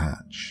attention to the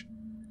hatch,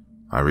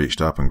 I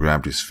reached up and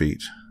grabbed his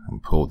feet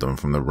and pulled them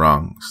from the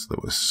rungs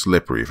that were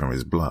slippery from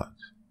his blood.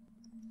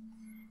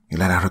 He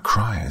let out a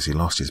cry as he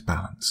lost his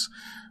balance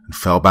and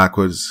fell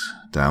backwards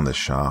down the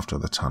shaft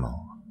of the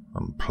tunnel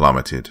and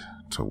plummeted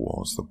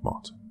towards the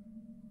bottom.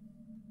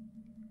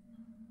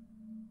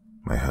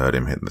 I heard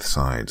him hit the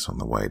sides on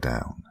the way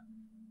down,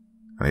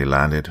 and he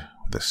landed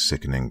with a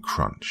sickening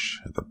crunch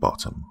at the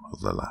bottom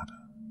of the ladder.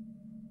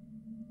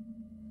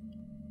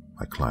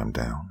 I climbed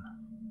down,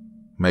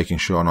 making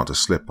sure not to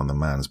slip on the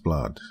man's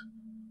blood,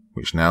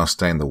 which now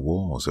stained the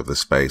walls of the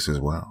space as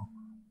well.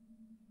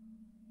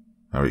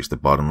 I reached the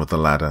bottom of the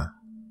ladder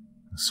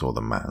and saw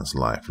the man's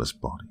lifeless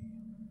body,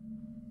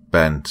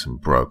 bent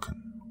and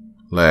broken,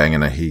 laying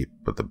in a heap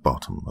at the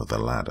bottom of the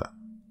ladder.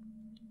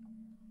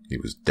 He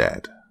was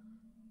dead.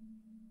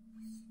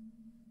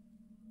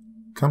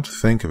 Come to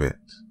think of it,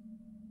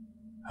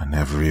 I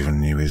never even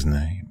knew his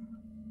name.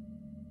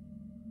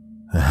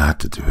 I had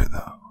to do it,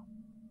 though.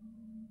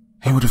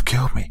 He would have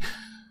killed me,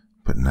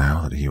 but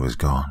now that he was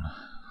gone,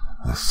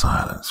 the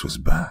silence was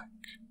back.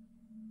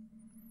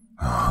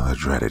 Oh, the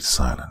dreaded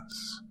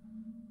silence,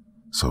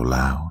 so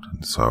loud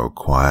and so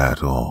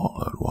quiet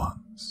all at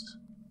once.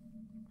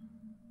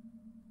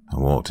 I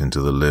walked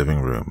into the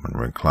living room and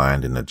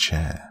reclined in a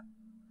chair,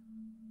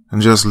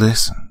 and just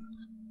listened.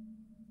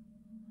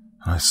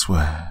 I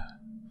swear,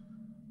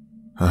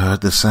 I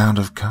heard the sound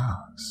of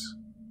cars.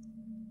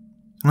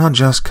 Not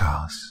just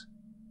cars,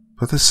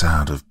 but the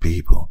sound of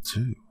people,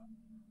 too.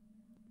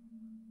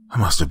 I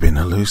must have been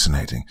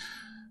hallucinating.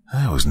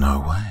 There was no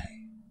way.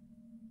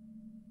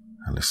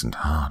 I listened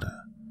harder,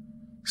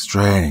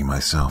 straining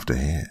myself to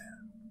hear.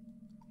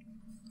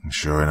 And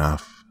sure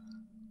enough,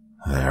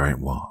 there it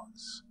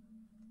was,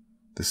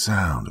 the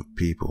sound of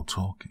people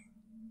talking.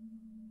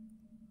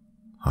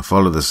 I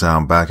followed the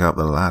sound back up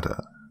the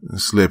ladder,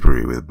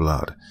 slippery with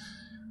blood,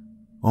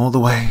 all the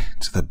way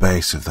to the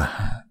base of the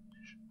hatch.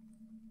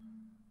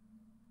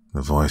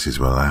 The voices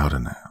were louder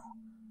now.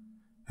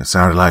 It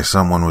sounded like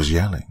someone was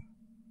yelling.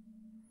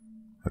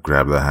 I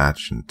grabbed the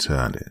hatch and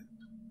turned it,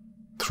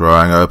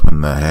 throwing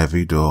open the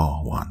heavy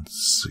door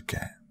once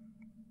again.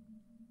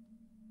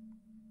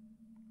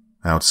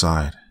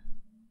 Outside,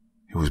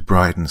 it was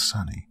bright and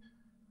sunny,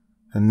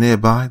 and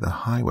nearby the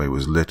highway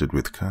was littered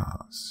with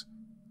cars,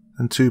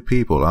 and two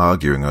people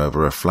arguing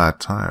over a flat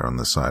tire on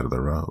the side of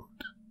the road.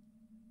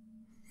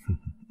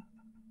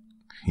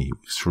 He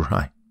was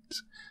right.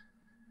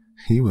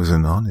 He was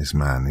an honest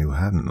man who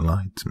hadn't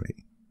lied to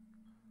me.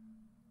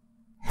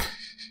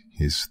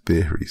 His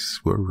theories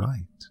were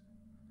right,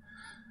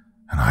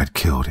 and I'd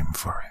killed him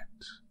for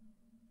it.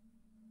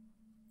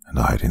 And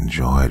I'd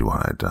enjoyed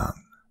what I'd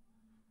done,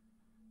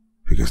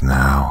 because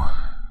now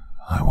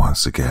I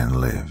once again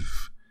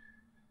live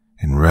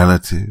in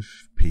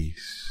relative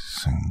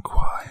peace and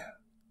quiet.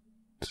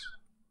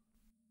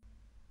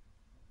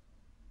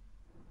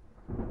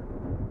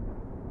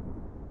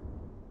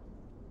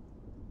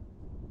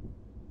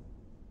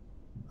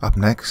 Up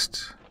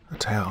next, a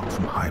tale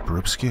from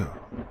Hyperobscura.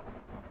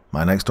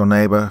 My next-door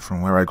neighbor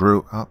from where I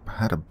grew up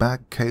had a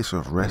bad case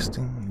of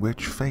resting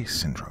witch face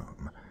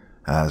syndrome,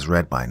 as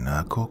read by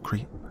Nerdcore,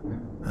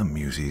 Creepen, and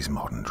Musie's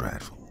Modern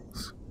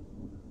Dreadfuls.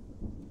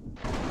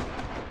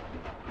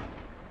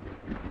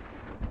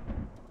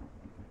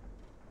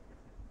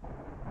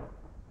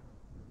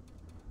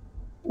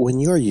 When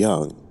you're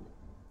young,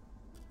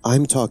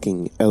 I'm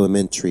talking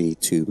elementary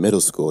to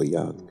middle school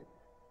young,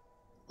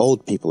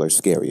 old people are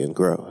scary and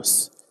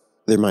gross.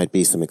 There might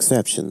be some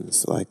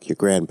exceptions, like your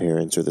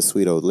grandparents or the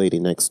sweet old lady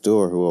next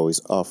door who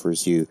always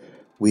offers you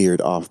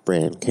weird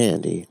off-brand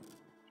candy,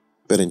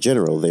 but in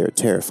general they are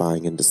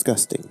terrifying and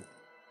disgusting.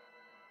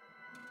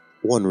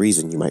 One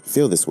reason you might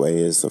feel this way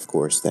is, of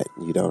course, that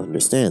you don't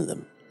understand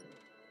them,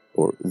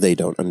 or they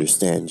don't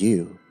understand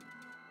you.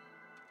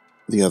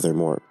 The other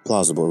more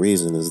plausible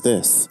reason is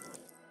this: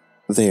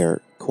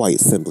 they're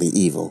quite simply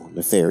evil,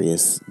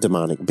 nefarious,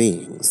 demonic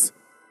beings.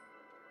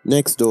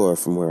 Next door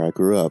from where I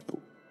grew up,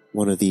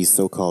 one of these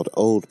so-called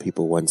old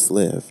people once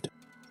lived.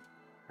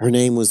 Her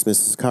name was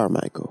Mrs.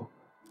 Carmichael,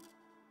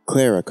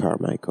 Clara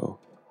Carmichael,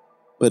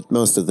 but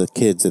most of the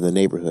kids in the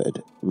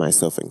neighborhood,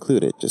 myself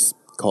included, just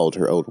called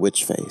her Old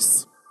Witch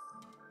Face.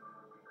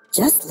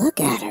 Just look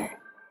at her.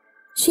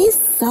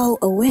 She's so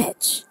a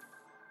witch.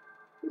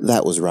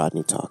 That was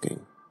Rodney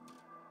talking.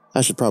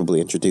 I should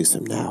probably introduce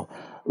him now.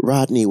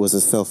 Rodney was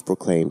a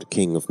self-proclaimed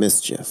king of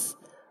mischief,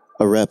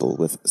 a rebel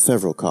with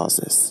several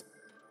causes.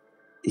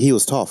 He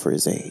was tall for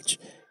his age,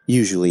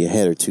 usually a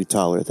head or two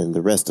taller than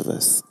the rest of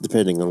us,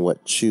 depending on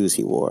what shoes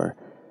he wore.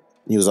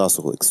 He was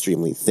also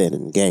extremely thin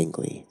and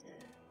gangly,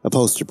 a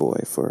poster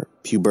boy for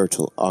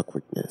pubertal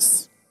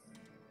awkwardness.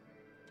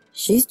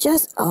 She's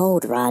just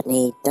old,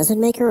 Rodney. Doesn't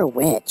make her a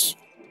witch.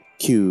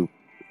 Cue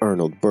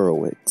Arnold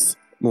Burowicz,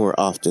 more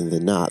often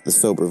than not the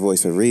sober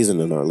voice of reason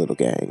in our little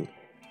gang.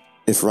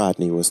 If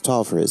Rodney was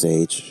tall for his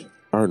age,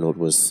 Arnold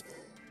was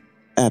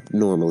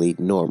abnormally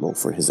normal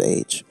for his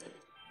age.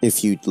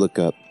 If you'd look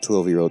up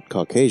 12-year-old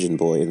Caucasian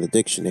boy in the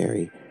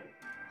dictionary,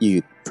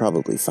 you'd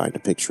probably find a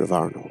picture of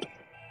Arnold.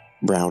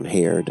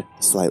 Brown-haired,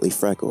 slightly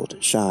freckled,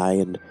 shy,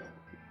 and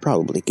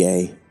probably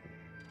gay.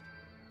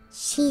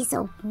 She's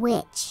a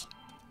witch.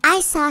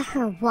 I saw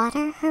her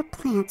water her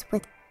plants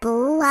with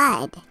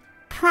blood.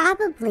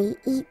 Probably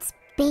eats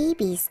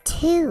babies,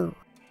 too.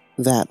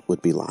 That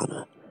would be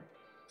Lana.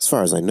 As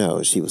far as I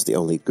know, she was the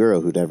only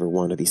girl who'd ever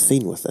want to be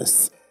seen with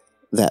us.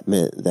 That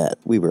meant that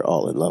we were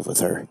all in love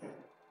with her.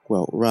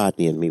 Well,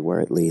 Rodney and me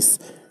were, at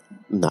least.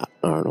 Not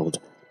Arnold.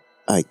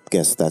 I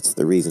guess that's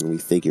the reason we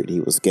figured he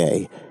was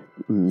gay.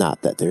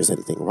 Not that there's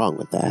anything wrong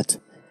with that.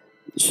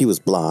 She was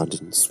blonde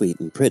and sweet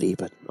and pretty,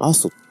 but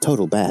also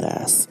total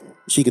badass.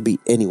 She could beat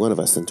any one of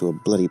us into a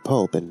bloody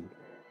pulp, and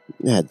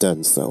had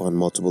done so on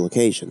multiple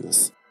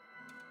occasions.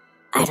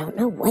 I don't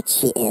know what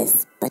she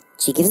is, but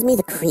she gives me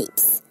the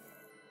creeps.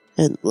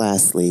 And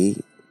lastly,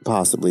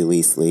 possibly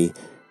leastly,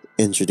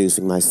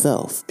 introducing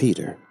myself,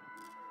 Peter.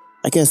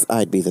 I guess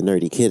I'd be the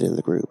nerdy kid in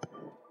the group.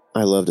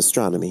 I loved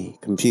astronomy,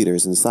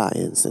 computers, and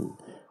science, and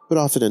would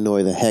often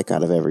annoy the heck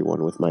out of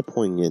everyone with my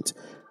poignant,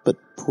 but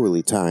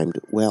poorly timed,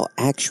 well,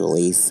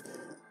 actuallys.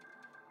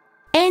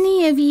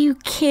 Any of you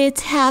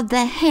kids have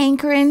the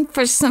hankering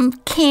for some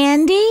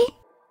candy?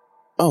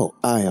 Oh,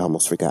 I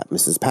almost forgot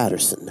Mrs.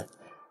 Patterson.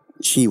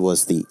 She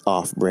was the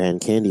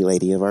off-brand candy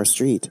lady of our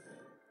street.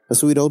 A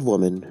sweet old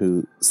woman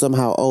who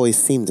somehow always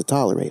seemed to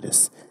tolerate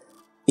us,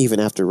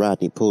 even after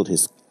Rodney pulled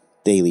his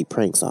daily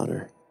pranks on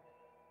her.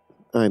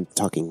 I'm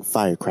talking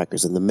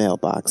firecrackers in the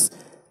mailbox,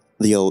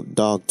 the old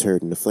dog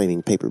turd in a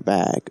flaming paper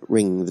bag,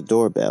 ringing the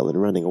doorbell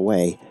and running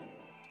away.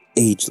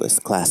 Ageless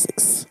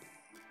classics.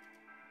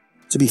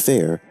 To be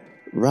fair,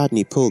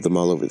 Rodney pulled them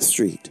all over the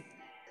street.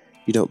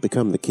 You don't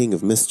become the king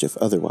of mischief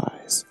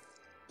otherwise.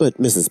 But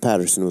Mrs.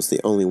 Patterson was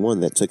the only one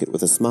that took it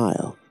with a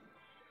smile.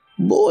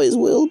 Boys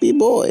will be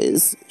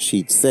boys,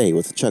 she'd say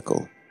with a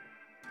chuckle.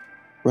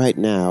 Right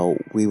now,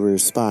 we were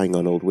spying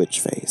on Old Witch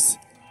Face,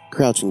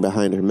 crouching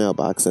behind her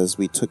mailbox as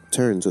we took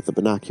turns with the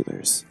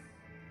binoculars.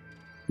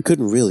 We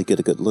couldn't really get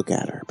a good look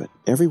at her, but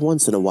every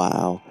once in a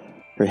while,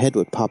 her head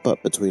would pop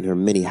up between her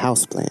many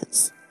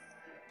houseplants.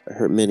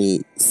 Her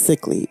many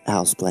sickly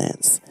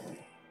houseplants.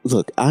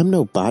 Look, I'm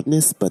no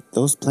botanist, but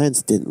those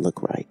plants didn't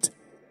look right.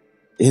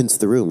 Hence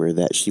the rumor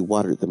that she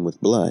watered them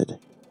with blood.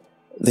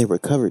 They were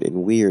covered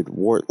in weird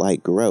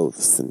wart-like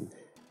growths and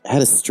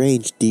had a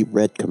strange deep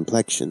red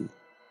complexion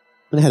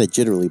and had a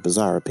generally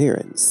bizarre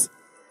appearance.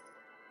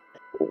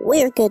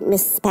 We're good,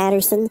 Mrs.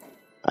 Patterson,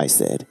 I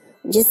said.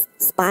 Just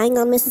spying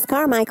on Mrs.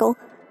 Carmichael.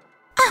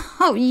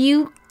 Oh,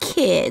 you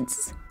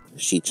kids.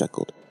 She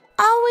chuckled.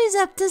 Always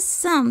up to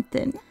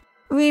something.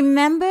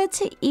 Remember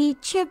to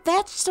eat your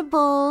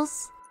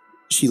vegetables.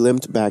 She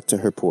limped back to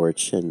her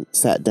porch and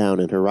sat down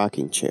in her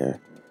rocking chair.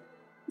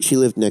 She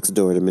lived next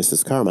door to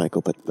Mrs.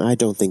 Carmichael, but I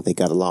don't think they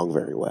got along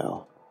very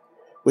well.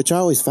 Which I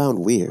always found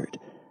weird.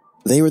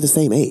 They were the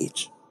same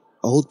age.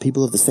 Old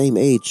people of the same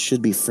age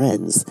should be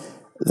friends.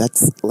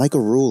 That's like a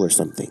rule or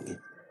something.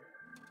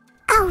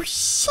 Oh,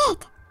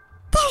 shit!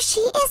 There she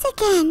is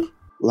again!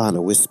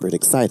 Lana whispered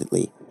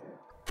excitedly.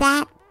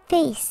 That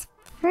face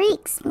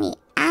freaks me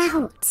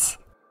out.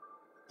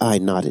 I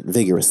nodded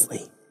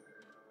vigorously.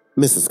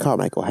 Mrs.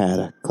 Carmichael had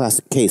a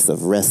classic case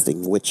of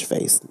resting witch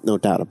face, no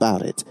doubt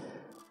about it.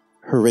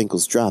 Her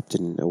wrinkles dropped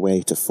in a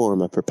way to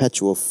form a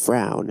perpetual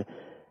frown,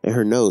 and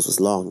her nose was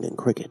long and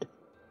crooked.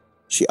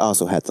 She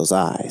also had those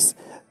eyes.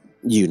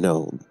 You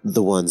know,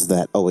 the ones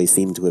that always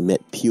seem to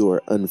emit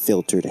pure,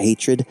 unfiltered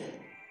hatred.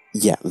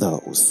 Yeah,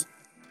 those.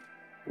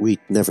 We'd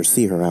never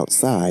see her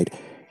outside.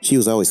 She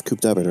was always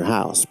cooped up in her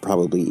house,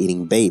 probably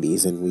eating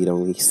babies, and we'd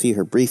only see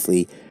her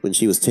briefly when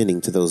she was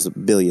tending to those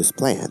bilious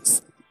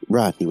plants.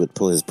 Rodney would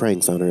pull his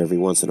pranks on her every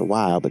once in a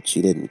while, but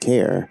she didn't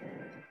care.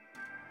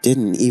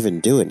 Didn't even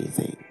do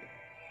anything.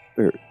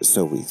 Or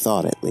so we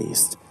thought, at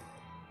least.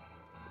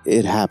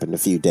 It happened a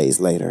few days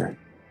later.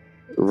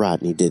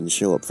 Rodney didn't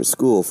show up for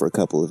school for a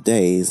couple of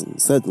days,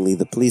 and suddenly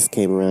the police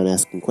came around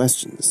asking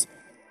questions.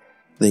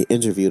 They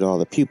interviewed all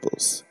the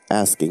pupils,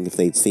 asking if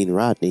they'd seen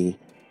Rodney,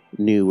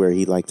 knew where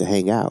he liked to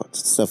hang out,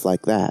 stuff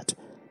like that.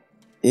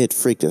 It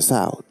freaked us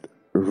out,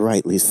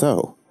 rightly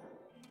so.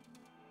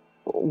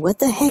 What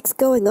the heck's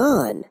going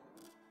on?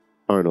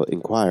 Arnold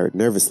inquired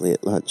nervously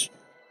at lunch.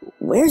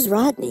 Where's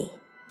Rodney?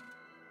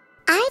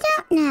 I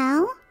don't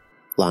know.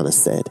 Lana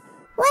said.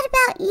 What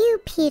about you,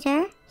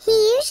 Peter?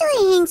 He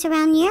usually hangs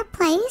around your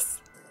place.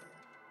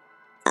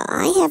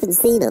 I haven't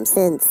seen him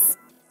since...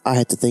 I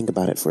had to think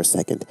about it for a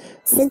second.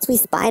 Since we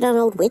spied on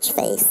old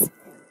Witchface.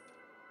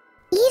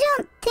 You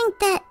don't think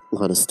that...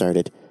 Lana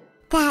started.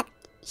 That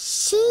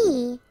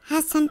she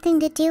has something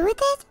to do with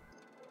it?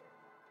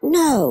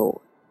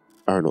 No.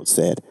 Arnold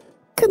said.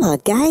 Come on,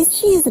 guys.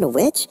 She isn't a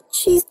witch.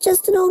 She's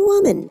just an old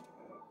woman.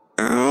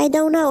 I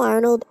don't know,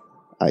 Arnold.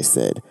 I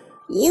said.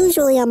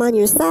 Usually I'm on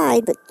your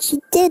side, but she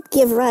did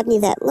give Rodney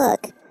that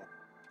look.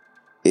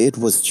 It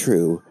was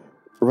true.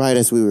 Right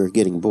as we were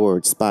getting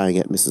bored spying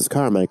at Mrs.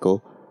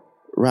 Carmichael,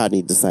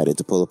 Rodney decided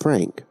to pull a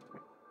prank.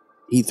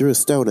 He threw a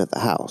stone at the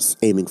house,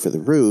 aiming for the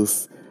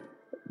roof,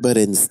 but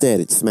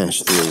instead it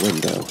smashed through a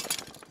window.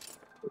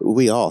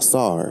 We all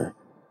saw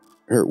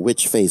her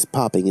witch face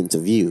popping into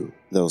view,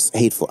 those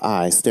hateful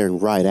eyes staring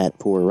right at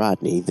poor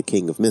Rodney, the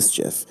king of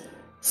mischief,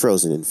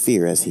 frozen in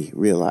fear as he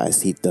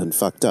realized he'd done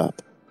fucked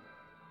up.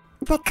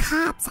 The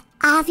cops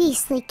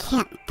obviously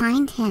can't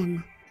find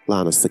him.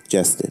 Lana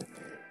suggested.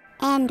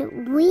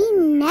 And we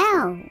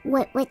know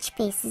what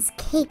Witchface is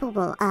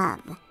capable of.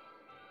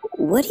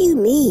 What do you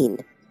mean?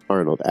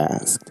 Arnold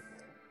asked.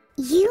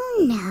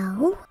 You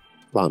know.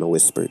 Lana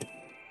whispered.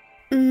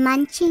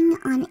 Munching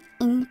on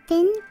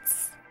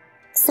infants?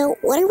 So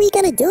what are we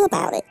gonna do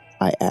about it?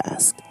 I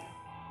asked.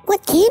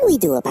 What can we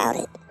do about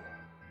it?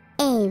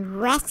 A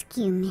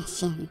rescue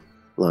mission.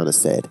 Lana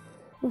said.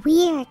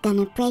 We're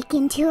gonna break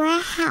into her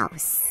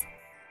house.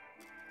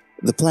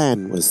 The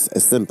plan was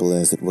as simple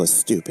as it was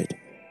stupid.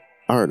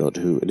 Arnold,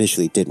 who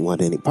initially didn't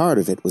want any part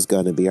of it, was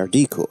gonna be our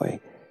decoy.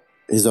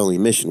 His only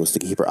mission was to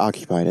keep her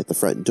occupied at the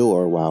front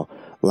door while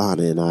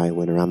Lana and I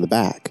went around the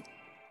back.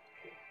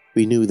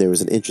 We knew there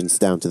was an entrance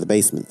down to the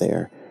basement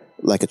there,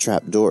 like a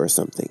trap door or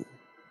something.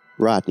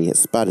 Rodney had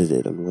spotted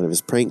it on one of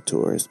his prank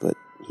tours, but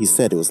he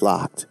said it was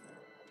locked.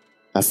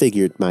 I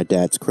figured my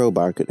dad's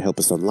crowbar could help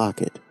us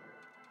unlock it.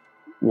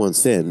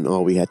 Once in,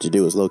 all we had to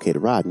do was locate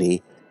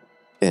Rodney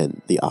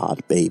and the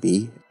odd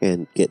baby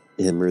and get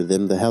him or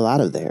them the hell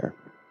out of there.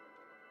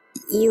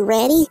 You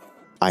ready?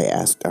 I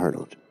asked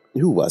Arnold,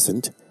 who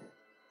wasn't.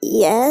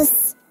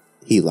 Yes.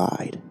 He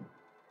lied.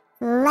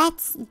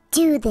 Let's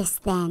do this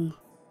then,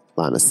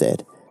 Lana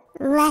said.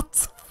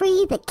 Let's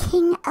free the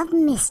King of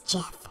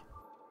Mischief.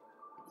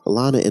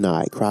 Lana and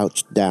I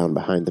crouched down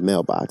behind the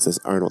mailbox as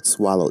Arnold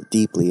swallowed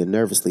deeply and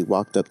nervously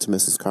walked up to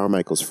Mrs.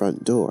 Carmichael's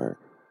front door.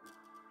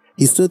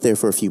 He stood there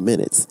for a few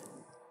minutes,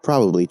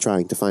 probably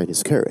trying to find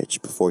his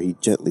courage before he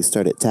gently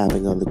started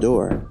tapping on the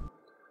door.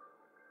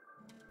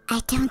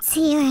 I don't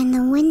see her in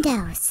the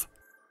windows,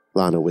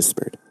 Lana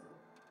whispered.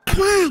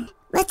 Come on,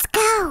 let's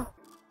go.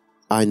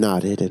 I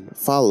nodded and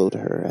followed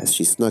her as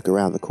she snuck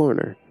around the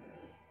corner.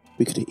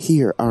 We could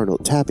hear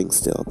Arnold tapping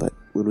still, but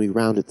when we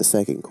rounded the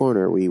second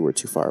corner, we were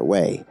too far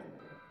away.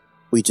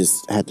 We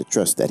just had to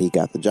trust that he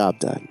got the job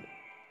done.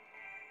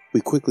 We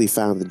quickly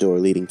found the door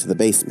leading to the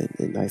basement,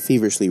 and I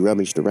feverishly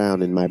rummaged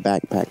around in my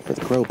backpack for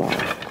the crowbar.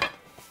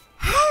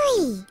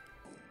 Hurry,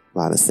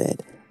 Lana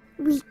said.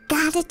 We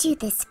gotta do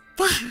this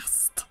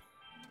fast.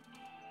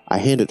 I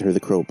handed her the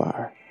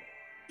crowbar.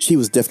 She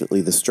was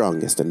definitely the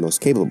strongest and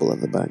most capable of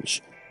the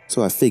bunch,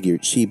 so I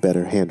figured she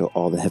better handle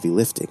all the heavy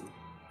lifting.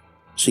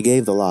 She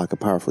gave the lock a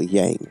powerful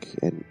yank,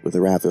 and with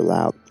a rather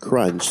loud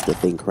crunch, the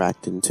thing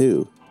cracked in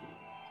two.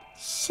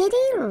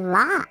 Shitty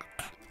lock.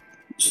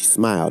 She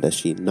smiled as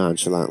she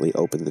nonchalantly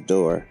opened the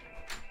door.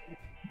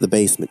 The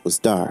basement was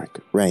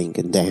dark, rank,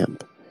 and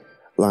damp.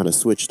 Lana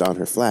switched on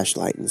her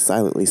flashlight and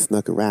silently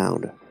snuck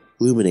around,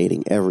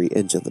 illuminating every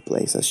inch of the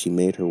place as she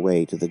made her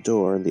way to the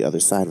door on the other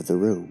side of the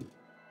room.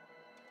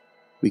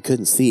 We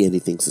couldn't see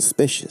anything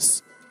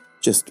suspicious,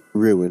 just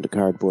ruined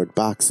cardboard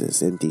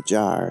boxes, empty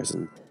jars,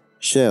 and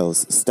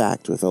shelves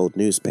stacked with old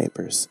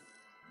newspapers.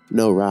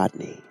 No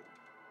Rodney.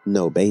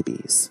 no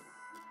babies.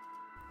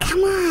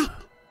 Come on.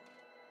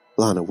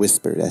 Lana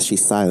whispered as she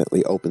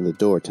silently opened the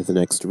door to the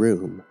next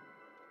room.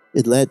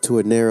 It led to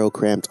a narrow,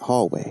 cramped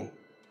hallway.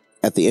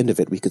 At the end of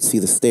it, we could see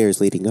the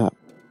stairs leading up.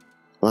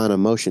 Lana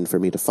motioned for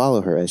me to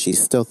follow her as she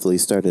stealthily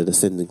started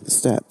ascending the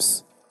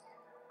steps.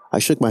 I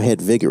shook my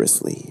head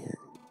vigorously.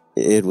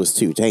 It was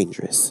too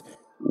dangerous.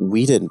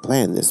 We didn't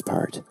plan this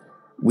part.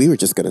 We were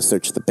just going to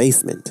search the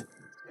basement.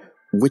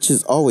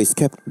 Witches always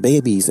kept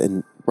babies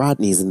and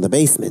Rodneys in the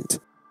basement.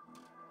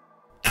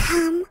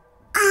 Come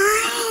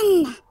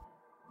on.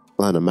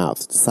 Lana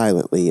mouthed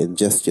silently and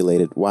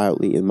gesticulated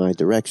wildly in my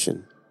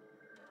direction.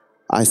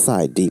 I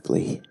sighed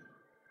deeply.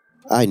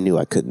 I knew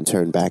I couldn't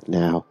turn back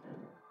now.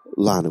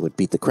 Lana would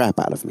beat the crap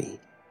out of me.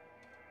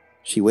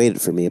 She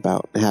waited for me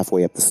about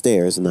halfway up the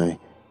stairs, and I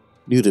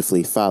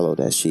dutifully followed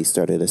as she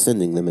started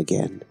ascending them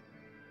again.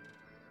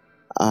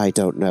 I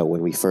don't know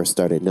when we first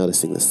started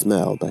noticing the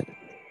smell, but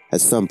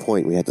at some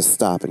point we had to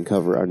stop and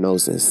cover our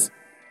noses.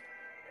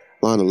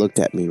 Lana looked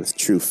at me with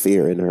true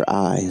fear in her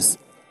eyes.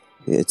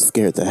 It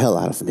scared the hell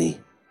out of me.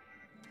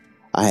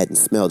 I hadn't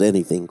smelled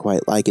anything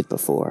quite like it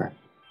before.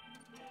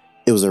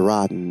 It was a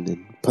rotten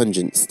and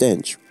pungent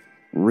stench,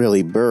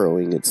 really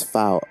burrowing its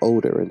foul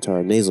odor into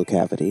our nasal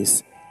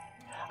cavities.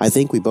 I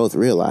think we both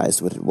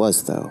realized what it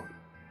was, though.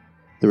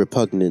 The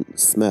repugnant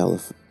smell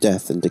of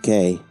death and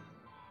decay.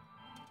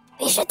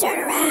 We should turn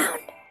around,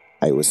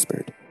 I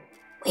whispered.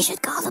 We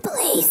should call the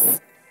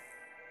police.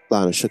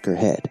 Lana shook her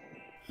head.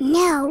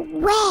 No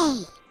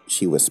way.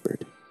 She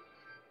whispered.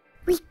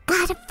 We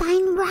gotta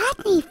find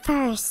Rodney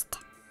first.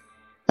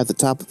 At the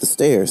top of the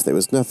stairs, there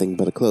was nothing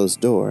but a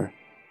closed door.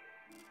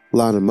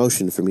 Lana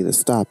motioned for me to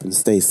stop and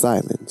stay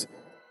silent.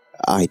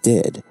 I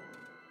did.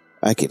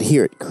 I could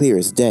hear it clear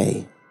as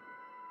day.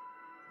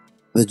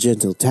 The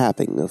gentle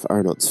tapping of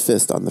Arnold's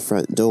fist on the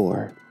front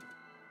door.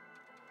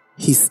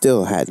 He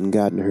still hadn't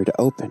gotten her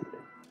to open.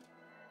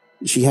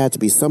 She had to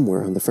be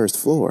somewhere on the first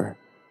floor.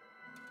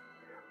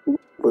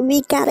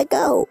 We gotta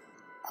go,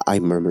 I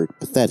murmured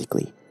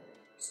pathetically.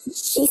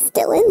 She's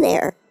still in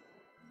there.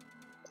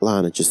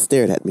 Lana just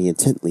stared at me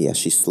intently as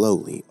she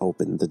slowly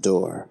opened the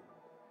door.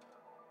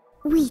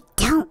 We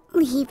don't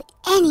leave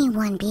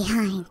anyone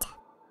behind,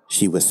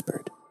 she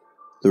whispered.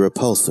 The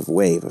repulsive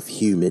wave of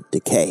humid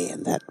decay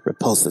and that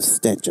repulsive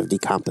stench of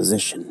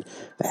decomposition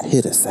that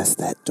hit us as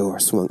that door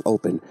swung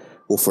open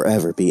will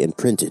forever be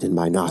imprinted in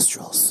my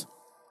nostrils.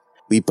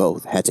 We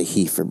both had to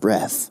heave for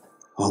breath,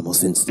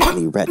 almost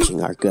instantly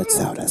retching our guts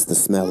out as the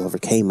smell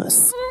overcame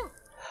us.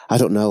 I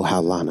don't know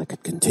how Lana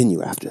could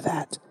continue after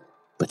that,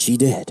 but she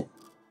did.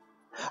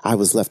 I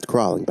was left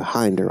crawling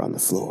behind her on the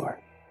floor,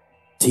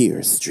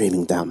 tears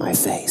streaming down my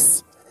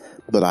face.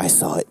 But I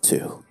saw it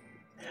too,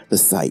 the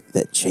sight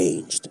that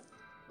changed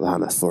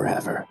Lana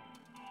forever.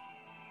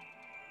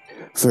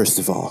 First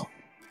of all,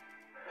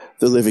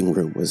 the living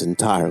room was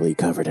entirely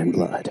covered in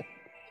blood.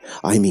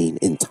 I mean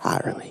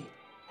entirely.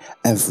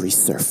 Every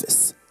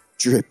surface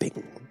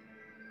dripping,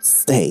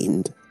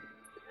 stained.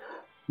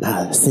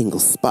 Not a single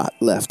spot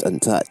left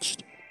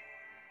untouched.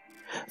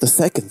 The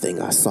second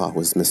thing I saw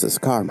was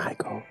Mrs.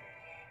 Carmichael.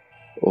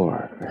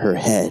 Or her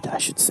head, I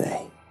should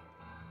say.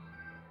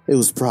 It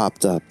was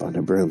propped up on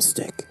a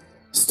broomstick,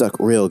 stuck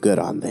real good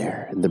on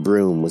there, and the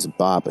broom was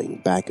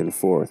bobbing back and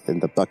forth in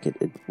the bucket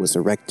it was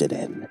erected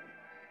in.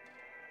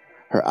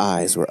 Her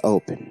eyes were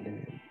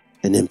open,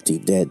 an empty,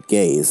 dead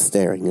gaze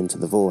staring into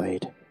the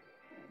void.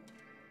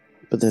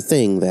 But the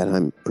thing that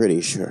I'm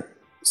pretty sure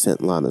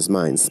sent Lana's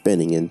mind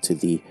spinning into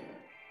the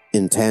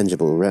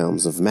intangible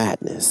realms of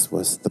madness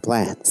was the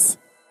plants.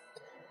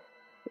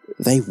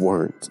 They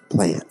weren't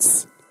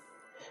plants.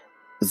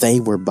 They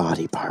were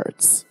body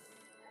parts.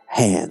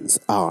 Hands,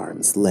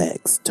 arms,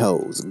 legs,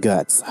 toes,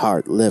 guts,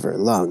 heart, liver,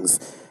 lungs,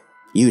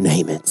 you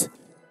name it.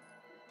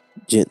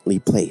 Gently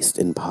placed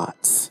in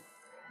pots,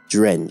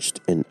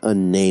 drenched in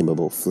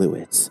unnameable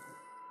fluids,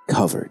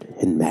 covered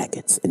in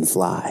maggots and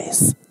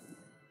flies.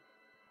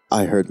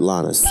 I heard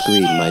Lana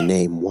scream my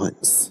name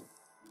once.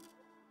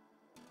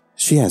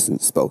 She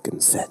hasn't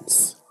spoken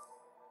since.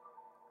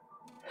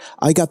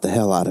 I got the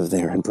hell out of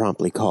there and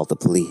promptly called the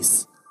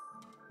police.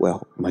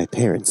 Well, my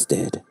parents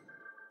did.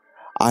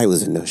 I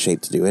was in no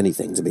shape to do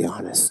anything, to be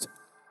honest.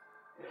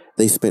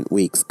 They spent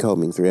weeks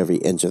combing through every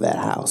inch of that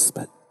house,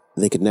 but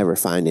they could never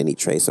find any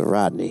trace of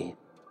Rodney.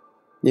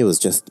 It was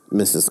just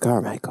Mrs.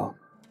 Carmichael.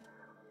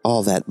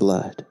 All that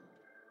blood,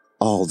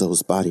 all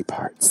those body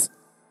parts,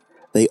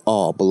 they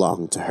all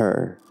belonged to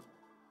her.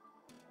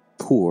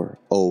 Poor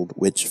old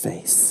witch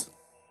face.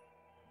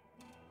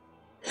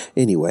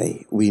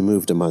 Anyway, we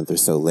moved a month or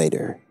so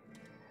later.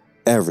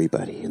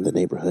 Everybody in the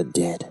neighborhood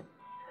did.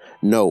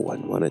 No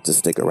one wanted to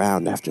stick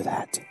around after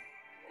that.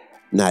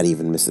 Not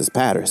even Mrs.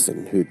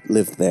 Patterson, who'd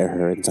lived there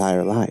her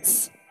entire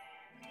life.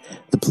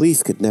 The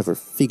police could never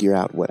figure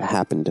out what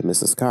happened to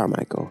Mrs.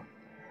 Carmichael.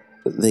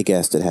 They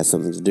guessed it had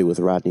something to do with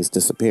Rodney's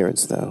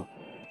disappearance, though.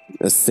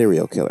 A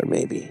serial killer,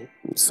 maybe.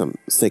 Some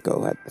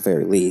sicko, at the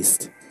very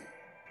least.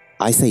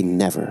 I say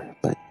never,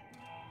 but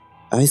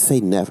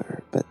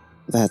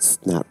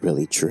that's not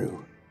really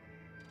true.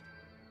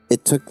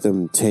 It took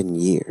them 10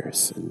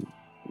 years, and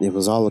it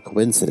was all a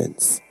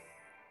coincidence.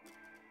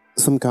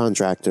 Some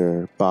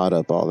contractor bought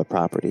up all the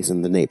properties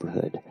in the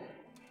neighborhood,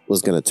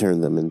 was going to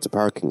turn them into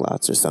parking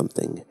lots or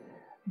something,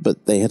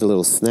 but they had a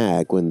little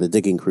snag when the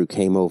digging crew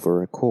came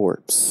over a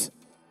corpse.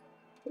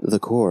 The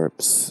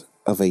corpse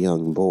of a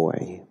young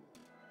boy.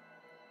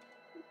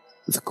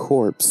 The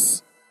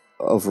corpse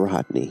of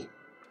Rodney,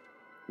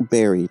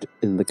 buried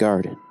in the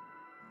garden.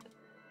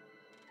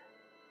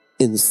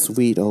 In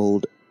sweet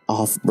old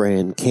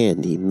off-brand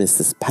candy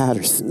Mrs.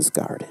 Patterson's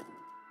garden.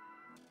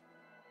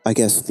 I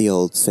guess the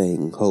old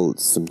saying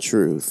holds some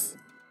truth.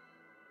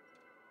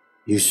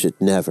 You should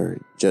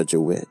never judge a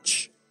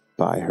witch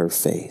by her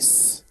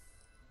face.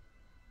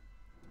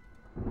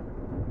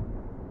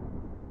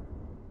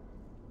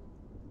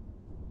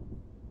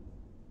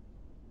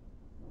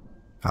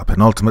 Our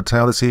penultimate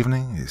tale this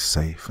evening is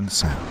Safe and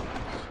Sound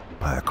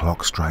by A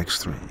Clock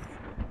Strikes 3.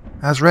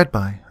 As read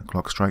by A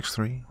Clock Strikes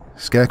 3,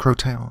 Scarecrow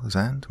Tales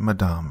and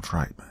Madame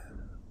Frightmare.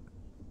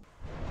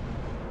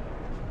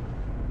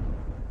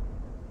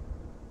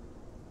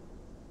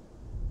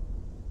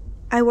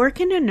 I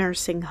work in a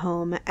nursing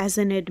home as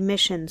an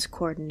admissions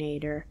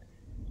coordinator.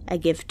 I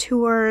give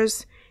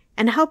tours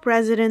and help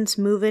residents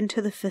move into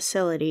the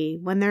facility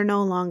when they're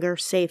no longer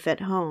safe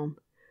at home.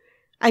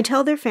 I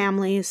tell their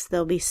families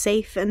they'll be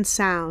safe and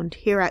sound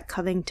here at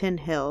Covington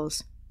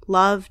Hills,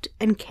 loved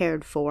and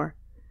cared for.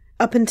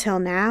 Up until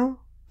now,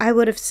 I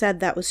would have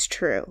said that was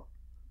true,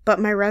 but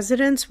my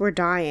residents were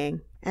dying,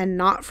 and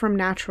not from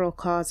natural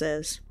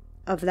causes.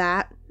 Of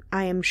that,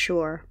 I am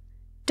sure.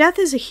 Death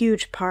is a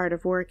huge part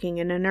of working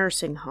in a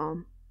nursing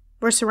home.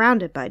 We're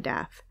surrounded by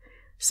death.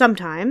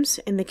 Sometimes,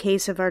 in the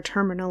case of our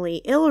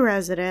terminally ill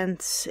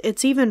residents,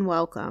 it's even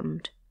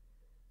welcomed.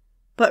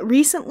 But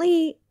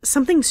recently,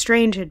 something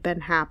strange had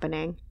been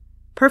happening.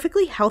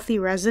 Perfectly healthy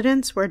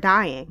residents were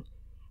dying,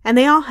 and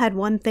they all had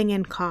one thing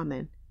in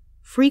common: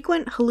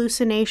 frequent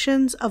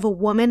hallucinations of a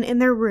woman in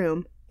their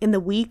room in the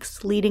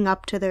weeks leading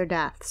up to their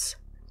deaths.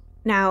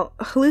 Now,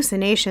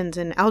 hallucinations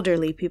in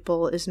elderly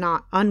people is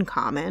not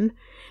uncommon.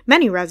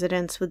 Many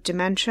residents with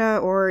dementia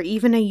or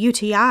even a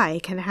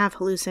UTI can have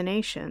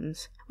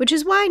hallucinations, which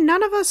is why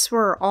none of us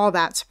were all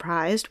that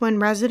surprised when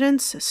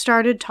residents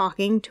started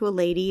talking to a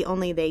lady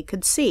only they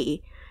could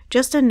see.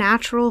 Just a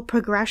natural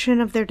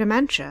progression of their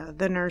dementia,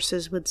 the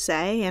nurses would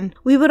say, and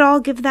we would all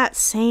give that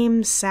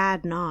same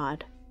sad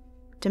nod.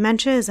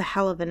 Dementia is a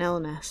hell of an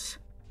illness.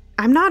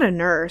 I'm not a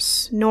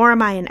nurse, nor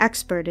am I an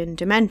expert in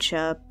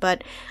dementia,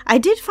 but I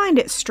did find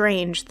it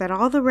strange that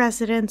all the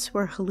residents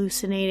were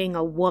hallucinating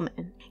a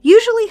woman.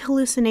 Usually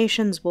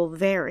hallucinations will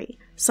vary.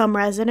 Some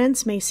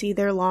residents may see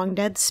their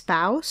long-dead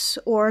spouse,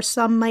 or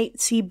some might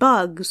see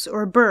bugs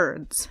or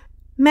birds.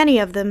 Many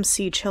of them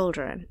see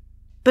children.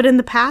 But in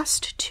the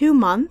past 2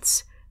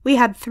 months, we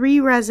had 3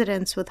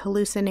 residents with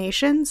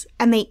hallucinations,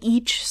 and they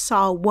each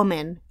saw a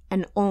woman,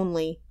 and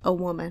only a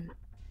woman.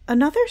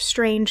 Another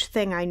strange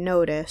thing I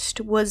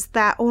noticed was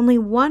that only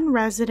one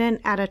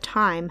resident at a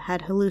time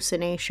had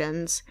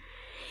hallucinations.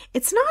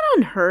 It's not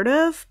unheard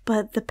of,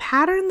 but the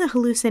pattern the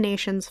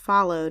hallucinations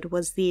followed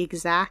was the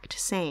exact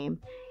same,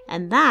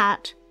 and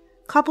that,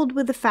 coupled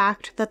with the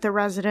fact that the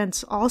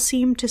residents all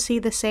seemed to see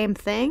the same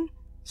thing,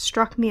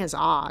 struck me as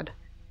odd.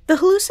 The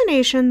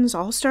hallucinations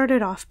all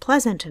started off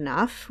pleasant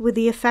enough, with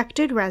the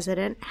affected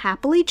resident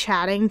happily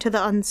chatting to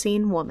the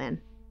unseen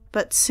woman.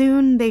 But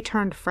soon they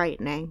turned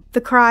frightening. The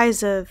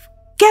cries of,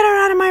 "Get her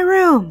out of my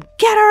room!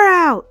 Get her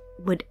out!"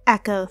 would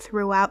echo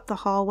throughout the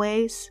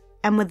hallways,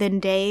 and within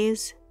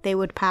days, they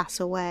would pass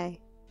away.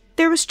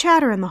 There was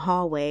chatter in the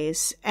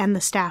hallways and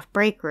the staff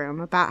break room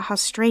about how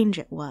strange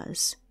it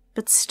was.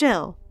 But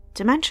still,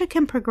 dementia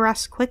can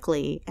progress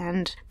quickly,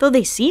 and though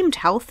they seemed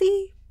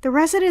healthy, the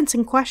residents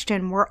in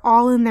question were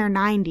all in their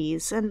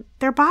 90s, and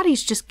their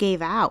bodies just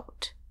gave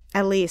out.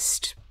 At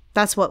least,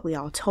 that's what we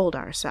all told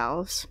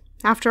ourselves.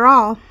 After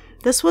all,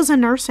 this was a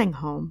nursing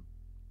home.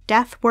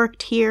 Death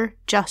worked here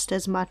just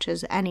as much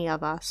as any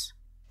of us.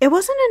 It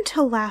wasn't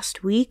until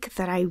last week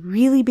that I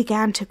really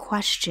began to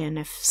question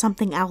if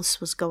something else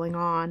was going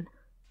on.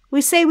 We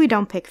say we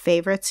don't pick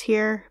favorites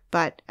here,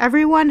 but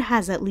everyone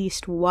has at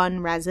least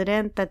one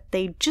resident that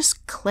they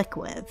just click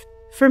with.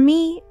 For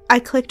me, I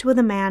clicked with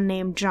a man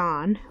named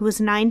John, who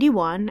was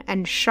 91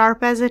 and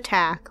sharp as a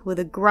tack with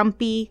a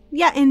grumpy,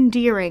 yet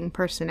endearing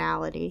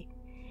personality.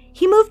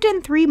 He moved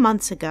in 3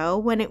 months ago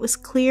when it was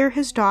clear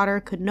his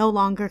daughter could no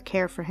longer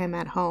care for him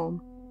at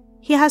home.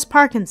 He has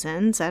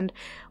Parkinson's, and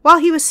while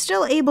he was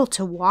still able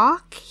to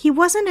walk, he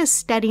wasn't as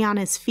steady on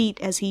his feet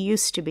as he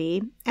used to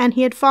be, and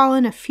he had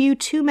fallen a few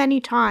too many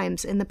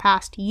times in the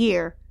past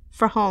year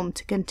for home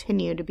to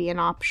continue to be an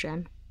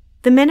option.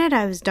 The minute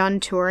I was done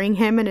touring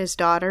him and his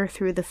daughter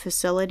through the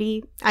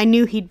facility, I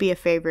knew he'd be a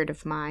favorite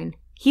of mine.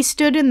 He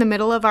stood in the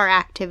middle of our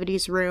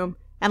activities room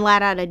and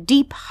let out a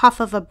deep huff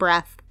of a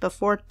breath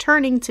before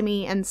turning to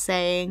me and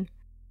saying,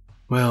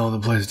 "Well, the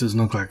place doesn't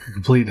look like a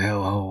complete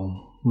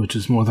hellhole, which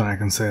is more than I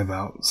can say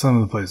about some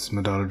of the places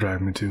my daughter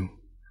dragged me to.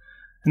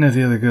 And if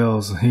the other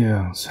girls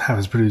here half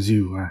as pretty as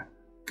you, I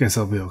guess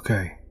I'll be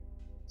okay.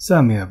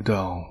 Sign me up,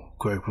 doll.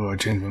 quick before I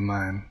change my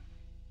mind.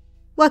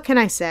 What can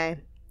I say?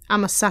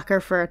 I'm a sucker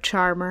for a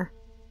charmer.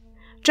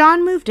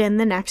 John moved in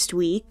the next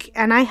week,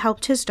 and I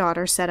helped his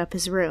daughter set up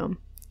his room.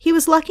 He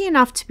was lucky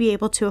enough to be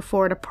able to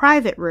afford a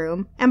private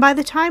room, and by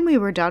the time we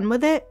were done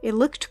with it, it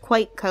looked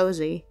quite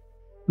cozy.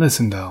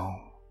 Listen, doll,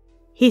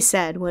 he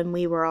said when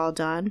we were all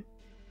done.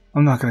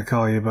 I'm not going to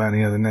call you by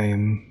any other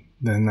name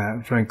than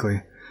that, frankly.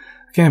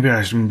 I can't be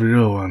asked to remember your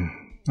real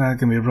one. That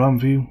can be a problem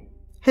for you?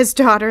 His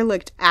daughter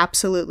looked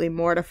absolutely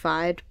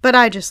mortified, but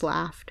I just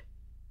laughed.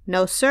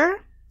 No,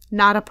 sir,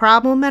 not a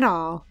problem at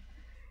all.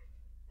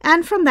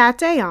 And from that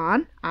day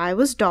on, I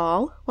was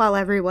doll, while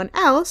everyone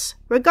else,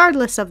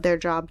 regardless of their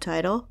job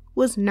title,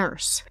 was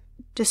nurse.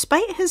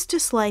 Despite his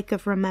dislike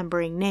of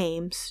remembering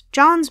names,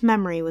 John's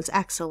memory was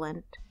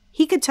excellent.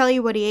 He could tell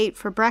you what he ate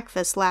for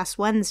breakfast last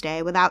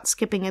Wednesday without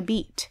skipping a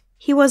beat.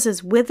 He was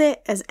as with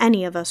it as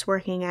any of us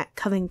working at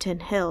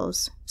Covington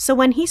Hills, so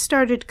when he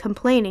started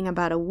complaining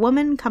about a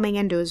woman coming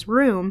into his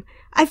room,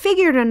 I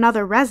figured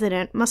another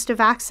resident must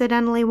have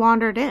accidentally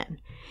wandered in.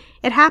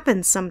 It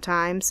happens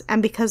sometimes,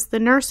 and because the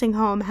nursing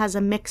home has a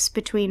mix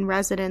between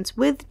residents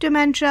with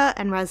dementia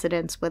and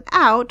residents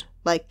without,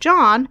 like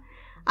John,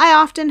 I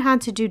often had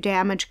to do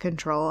damage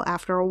control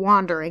after a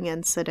wandering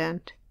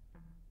incident.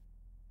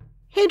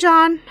 Hey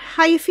John,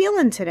 how you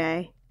feeling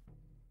today?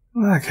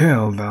 Like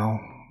hell, doll.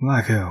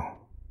 Like hell.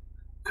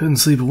 Couldn't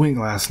sleep a wink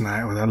last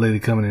night with that lady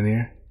coming in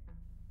here.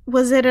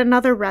 Was it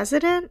another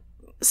resident?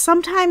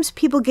 Sometimes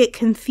people get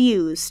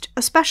confused,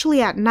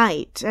 especially at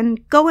night,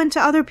 and go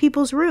into other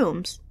people's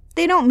rooms.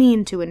 They don't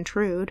mean to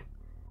intrude.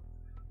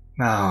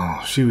 No,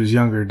 she was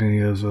younger than any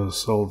of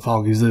those old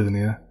fogies living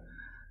here.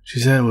 She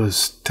said it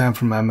was time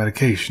for my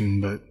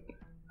medication, but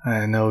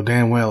I know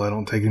damn well I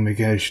don't take any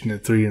medication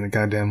at 3 in the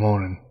goddamn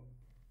morning.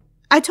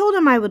 I told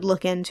him I would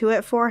look into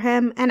it for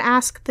him and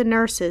ask the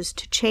nurses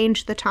to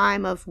change the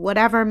time of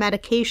whatever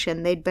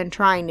medication they'd been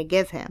trying to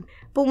give him.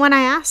 But when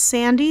I asked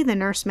Sandy, the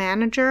nurse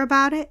manager,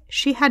 about it,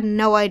 she had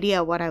no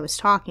idea what I was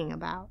talking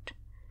about.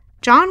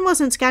 John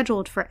wasn't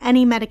scheduled for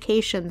any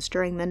medications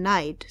during the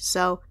night,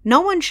 so no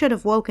one should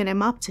have woken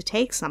him up to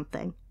take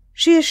something.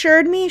 She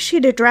assured me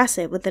she'd address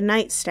it with the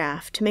night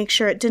staff to make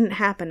sure it didn't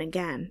happen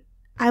again.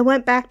 I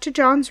went back to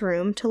John's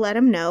room to let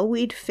him know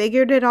we'd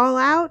figured it all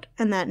out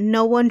and that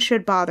no one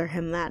should bother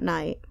him that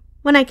night.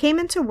 When I came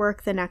into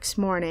work the next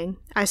morning,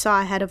 I saw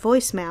I had a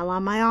voicemail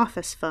on my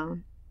office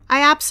phone. I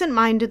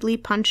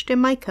absent-mindedly punched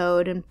in my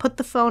code and put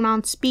the phone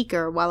on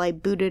speaker while I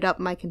booted up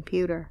my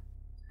computer.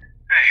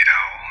 Hey,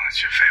 doll,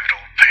 it's your favorite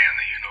old pan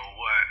that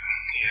you-know-what.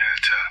 Yeah,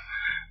 to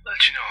let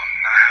you know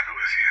I'm not happy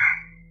with you.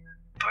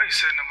 Thought you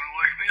said nobody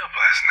would wake me up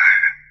last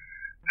night.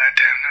 That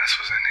damn nurse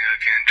was in here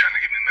again trying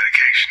to give me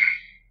medication.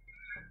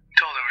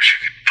 Told her where she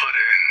could put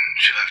it,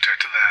 and she left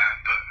after that,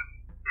 but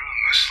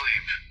ruined my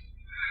sleep.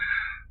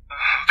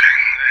 Okay,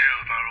 they're here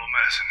with my real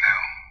medicine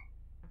now.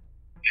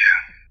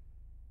 Yeah.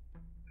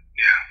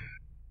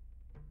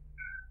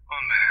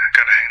 One minute, I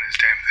gotta hang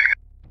this damn thing up.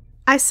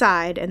 I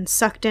sighed and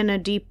sucked in a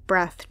deep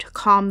breath to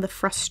calm the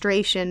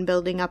frustration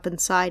building up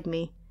inside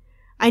me.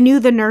 I knew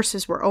the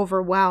nurses were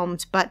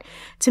overwhelmed, but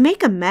to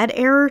make a med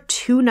error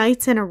 2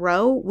 nights in a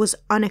row was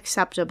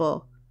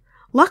unacceptable.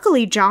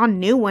 Luckily, John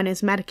knew when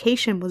his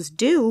medication was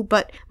due,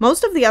 but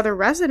most of the other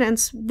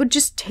residents would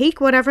just take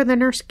whatever the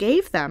nurse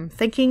gave them,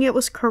 thinking it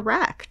was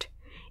correct.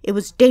 It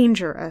was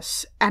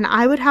dangerous, and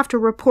I would have to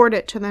report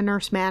it to the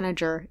nurse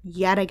manager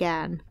yet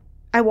again.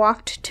 I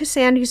walked to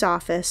Sandy's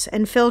office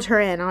and filled her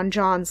in on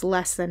John's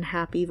less than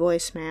happy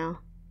voicemail.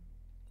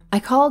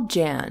 I called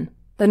Jan,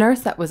 the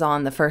nurse that was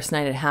on the first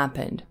night it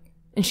happened,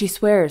 and she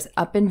swears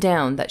up and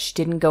down that she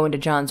didn't go into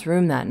John's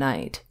room that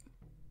night.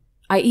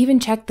 I even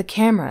checked the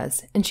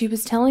cameras, and she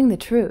was telling the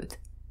truth.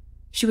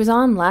 She was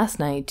on last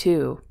night,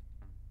 too.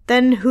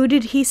 Then who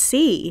did he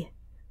see?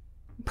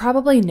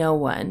 Probably no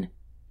one.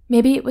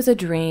 Maybe it was a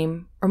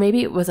dream, or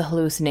maybe it was a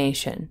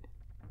hallucination.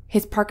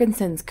 His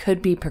Parkinson's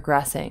could be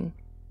progressing.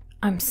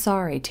 I'm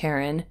sorry,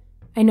 CnRhin.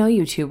 I know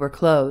you two were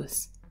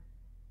close.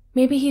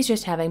 Maybe he's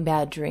just having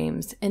bad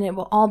dreams, and it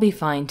will all be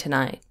fine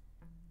tonight.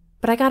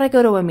 But I gotta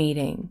go to a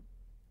meeting.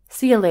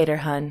 See you later,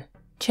 hun.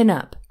 Chin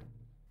up.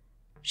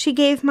 She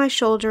gave my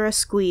shoulder a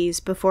squeeze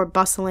before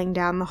bustling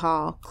down the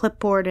hall,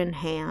 clipboard in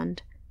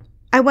hand.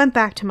 I went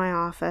back to my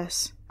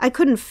office. I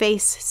couldn't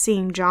face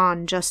seeing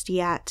John just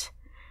yet.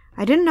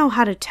 I didn't know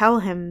how to tell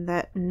him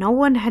that no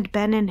one had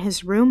been in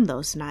his room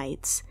those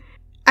nights.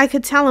 I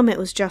could tell him it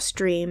was just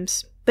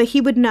dreams, but he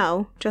would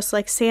know, just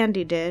like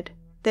Sandy did,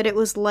 that it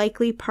was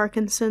likely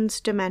Parkinson's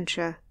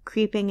dementia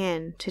creeping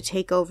in to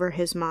take over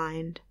his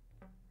mind.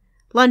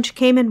 Lunch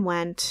came and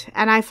went,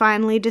 and I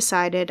finally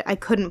decided I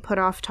couldn't put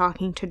off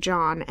talking to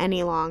John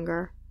any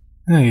longer.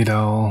 Hey,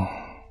 doll.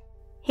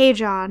 Hey,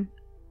 John.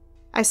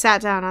 I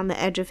sat down on the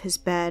edge of his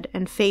bed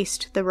and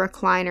faced the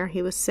recliner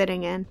he was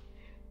sitting in.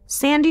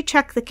 Sandy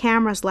checked the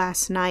cameras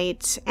last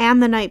night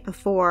and the night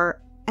before,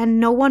 and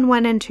no one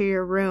went into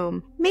your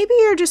room. Maybe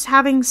you're just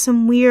having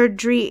some weird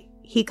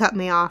He cut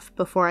me off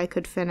before I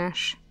could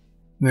finish.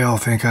 They all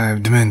think I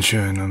have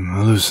dementia and I'm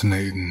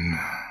hallucinating,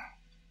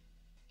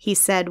 he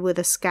said with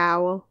a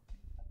scowl.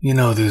 You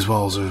know these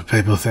walls are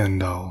paper thin,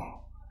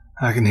 doll.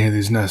 I can hear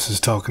these nurses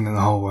talking in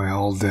the hallway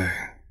all day.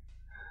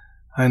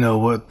 I know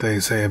what they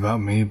say about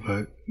me,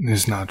 but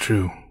it's not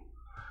true.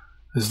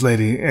 This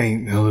lady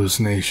ain't an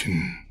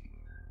hallucination.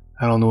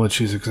 I don't know what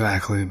she's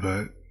exactly,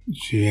 but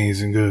she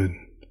ain't good.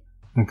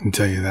 I can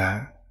tell you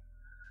that.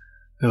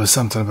 There was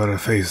something about her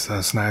face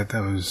last night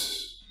that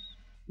was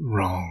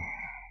wrong.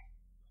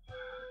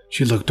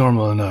 She looked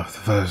normal enough the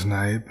first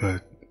night,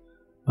 but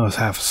I was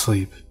half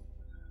asleep.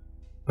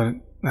 But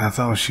I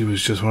thought she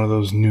was just one of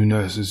those new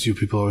nurses you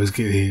people always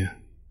get here.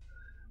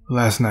 But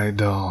last night,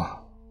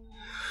 doll,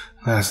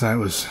 last night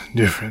was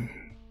different.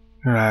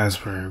 Her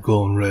eyes were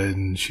glowing red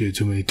and she had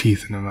too many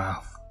teeth in her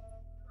mouth.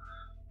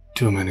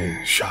 Too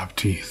many sharp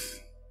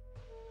teeth.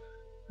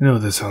 I know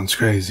that sounds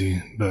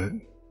crazy, but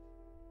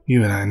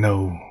you and I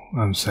know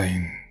I'm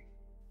sane.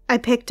 I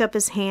picked up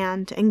his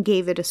hand and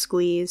gave it a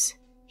squeeze.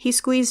 He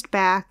squeezed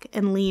back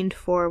and leaned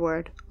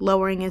forward,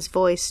 lowering his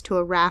voice to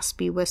a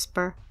raspy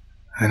whisper.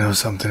 I know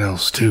something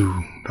else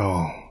too,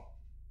 doll.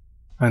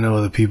 I know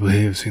other people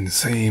here have seen the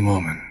same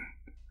woman.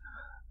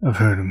 I've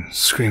heard them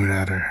screaming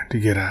at her to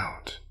get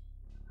out.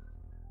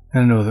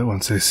 And I know that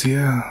once they see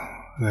her,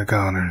 they're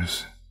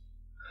goners.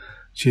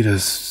 She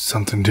does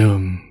something to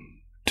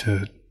them,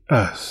 to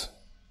us.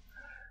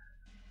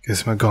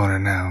 Guess I'm a goner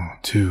now,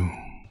 too.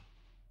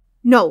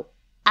 No,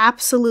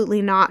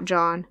 absolutely not,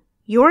 John.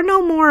 You're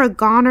no more a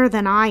goner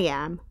than I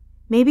am.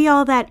 Maybe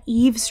all that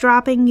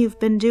eavesdropping you've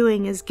been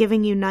doing is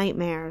giving you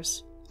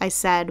nightmares, I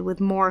said with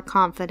more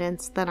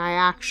confidence than I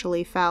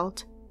actually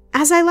felt.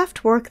 As I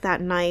left work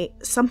that night,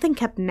 something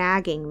kept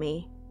nagging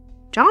me.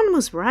 John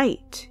was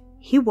right.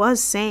 He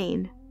was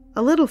sane.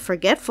 A little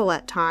forgetful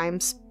at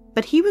times,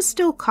 but he was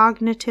still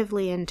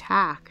cognitively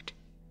intact.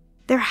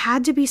 There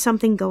had to be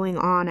something going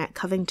on at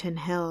Covington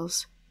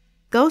Hills.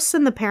 Ghosts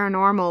and the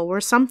paranormal were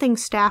something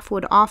staff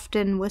would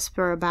often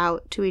whisper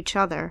about to each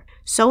other.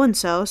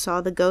 So-and-so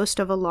saw the ghost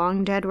of a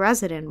long-dead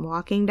resident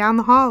walking down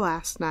the hall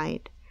last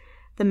night.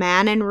 The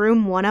man in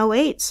room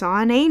 108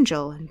 saw an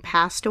angel and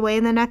passed away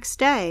the next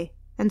day,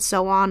 and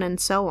so on and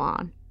so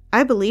on.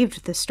 I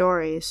believed the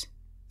stories.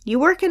 You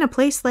work in a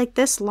place like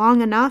this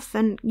long enough,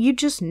 and you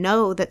just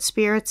know that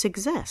spirits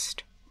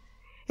exist.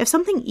 If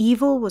something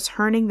evil was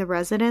hurting the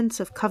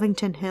residents of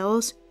Covington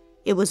Hills,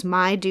 it was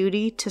my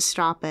duty to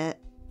stop it.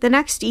 The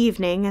next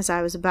evening, as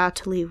I was about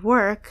to leave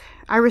work,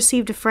 I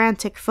received a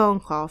frantic phone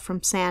call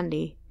from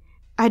Sandy.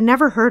 I'd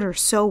never heard her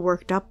so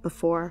worked up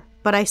before,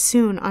 but I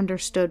soon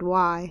understood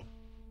why.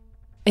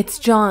 It's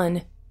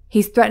John.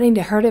 He's threatening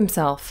to hurt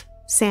himself,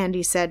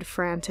 Sandy said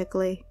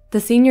frantically. The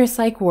senior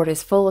psych ward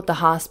is full at the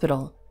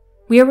hospital.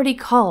 We already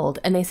called,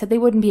 and they said they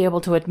wouldn't be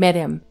able to admit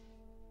him.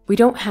 We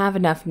don't have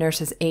enough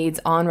nurses' aides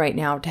on right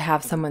now to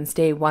have someone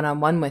stay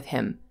one-on-one with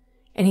him,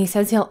 and he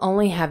says he'll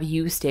only have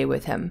you stay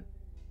with him.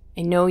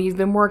 I know you've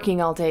been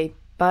working all day,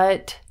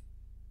 but...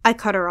 I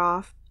cut her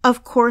off.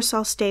 Of course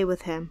I'll stay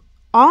with him.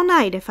 All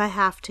night if I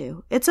have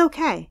to. It's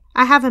okay.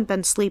 I haven't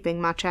been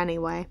sleeping much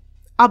anyway.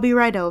 I'll be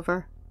right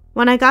over.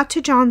 When I got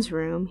to John's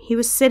room, he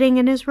was sitting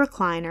in his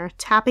recliner,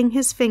 tapping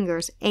his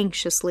fingers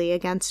anxiously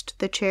against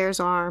the chair's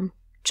arm.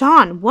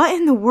 John, what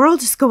in the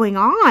world is going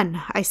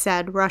on? I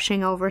said,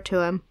 rushing over to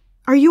him.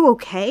 Are you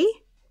okay?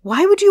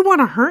 Why would you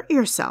want to hurt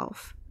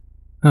yourself?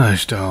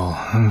 Hush, doll.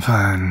 I'm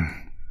fine.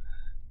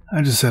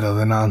 I just said all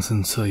the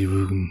nonsense so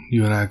you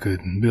and I could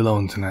be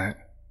alone tonight.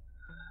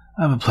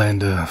 I have a plan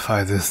to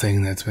fight this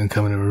thing that's been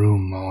coming to my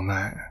room all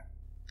night.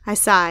 I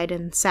sighed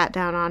and sat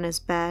down on his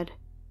bed.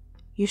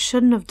 You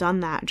shouldn't have done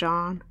that,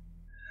 John.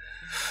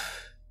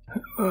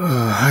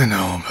 I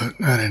know,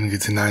 but I didn't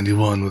get to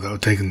 91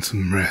 without taking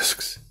some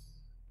risks.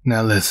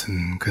 Now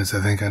listen, because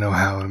I think I know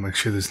how to make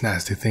sure this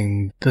nasty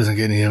thing doesn't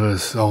get any of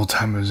us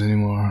old-timers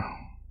anymore.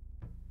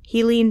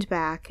 He leaned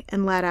back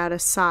and let out a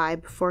sigh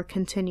before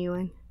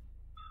continuing.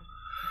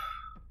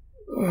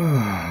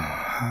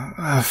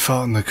 I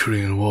fought in the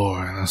Korean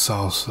War, and I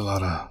saw a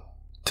lot of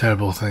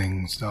terrible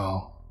things,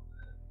 doll.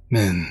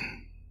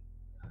 Men.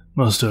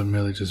 Most of them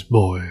really just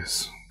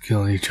boys,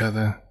 killing each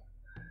other.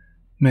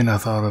 Men I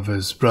thought of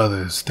as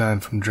brothers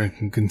dying from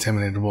drinking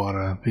contaminated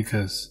water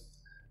because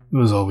it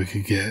was all we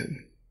could get.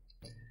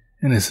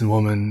 Innocent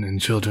women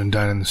and children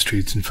died in the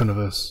streets in front of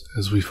us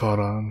as we fought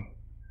on.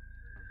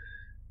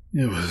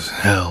 It was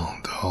hell,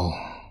 doll.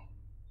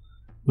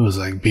 It was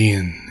like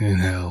being in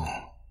hell.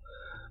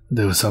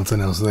 There was something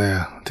else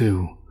there,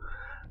 too.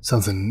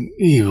 Something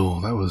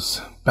evil that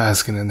was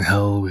basking in the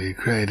hell we had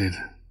created.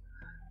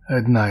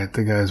 At night,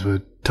 the guys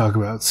would talk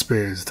about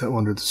spirits that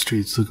wandered the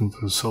streets looking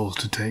for souls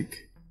to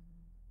take.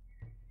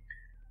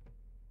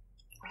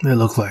 They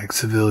looked like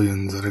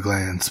civilians at a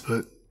glance,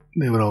 but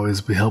they would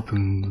always be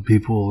helping the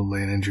people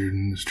laying injured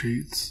in the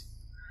streets.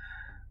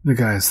 The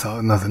guys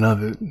thought nothing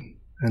of it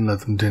and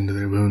let them tend to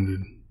their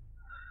wounded.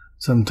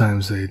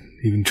 Sometimes they'd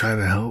even try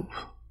to help.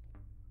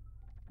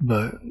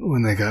 But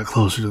when they got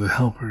closer to the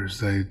helpers,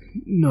 they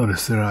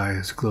noticed their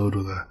eyes glowed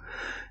with a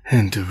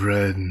hint of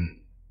red, and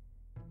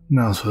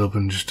mouths would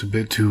open just a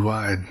bit too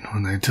wide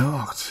when they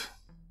talked.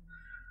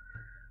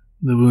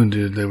 The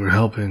wounded they were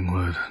helping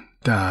would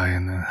die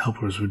and the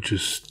helpers would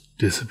just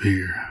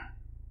disappear.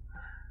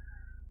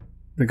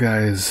 The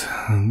guys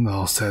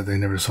all said they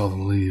never saw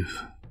them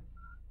leave.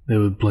 They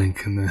would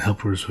blink and the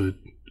helpers would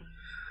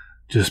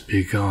just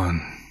be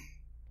gone.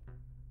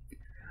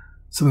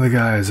 Some of the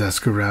guys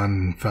asked around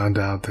and found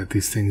out that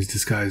these things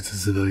disguised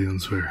as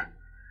civilians were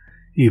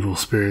evil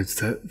spirits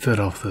that fed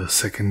off the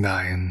sick and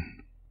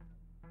dying.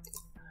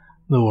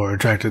 The war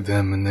attracted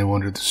them and they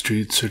wandered the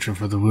streets searching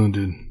for the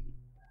wounded.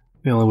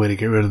 The only way to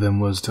get rid of them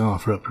was to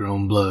offer up your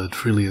own blood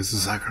freely as a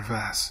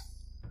sacrifice.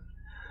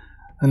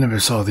 I never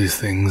saw these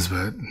things,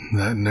 but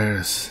that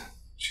nurse,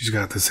 she's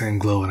got the same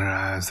glow in her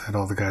eyes that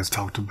all the guys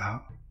talked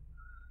about.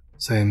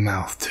 Same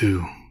mouth,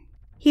 too.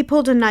 He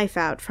pulled a knife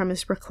out from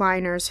his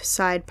recliner's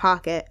side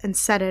pocket and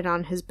set it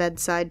on his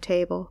bedside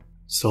table.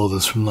 Stole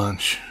this from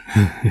lunch.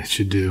 It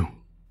should do.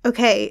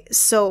 Okay,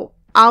 so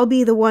I'll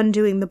be the one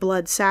doing the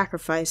blood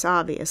sacrifice,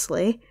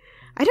 obviously.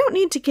 I don't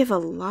need to give a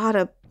lot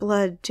of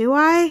blood, do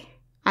I?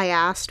 I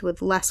asked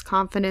with less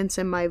confidence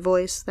in my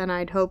voice than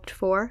I'd hoped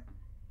for.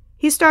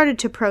 He started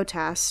to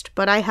protest,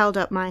 but I held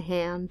up my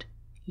hand.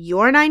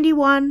 You're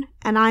 91,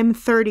 and I'm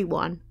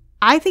 31.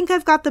 I think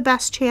I've got the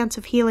best chance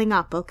of healing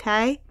up,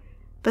 okay?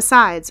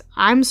 Besides,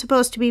 I'm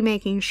supposed to be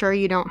making sure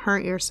you don't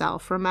hurt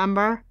yourself,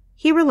 remember?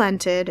 He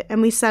relented,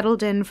 and we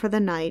settled in for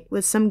the night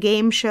with some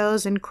game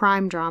shows and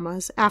crime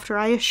dramas after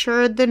I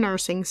assured the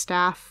nursing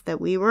staff that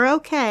we were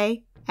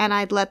okay, and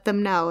I'd let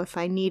them know if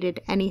I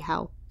needed any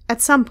help. At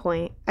some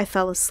point, I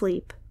fell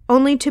asleep,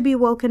 only to be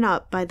woken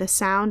up by the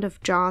sound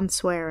of John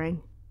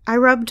swearing. I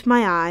rubbed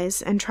my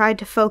eyes and tried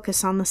to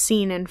focus on the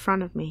scene in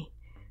front of me.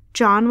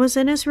 John was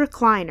in his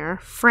recliner,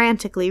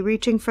 frantically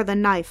reaching for the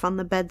knife on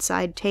the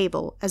bedside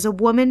table as a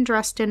woman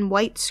dressed in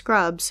white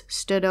scrubs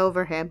stood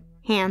over him,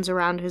 hands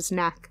around his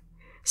neck.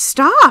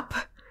 "Stop!"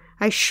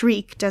 I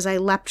shrieked as I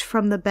leapt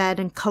from the bed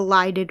and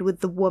collided with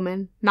the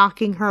woman,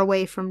 knocking her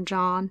away from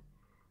John.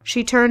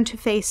 She turned to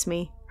face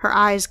me, her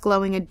eyes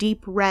glowing a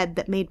deep red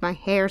that made my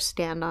hair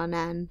stand on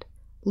end.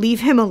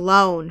 "Leave him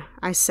alone,"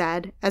 I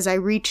said, as I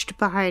reached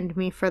behind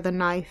me for the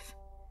knife.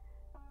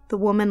 The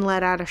woman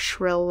let out a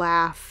shrill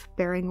laugh,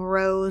 bearing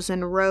rows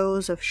and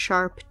rows of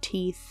sharp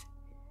teeth.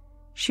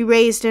 She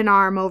raised an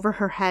arm over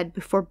her head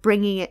before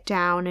bringing it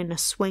down in a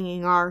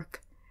swinging arc.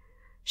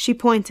 She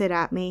pointed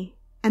at me,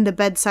 and the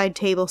bedside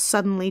table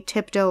suddenly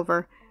tipped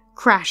over,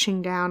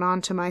 crashing down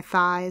onto my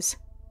thighs.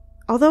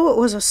 Although it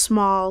was a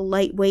small,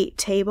 lightweight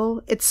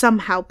table, it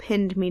somehow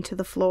pinned me to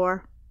the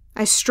floor.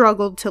 I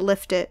struggled to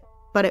lift it,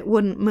 but it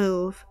wouldn't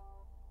move.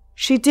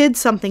 "She did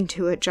something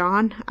to it,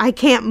 John. I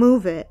can't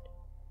move it."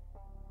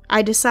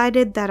 I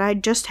decided that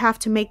I'd just have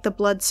to make the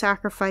blood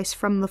sacrifice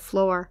from the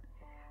floor.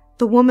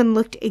 The woman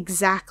looked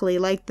exactly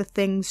like the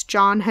things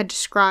John had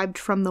described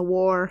from the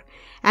war,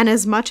 and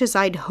as much as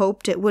I'd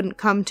hoped it wouldn't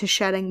come to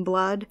shedding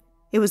blood,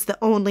 it was the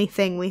only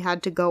thing we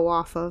had to go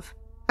off of.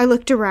 I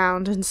looked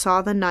around and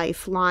saw the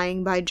knife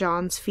lying by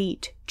John's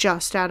feet,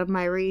 just out of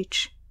my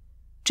reach.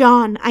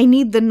 "John, I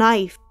need the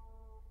knife."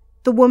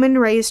 The woman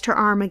raised her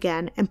arm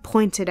again and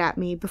pointed at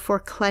me before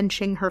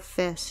clenching her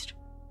fist.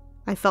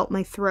 I felt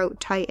my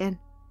throat tighten.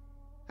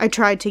 I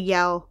tried to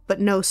yell, but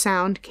no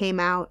sound came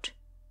out.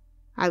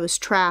 I was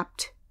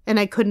trapped, and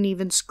I couldn't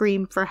even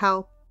scream for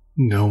help.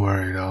 Don't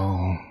worry,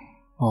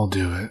 I'll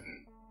do it.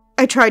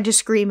 I tried to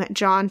scream at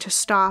John to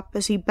stop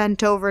as he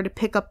bent over to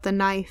pick up the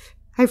knife.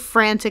 I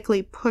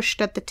frantically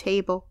pushed at the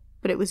table,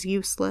 but it was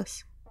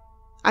useless.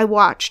 I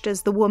watched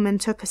as the woman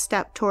took a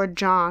step toward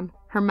John,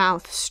 her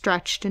mouth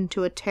stretched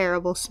into a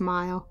terrible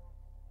smile.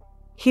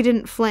 He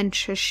didn't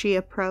flinch as she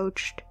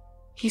approached.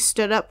 He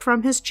stood up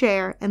from his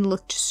chair and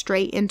looked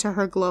straight into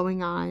her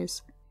glowing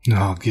eyes.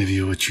 "I'll give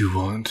you what you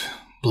want.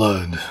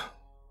 Blood.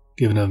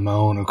 Given of my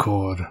own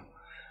accord.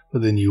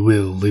 But then you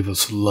will leave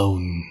us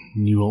alone,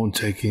 and you won't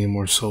take any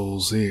more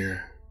souls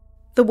here."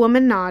 The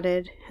woman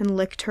nodded and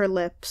licked her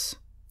lips.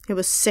 It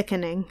was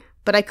sickening,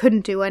 but I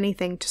couldn't do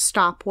anything to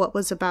stop what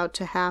was about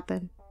to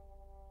happen.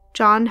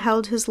 John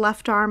held his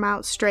left arm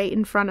out straight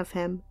in front of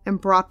him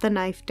and brought the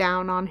knife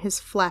down on his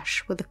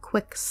flesh with a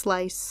quick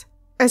slice.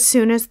 As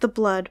soon as the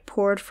blood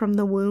poured from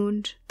the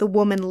wound, the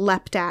woman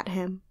leapt at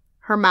him.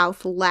 Her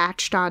mouth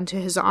latched onto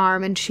his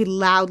arm and she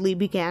loudly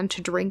began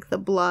to drink the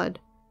blood.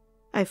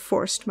 I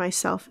forced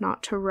myself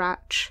not to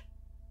retch.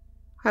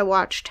 I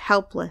watched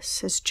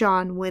helpless as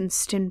John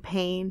winced in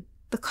pain,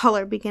 the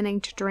color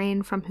beginning to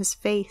drain from his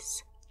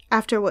face.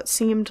 After what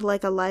seemed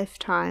like a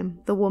lifetime,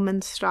 the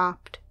woman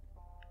stopped.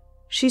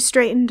 She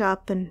straightened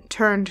up and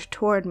turned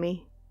toward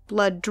me,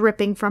 blood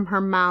dripping from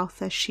her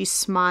mouth as she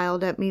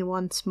smiled at me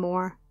once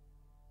more.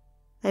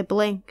 I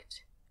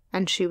blinked,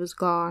 and she was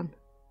gone.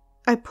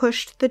 I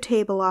pushed the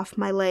table off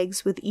my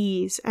legs with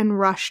ease and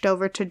rushed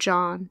over to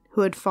John,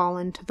 who had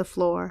fallen to the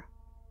floor.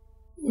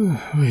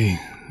 We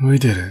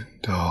did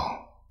it,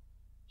 doll,"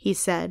 he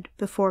said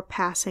before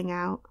passing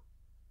out.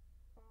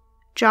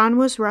 John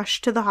was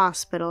rushed to the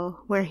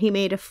hospital, where he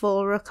made a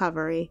full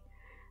recovery.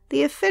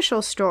 The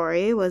official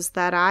story was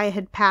that I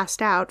had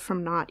passed out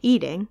from not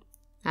eating.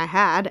 I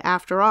had,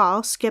 after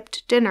all,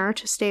 skipped dinner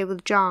to stay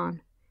with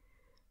John.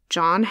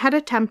 John had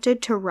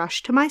attempted to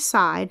rush to my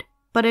side,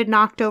 but had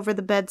knocked over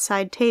the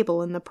bedside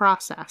table in the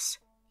process.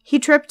 He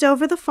tripped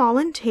over the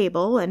fallen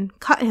table and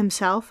cut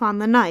himself on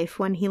the knife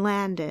when he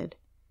landed.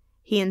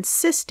 He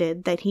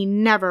insisted that he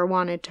never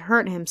wanted to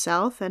hurt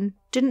himself and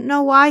didn't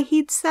know why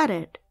he'd said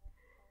it.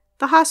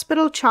 The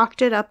hospital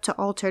chalked it up to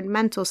altered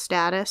mental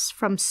status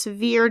from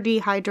severe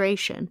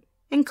dehydration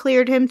and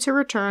cleared him to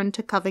return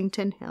to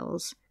Covington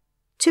Hills.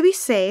 To be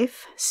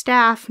safe,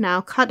 staff now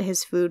cut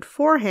his food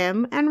for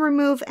him and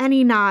remove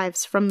any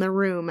knives from the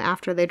room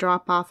after they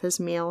drop off his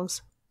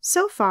meals.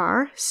 So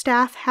far,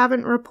 staff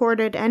haven't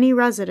reported any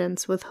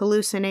residents with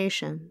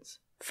hallucinations.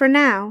 For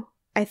now,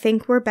 I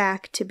think we're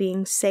back to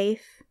being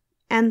safe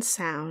and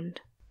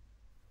sound.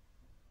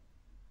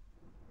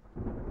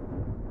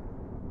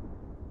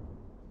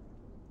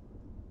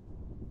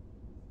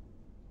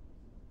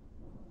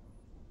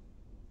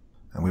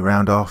 And we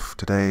round off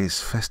today's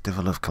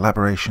festival of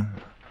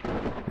collaboration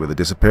with the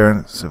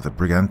disappearance of the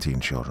Brigantine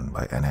Children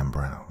by N.M.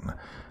 Brown,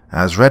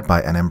 as read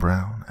by N.M.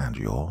 Brown and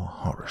your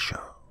horror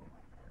show.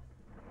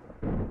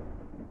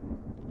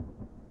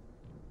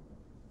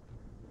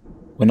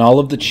 When all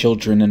of the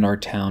children in our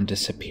town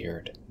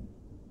disappeared,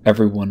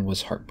 everyone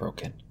was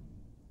heartbroken.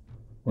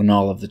 When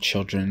all of the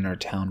children in our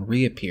town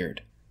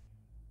reappeared,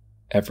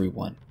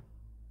 everyone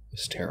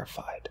was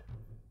terrified.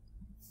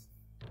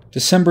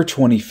 December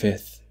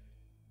 25th,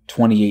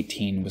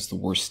 2018 was the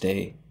worst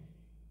day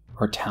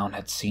our town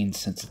had seen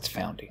since its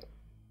founding.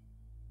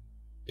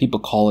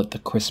 People call it the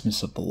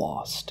Christmas of the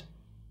Lost.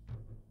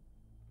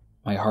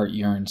 My heart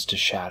yearns to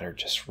shatter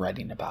just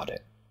writing about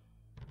it.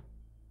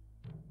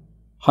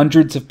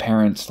 Hundreds of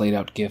parents laid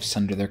out gifts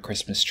under their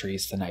Christmas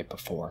trees the night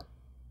before.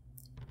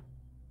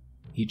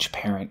 Each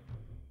parent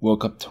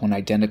woke up to an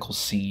identical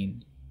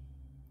scene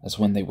as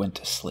when they went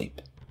to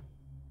sleep.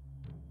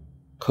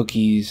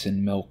 Cookies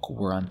and milk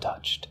were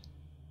untouched.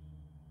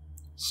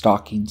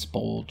 Stockings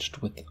bulged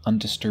with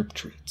undisturbed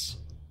treats,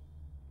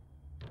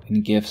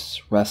 and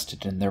gifts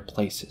rested in their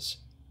places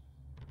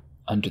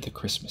under the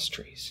Christmas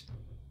trees.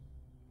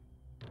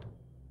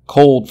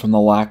 Cold from the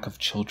lack of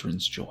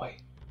children's joy.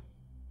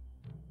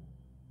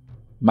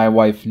 My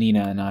wife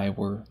Nina and I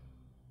were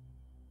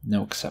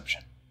no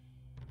exception.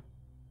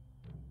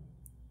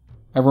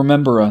 I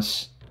remember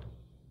us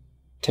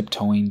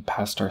tiptoeing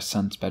past our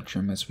son's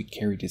bedroom as we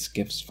carried his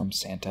gifts from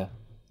Santa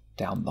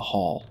down the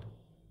hall.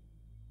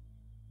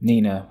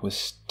 Nina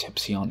was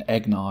tipsy on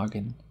eggnog,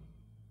 and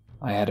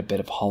I had a bit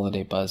of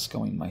holiday buzz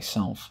going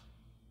myself.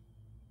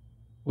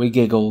 We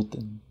giggled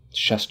and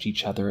shushed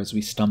each other as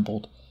we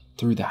stumbled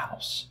through the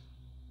house.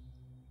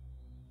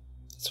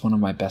 It's one of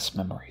my best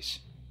memories,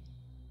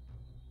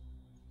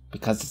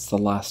 because it's the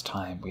last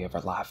time we ever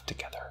laughed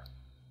together.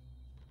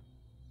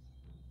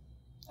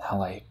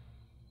 Hell, I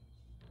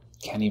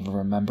can't even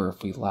remember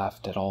if we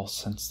laughed at all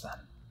since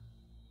then.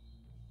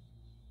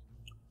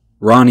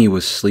 Ronnie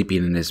was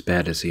sleeping in his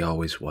bed as he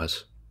always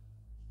was.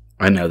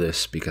 I know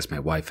this because my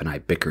wife and I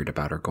bickered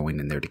about her going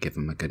in there to give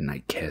him a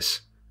goodnight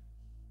kiss.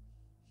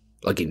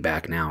 Looking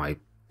back now, I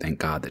thank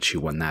God that she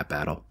won that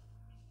battle.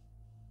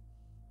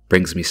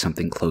 Brings me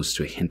something close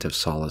to a hint of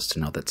solace to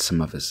know that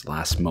some of his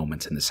last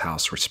moments in this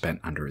house were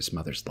spent under his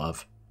mother's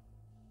love.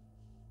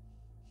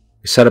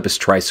 We set up his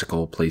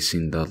tricycle,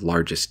 placing the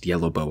largest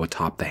yellow bow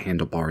atop the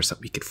handlebars that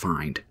we could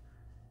find.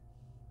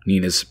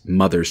 Nina's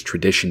mother's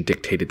tradition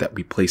dictated that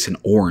we place an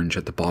orange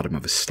at the bottom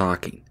of his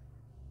stocking,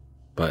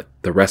 but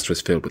the rest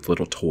was filled with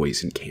little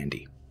toys and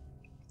candy.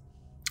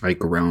 I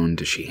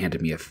groaned as she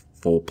handed me a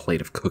full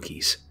plate of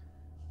cookies.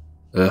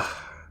 Ugh,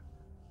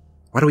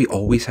 why do we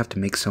always have to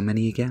make so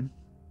many again?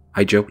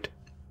 I joked.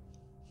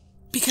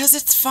 Because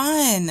it's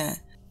fun.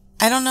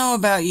 I don't know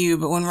about you,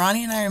 but when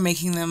Ronnie and I are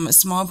making them, a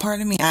small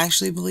part of me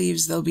actually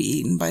believes they'll be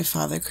eaten by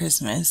Father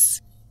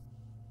Christmas.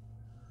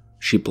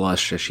 She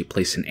blushed as she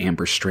placed an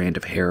amber strand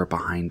of hair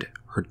behind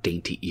her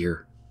dainty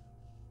ear.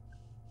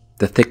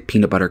 The thick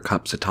peanut butter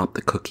cups atop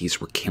the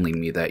cookies were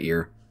killing me that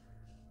year.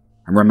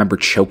 I remember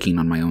choking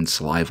on my own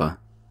saliva,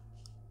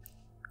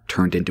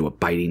 turned into a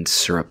biting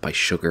syrup by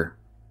sugar.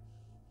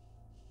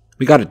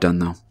 We got it done,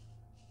 though,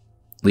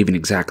 leaving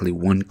exactly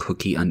one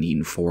cookie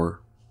uneaten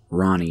for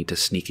Ronnie to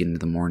sneak into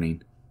the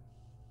morning.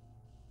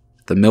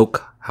 The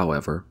milk,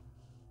 however,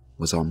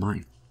 was all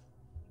mine.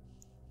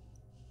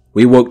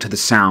 We woke to the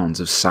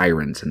sounds of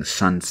sirens and the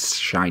sun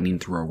shining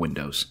through our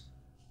windows.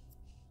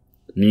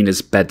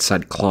 Nina's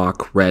bedside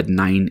clock read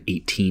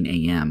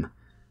 9:18 a.m.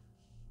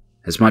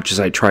 As much as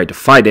I tried to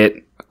fight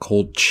it, a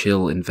cold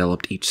chill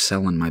enveloped each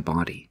cell in my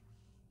body.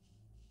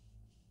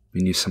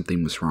 We knew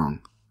something was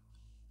wrong.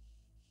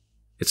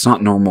 It's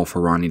not normal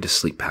for Ronnie to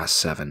sleep past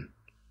 7,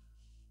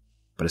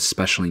 but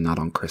especially not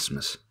on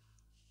Christmas.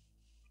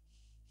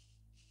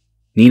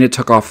 Nina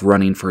took off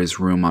running for his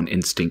room on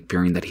instinct,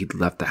 fearing that he'd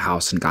left the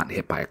house and gotten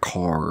hit by a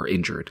car or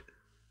injured.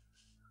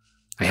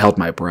 I held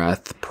my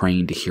breath,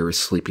 praying to hear his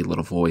sleepy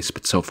little voice,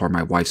 but so far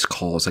my wife's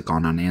calls had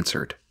gone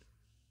unanswered.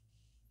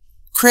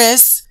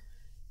 Chris,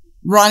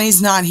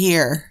 Ronnie's not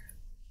here.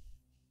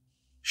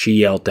 She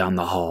yelled down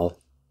the hall.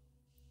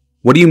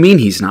 What do you mean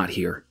he's not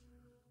here?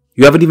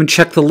 You haven't even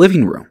checked the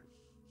living room.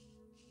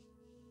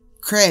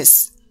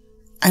 Chris,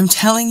 I'm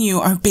telling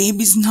you, our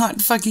baby's not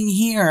fucking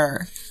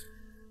here.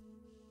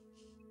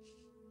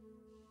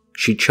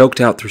 She choked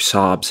out through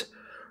sobs.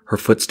 Her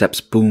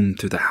footsteps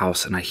boomed through the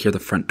house, and I hear the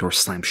front door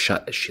slam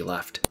shut as she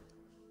left.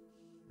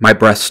 My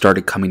breath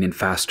started coming in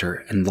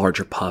faster and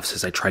larger puffs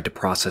as I tried to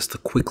process the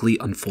quickly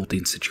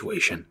unfolding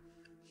situation.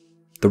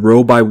 The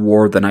robe I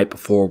wore the night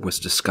before was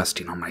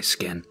disgusting on my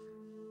skin.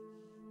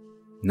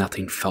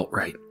 Nothing felt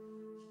right.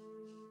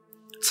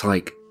 It's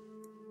like,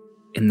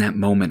 in that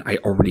moment, I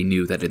already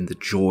knew that the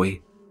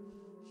joy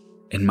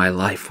in my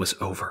life was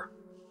over.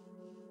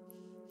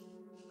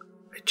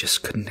 I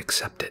just couldn't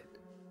accept it.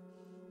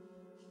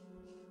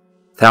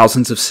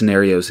 Thousands of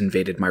scenarios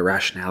invaded my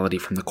rationality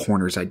from the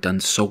corners I'd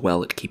done so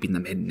well at keeping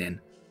them hidden in.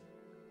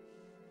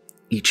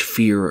 Each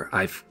fear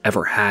I've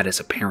ever had as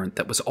a parent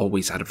that was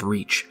always out of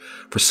reach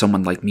for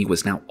someone like me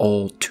was now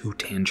all too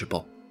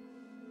tangible.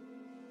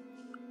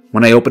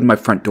 When I opened my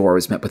front door, I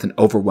was met with an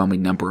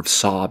overwhelming number of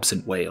sobs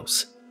and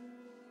wails.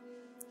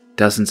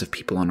 Dozens of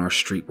people on our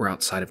street were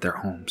outside of their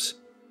homes.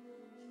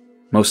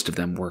 Most of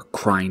them were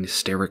crying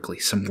hysterically.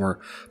 Some were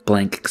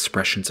blank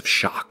expressions of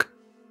shock.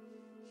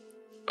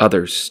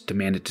 Others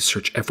demanded to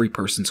search every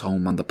person's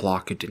home on the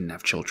block who didn't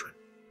have children.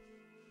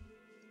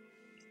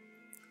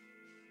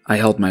 I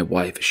held my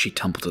wife as she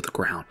tumbled to the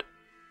ground.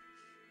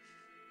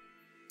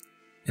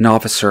 An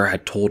officer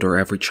had told her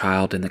every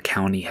child in the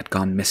county had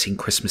gone missing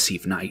Christmas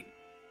Eve night.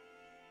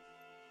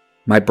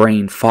 My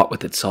brain fought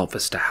with itself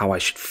as to how I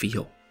should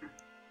feel.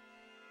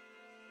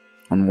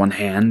 On one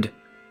hand,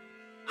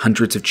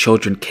 hundreds of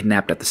children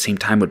kidnapped at the same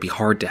time would be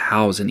hard to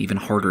house and even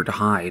harder to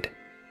hide.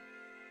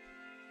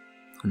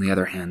 On the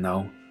other hand,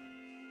 though,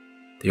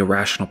 the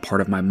irrational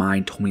part of my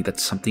mind told me that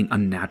something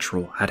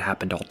unnatural had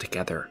happened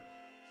altogether,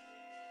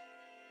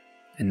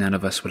 and none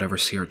of us would ever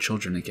see our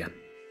children again.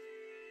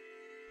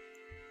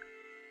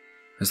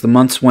 As the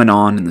months went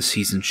on and the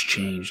seasons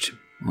changed,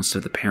 most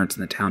of the parents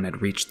in the town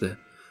had reached the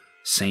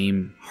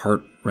same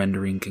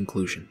heart-rending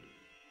conclusion.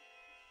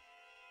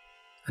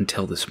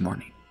 Until this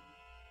morning.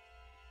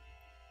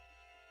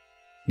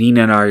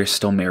 Nina and I are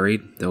still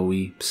married, though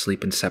we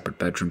sleep in separate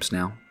bedrooms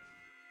now.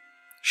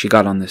 She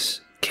got on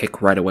this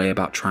kick right away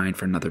about trying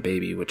for another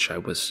baby, which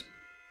I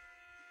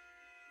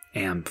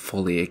am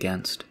fully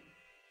against.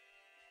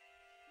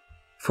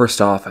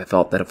 First off, I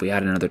felt that if we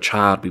had another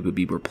child, we would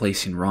be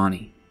replacing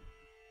Ronnie.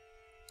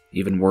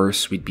 Even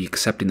worse, we'd be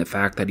accepting the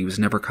fact that he was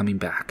never coming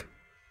back.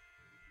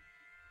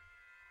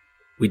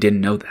 We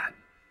didn't know that.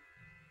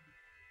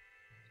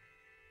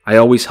 I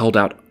always held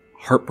out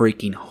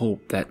heartbreaking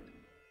hope that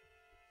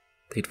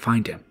they'd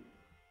find him.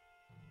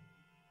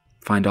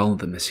 Find all of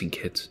the missing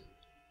kids.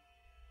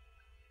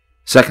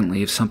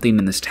 Secondly, if something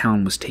in this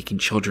town was taking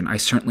children, I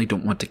certainly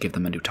don't want to give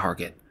them a new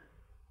target.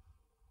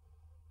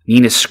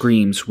 Nina's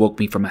screams woke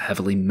me from a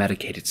heavily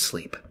medicated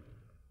sleep.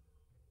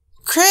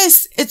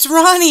 Chris, it's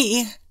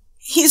Ronnie!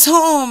 He's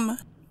home!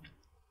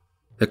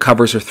 The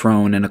covers are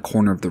thrown in a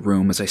corner of the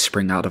room as I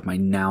spring out of my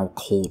now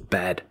cold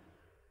bed.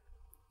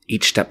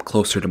 Each step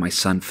closer to my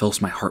son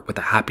fills my heart with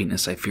a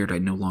happiness I feared I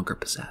no longer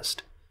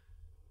possessed.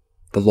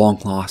 The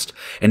long-lost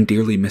and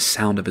dearly missed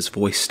sound of his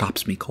voice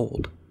stops me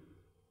cold.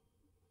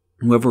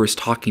 Whoever is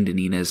talking to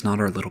Nina is not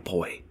our little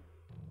boy.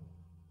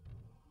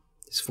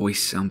 His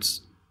voice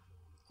sounds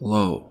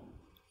low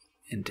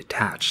and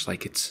detached,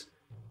 like it's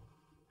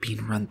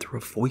being run through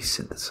a voice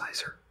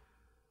synthesizer.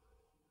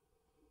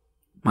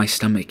 My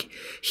stomach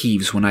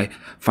heaves when I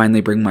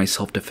finally bring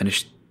myself to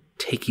finish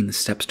taking the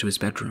steps to his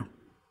bedroom.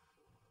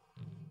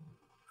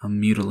 A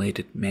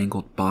mutilated,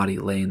 mangled body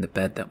lay in the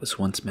bed that was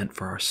once meant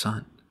for our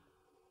son.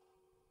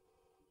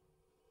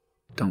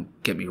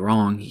 Don't get me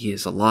wrong, he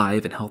is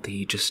alive and healthy,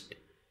 he just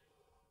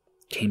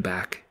came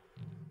back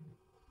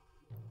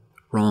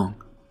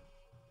wrong.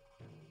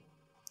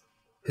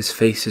 His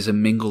face is a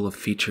mingle of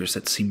features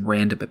that seem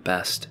random at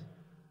best.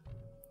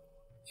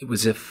 It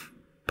was as if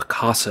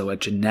Picasso had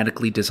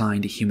genetically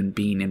designed a human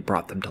being and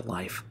brought them to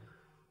life.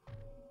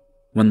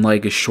 One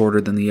leg is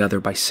shorter than the other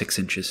by 6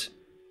 inches.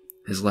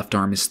 His left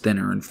arm is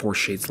thinner and 4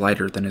 shades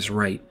lighter than his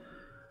right.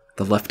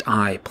 The left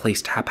eye,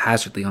 placed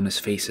haphazardly on his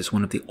face, is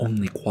one of the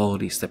only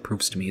qualities that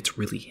proves to me it's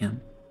really him.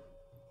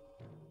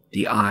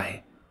 The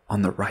eye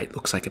on the right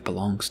looks like it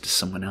belongs to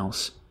someone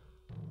else.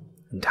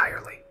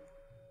 Entirely.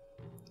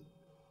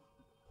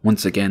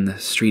 Once again, the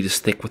street is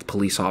thick with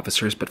police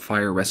officers, but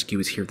fire rescue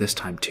is here this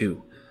time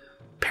too.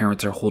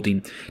 Parents are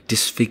holding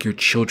disfigured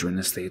children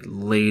as they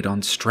laid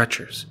on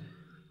stretchers,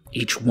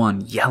 each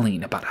one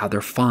yelling about how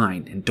they're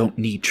fine and don't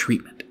need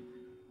treatment.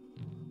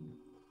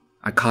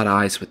 I caught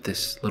eyes with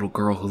this little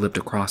girl who lived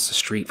across the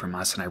street from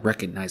us, and I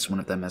recognized one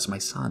of them as my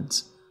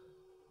son's.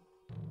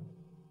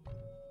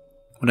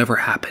 Whatever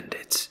happened,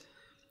 it's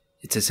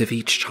as if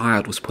each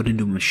child was put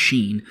into a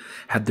machine,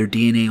 had their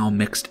DNA all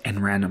mixed and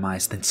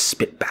randomized, then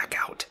spit back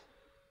out.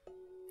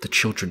 The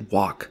children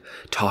walk,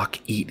 talk,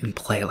 eat, and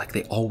play like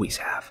they always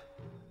have.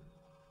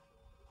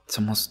 It's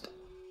almost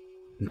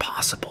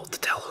impossible to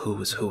tell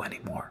who is who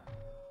anymore.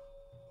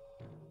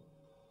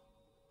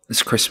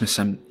 This Christmas,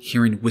 I'm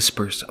hearing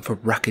whispers of a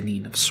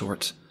reckoning of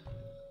sorts.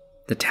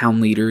 The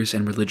town leaders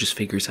and religious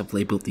figures have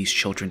labeled these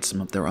children, some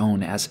of their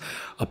own, as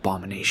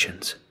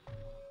abominations.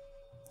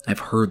 I've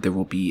heard there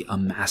will be a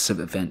massive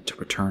event to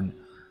return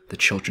the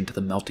children to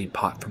the melting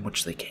pot from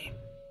which they came.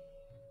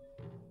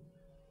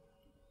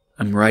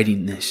 I'm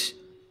writing this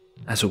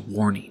as a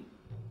warning,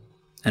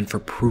 and for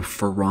proof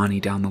for Ronnie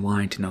down the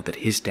line to know that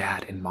his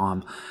dad and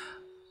mom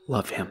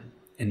love him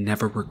and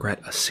never regret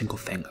a single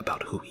thing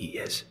about who he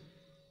is.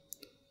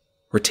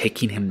 We're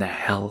taking him the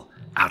hell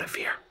out of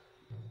here.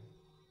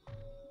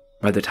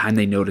 By the time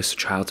they notice a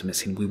child's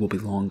missing, we will be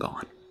long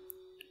gone.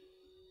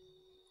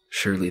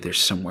 Surely there's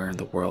somewhere in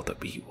the world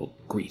that we will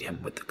greet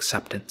him with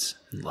acceptance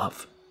and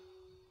love.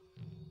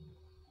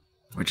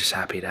 We're just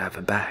happy to have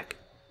him back.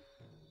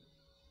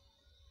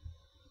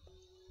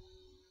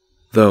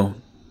 Though,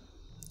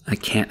 I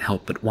can't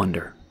help but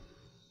wonder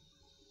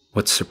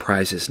what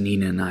surprises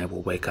Nina and I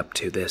will wake up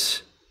to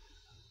this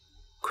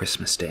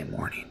Christmas Day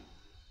morning.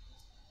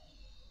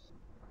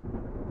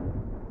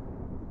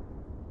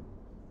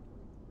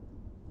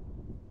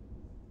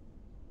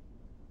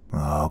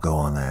 Oh, go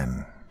on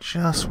then.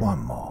 Just one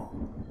more.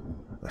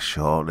 A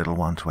short little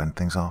one to end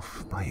things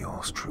off by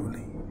yours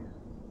truly.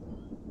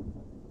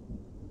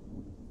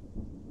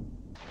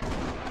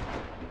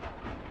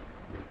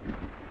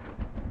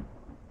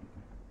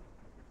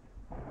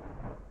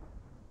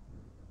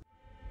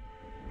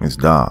 It's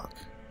dark.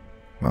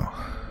 Well,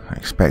 I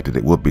expected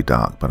it would be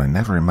dark, but I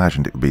never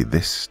imagined it would be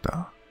this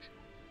dark.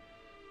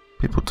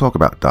 People talk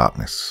about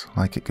darkness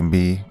like it can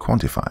be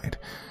quantified,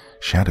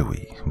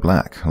 shadowy,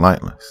 black,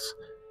 lightless.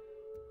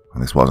 Well,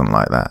 this wasn't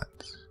like that.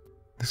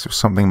 This was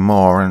something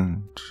more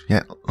and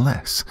yet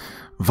less.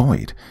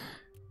 Void.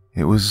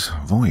 It was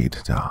void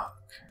dark.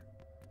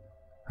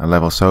 A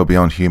level so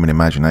beyond human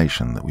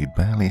imagination that we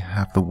barely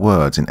have the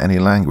words in any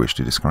language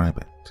to describe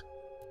it.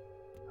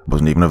 It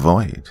wasn't even a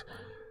void.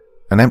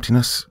 An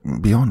emptiness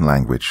beyond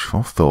language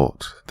or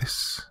thought.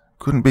 This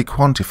couldn't be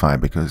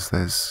quantified because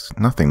there's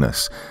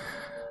nothingness,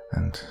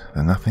 and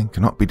the nothing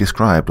cannot be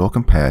described or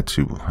compared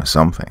to a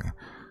something.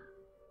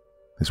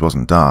 This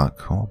wasn't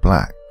dark or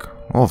black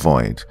or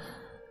void.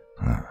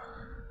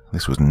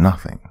 This was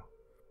nothing.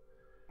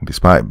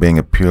 Despite being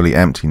a purely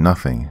empty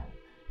nothing,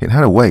 it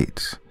had a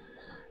weight,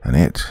 and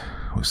it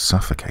was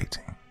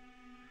suffocating.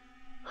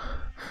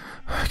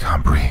 I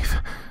can't breathe,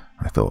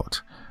 I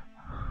thought.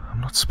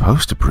 I'm not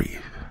supposed to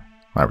breathe,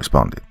 I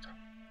responded.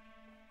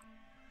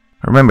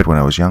 I remembered when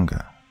I was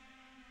younger.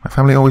 My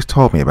family always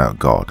told me about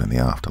God and the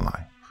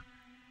afterlife.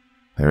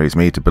 They raised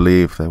me to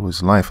believe there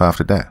was life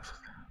after death,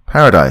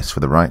 paradise for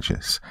the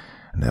righteous,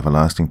 and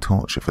everlasting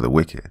torture for the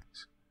wicked.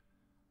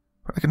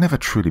 But I could never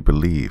truly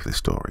believe the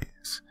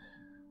stories.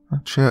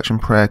 Church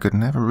and prayer could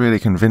never really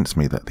convince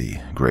me that the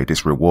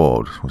greatest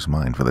reward was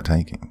mine for the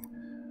taking.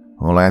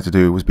 All I had to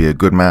do was be a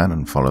good man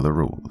and follow the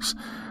rules,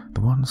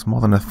 the ones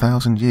more than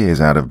 1,000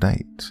 years out of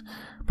date,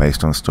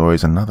 based on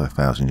stories another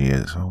 1,000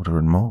 years older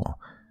and more.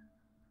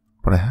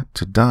 But I had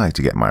to die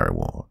to get my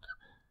reward,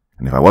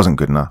 and if I wasn't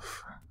good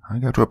enough,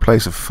 I'd go to a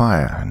place of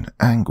fire and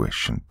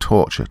anguish and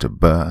torture to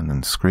burn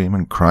and scream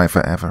and cry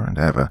forever and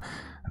ever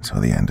until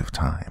the end of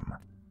time.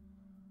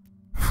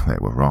 They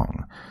were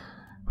wrong,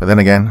 but then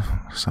again,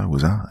 so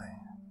was I.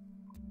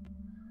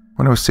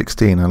 When I was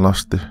 16, I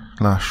lost the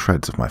last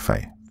shreds of my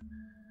faith.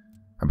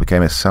 I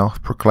became a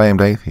self-proclaimed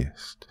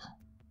atheist.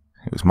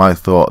 It was my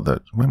thought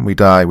that when we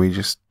die, we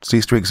just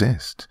cease to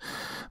exist.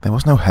 There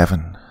was no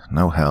heaven,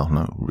 no hell,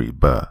 no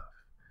rebirth.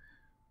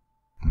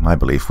 My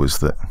belief was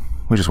that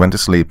we just went to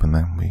sleep and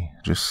then we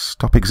just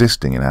stop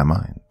existing in our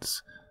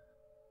minds.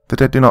 The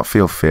dead do not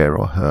feel fear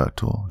or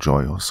hurt or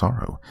joy or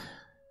sorrow.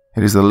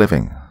 It is the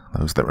living,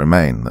 those that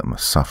remain, that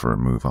must suffer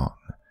and move on.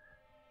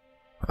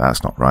 But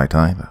that's not right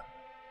either.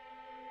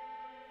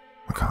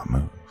 I can't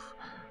move.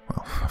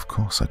 Well, of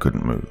course I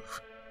couldn't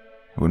move.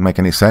 It wouldn't make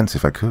any sense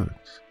if I could.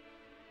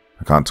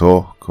 I can't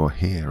talk or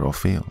hear or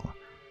feel.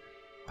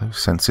 Those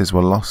senses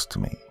were lost to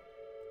me.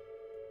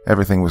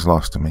 Everything was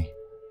lost to me.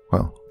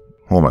 Well,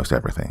 almost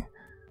everything.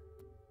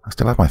 I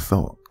still have my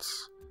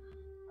thoughts.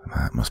 And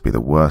that must be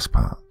the worst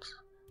part.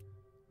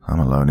 I'm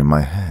alone in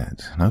my head.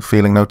 No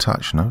feeling, no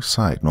touch, no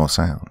sight nor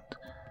sound.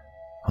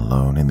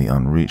 Alone in the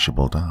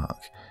unreachable dark.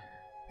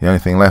 The only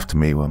thing left to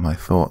me were my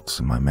thoughts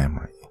and my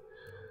memory.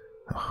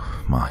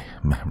 Oh, my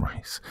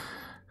memories.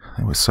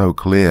 They were so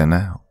clear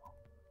now.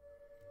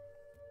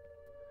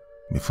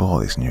 Before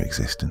this new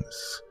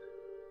existence,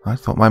 I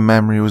thought my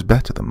memory was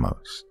better than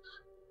most.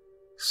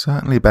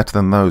 Certainly better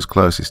than those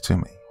closest to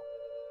me.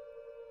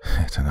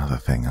 Yet another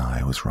thing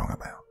I was wrong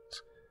about.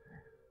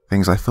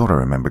 Things I thought I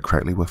remembered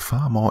correctly were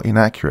far more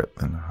inaccurate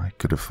than I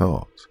could have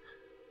thought,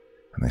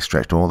 and they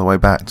stretched all the way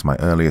back to my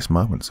earliest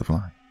moments of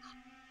life.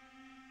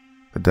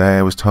 The day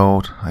I was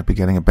told I'd be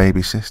getting a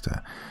baby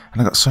sister,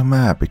 and I got so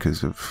mad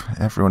because of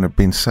everyone had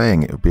been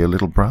saying it would be a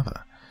little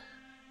brother.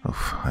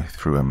 I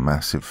threw a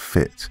massive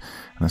fit,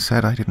 and I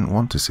said I didn't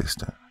want a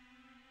sister.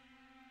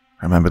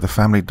 I remember the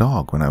family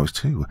dog when I was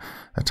 2,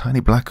 a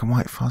tiny black and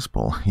white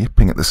fuzzball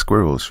yipping at the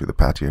squirrels through the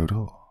patio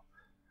door.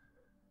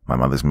 My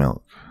mother's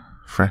milk,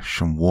 fresh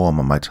and warm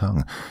on my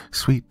tongue,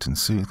 sweet and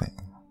soothing.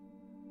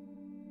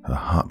 her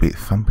heartbeat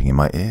thumping in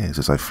my ears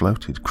as I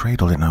floated,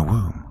 cradled in her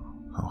womb.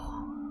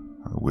 Oh,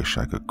 I wish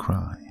I could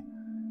cry.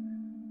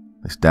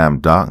 This damn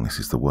darkness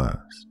is the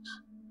worst.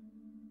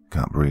 I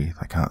can't breathe,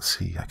 I can't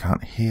see, I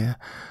can't hear,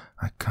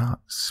 I can't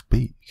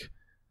speak.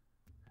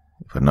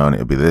 If I'd known it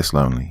would be this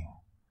lonely,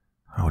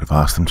 I would have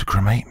asked them to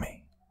cremate me.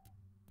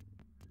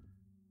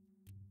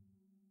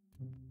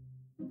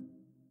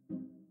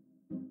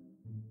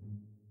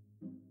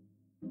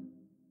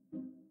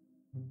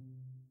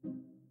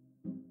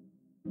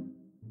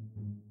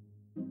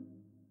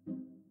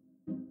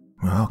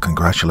 Well,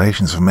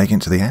 congratulations for making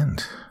it to the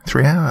end.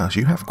 3 hours,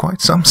 you have quite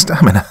some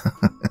stamina.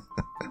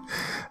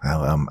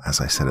 Well,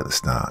 as I said at the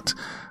start,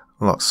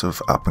 lots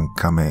of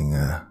up-and-coming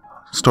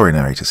story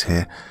narrators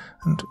here.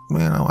 And,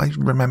 I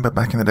remember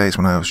back in the days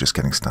when I was just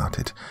getting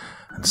started,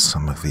 and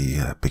some of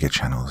the bigger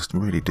channels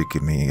really did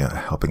give me a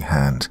helping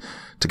hand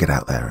to get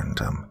out there and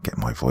get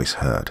my voice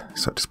heard,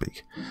 so to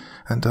speak.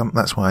 And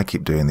that's why I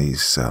keep doing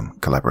these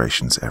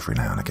collaborations every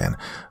now and again.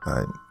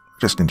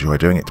 Just enjoy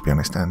doing it, to be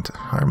honest, and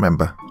I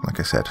remember, like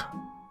I said,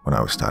 when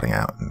I was starting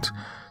out, and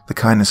the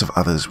kindness of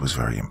others was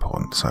very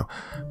important, so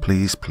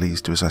please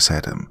do as I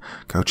said,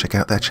 go check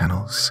out their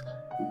channels,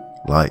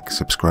 like,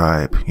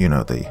 subscribe, you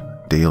know the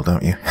deal,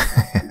 don't you?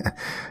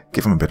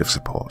 Give them a bit of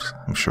support,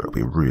 I'm sure it'll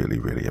be really,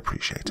 really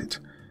appreciated.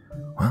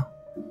 Well,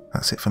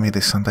 that's it for me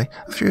this Sunday.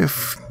 A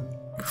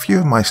few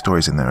of my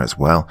stories in there as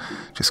well,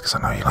 just because I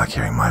know you like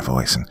hearing my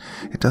voice, and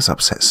it does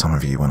upset some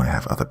of you when I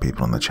have other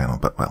people on the channel,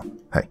 but well,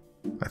 hey,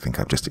 I think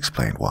I've just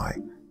explained why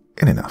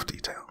in enough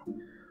detail.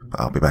 But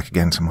I'll be back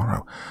again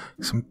tomorrow.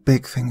 Some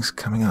big things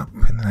coming up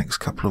in the next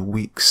couple of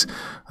weeks.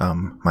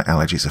 My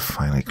allergies are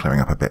finally clearing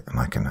up a bit, and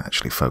I can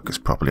actually focus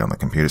properly on the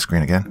computer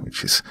screen again,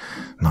 which is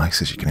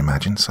nice, as you can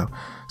imagine. So,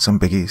 some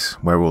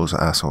biggies. Werewolves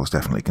are assholes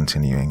definitely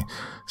continuing.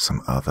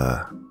 Some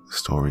other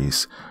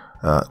stories.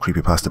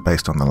 Creepypasta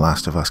based on the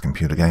Last of Us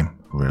computer game.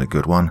 Really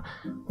good one.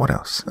 What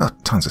else?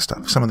 Tons of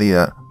stuff. Some of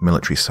the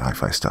military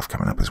sci-fi stuff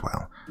coming up as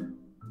well.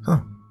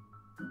 So,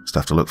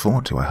 stuff to look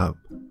forward to, I hope.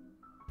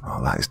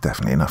 Well, that is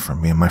definitely enough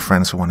from me and my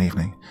friends for one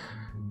evening.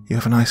 You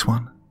have a nice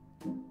one.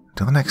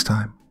 Until the next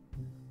time,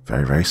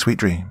 very, very sweet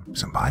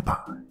dreams, and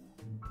bye-bye.